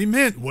you really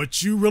meant.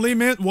 What you really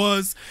meant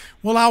was,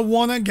 well, I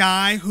want a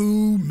guy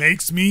who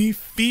makes me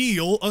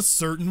feel a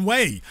certain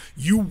way.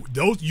 You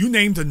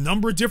named a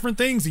number of different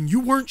things, and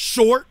you weren't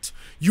short.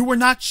 You were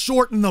not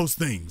short in those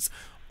things.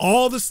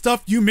 All the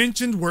stuff you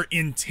mentioned were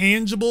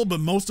intangible,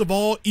 but most of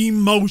all,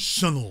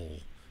 emotional.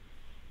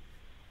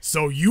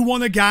 So you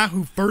want a guy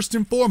who first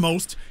and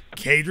foremost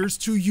caters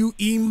to you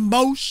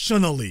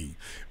emotionally.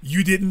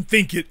 You didn't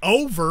think it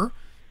over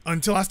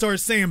until I started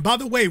saying, by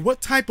the way,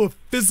 what type of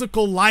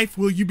physical life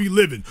will you be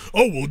living?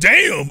 Oh, well,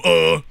 damn.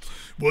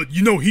 Well,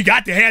 you know, he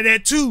got to have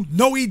that too.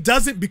 No, he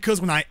doesn't, because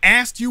when I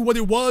asked you what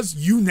it was,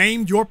 you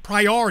named your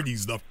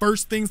priorities, the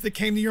first things that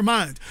came to your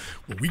mind.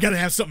 Well, we got to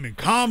have something in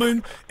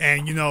common,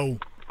 and, you know,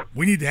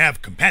 we need to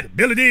have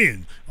compatibility,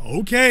 and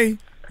okay.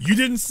 You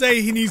didn't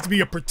say he needs to be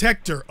a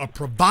protector, a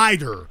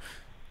provider.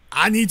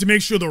 I need to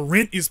make sure the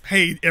rent is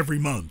paid every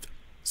month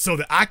so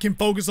that I can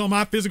focus on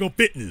my physical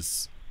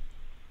fitness.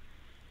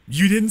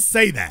 You didn't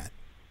say that,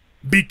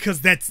 because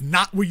that's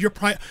not what your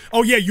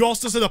Oh yeah, you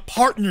also said a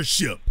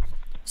partnership.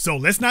 So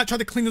let's not try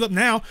to clean it up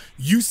now.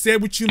 You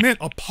said what you meant,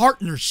 a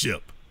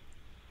partnership.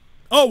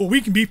 Oh, well,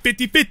 we can be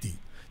 50-50.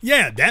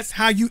 Yeah, that's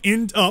how you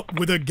end up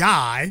with a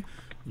guy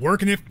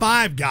working at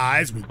Five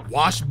Guys with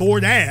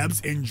washboard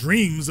abs and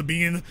dreams of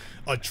being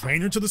a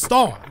trainer to the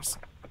stars,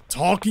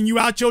 talking you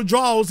out your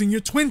drawers in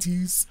your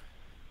 20s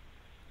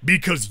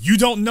because you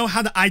don't know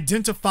how to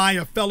identify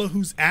a fella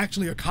who's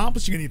actually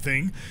accomplishing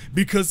anything,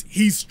 because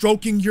he's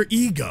stroking your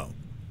ego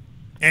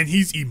and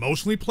he's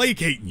emotionally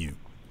placating you.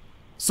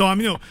 So, I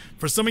mean, you know,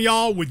 for some of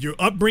y'all with your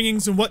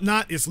upbringings and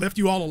whatnot, it's left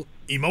you all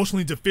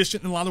emotionally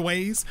deficient in a lot of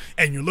ways,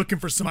 and you're looking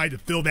for somebody to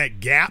fill that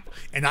gap,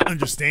 and I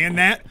understand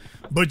that.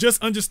 But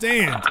just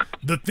understand,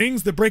 the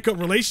things that break up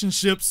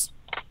relationships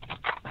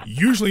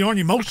usually aren't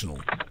emotional.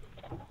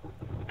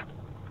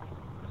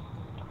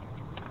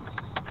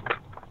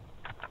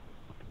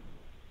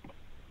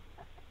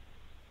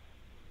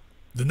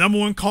 The number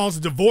one cause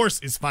of divorce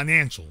is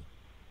financial.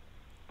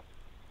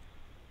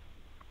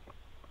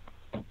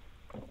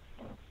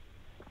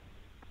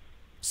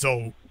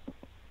 So,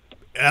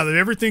 out of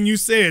everything you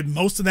said,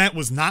 most of that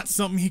was not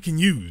something he can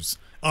use.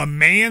 A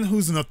man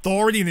who's an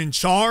authority and in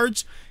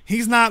charge,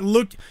 he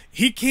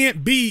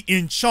can't be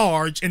in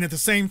charge and at the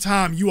same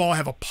time you all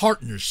have a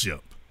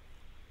partnership.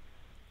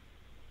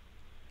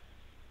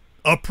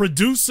 A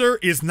producer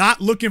is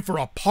not looking for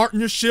a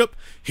partnership,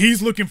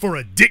 he's looking for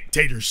a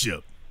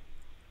dictatorship.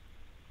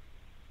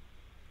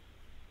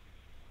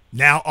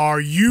 Now,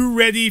 are you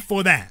ready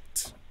for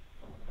that?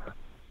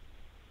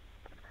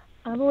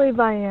 I believe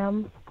I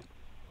am.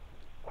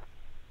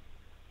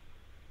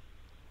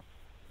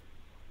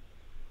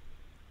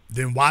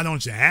 Then why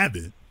don't you have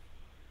it?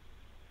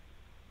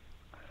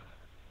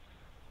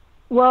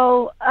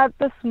 Well, at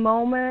this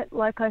moment,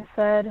 like I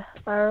said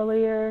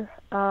earlier,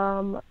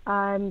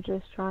 I'm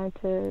just trying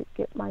to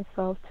get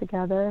myself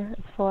together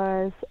as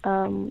far as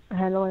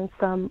handling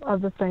some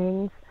other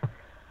things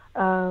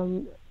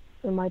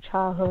in my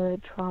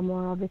childhood,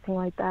 trauma, everything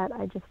like that.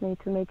 I just need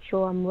to make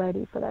sure I'm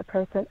ready for that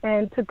person.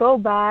 And to go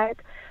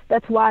back,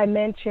 that's why I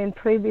mentioned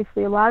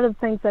previously, a lot of the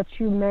things that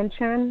you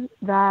mentioned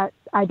that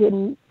I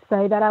didn't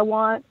say that I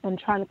want and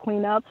trying to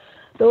clean up,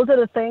 those are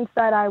the things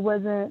that I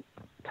wasn't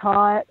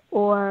taught,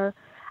 or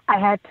I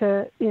had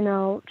to, you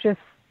know, just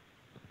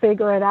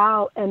figure it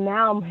out. And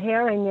now I'm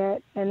hearing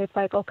it, and it's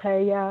like,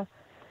 okay, yeah,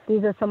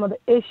 these are some of the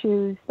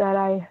issues that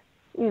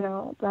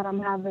that I'm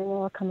having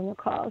or coming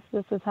across.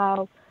 This is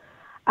how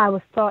I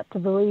was taught to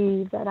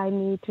believe that I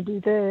need to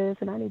do this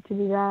and I need to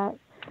do that.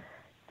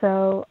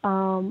 So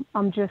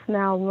I'm just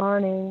now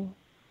learning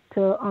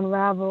to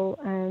unravel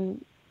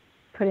and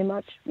pretty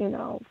much,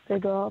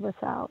 figure all this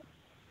out.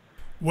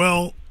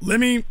 Well, let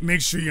me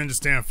make sure you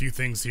understand a few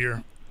things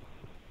here.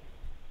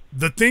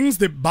 The things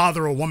that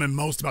bother a woman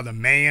most about a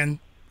man,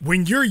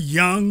 when you're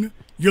young,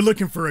 you're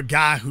looking for a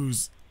guy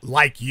who's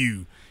like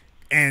you.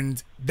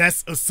 And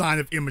that's a sign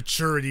of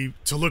immaturity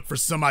to look for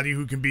somebody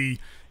who can be,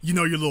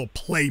 your little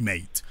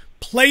playmate.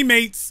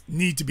 Playmates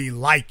need to be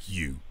like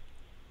you.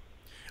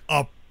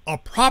 A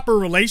proper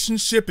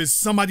relationship is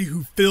somebody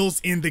who fills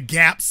in the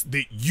gaps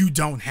that you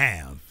don't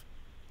have.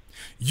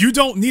 You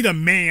don't need a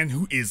man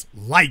who is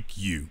like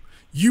you.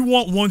 You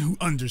want one who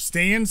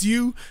understands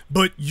you,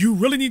 but you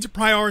really need to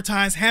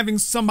prioritize having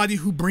somebody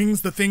who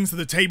brings the things to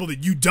the table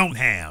that you don't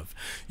have.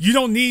 You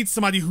don't need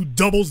somebody who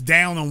doubles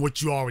down on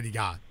what you already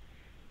got.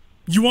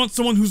 You want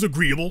someone who's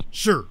agreeable?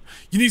 Sure.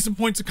 You need some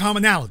points of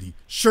commonality?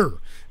 Sure.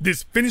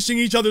 This finishing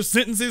each other's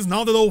sentences and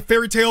all that old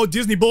fairy tale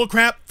Disney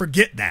bullcrap?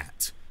 Forget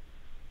that.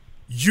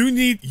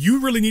 You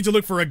really need to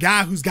look for a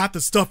guy who's got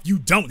the stuff you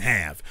don't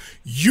have.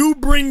 You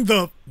bring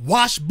the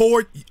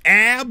washboard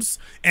abs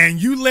and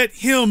you let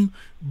him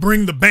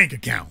bring the bank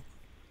account.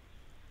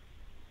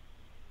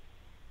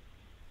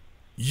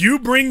 You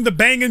bring the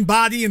banging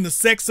body and the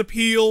sex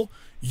appeal.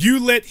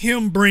 You let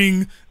him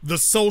bring the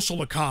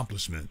social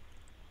accomplishment.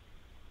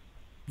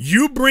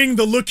 You bring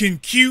the looking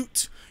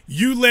cute.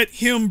 You let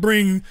him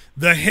bring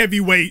the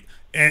heavyweight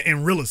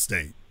and real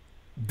estate.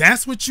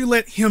 That's what you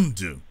let him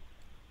do.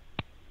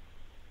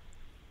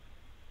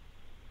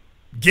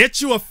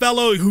 Get you a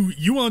fellow who,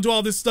 you want to do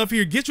all this stuff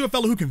here, get you a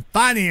fellow who can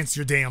finance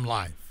your damn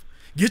life.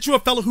 Get you a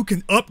fellow who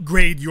can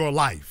upgrade your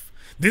life.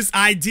 This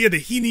idea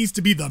that he needs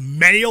to be the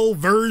male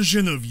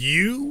version of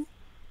you.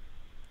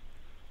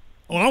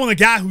 Oh, I want a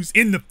guy who's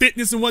into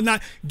fitness and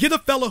whatnot. Get a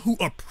fellow who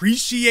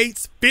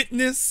appreciates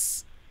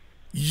fitness.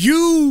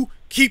 You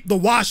keep the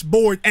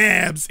washboard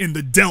abs and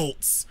the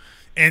delts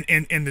and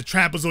the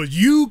trapezoid.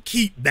 You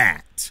keep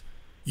that.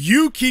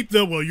 You keep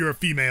well, you're a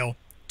female.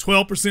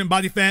 12%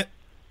 body fat.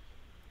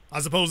 I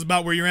suppose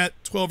about where you're at,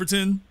 12 or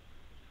 10?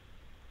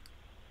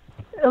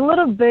 A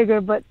little bigger,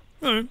 but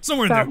all right,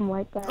 somewhere in something there.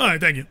 like that. All right,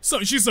 thank you.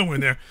 So she's somewhere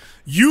in there.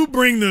 You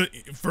bring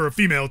for a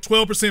female,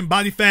 12%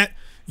 body fat.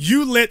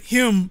 You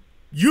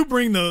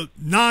bring the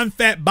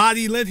non-fat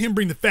body, let him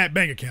bring the fat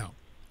bank account.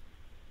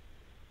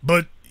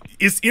 But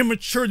it's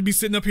immature to be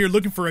sitting up here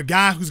looking for a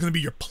guy who's going to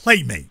be your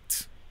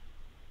playmate.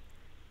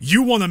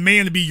 You want a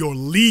man to be your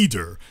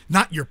leader,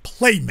 not your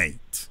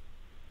playmate.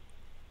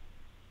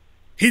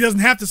 He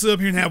doesn't have to sit up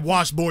here and have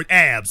washboard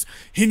abs.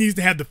 He needs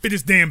to have the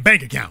fittest damn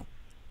bank account.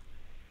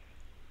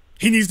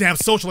 He needs to have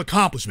social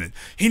accomplishment.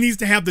 He needs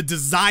to have the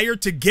desire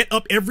to get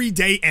up every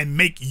day and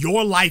make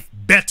your life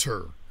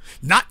better,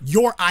 not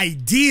your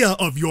idea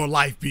of your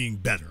life being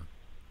better.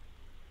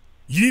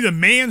 You need a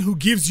man who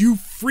gives you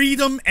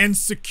freedom and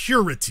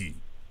security,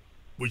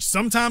 which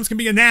sometimes can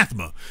be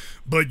anathema,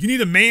 but you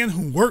need a man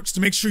who works to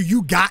make sure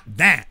you got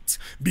that,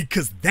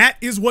 because that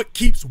is what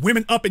keeps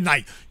women up at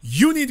night.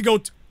 You need to go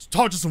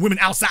talk to some women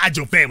outside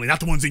your family, not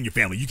the ones in your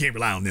family. You can't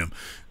rely on them.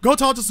 Go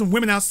talk to some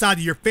women outside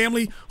of your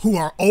family who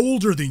are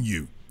older than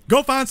you.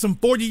 Go find some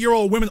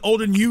 40-year-old women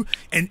older than you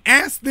and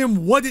ask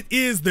them what it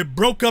is that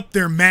broke up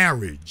their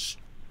marriage.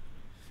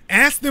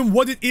 Ask them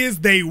what it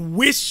is they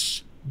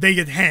wish they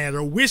had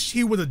or wish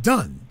he would have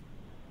done.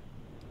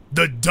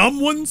 The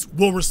dumb ones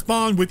will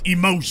respond with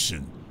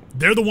emotion.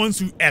 They're the ones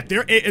who, at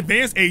their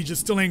advanced ages,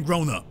 still ain't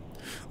grown up.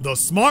 The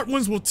smart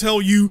ones will tell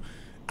you,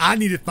 I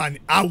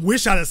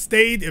wish I'd have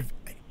stayed if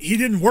he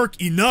didn't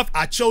work enough.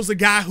 I chose a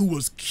guy who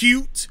was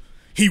cute.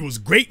 He was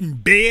great in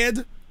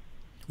bed.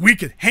 We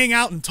could hang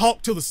out and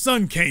talk till the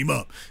sun came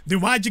up. Then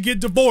why'd you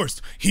get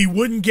divorced? He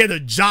wouldn't get a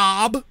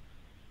job.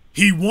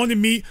 He wanted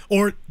me,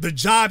 or the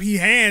job he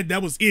had,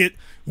 that was it.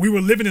 We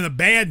were living in a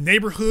bad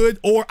neighborhood,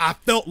 or I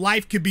felt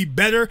life could be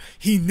better.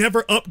 He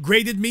never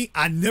upgraded me.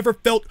 I never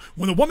felt,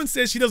 when a woman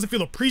says she doesn't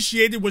feel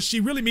appreciated, what she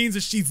really means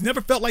is she's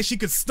never felt like she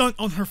could stunt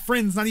on her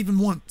friends, not even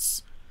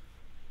once.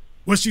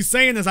 What she's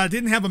saying is I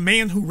didn't have a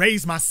man who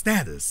raised my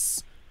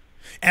status.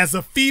 As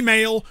a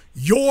female,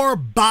 your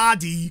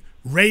body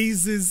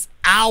raises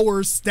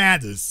our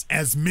status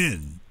as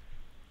men.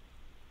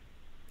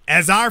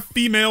 As our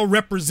female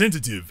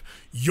representative,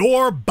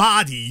 your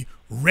body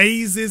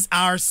raises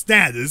our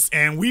status,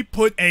 and we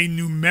put a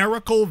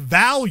numerical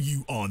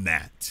value on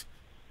that.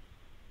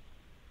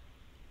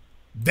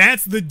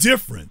 That's the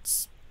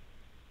difference.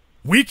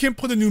 We can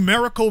put a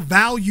numerical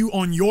value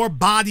on your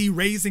body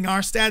raising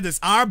our status.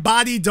 Our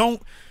body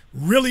don't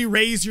really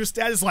raise your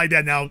status like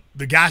that. Now,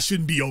 the guy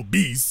shouldn't be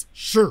obese,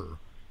 sure.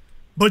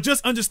 But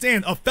just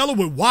understand, a fellow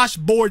with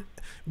washboard,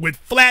 with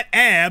flat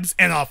abs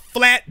and a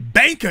flat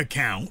bank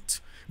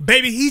account,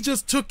 baby, he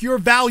just took your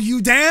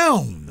value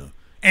down.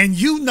 And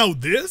you know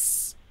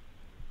this.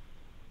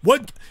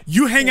 What?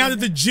 You hang out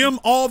at the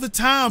gym all the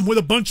time with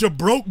a bunch of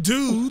broke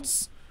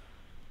dudes.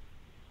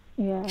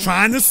 Yeah.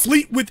 Trying to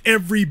sleep with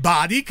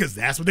everybody, because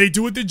that's what they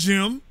do at the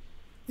gym.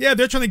 Yeah,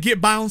 they're trying to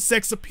get by on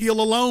sex appeal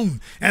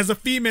alone. As a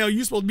female,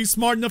 you're supposed to be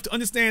smart enough to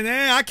understand,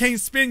 I can't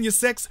spend your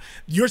sex.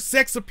 Your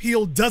sex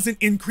appeal doesn't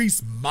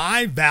increase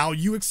my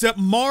value except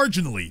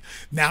marginally.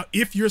 Now,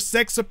 if your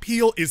sex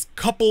appeal is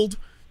coupled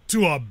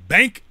to a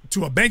bank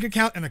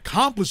account and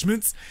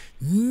accomplishments,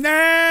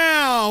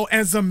 now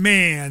as a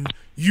man,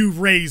 you've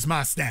raised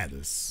my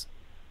status.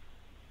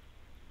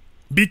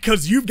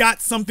 Because you've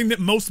got something that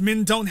most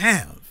men don't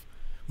have.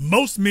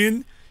 Most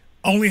men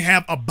only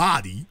have a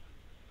body.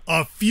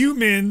 A few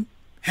men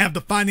have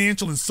the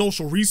financial and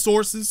social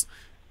resources,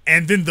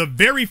 and then the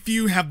very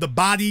few have the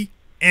body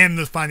and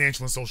the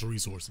financial and social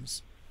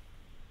resources.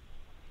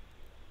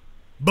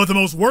 But the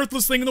most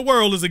worthless thing in the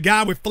world is a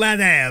guy with flat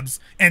abs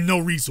and no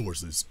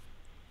resources.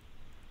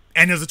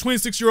 And as a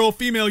 26-year-old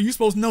female, you're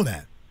supposed to know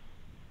that.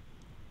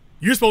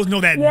 You're supposed to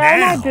know that now. Yeah,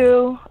 and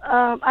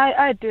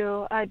I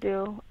do. I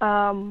do.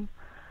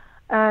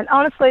 And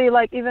honestly,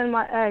 like, even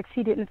my ex,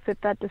 he didn't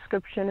fit that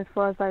description as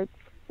far as, like,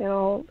 you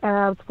know,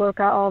 abs,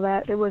 workout, all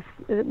that. It was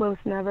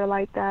never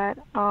like that.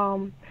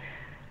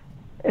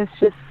 It's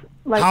just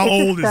like, how it's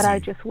old just is that he? I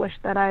just wish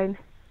that I.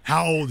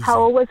 How old is he? How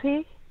old was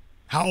he?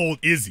 How old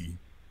is he?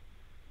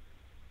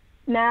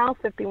 Now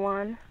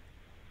 51.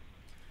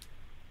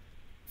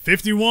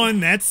 51,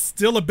 that's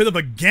still a bit of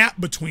a gap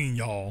between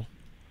y'all.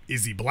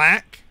 Is he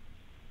black?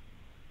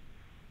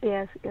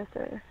 Yes,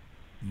 sir.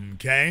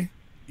 Okay.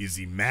 Is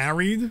he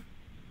married?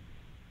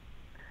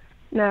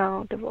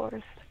 No,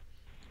 divorced.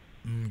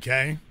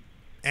 Okay.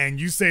 And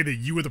you say that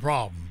you were the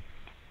problem.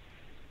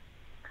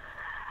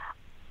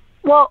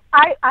 Well,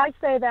 I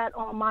say that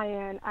on my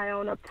end. I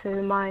own up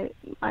to my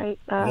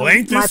well,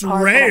 ain't this my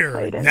part rare? that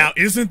I played in Now,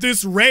 it. isn't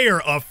this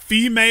rare? A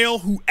female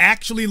who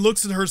actually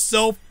looks at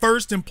herself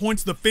first and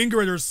points the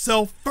finger at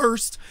herself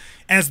first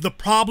as the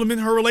problem in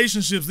her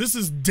relationships. This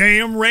is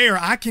damn rare.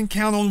 I can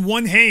count on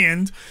one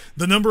hand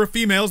the number of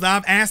females that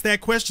I've asked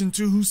that question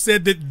to who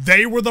said that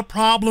they were the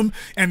problem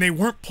and they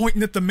weren't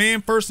pointing at the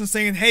man first and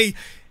saying, hey,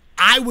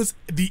 I was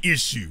the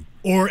issue.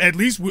 Or at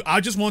least I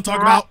just want to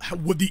talk about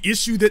what the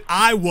issue that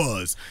I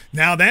was.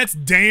 Now, that's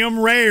damn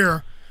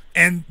rare.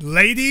 And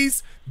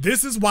ladies,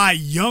 this is why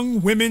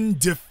young women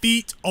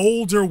defeat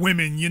older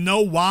women. You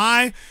know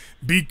why?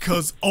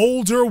 Because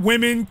older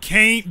women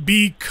can't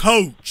be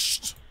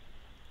coached.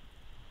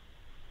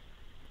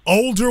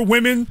 Older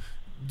women,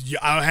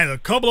 I had a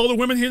couple older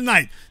women here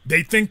tonight.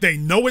 They think they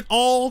know it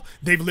all.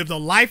 They've lived a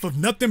life of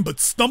nothing but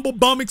stumble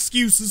bum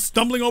excuses,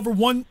 stumbling over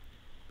one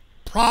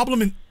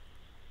problem and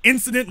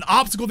incident and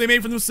obstacle they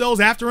made for themselves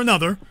after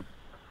another,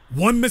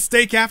 one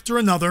mistake after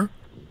another,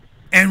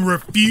 and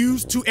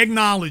refuse to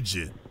acknowledge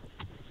it.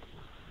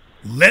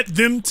 Let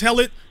them tell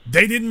it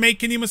they didn't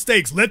make any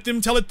mistakes. Let them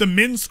tell it the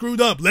men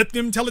screwed up. Let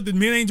them tell it the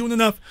men ain't doing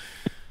enough.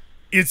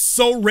 It's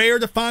so rare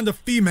to find a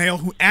female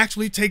who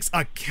actually takes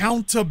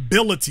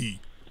accountability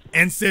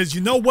and says,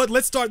 you know what,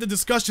 let's start the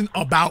discussion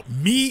about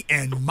me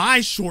and my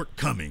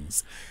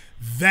shortcomings.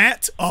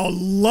 That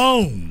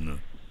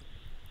alone,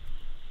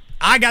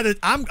 I'm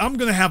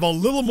gonna have a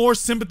little more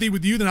sympathy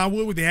with you than I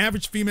would with the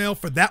average female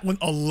for that one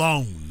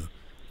alone.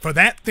 For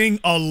that thing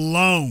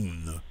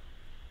alone.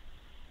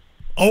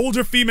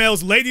 Older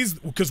females, ladies,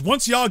 because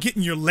once y'all get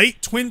in your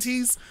late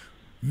 20s,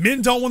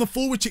 men don't want to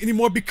fool with you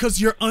anymore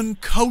because you're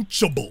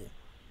uncoachable.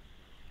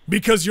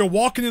 Because you're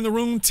walking in the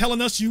room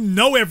telling us you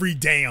know every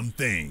damn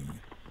thing.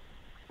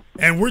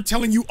 And we're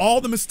telling you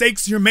all the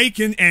mistakes you're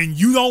making and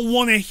you don't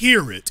want to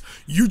hear it.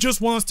 You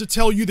just want us to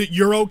tell you that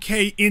you're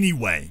okay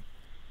anyway.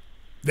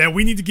 That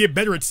we need to get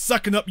better at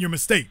sucking up your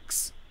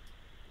mistakes.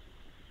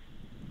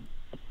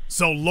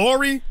 So,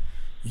 Lori,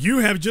 you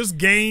have just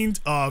gained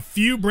a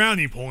few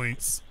brownie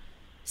points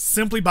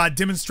simply by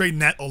demonstrating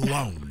that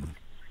alone.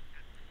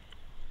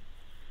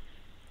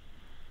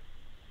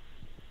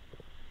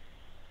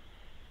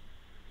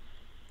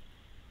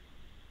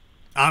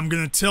 I'm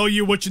going to tell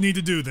you what you need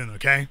to do then,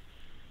 okay?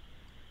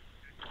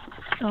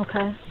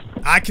 Okay.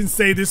 I can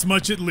say this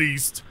much at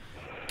least.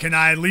 Can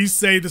I at least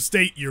say the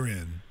state you're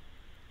in?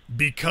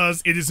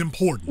 Because it is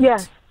important.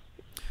 Yes.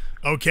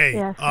 Okay.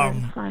 Yes,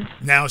 that's fine.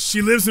 Now,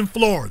 she lives in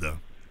Florida.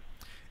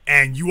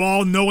 And you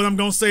all know what I'm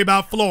going to say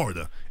about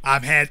Florida.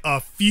 I've had a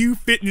few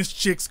fitness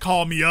chicks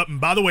call me up. And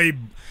by the way,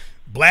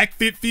 black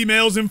fit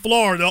females in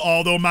Florida,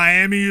 although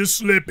Miami is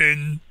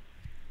slipping.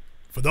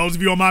 For those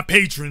of you on my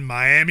Patreon,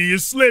 Miami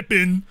is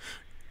slipping.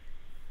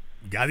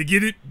 Gotta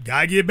get it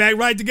back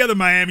right together,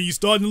 Miami. You're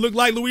starting to look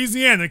like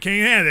Louisiana.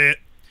 Can't have that.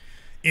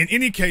 In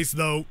any case,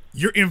 though,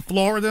 you're in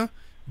Florida,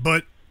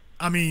 but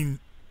I mean,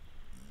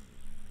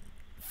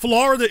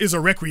 Florida is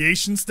a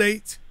recreation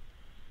state,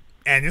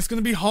 and it's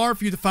going to be hard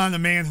for you to find a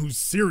man who's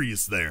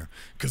serious there,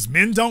 because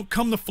men don't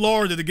come to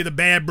Florida to get a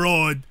bad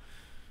broad,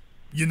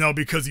 you know,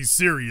 because he's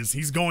serious.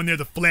 He's going there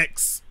to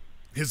flex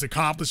his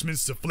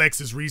accomplishments, to flex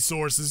his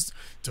resources,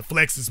 to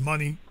flex his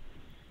money.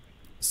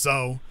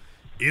 So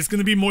it's going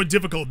to be more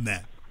difficult than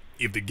that.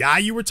 If the guy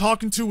you were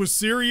talking to was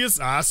serious,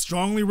 I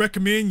strongly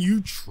recommend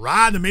you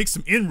try to make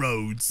some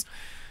inroads.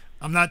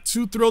 I'm not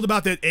too thrilled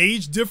about that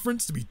age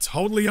difference, to be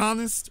totally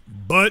honest,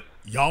 but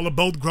y'all are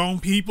both grown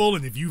people,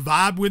 and if you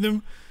vibe with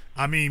him,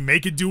 I mean,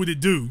 make it do what it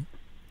do.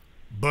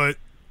 But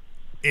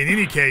in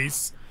any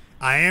case,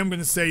 I am going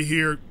to say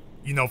here,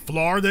 you know,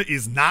 Florida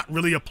is not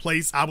really a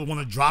place I would want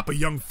to drop a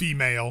young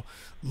female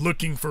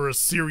looking for a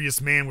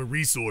serious man with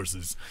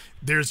resources.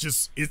 There's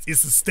just,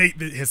 it's a state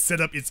that has set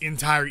up its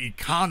entire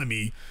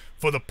economy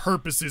for the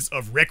purposes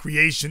of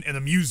recreation and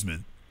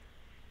amusement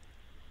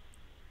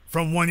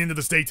from one end of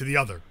the state to the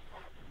other.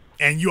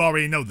 And you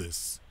already know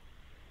this.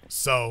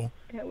 So,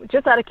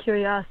 just out of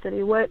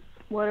curiosity, what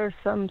are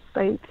some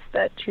states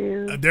that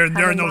you there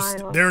are no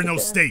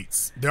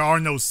states. There are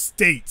no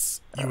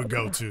states you would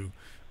go to.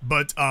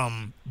 But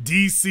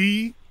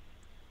DC,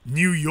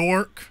 New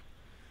York,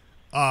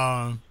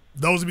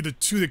 those would be the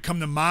two that come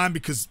to mind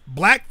because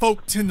black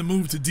folk tend to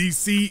move to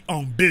DC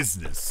on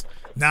business.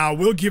 Now, I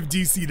will give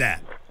DC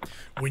that.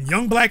 When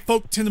young black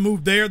folk tend to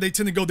move there, they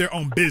tend to go there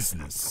on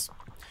business.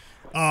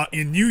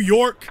 In New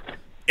York,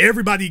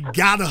 everybody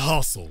gotta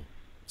hustle.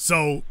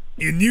 So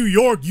in New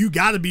York, you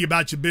gotta be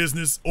about your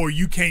business or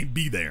you can't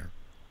be there.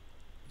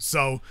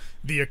 So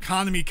the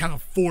economy kind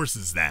of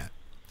forces that.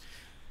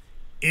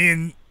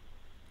 In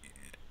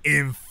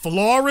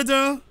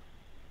Florida,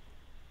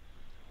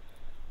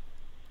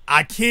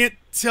 I can't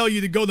tell you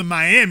to go to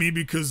Miami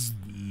because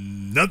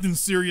nothing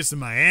serious in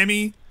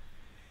Miami.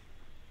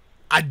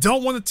 I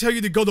don't want to tell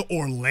you to go to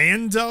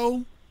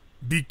Orlando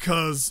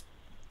because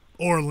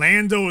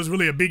Orlando is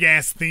really a big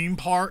ass theme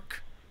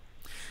park.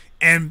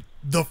 And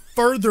the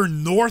further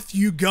north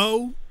you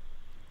go,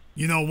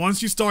 you know,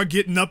 once you start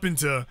getting up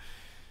into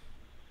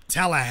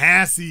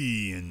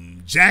Tallahassee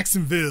and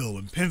Jacksonville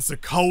and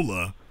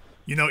Pensacola,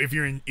 you know, if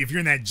you're in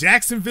that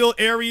Jacksonville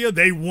area,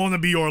 they want to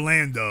be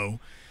Orlando.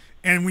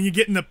 And when you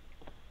get into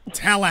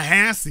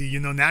Tallahassee, you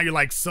know, now you're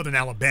like Southern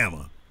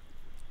Alabama.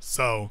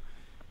 So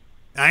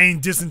I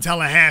ain't dissing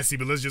Tallahassee,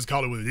 but let's just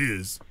call it what it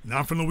is. Now,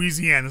 I'm from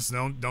Louisiana,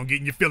 so don't get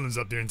in your feelings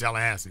up there in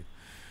Tallahassee.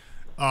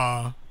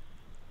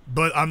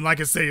 But I'm like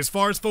I say, as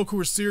far as folk who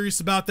are serious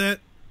about that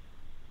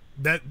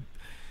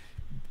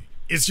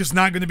it's just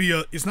not going to be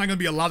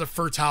a lot of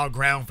fertile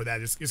ground for that.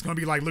 It's going to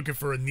be like looking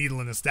for a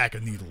needle in a stack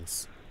of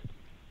needles.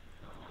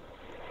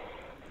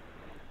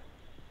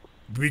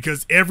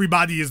 Because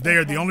everybody is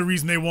there. The only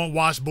reason they want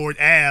washboard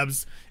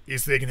abs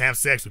is so they can have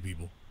sex with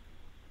people.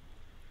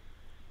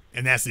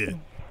 And that's it.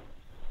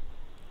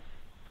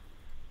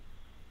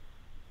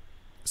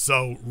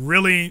 So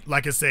really,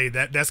 like I say,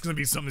 that's going to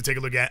be something to take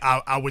a look at.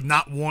 I would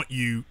not want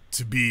you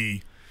to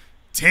be.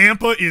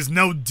 Tampa is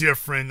no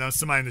different.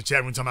 Somebody in the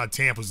chat room talking about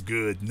Tampa's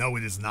good. No,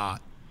 it is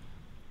not.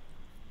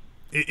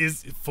 It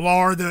is.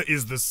 Florida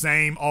is the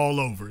same all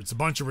over. It's a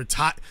bunch of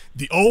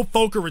the old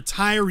folk are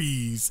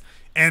retirees,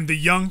 and the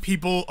young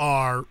people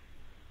are.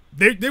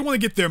 They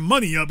want to get their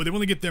money up, but they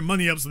want to get their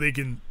money up so they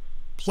can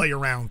play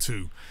around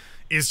too.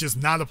 It's just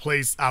not a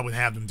place I would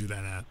have them do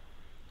that at.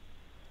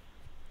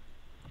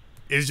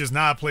 It's just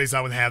not a place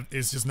I would have.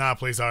 It's just not a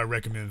place I would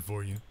recommend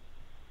for you.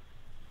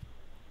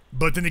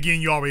 But then again,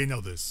 you already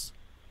know this.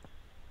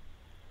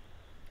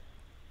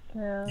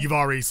 Yeah. You've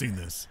already seen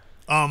this.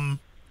 I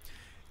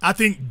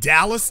think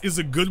Dallas is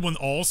a good one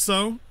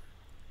also.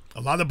 A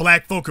lot of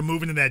black folk are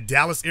moving to that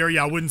Dallas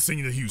area. I wouldn't send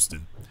you to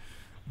Houston.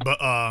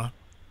 But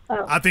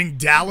I think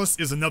Dallas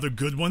is another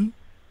good one.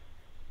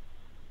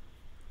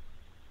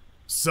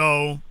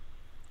 So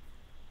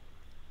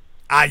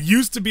I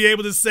used to be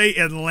able to say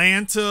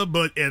Atlanta,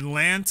 but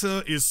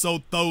Atlanta is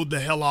so throwed the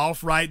hell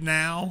off right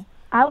now.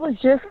 I was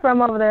just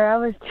from over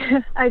there.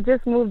 I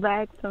just moved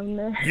back from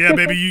there. Yeah,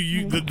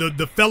 baby,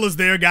 the fellas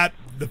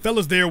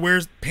there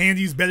wears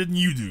panties better than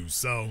you do.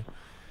 So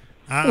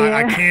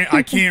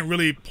I can't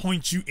really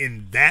point you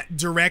in that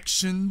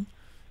direction.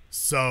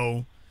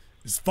 So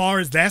as far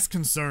as that's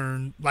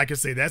concerned, like I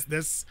say,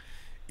 that's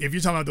if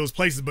you're talking about those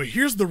places. But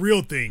here's the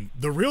real thing.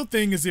 The real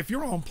thing is if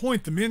you're on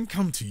point, the men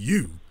come to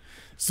you.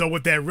 So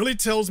what that really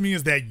tells me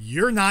is that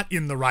you're not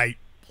in the right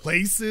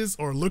places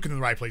or looking in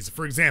the right places.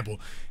 For example,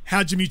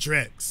 how'd you meet your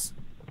ex?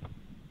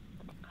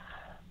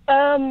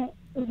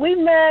 We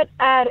met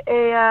at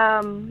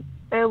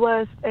it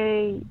was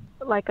a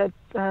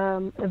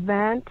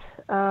event,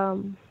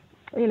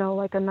 you know,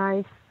 like a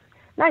nice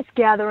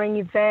gathering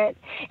event.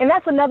 And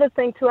that's another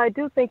thing too. I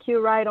do think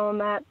you're right on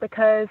that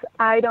because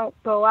I don't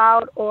go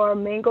out or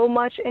mingle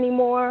much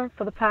anymore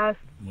for the past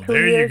 2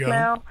 years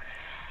now.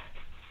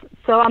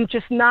 So I'm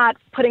just not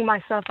putting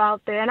myself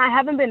out there, and I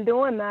haven't been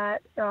doing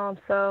that.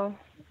 So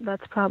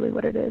that's probably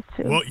what it is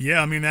too. Well,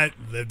 yeah, I mean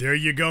there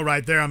you go,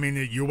 right there. I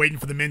mean, you're waiting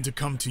for the men to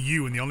come to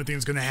you, and the only thing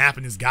that's going to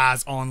happen is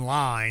guys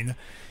online,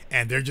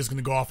 and they're just going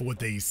to go off of what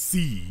they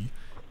see.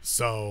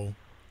 So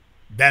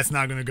that's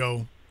not going to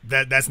go.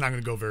 That's not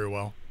going to go very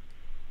well.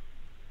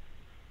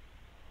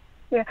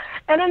 Yeah,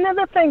 and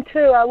another thing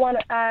too, I want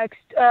to ask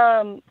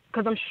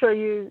because I'm sure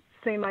you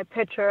see my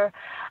picture.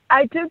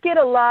 I do get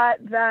a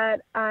lot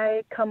that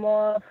I come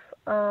off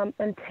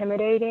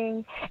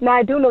intimidating. Now,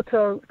 I do know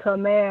to a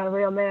man, a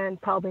real man,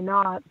 probably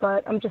not,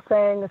 but I'm just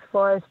saying as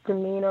far as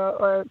demeanor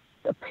or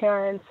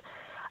appearance,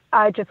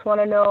 I just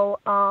want to know,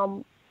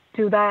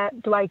 do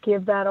I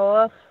give that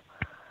off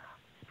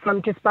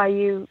from just by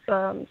you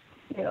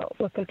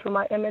looking through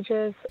my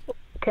images?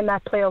 Can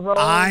that play a role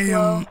I as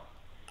well?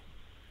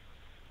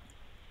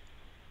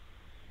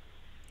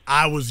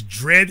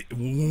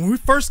 When we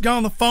first got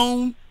on the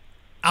phone,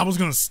 I was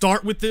going to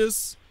start with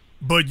this,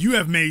 but you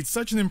have made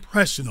such an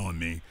impression on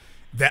me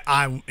that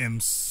I am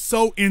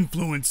so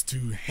influenced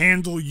to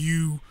handle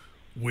you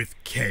with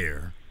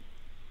care.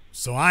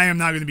 So I am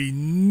not going to be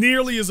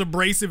nearly as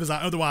abrasive as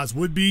I otherwise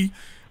would be,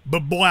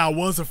 but boy, I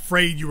was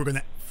afraid you were going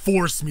to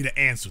force me to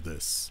answer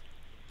this.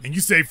 And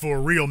you say for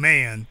a real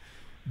man,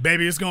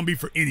 baby, it's going to be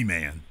for any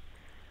man.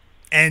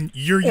 And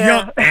you're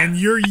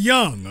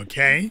young,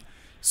 okay?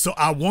 So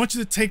I want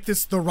you to take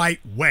this the right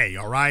way,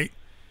 all right?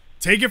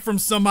 Take it from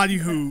somebody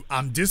who,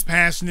 I'm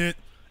dispassionate,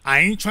 I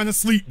ain't trying to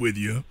sleep with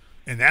you,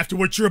 and after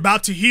what you're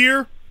about to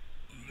hear,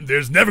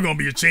 there's never going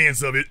to be a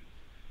chance of it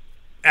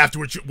after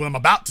what I'm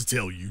about to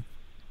tell you.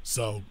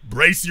 So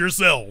brace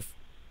yourself,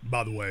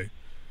 by the way.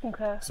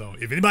 Okay. So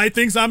if anybody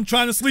thinks I'm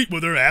trying to sleep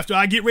with her after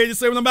I get ready to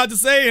say what I'm about to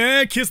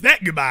say, kiss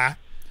that goodbye.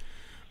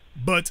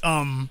 But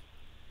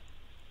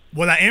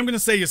what I am going to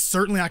say is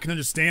certainly I can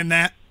understand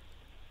that.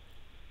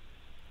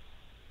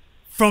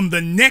 From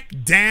the neck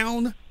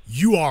down,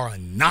 you are a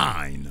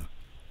 9.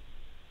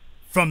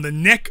 From the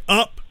neck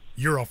up,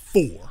 you're a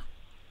 4.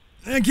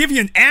 And I give you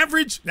an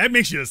average, that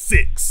makes you a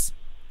 6.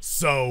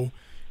 So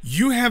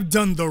you have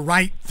done the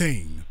right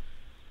thing.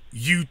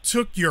 You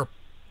took your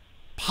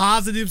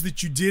positives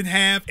that you did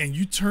have and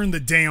you turned the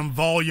damn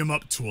volume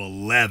up to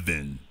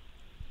 11.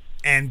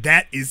 And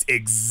that is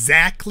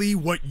exactly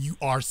what you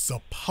are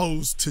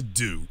supposed to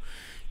do.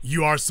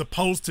 You are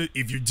supposed to,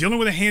 if you're dealing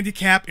with a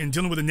handicap and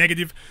dealing with a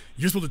negative,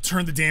 you're supposed to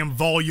turn the damn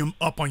volume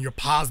up on your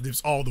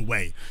positives all the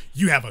way.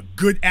 You have a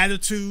good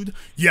attitude.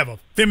 You have a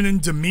feminine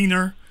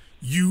demeanor.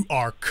 You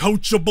are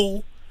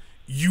coachable.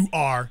 You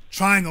are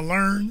trying to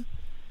learn.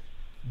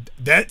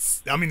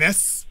 That's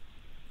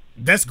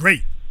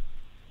great.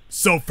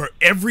 So for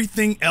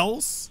everything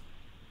else,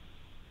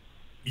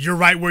 you're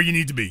right where you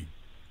need to be.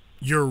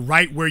 You're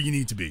right where you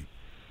need to be.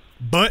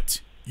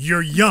 But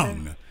you're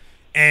young.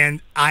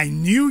 And I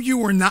knew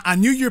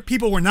your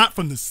people were not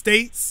from the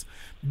States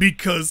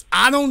because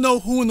I don't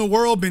know who in the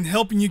world been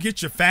helping you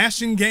get your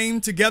fashion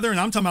game together. And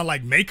I'm talking about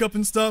like makeup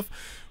and stuff,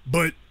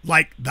 but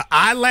like the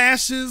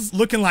eyelashes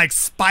looking like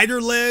spider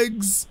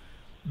legs,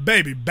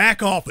 baby,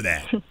 back off of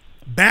that.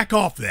 Back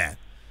off that.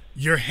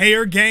 Your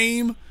hair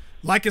game,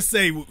 like I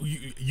say,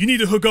 you need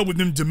to hook up with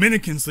them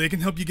Dominicans so they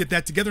can help you get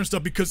that together and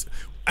stuff, because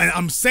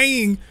I'm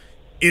saying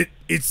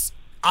it's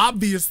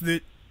obvious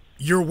that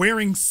you're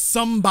wearing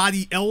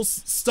somebody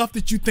else stuff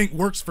that you think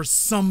works for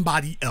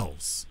somebody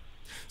else.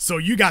 So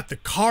you got the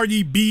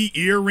Cardi B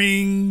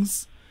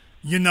earrings,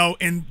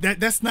 and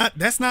that's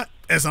not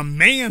as a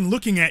man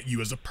looking at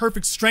you as a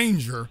perfect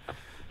stranger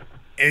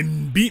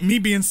and me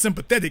being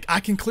sympathetic, I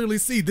can clearly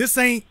see this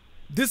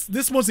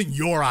wasn't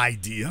your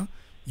idea.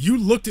 You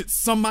looked at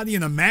somebody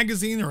in a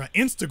magazine or an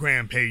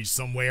Instagram page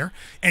somewhere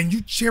and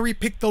you cherry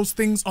picked those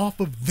things off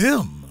of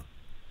them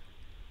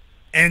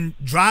and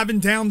driving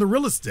down the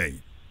real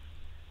estate.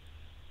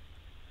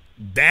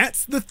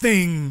 That's the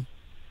thing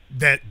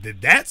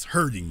that's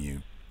hurting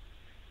you.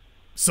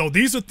 So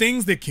these are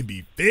things that can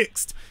be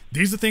fixed.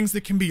 These are things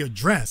that can be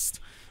addressed.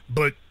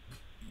 But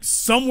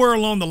somewhere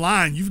along the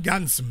line, you've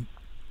gotten some,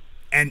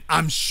 and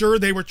I'm sure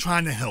they were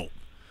trying to help.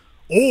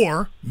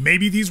 Or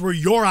maybe these were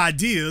your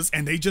ideas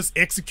and they just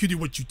executed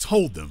what you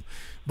told them.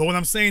 But what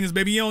I'm saying is,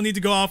 baby, you don't need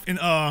to go off and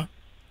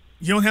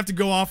you don't have to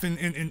go off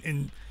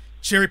and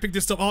cherry pick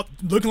this stuff out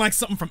looking like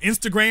something from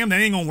Instagram.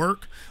 That ain't gonna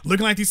work.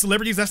 Looking like these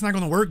celebrities, that's not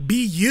gonna work.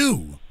 Be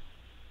you.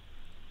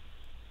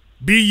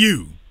 Be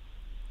you.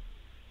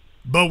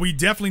 But we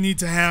definitely need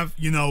to have,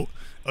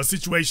 a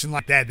situation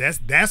like that.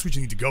 That's what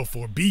you need to go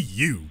for. Be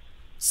you.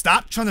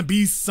 Stop trying to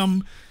be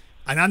some,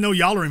 and I know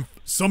y'all are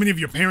so many of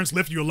your parents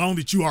left you alone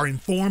that you are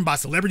informed by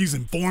celebrities,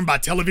 informed by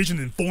television,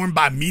 informed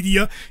by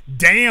media.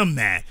 Damn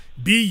that.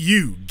 Be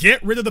you.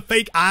 Get rid of the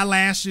fake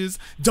eyelashes.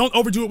 Don't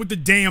overdo it with the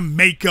damn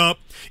makeup.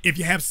 If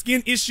you have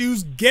skin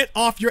issues, get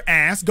off your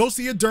ass. Go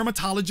see a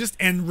dermatologist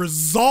and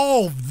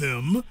resolve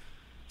them.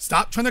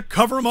 Stop trying to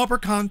cover them up or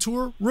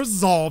contour.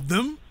 Resolve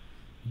them.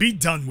 Be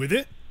done with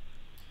it.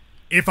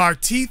 If our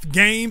teeth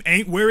game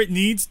ain't where it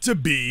needs to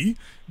be,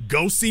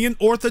 go see an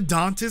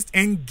orthodontist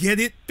and get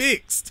it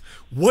fixed.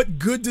 What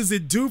good does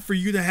it do for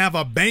you to have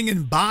a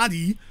banging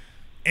body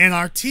and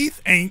our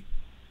teeth ain't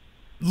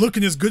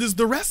looking as good as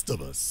the rest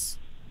of us?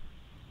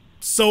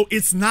 So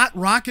it's not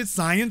rocket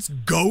science.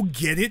 Go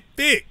get it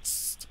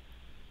fixed.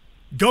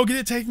 Go get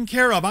it taken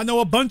care of. I know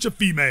a bunch of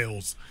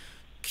females,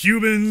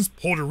 Cubans,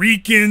 Puerto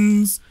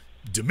Ricans,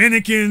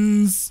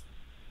 Dominicans.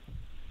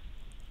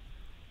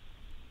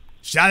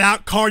 Shout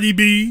out Cardi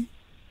B.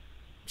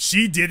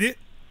 She did it.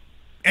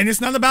 And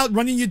it's not about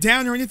running you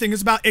down or anything.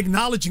 It's about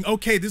acknowledging,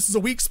 okay, this is a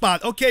weak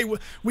spot. Okay,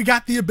 we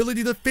got the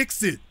ability to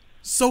fix it.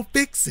 So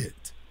fix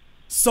it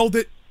so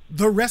that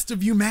the rest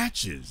of you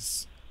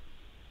matches.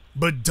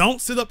 But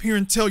don't sit up here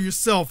and tell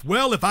yourself,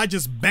 well, if I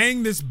just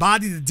bang this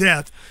body to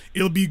death,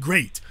 it'll be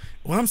great.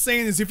 What I'm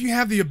saying is if you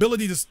have the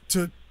ability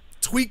to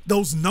tweak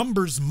those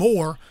numbers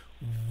more,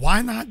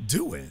 why not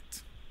do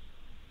it?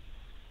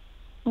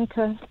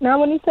 Okay. Now,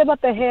 when you say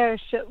about the hair,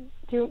 should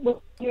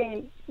you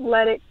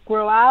let it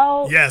grow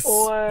out? Yes.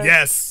 Or,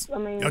 Yes. I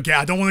mean, okay,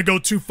 I don't want to go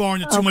too far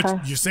into too much.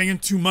 Okay. You're saying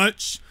too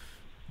much.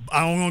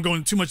 I don't want to go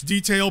into too much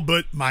detail,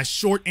 but my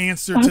short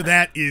answer to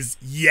that is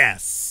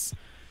yes.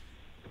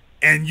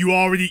 And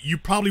you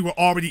probably were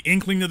already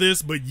inkling to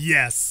this, but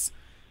yes,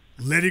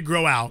 let it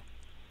grow out.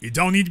 It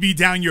don't need to be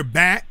down your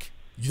back.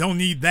 You don't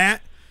need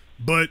that.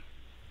 But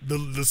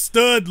the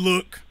stud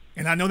look,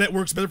 and I know that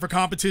works better for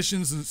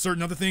competitions and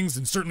certain other things,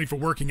 and certainly for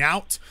working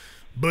out.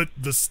 But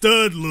the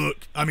stud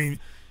look, I mean,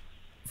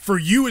 for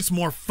you it's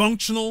more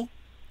functional,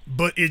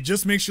 but it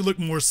just makes you look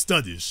more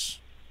studdish.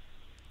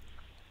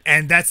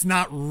 And that's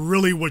not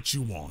really what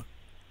you want.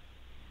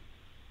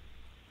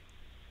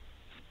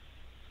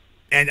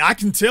 And I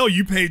can tell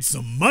you paid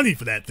some money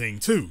for that thing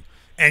too.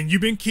 And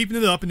you've been keeping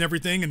it up and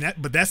everything,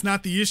 but that's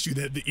not the issue.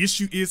 The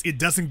issue is it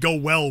doesn't go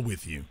well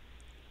with you.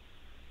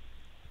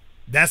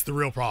 That's the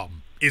real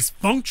problem. It's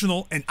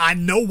functional, and I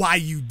know why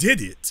you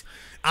did it.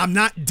 I'm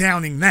not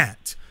downing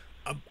that.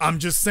 I'm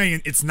just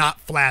saying it's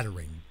not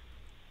flattering.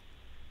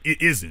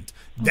 It isn't.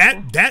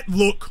 That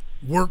look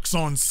works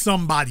on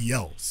somebody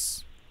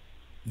else.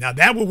 Now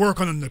that would work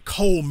on a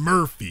Nicole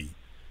Murphy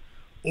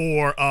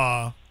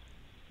or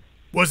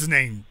what's his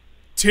name?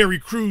 Terry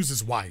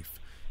Crews's wife.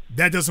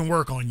 That doesn't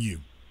work on you.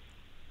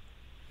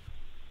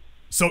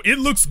 So it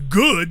looks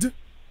good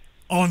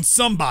on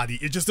somebody.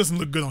 It just doesn't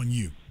look good on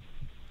you.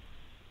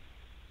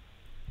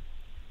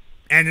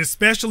 And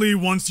especially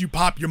once you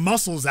pop your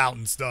muscles out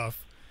and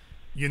stuff,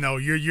 you know,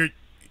 you're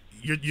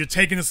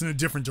taking us in a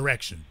different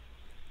direction.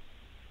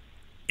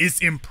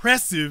 It's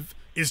impressive.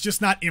 It's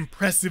just not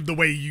impressive the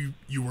way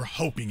you were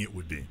hoping it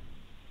would be.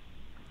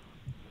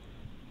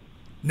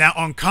 Now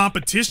on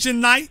competition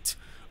night,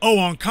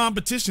 you're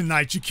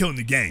killing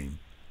the game.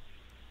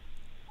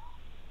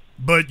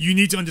 But you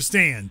need to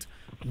understand,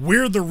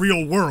 we're the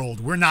real world.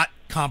 We're not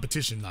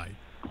competition night.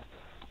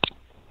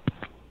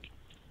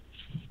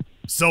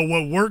 So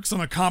what works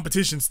on a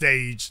competition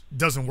stage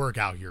doesn't work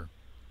out here.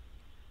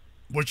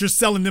 What you're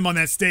selling them on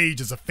that stage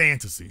is a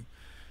fantasy.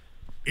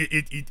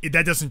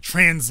 That doesn't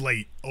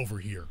translate over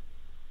here.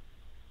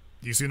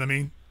 Do you see what I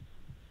mean?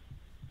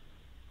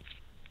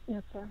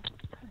 Yes, sir.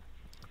 Okay.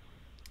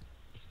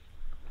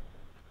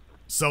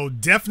 So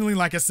definitely,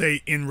 like I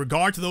say, in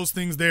regard to those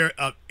things there,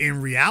 in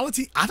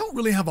reality, I don't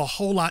really have a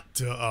whole lot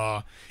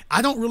to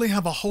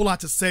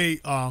say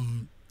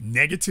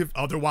negative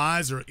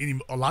otherwise, or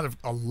a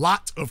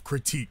lot of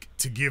critique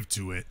to give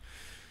to it.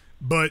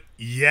 But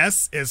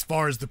yes, as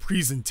far as the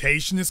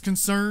presentation is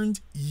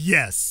concerned,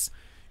 yes,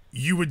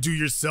 you would do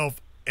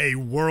yourself a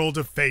world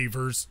of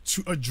favors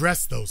to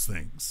address those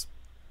things.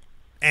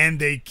 And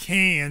they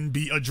can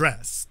be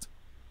addressed.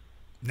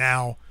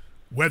 Now,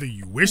 whether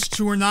you wish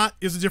to or not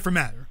is a different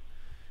matter.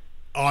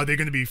 Are they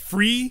going to be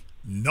free?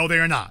 No, they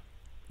are not.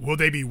 Will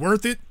they be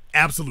worth it?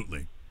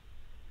 Absolutely.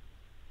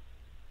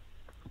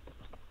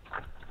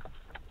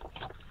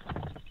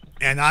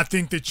 And I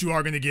think that you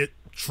are going to get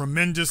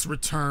tremendous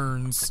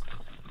returns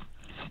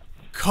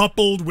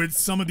coupled with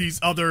some of these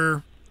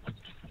other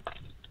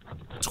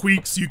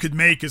tweaks you could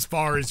make as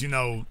far as,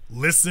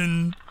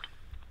 listen,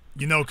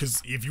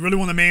 because if you really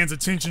want a man's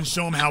attention,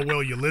 show him how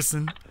well you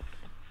listen.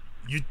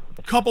 You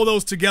couple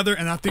those together,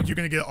 and I think you're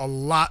going to get a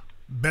lot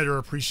better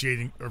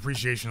appreciation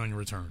on your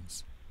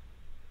returns.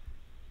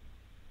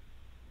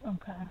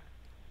 Okay.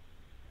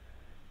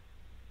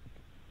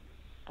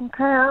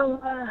 Okay,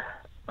 I'll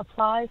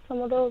apply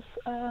some of those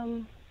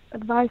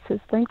advices.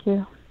 Thank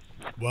you.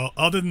 Well,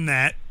 other than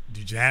that,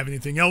 did you have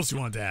anything else you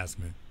wanted to ask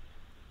me?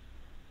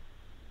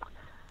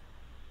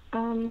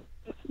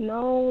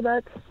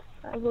 No,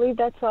 I believe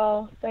that's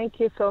all. Thank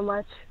you so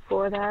much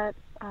for that.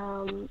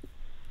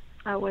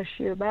 I wish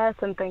you the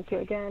best, and thank you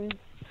again.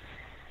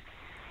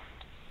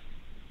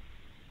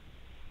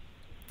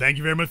 Thank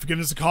you very much for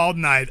giving us a call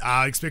tonight.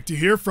 I expect to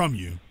hear from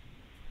you.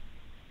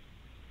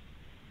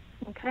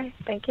 Okay,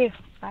 thank you.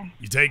 Bye.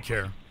 You take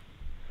care.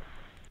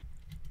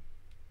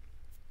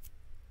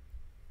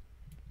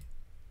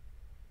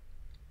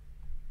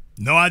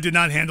 No, I did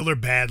not handle her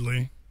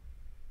badly.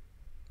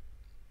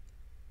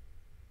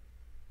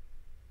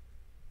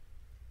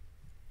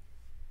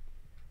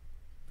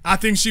 I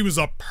think she was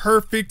a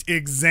perfect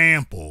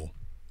example.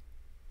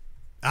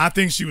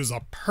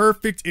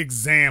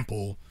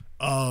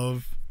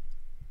 of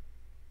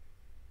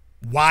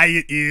why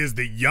it is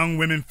that young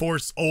women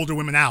force older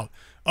women out.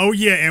 Oh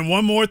yeah, and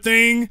one more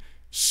thing,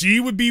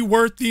 she would be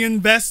worth the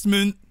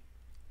investment.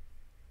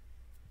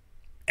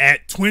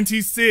 At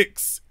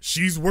 26,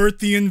 she's worth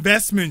the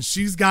investment.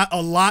 She's got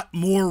a lot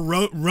more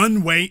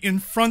runway in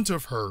front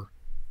of her.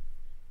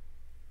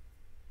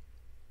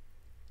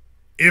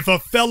 If a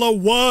fella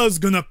was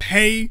gonna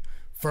pay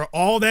for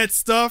all that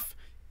stuff,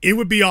 it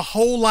would be a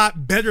whole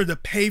lot better to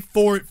pay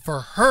for it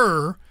for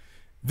her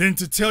than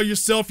to tell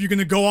yourself you're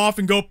gonna go off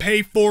and go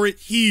pay for it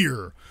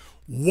here.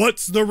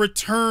 What's the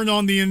return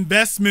on the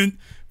investment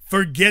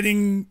for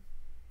getting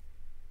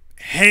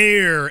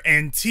hair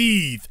and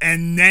teeth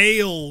and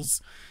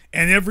nails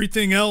and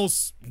everything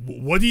else,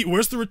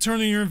 where's the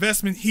return on your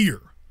investment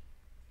here?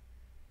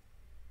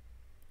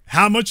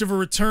 How much of a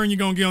return you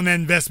going to get on that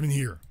investment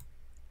here?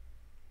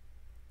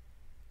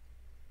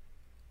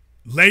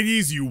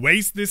 Ladies, you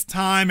waste this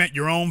time at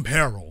your own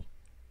peril.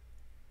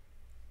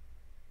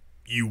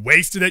 You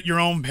waste it at your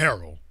own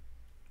peril.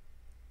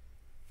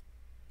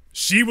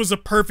 She was a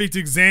perfect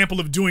example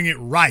of doing it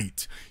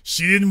right.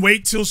 She didn't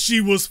wait till she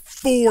was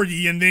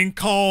 40 and then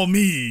call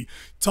me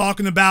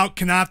talking about,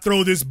 can I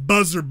throw this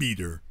buzzer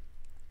beater?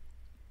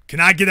 Can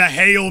I get a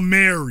Hail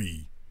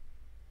Mary?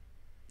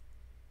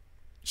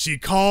 She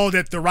called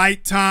at the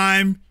right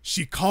time.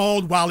 She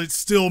called while it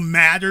still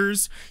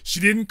matters. She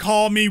didn't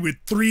call me with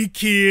 3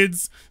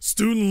 kids,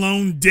 student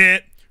loan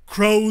debt,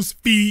 crow's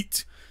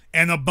feet,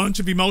 and a bunch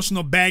of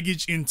emotional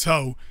baggage in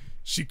tow.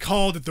 She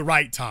called at the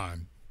right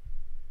time.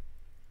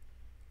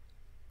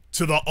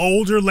 To the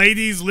older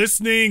ladies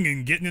listening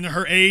and getting into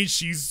her age,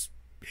 she's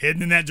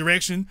heading in that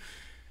direction.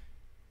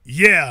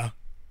 Yeah,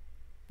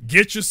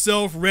 get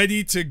yourself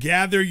ready to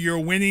gather your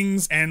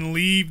winnings and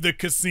leave the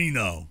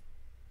casino.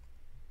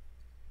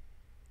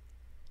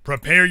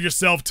 Prepare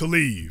yourself to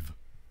leave.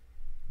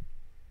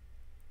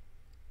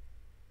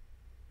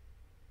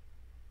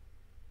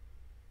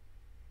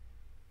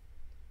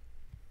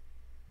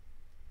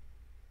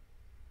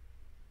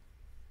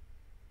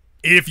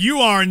 If you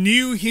are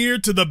new here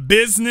to the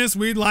business,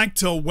 we'd like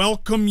to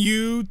welcome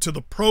you to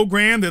the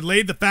program that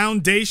laid the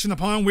foundation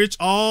upon which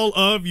all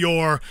of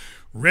your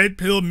red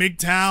pill,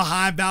 MGTOW,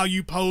 high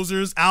value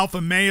posers,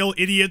 alpha male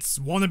idiots,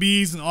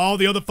 wannabes, and all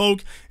the other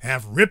folk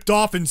have ripped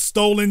off and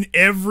stolen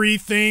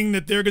everything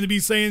that they're going to be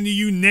saying to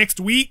you next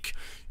week.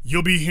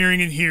 You'll be hearing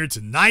it here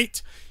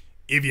tonight.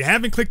 If you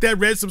haven't clicked that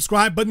red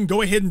subscribe button,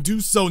 go ahead and do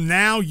so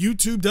now.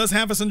 YouTube does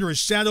have us under a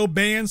shadow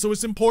ban, so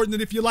it's important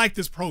that if you like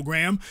this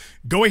program,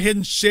 go ahead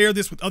and share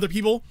this with other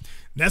people.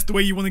 That's the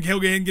way you want to go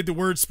ahead and get the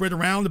word spread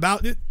around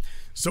about it.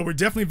 So we're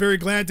definitely very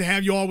glad to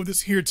have you all with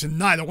us here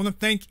tonight. I want to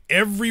thank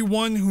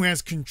everyone who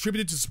has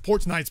contributed to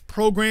support tonight's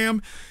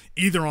program,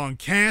 either on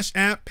Cash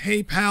App,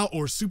 PayPal,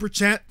 or Super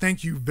Chat.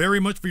 Thank you very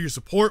much for your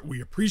support.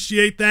 We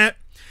appreciate that.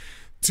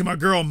 To my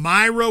girl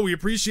Myra, we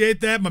appreciate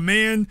that. My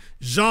man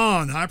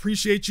Jean, I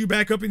appreciate you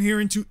back up in here.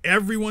 And to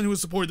everyone who has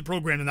supported the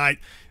program tonight,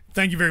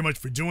 thank you very much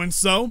for doing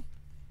so.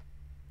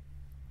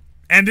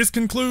 And this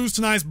concludes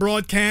tonight's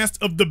broadcast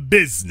of The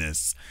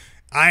Business.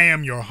 I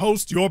am your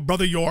host, your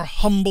brother, your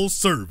humble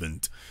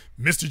servant,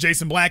 Mr.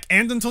 Jason Black.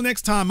 And until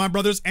next time, my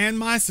brothers and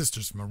my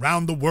sisters from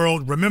around the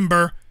world,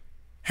 remember,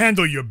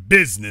 handle your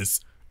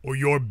business or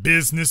your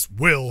business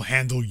will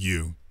handle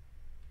you.